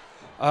Tigers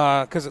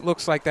because it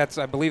looks like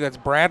I believe that's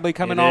Bradley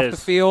coming off the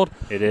field.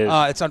 It is.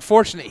 It's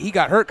unfortunate he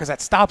got hurt because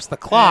that stops the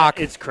clock.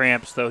 It's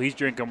cramps, though. He's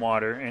drinking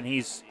water, and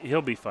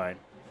he'll be fine.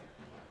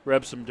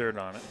 Rub some dirt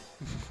on it.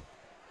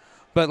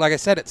 But like I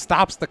said, it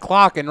stops the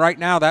clock, and right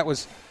now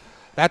that's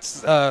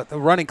the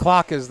running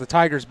clock is the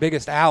Tigers'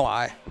 biggest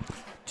ally.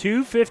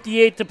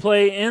 2:58 to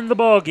play in the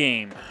ball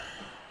game.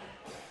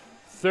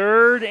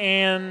 3rd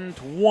and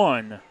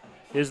 1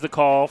 is the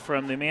call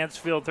from the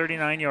Mansfield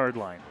 39-yard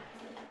line.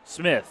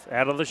 Smith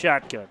out of the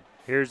shotgun.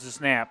 Here's the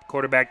snap.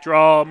 Quarterback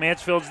draw.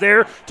 Mansfield's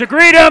there to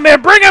greet him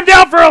and bring him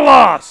down for a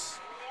loss.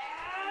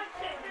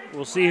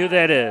 We'll see who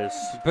that is.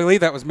 I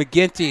believe that was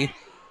McGinty.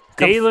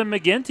 Dalen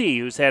McGinty,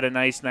 who's had a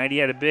nice night. He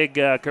had a big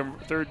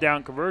third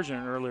down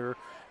conversion earlier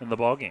in the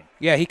ballgame.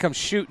 Yeah, he comes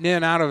shooting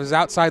in out of his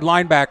outside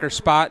linebacker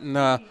spot,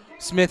 and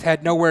Smith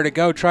had nowhere to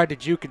go, tried to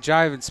juke and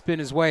jive and spin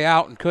his way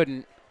out and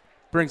couldn't.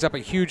 Brings up a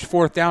huge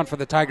 4th down for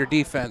the Tiger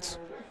defense.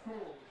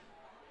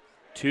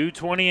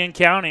 2:20 and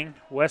counting.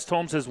 West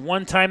Holmes has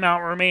 1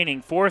 timeout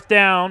remaining. 4th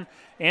down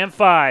and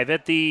 5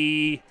 at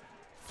the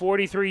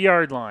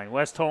 43-yard line.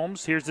 West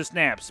Holmes, here's the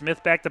snap.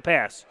 Smith back to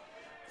pass.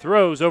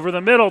 Throws over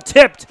the middle,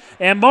 tipped,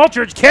 and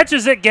Maltridge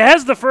catches it,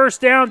 has the first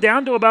down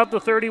to about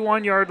the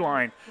 31-yard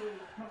line.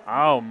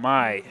 Oh,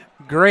 my.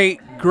 Great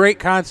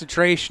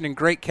concentration and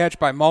great catch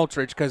by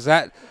Maltridge because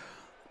I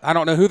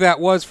don't know who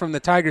that was from the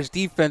Tigers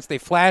defense. They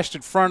flashed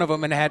in front of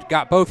him and had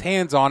got both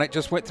hands on it,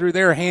 just went through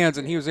their hands,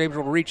 and he was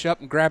able to reach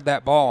up and grab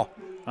that ball.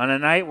 On a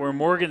night where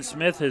Morgan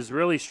Smith has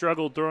really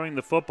struggled throwing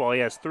the football, he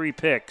has 3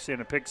 picks and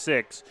a pick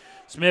 6.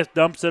 Smith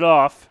dumps it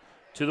off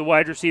to the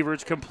wide receiver.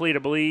 It's complete. I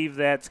believe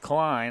that's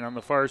Klein on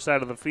the far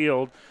side of the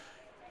field.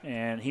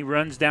 And he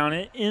runs down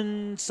it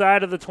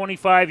inside of the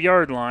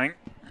 25-yard line.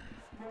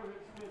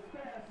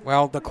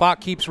 Well, the clock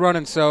keeps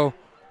running, so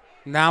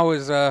now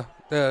is the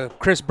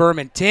Chris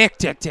Berman tick,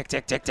 tick, tick,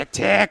 tick, tick, tick,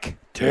 tick.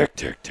 Tick,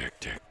 tick, tick,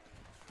 tick.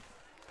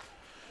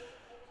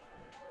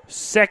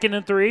 2nd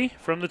and 3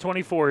 from the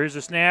 24. Here's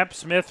the snap.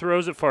 Smith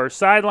throws it far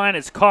sideline.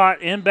 It's caught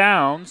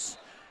inbounds,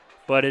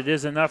 but it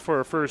is enough for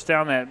a first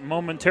down that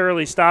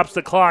momentarily stops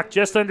the clock.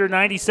 Just under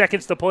 90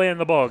 seconds to play in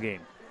the ball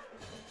game.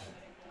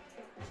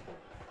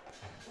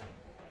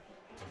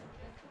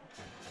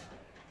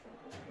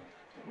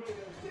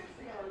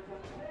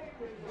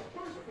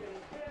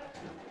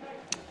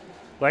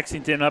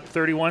 Lexington up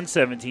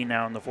 31-17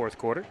 now in the 4th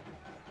quarter.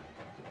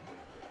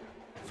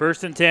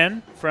 1st and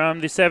 10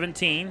 from the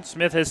 17.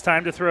 Smith has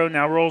time to throw,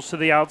 now rolls to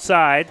the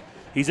outside.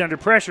 He's under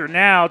pressure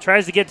now,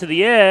 tries to get to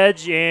the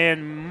edge,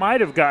 and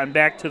might have gotten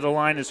back to the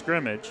line of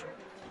scrimmage.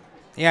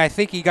 Yeah, I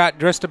think he got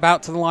just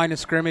about to the line of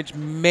scrimmage.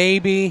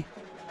 Maybe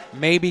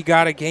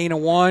got a gain of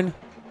 1.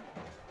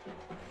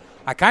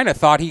 I kind of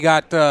thought he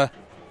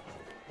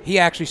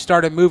actually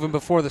started moving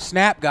before the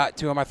snap got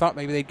to him. I thought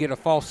maybe they'd get a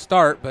false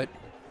start, but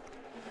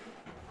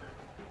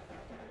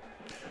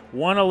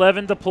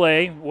 1:11 to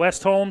play.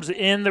 West Holmes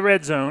in the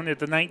red zone at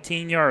the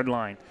 19-yard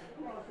line.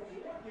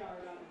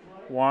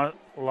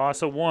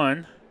 Loss of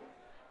 1.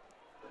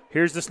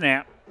 Here's the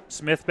snap.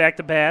 Smith back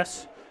to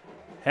pass.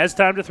 Has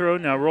time to throw.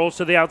 Now rolls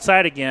to the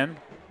outside again.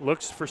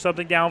 Looks for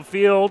something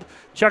downfield.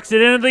 Chucks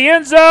it into the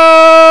end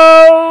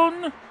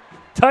zone.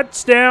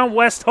 Touchdown,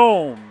 West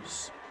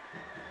Holmes.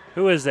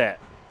 Who is that?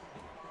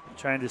 I'm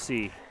trying to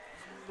see.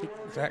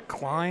 Is that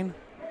Klein?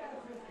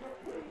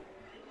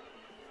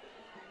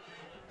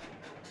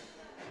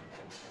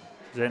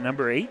 Is that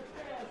number 8?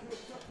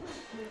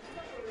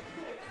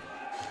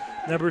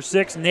 Number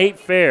 6, Nate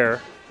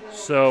Fair.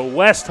 So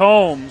West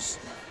Holmes,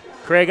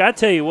 Craig, I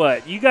tell you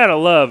what, you got to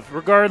love,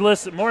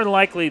 regardless, more than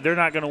likely they're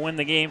not going to win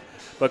the game,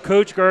 but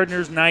Coach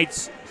Gardner's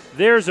Knights,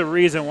 there's a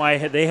reason why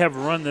they have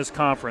run this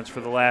conference for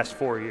the last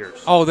 4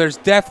 years. Oh, there's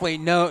definitely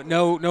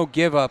no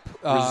give up.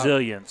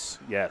 Resilience,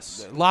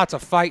 yes. Lots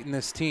of fight in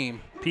this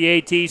team.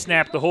 PAT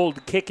snapped the hold.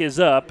 The kick is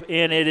up,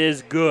 and it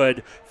is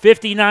good.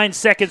 59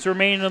 seconds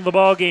remaining in the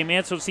ball game.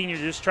 Mansfield Senior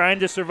just trying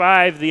to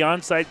survive the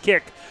onside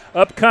kick.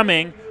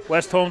 Upcoming,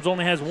 West Holmes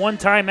only has one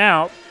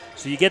timeout,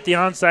 so you get the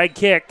onside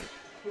kick,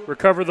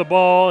 recover the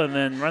ball, and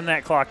then run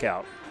that clock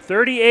out.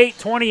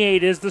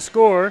 38-28 is the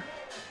score.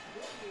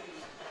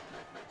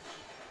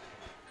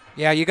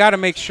 Yeah, you got to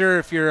make sure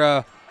if you're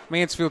a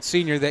Mansfield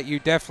Senior that you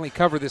definitely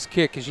cover this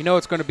kick because you know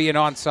it's going to be an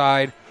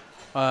onside.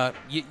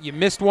 You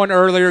missed one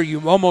earlier.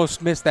 You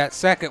almost missed that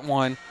second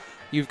one.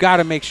 You've got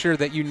to make sure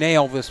that you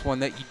nail this one,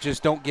 that you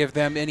just don't give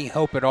them any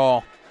hope at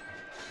all.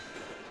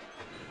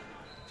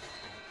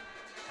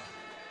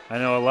 I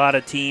know a lot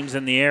of teams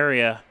in the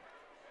area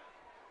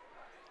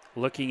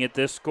looking at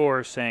this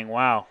score saying,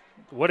 wow,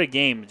 what a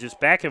game. Just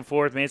back and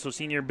forth. Mansfield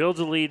Senior builds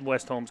a lead.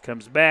 West Holmes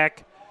comes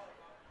back.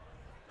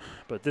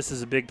 But this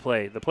is a big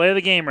play. The play of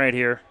the game right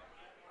here.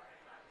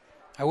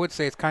 I would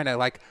say it's kind of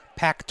like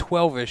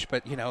Pac-12-ish,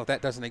 but,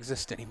 that doesn't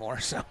exist anymore.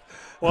 So,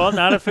 well,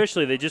 not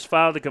officially. They just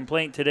filed a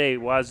complaint today,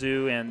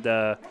 Wazoo and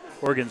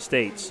Oregon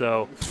State.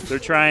 So they're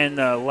trying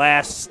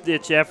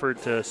last-ditch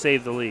effort to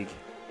save the league.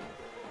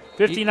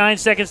 59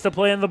 seconds to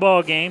play in the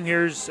ball game.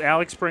 Here's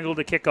Alex Pringle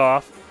to kick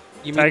off.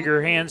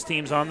 Tiger Hands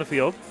team's on the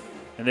field.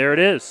 And there it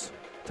is.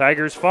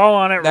 Tigers fall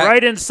on it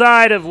right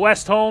inside of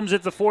West Holmes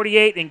at the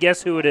 48. And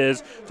guess who it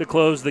is to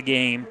close the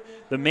game?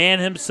 The man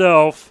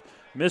himself,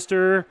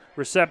 Mr.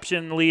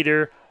 Reception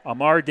Leader,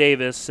 Amar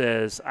Davis,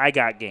 says, I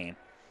got game.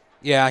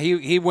 Yeah,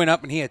 he went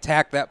up and he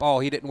attacked that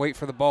ball. He didn't wait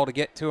for the ball to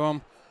get to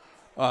him.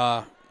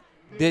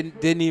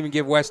 Didn't even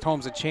give West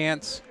Holmes a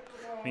chance.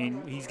 I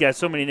mean, he's got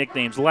so many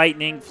nicknames.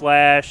 Lightning,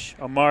 Flash,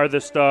 Amar the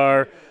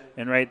Star,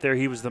 and right there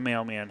he was the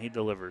mailman. He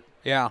delivered.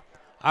 Yeah.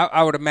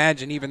 I would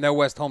imagine, even though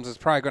West Holmes is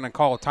probably going to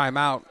call a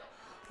timeout,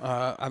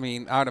 I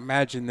would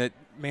imagine that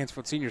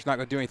Mansfield Senior's not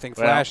going to do anything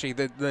flashy.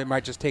 They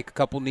might just take a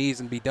couple knees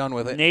and be done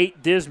with it.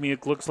 Nate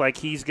Dismuke looks like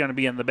he's going to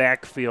be in the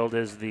backfield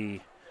as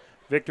the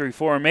victory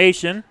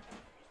formation.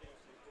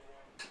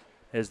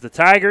 As the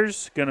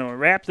Tigers going to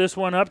wrap this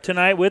one up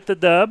tonight with the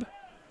dub.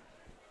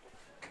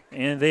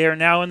 And they are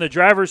now in the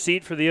driver's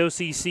seat for the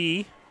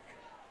OCC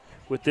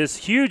with this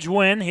huge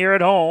win here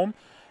at home.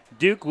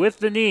 Duke with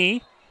the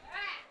knee.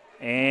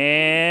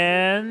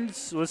 And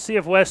let's see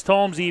if West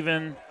Holmes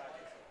even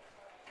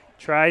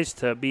tries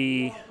to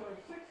be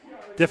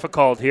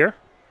difficult here.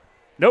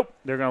 Nope,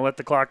 they're going to let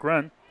the clock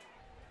run.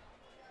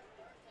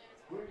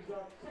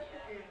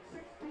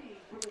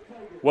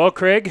 Well,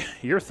 Craig,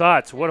 your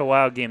thoughts. What a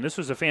wild game. This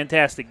was a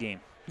fantastic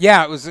game.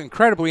 Yeah, it was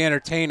incredibly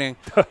entertaining.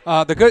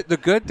 The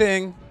good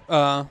thing,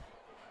 the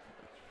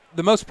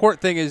most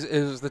important thing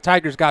is the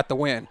Tigers got the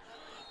win.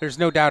 There's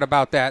no doubt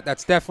about that.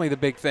 That's definitely the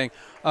big thing.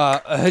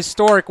 A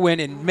historic win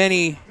in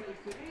many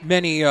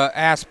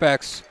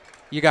aspects.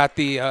 You got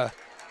the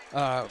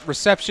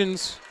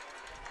receptions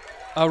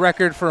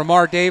record for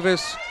Amar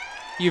Davis.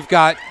 You've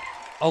got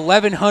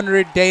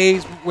 1,100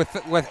 days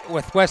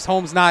with West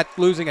Holmes not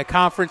losing a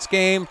conference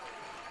game.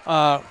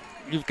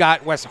 You've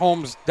got West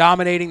Holmes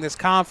dominating this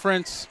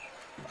conference.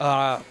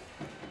 Like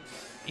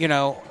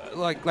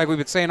we've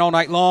been saying all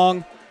night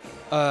long,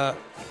 the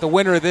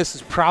winner of this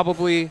is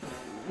probably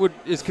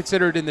is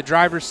considered in the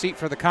driver's seat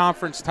for the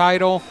conference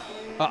title.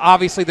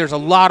 Obviously, there's a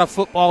lot of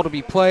football to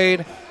be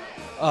played,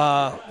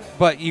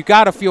 but you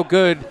got to feel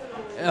good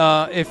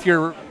if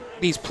you're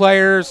these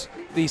players,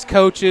 these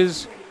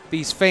coaches,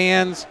 these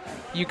fans.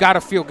 You got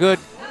to feel good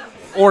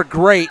or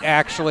great,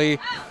 actually,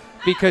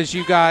 because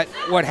you got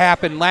what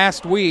happened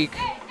last week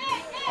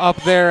up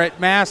there at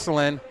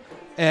Massillon,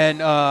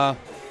 and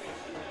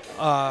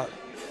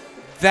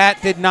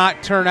that did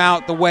not turn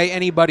out the way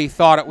anybody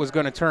thought it was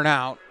going to turn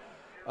out.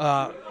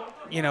 The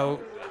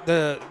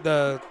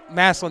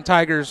Massillon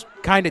Tigers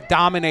kind of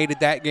dominated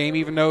that game,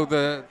 even though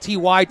the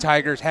TY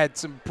Tigers had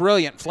some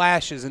brilliant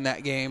flashes in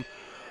that game.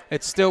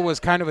 It still was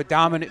kind of a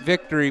dominant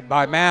victory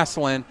by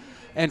Massillon.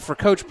 And for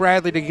Coach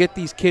Bradley to get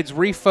these kids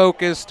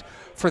refocused,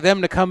 for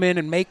them to come in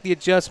and make the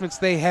adjustments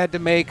they had to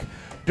make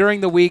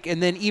during the week,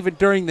 and then even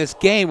during this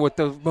game with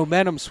the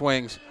momentum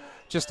swings,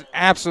 just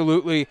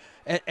absolutely.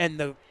 And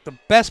the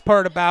best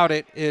part about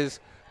it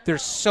is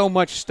there's so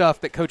much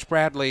stuff that Coach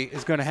Bradley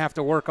is going to have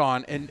to work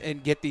on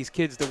and get these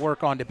kids to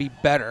work on to be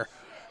better.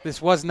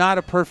 This was not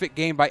a perfect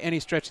game by any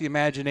stretch of the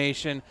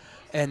imagination,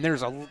 and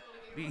there's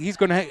he's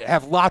going to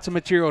have lots of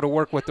material to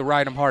work with to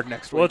ride him hard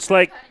next week.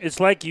 Well, it's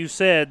like you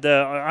said,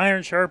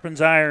 iron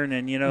sharpens iron,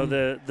 and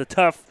the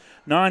tough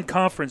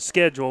non-conference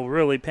schedule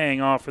really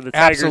paying off for the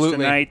Tigers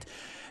tonight.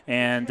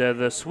 And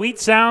the sweet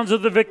sounds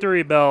of the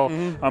victory bell,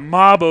 a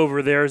mob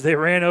over there as they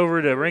ran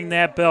over to ring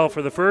that bell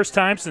for the first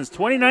time since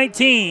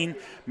 2019.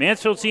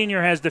 Mansfield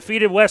Senior has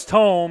defeated West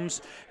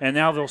Holmes, and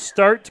now they'll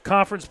start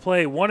conference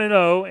play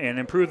 1-0 and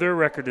improve their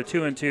record to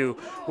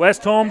 2-2.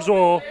 West Holmes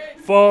will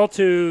fall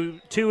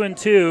to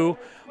 2-2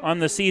 on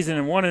the season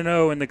and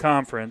 1-0 in the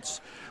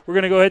conference. We're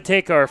going to go ahead and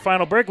take our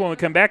final break. When we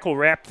come back, we'll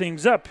wrap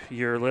things up.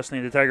 You're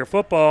listening to Tiger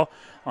Football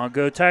on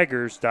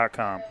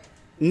GoTigers.com.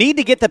 Need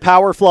to get the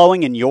power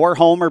flowing in your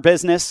home or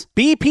business?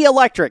 BP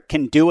Electric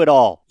can do it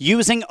all.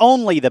 Using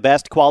only the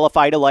best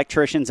qualified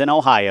electricians in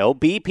Ohio,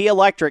 BP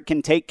Electric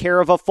can take care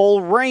of a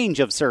full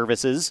range of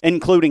services,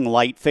 including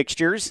light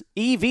fixtures,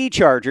 EV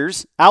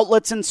chargers,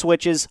 outlets and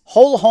switches,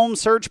 whole home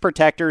surge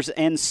protectors,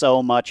 and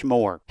so much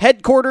more.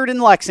 Headquartered in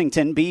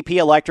Lexington, BP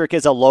Electric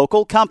is a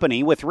local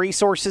company with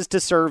resources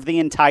to serve the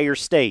entire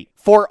state.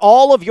 For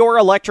all of your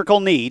electrical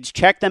needs,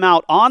 check them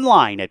out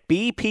online at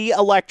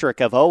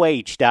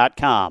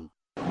bpelectricofoh.com.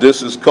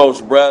 This is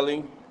Coach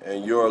Bradley,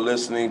 and you're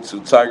listening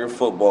to Tiger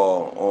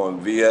Football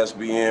on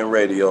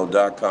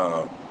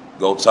VSBNradio.com.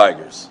 Go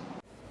Tigers.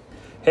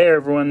 Hey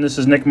everyone, this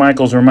is Nick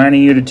Michaels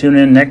reminding you to tune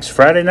in next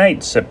Friday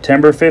night,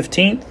 September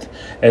 15th,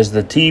 as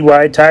the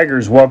TY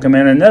Tigers welcome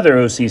in another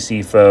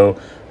OCC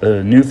foe,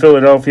 the New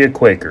Philadelphia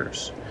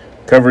Quakers.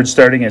 Coverage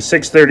starting at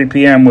 6:30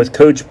 p.m. with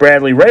Coach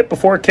Bradley right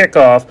before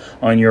kickoff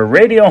on your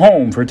radio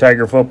home for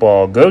Tiger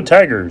Football,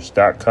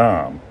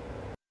 GoTigers.com.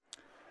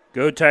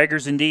 Go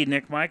Tigers indeed.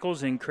 Nick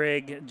Michaels and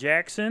Craig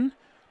Jackson.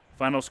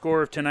 Final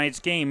score of tonight's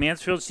game,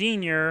 Mansfield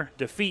Senior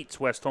defeats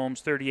West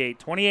Holmes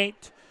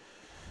 38-28.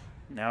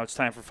 Now it's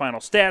time for final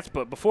stats,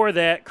 but before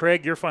that,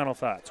 Craig, your final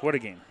thoughts. What a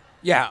game.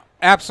 Yeah,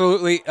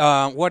 absolutely.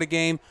 What a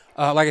game.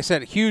 Like I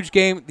said, a huge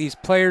game. These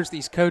players,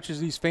 these coaches,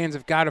 these fans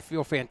have got to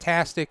feel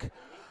fantastic.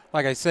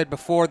 Like I said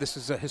before, this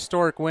is a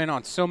historic win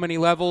on so many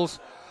levels.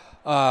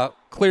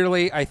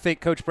 Clearly, I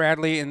think Coach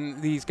Bradley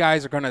and these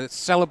guys are going to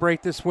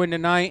celebrate this win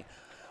tonight.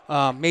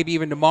 Maybe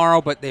even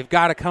tomorrow, but they've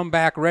got to come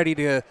back ready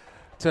to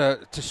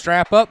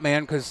strap up,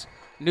 man, because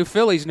New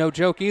Philly's no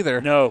joke either.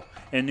 No,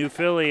 and New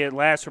Philly at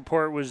last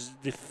report was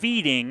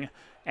defeating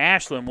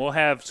Ashland. We'll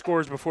have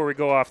scores before we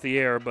go off the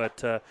air,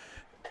 but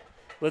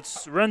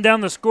let's run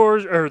down the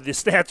scores or the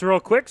stats real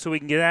quick so we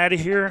can get out of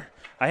here.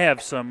 I have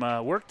some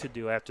work to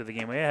do after the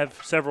game. We have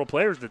several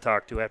players to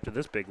talk to after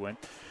this big win.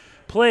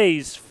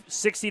 Plays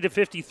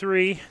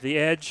 60-53, the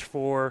edge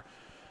for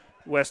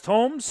West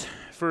Holmes.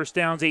 First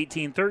downs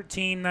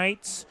 18-13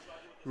 Knights.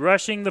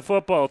 Rushing the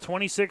football,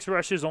 26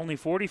 rushes, only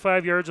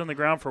 45 yards on the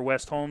ground for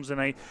West Holmes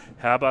tonight.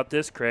 How about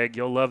this, Craig?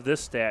 You'll love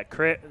this stat.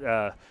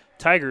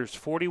 Tigers,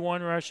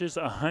 41 rushes,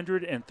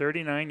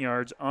 139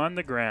 yards on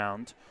the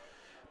ground.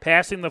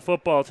 Passing the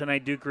football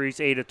tonight, Duke Reese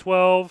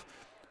 8-12,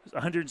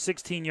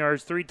 116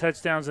 yards, 3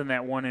 touchdowns, and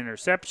that 1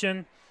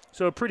 interception.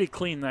 So a pretty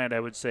clean night, I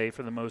would say,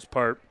 for the most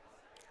part.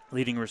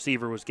 Leading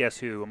receiver was guess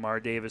who? Amar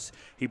Davis.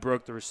 He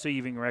broke the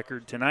receiving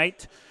record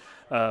tonight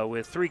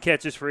with 3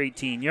 catches for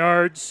 18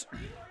 yards.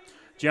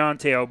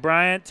 Deontay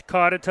O'Brien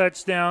caught a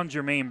touchdown.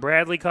 Jermaine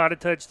Bradley caught a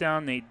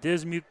touchdown. Nate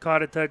Dismuke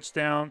caught a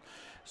touchdown.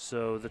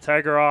 So the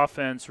Tiger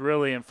offense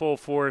really in full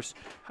force.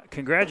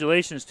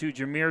 Congratulations to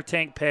Jameer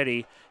Tank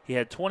Petty. He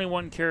had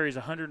 21 carries,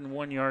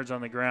 101 yards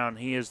on the ground.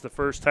 He is the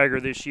first Tiger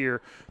this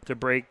year to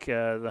break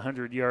the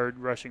 100-yard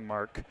rushing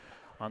mark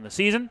on the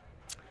season.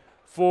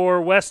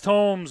 For West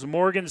Holmes,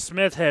 Morgan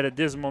Smith had a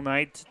dismal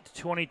night,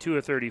 22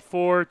 of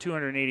 34,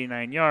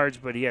 289 yards,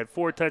 but he had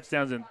 4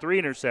 touchdowns and 3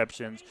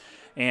 interceptions.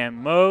 And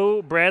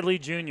Mo Bradley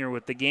Jr.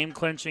 with the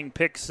game-clinching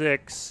pick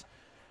 6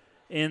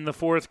 in the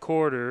fourth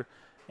quarter.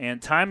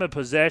 And time of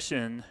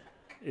possession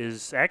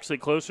is actually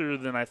closer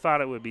than I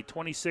thought it would be,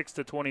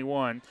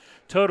 26-21.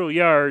 Total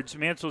yards,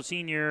 Mansfield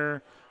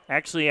Senior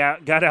actually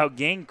got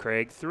outgained,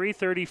 Craig,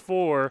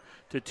 334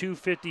 to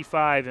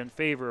 255 in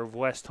favor of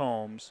West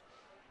Holmes.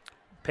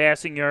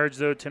 Passing yards,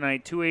 though,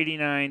 tonight,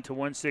 289 to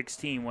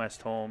 116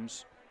 West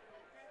Holmes.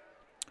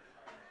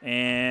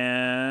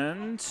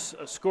 And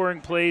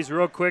scoring plays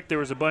real quick. There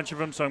was a bunch of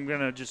them, so I'm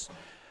going to just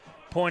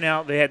point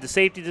out they had the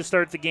safety to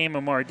start the game.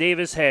 Amar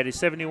Davis had a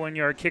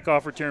 71-yard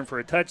kickoff return for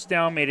a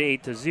touchdown, made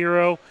it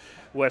 8-0.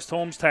 West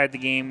Holmes tied the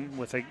game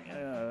with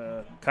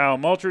a Kyle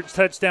Multridge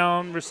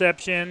touchdown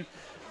reception,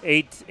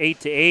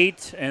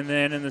 8-8. And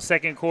then in the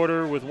second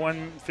quarter, with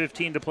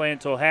 1:15 to play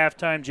until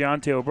halftime,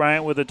 Deontay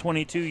O'Brien with a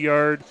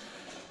 22-yard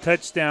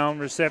touchdown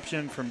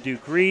reception from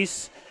Duke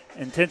Reese.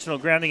 Intentional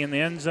grounding in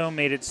the end zone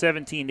made it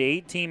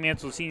 17-18.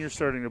 Mansfield Senior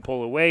starting to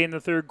pull away in the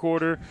third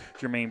quarter.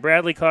 Jermaine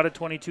Bradley caught a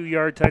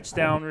 22-yard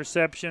touchdown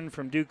reception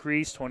from Duke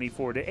Reese,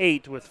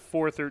 24-8, with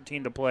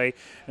 4:13 to play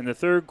in the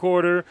third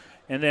quarter.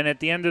 And then at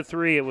the end of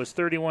 3, it was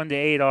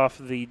 31-8 off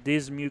the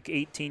Dismuke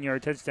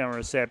 18-yard touchdown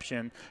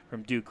reception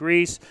from Duke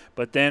Reese.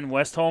 But then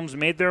West Holmes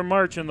made their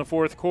march in the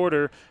fourth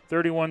quarter,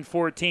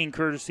 31-14,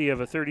 courtesy of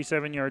a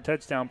 37-yard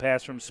touchdown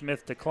pass from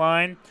Smith to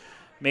Klein.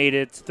 made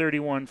it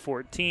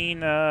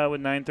 31-14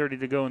 with 9:30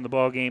 to go in the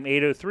ball game.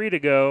 8:03 to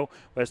go.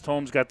 West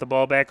Holmes got the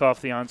ball back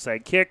off the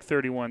onside kick.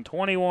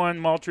 31-21.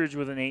 Maltridge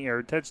with an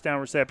 8-yard touchdown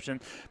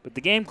reception. But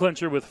the game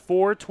clincher with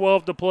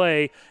 4:12 to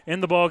play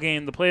in the ball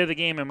game. The play of the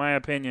game, in my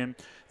opinion.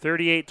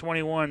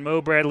 38-21,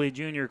 Mo Bradley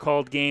Jr.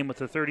 called game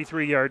with a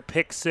 33-yard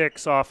pick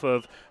six off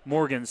of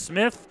Morgan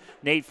Smith.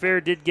 Nate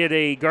Fair did get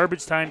a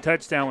garbage time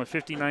touchdown with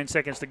 59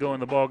 seconds to go in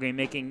the ballgame,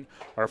 making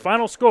our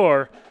final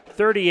score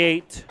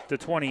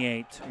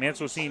 38-28.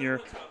 Mansfield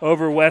Senior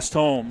over West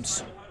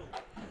Holmes.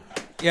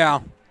 Yeah,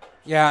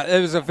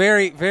 it was a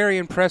very, very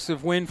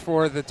impressive win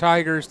for the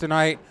Tigers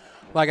tonight.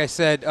 Like I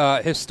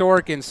said,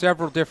 historic in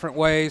several different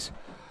ways.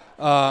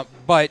 But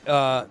like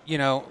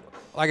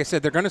I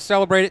said, they're going to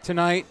celebrate it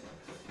tonight.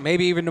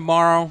 Maybe even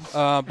tomorrow,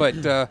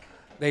 but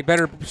they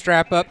better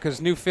strap up because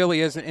New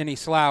Philly isn't any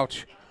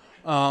slouch.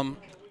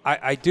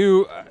 I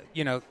do,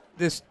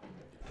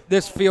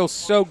 this feels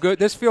so good.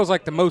 This feels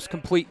like the most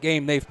complete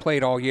game they've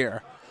played all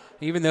year.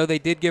 Even though they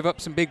did give up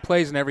some big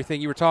plays and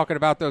everything, you were talking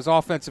about those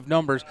offensive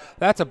numbers.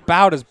 That's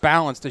about as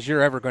balanced as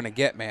you're ever going to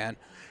get, man.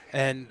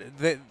 And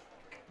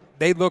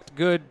they looked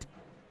good.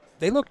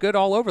 They looked good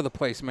all over the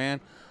place,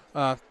 man.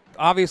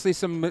 Obviously,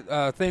 some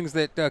things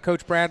that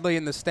Coach Bradley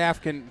and the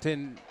staff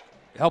can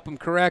help them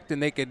correct,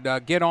 and they could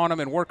get on them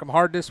and work them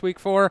hard this week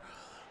for.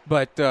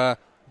 But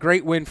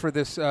great win for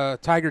this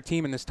Tiger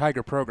team and this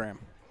Tiger program.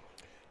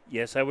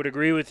 Yes, I would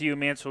agree with you.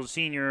 Mansfield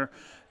Senior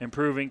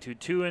improving to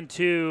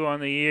 2-2 on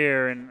the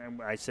year,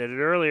 and I said it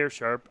earlier,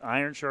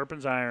 iron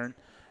sharpens iron.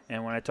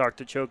 And when I talk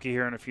to Choki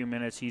here in a few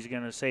minutes, he's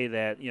going to say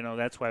that,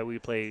 that's why we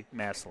play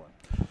Massillon.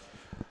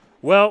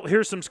 Well,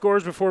 here's some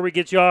scores before we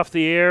get you off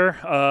the air.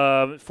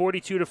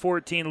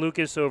 42-14,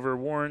 Lucas over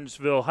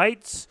Warrensville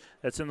Heights.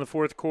 That's in the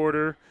fourth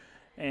quarter.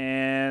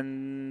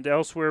 And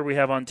elsewhere we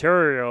have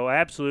Ontario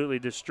absolutely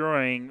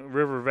destroying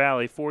River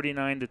Valley,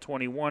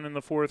 49-21 in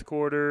the fourth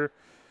quarter.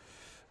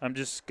 I'm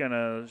just going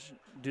to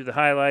do the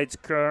highlights.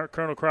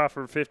 Colonel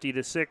Crawford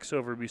 50-6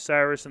 over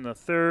Bucyrus in the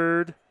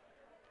third.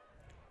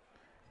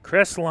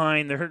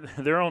 Crestline,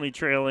 they're only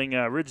trailing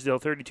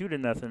Ridgedale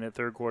 32-0 at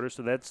third quarter,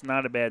 so that's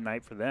not a bad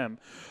night for them.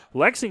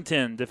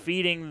 Lexington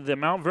defeating the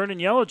Mount Vernon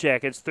Yellow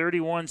Jackets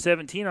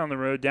 31-17 on the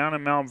road down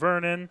in Mount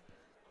Vernon.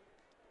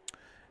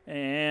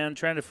 And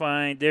trying to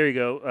find, there you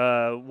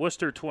go,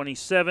 Worcester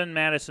 27,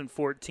 Madison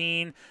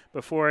 14.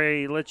 Before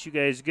I let you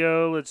guys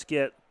go, let's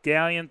get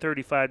Galleon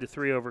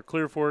 35-3 over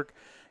Clear Fork.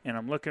 And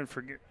I'm looking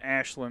for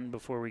Ashland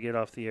before we get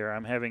off the air.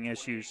 I'm having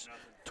issues.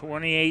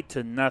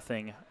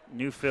 28-0,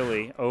 New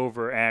Philly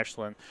over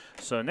Ashland.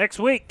 So next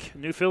week,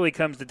 New Philly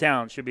comes to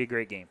town. Should be a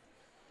great game.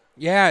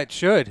 Yeah, it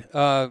should.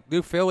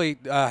 New Philly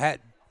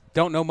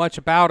don't know much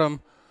about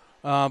them.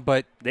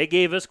 But they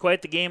gave us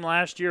quite the game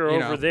last year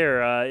over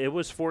there. It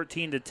was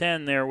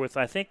 14-10 there with,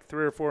 I think,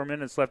 3 or 4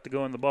 minutes left to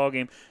go in the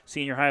ballgame.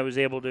 Senior High was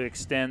able to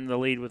extend the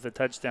lead with a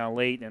touchdown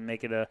late and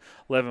make it a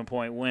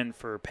 11-point win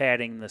for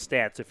padding the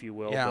stats, if you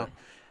will. Yeah.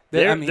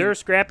 But they're a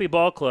scrappy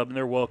ball club, and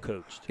they're well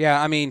coached.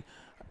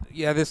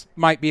 Yeah, this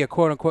might be a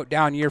quote-unquote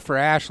down year for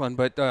Ashland,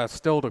 but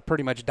still to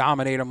pretty much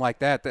dominate them like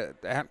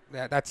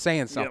that's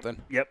saying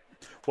something. Yep.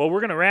 Well,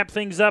 we're going to wrap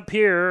things up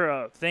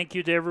here. Thank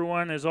you to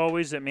everyone, as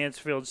always, at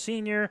Mansfield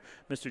Senior,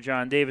 Mr.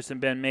 John Davis and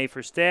Ben May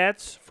for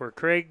stats. For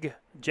Craig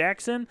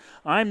Jackson,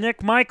 I'm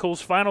Nick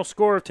Michaels. Final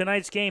score of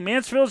tonight's game,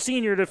 Mansfield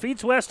Senior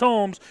defeats West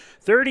Holmes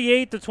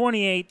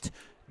 38-28.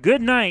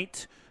 Good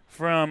night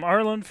from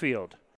Arlen Field.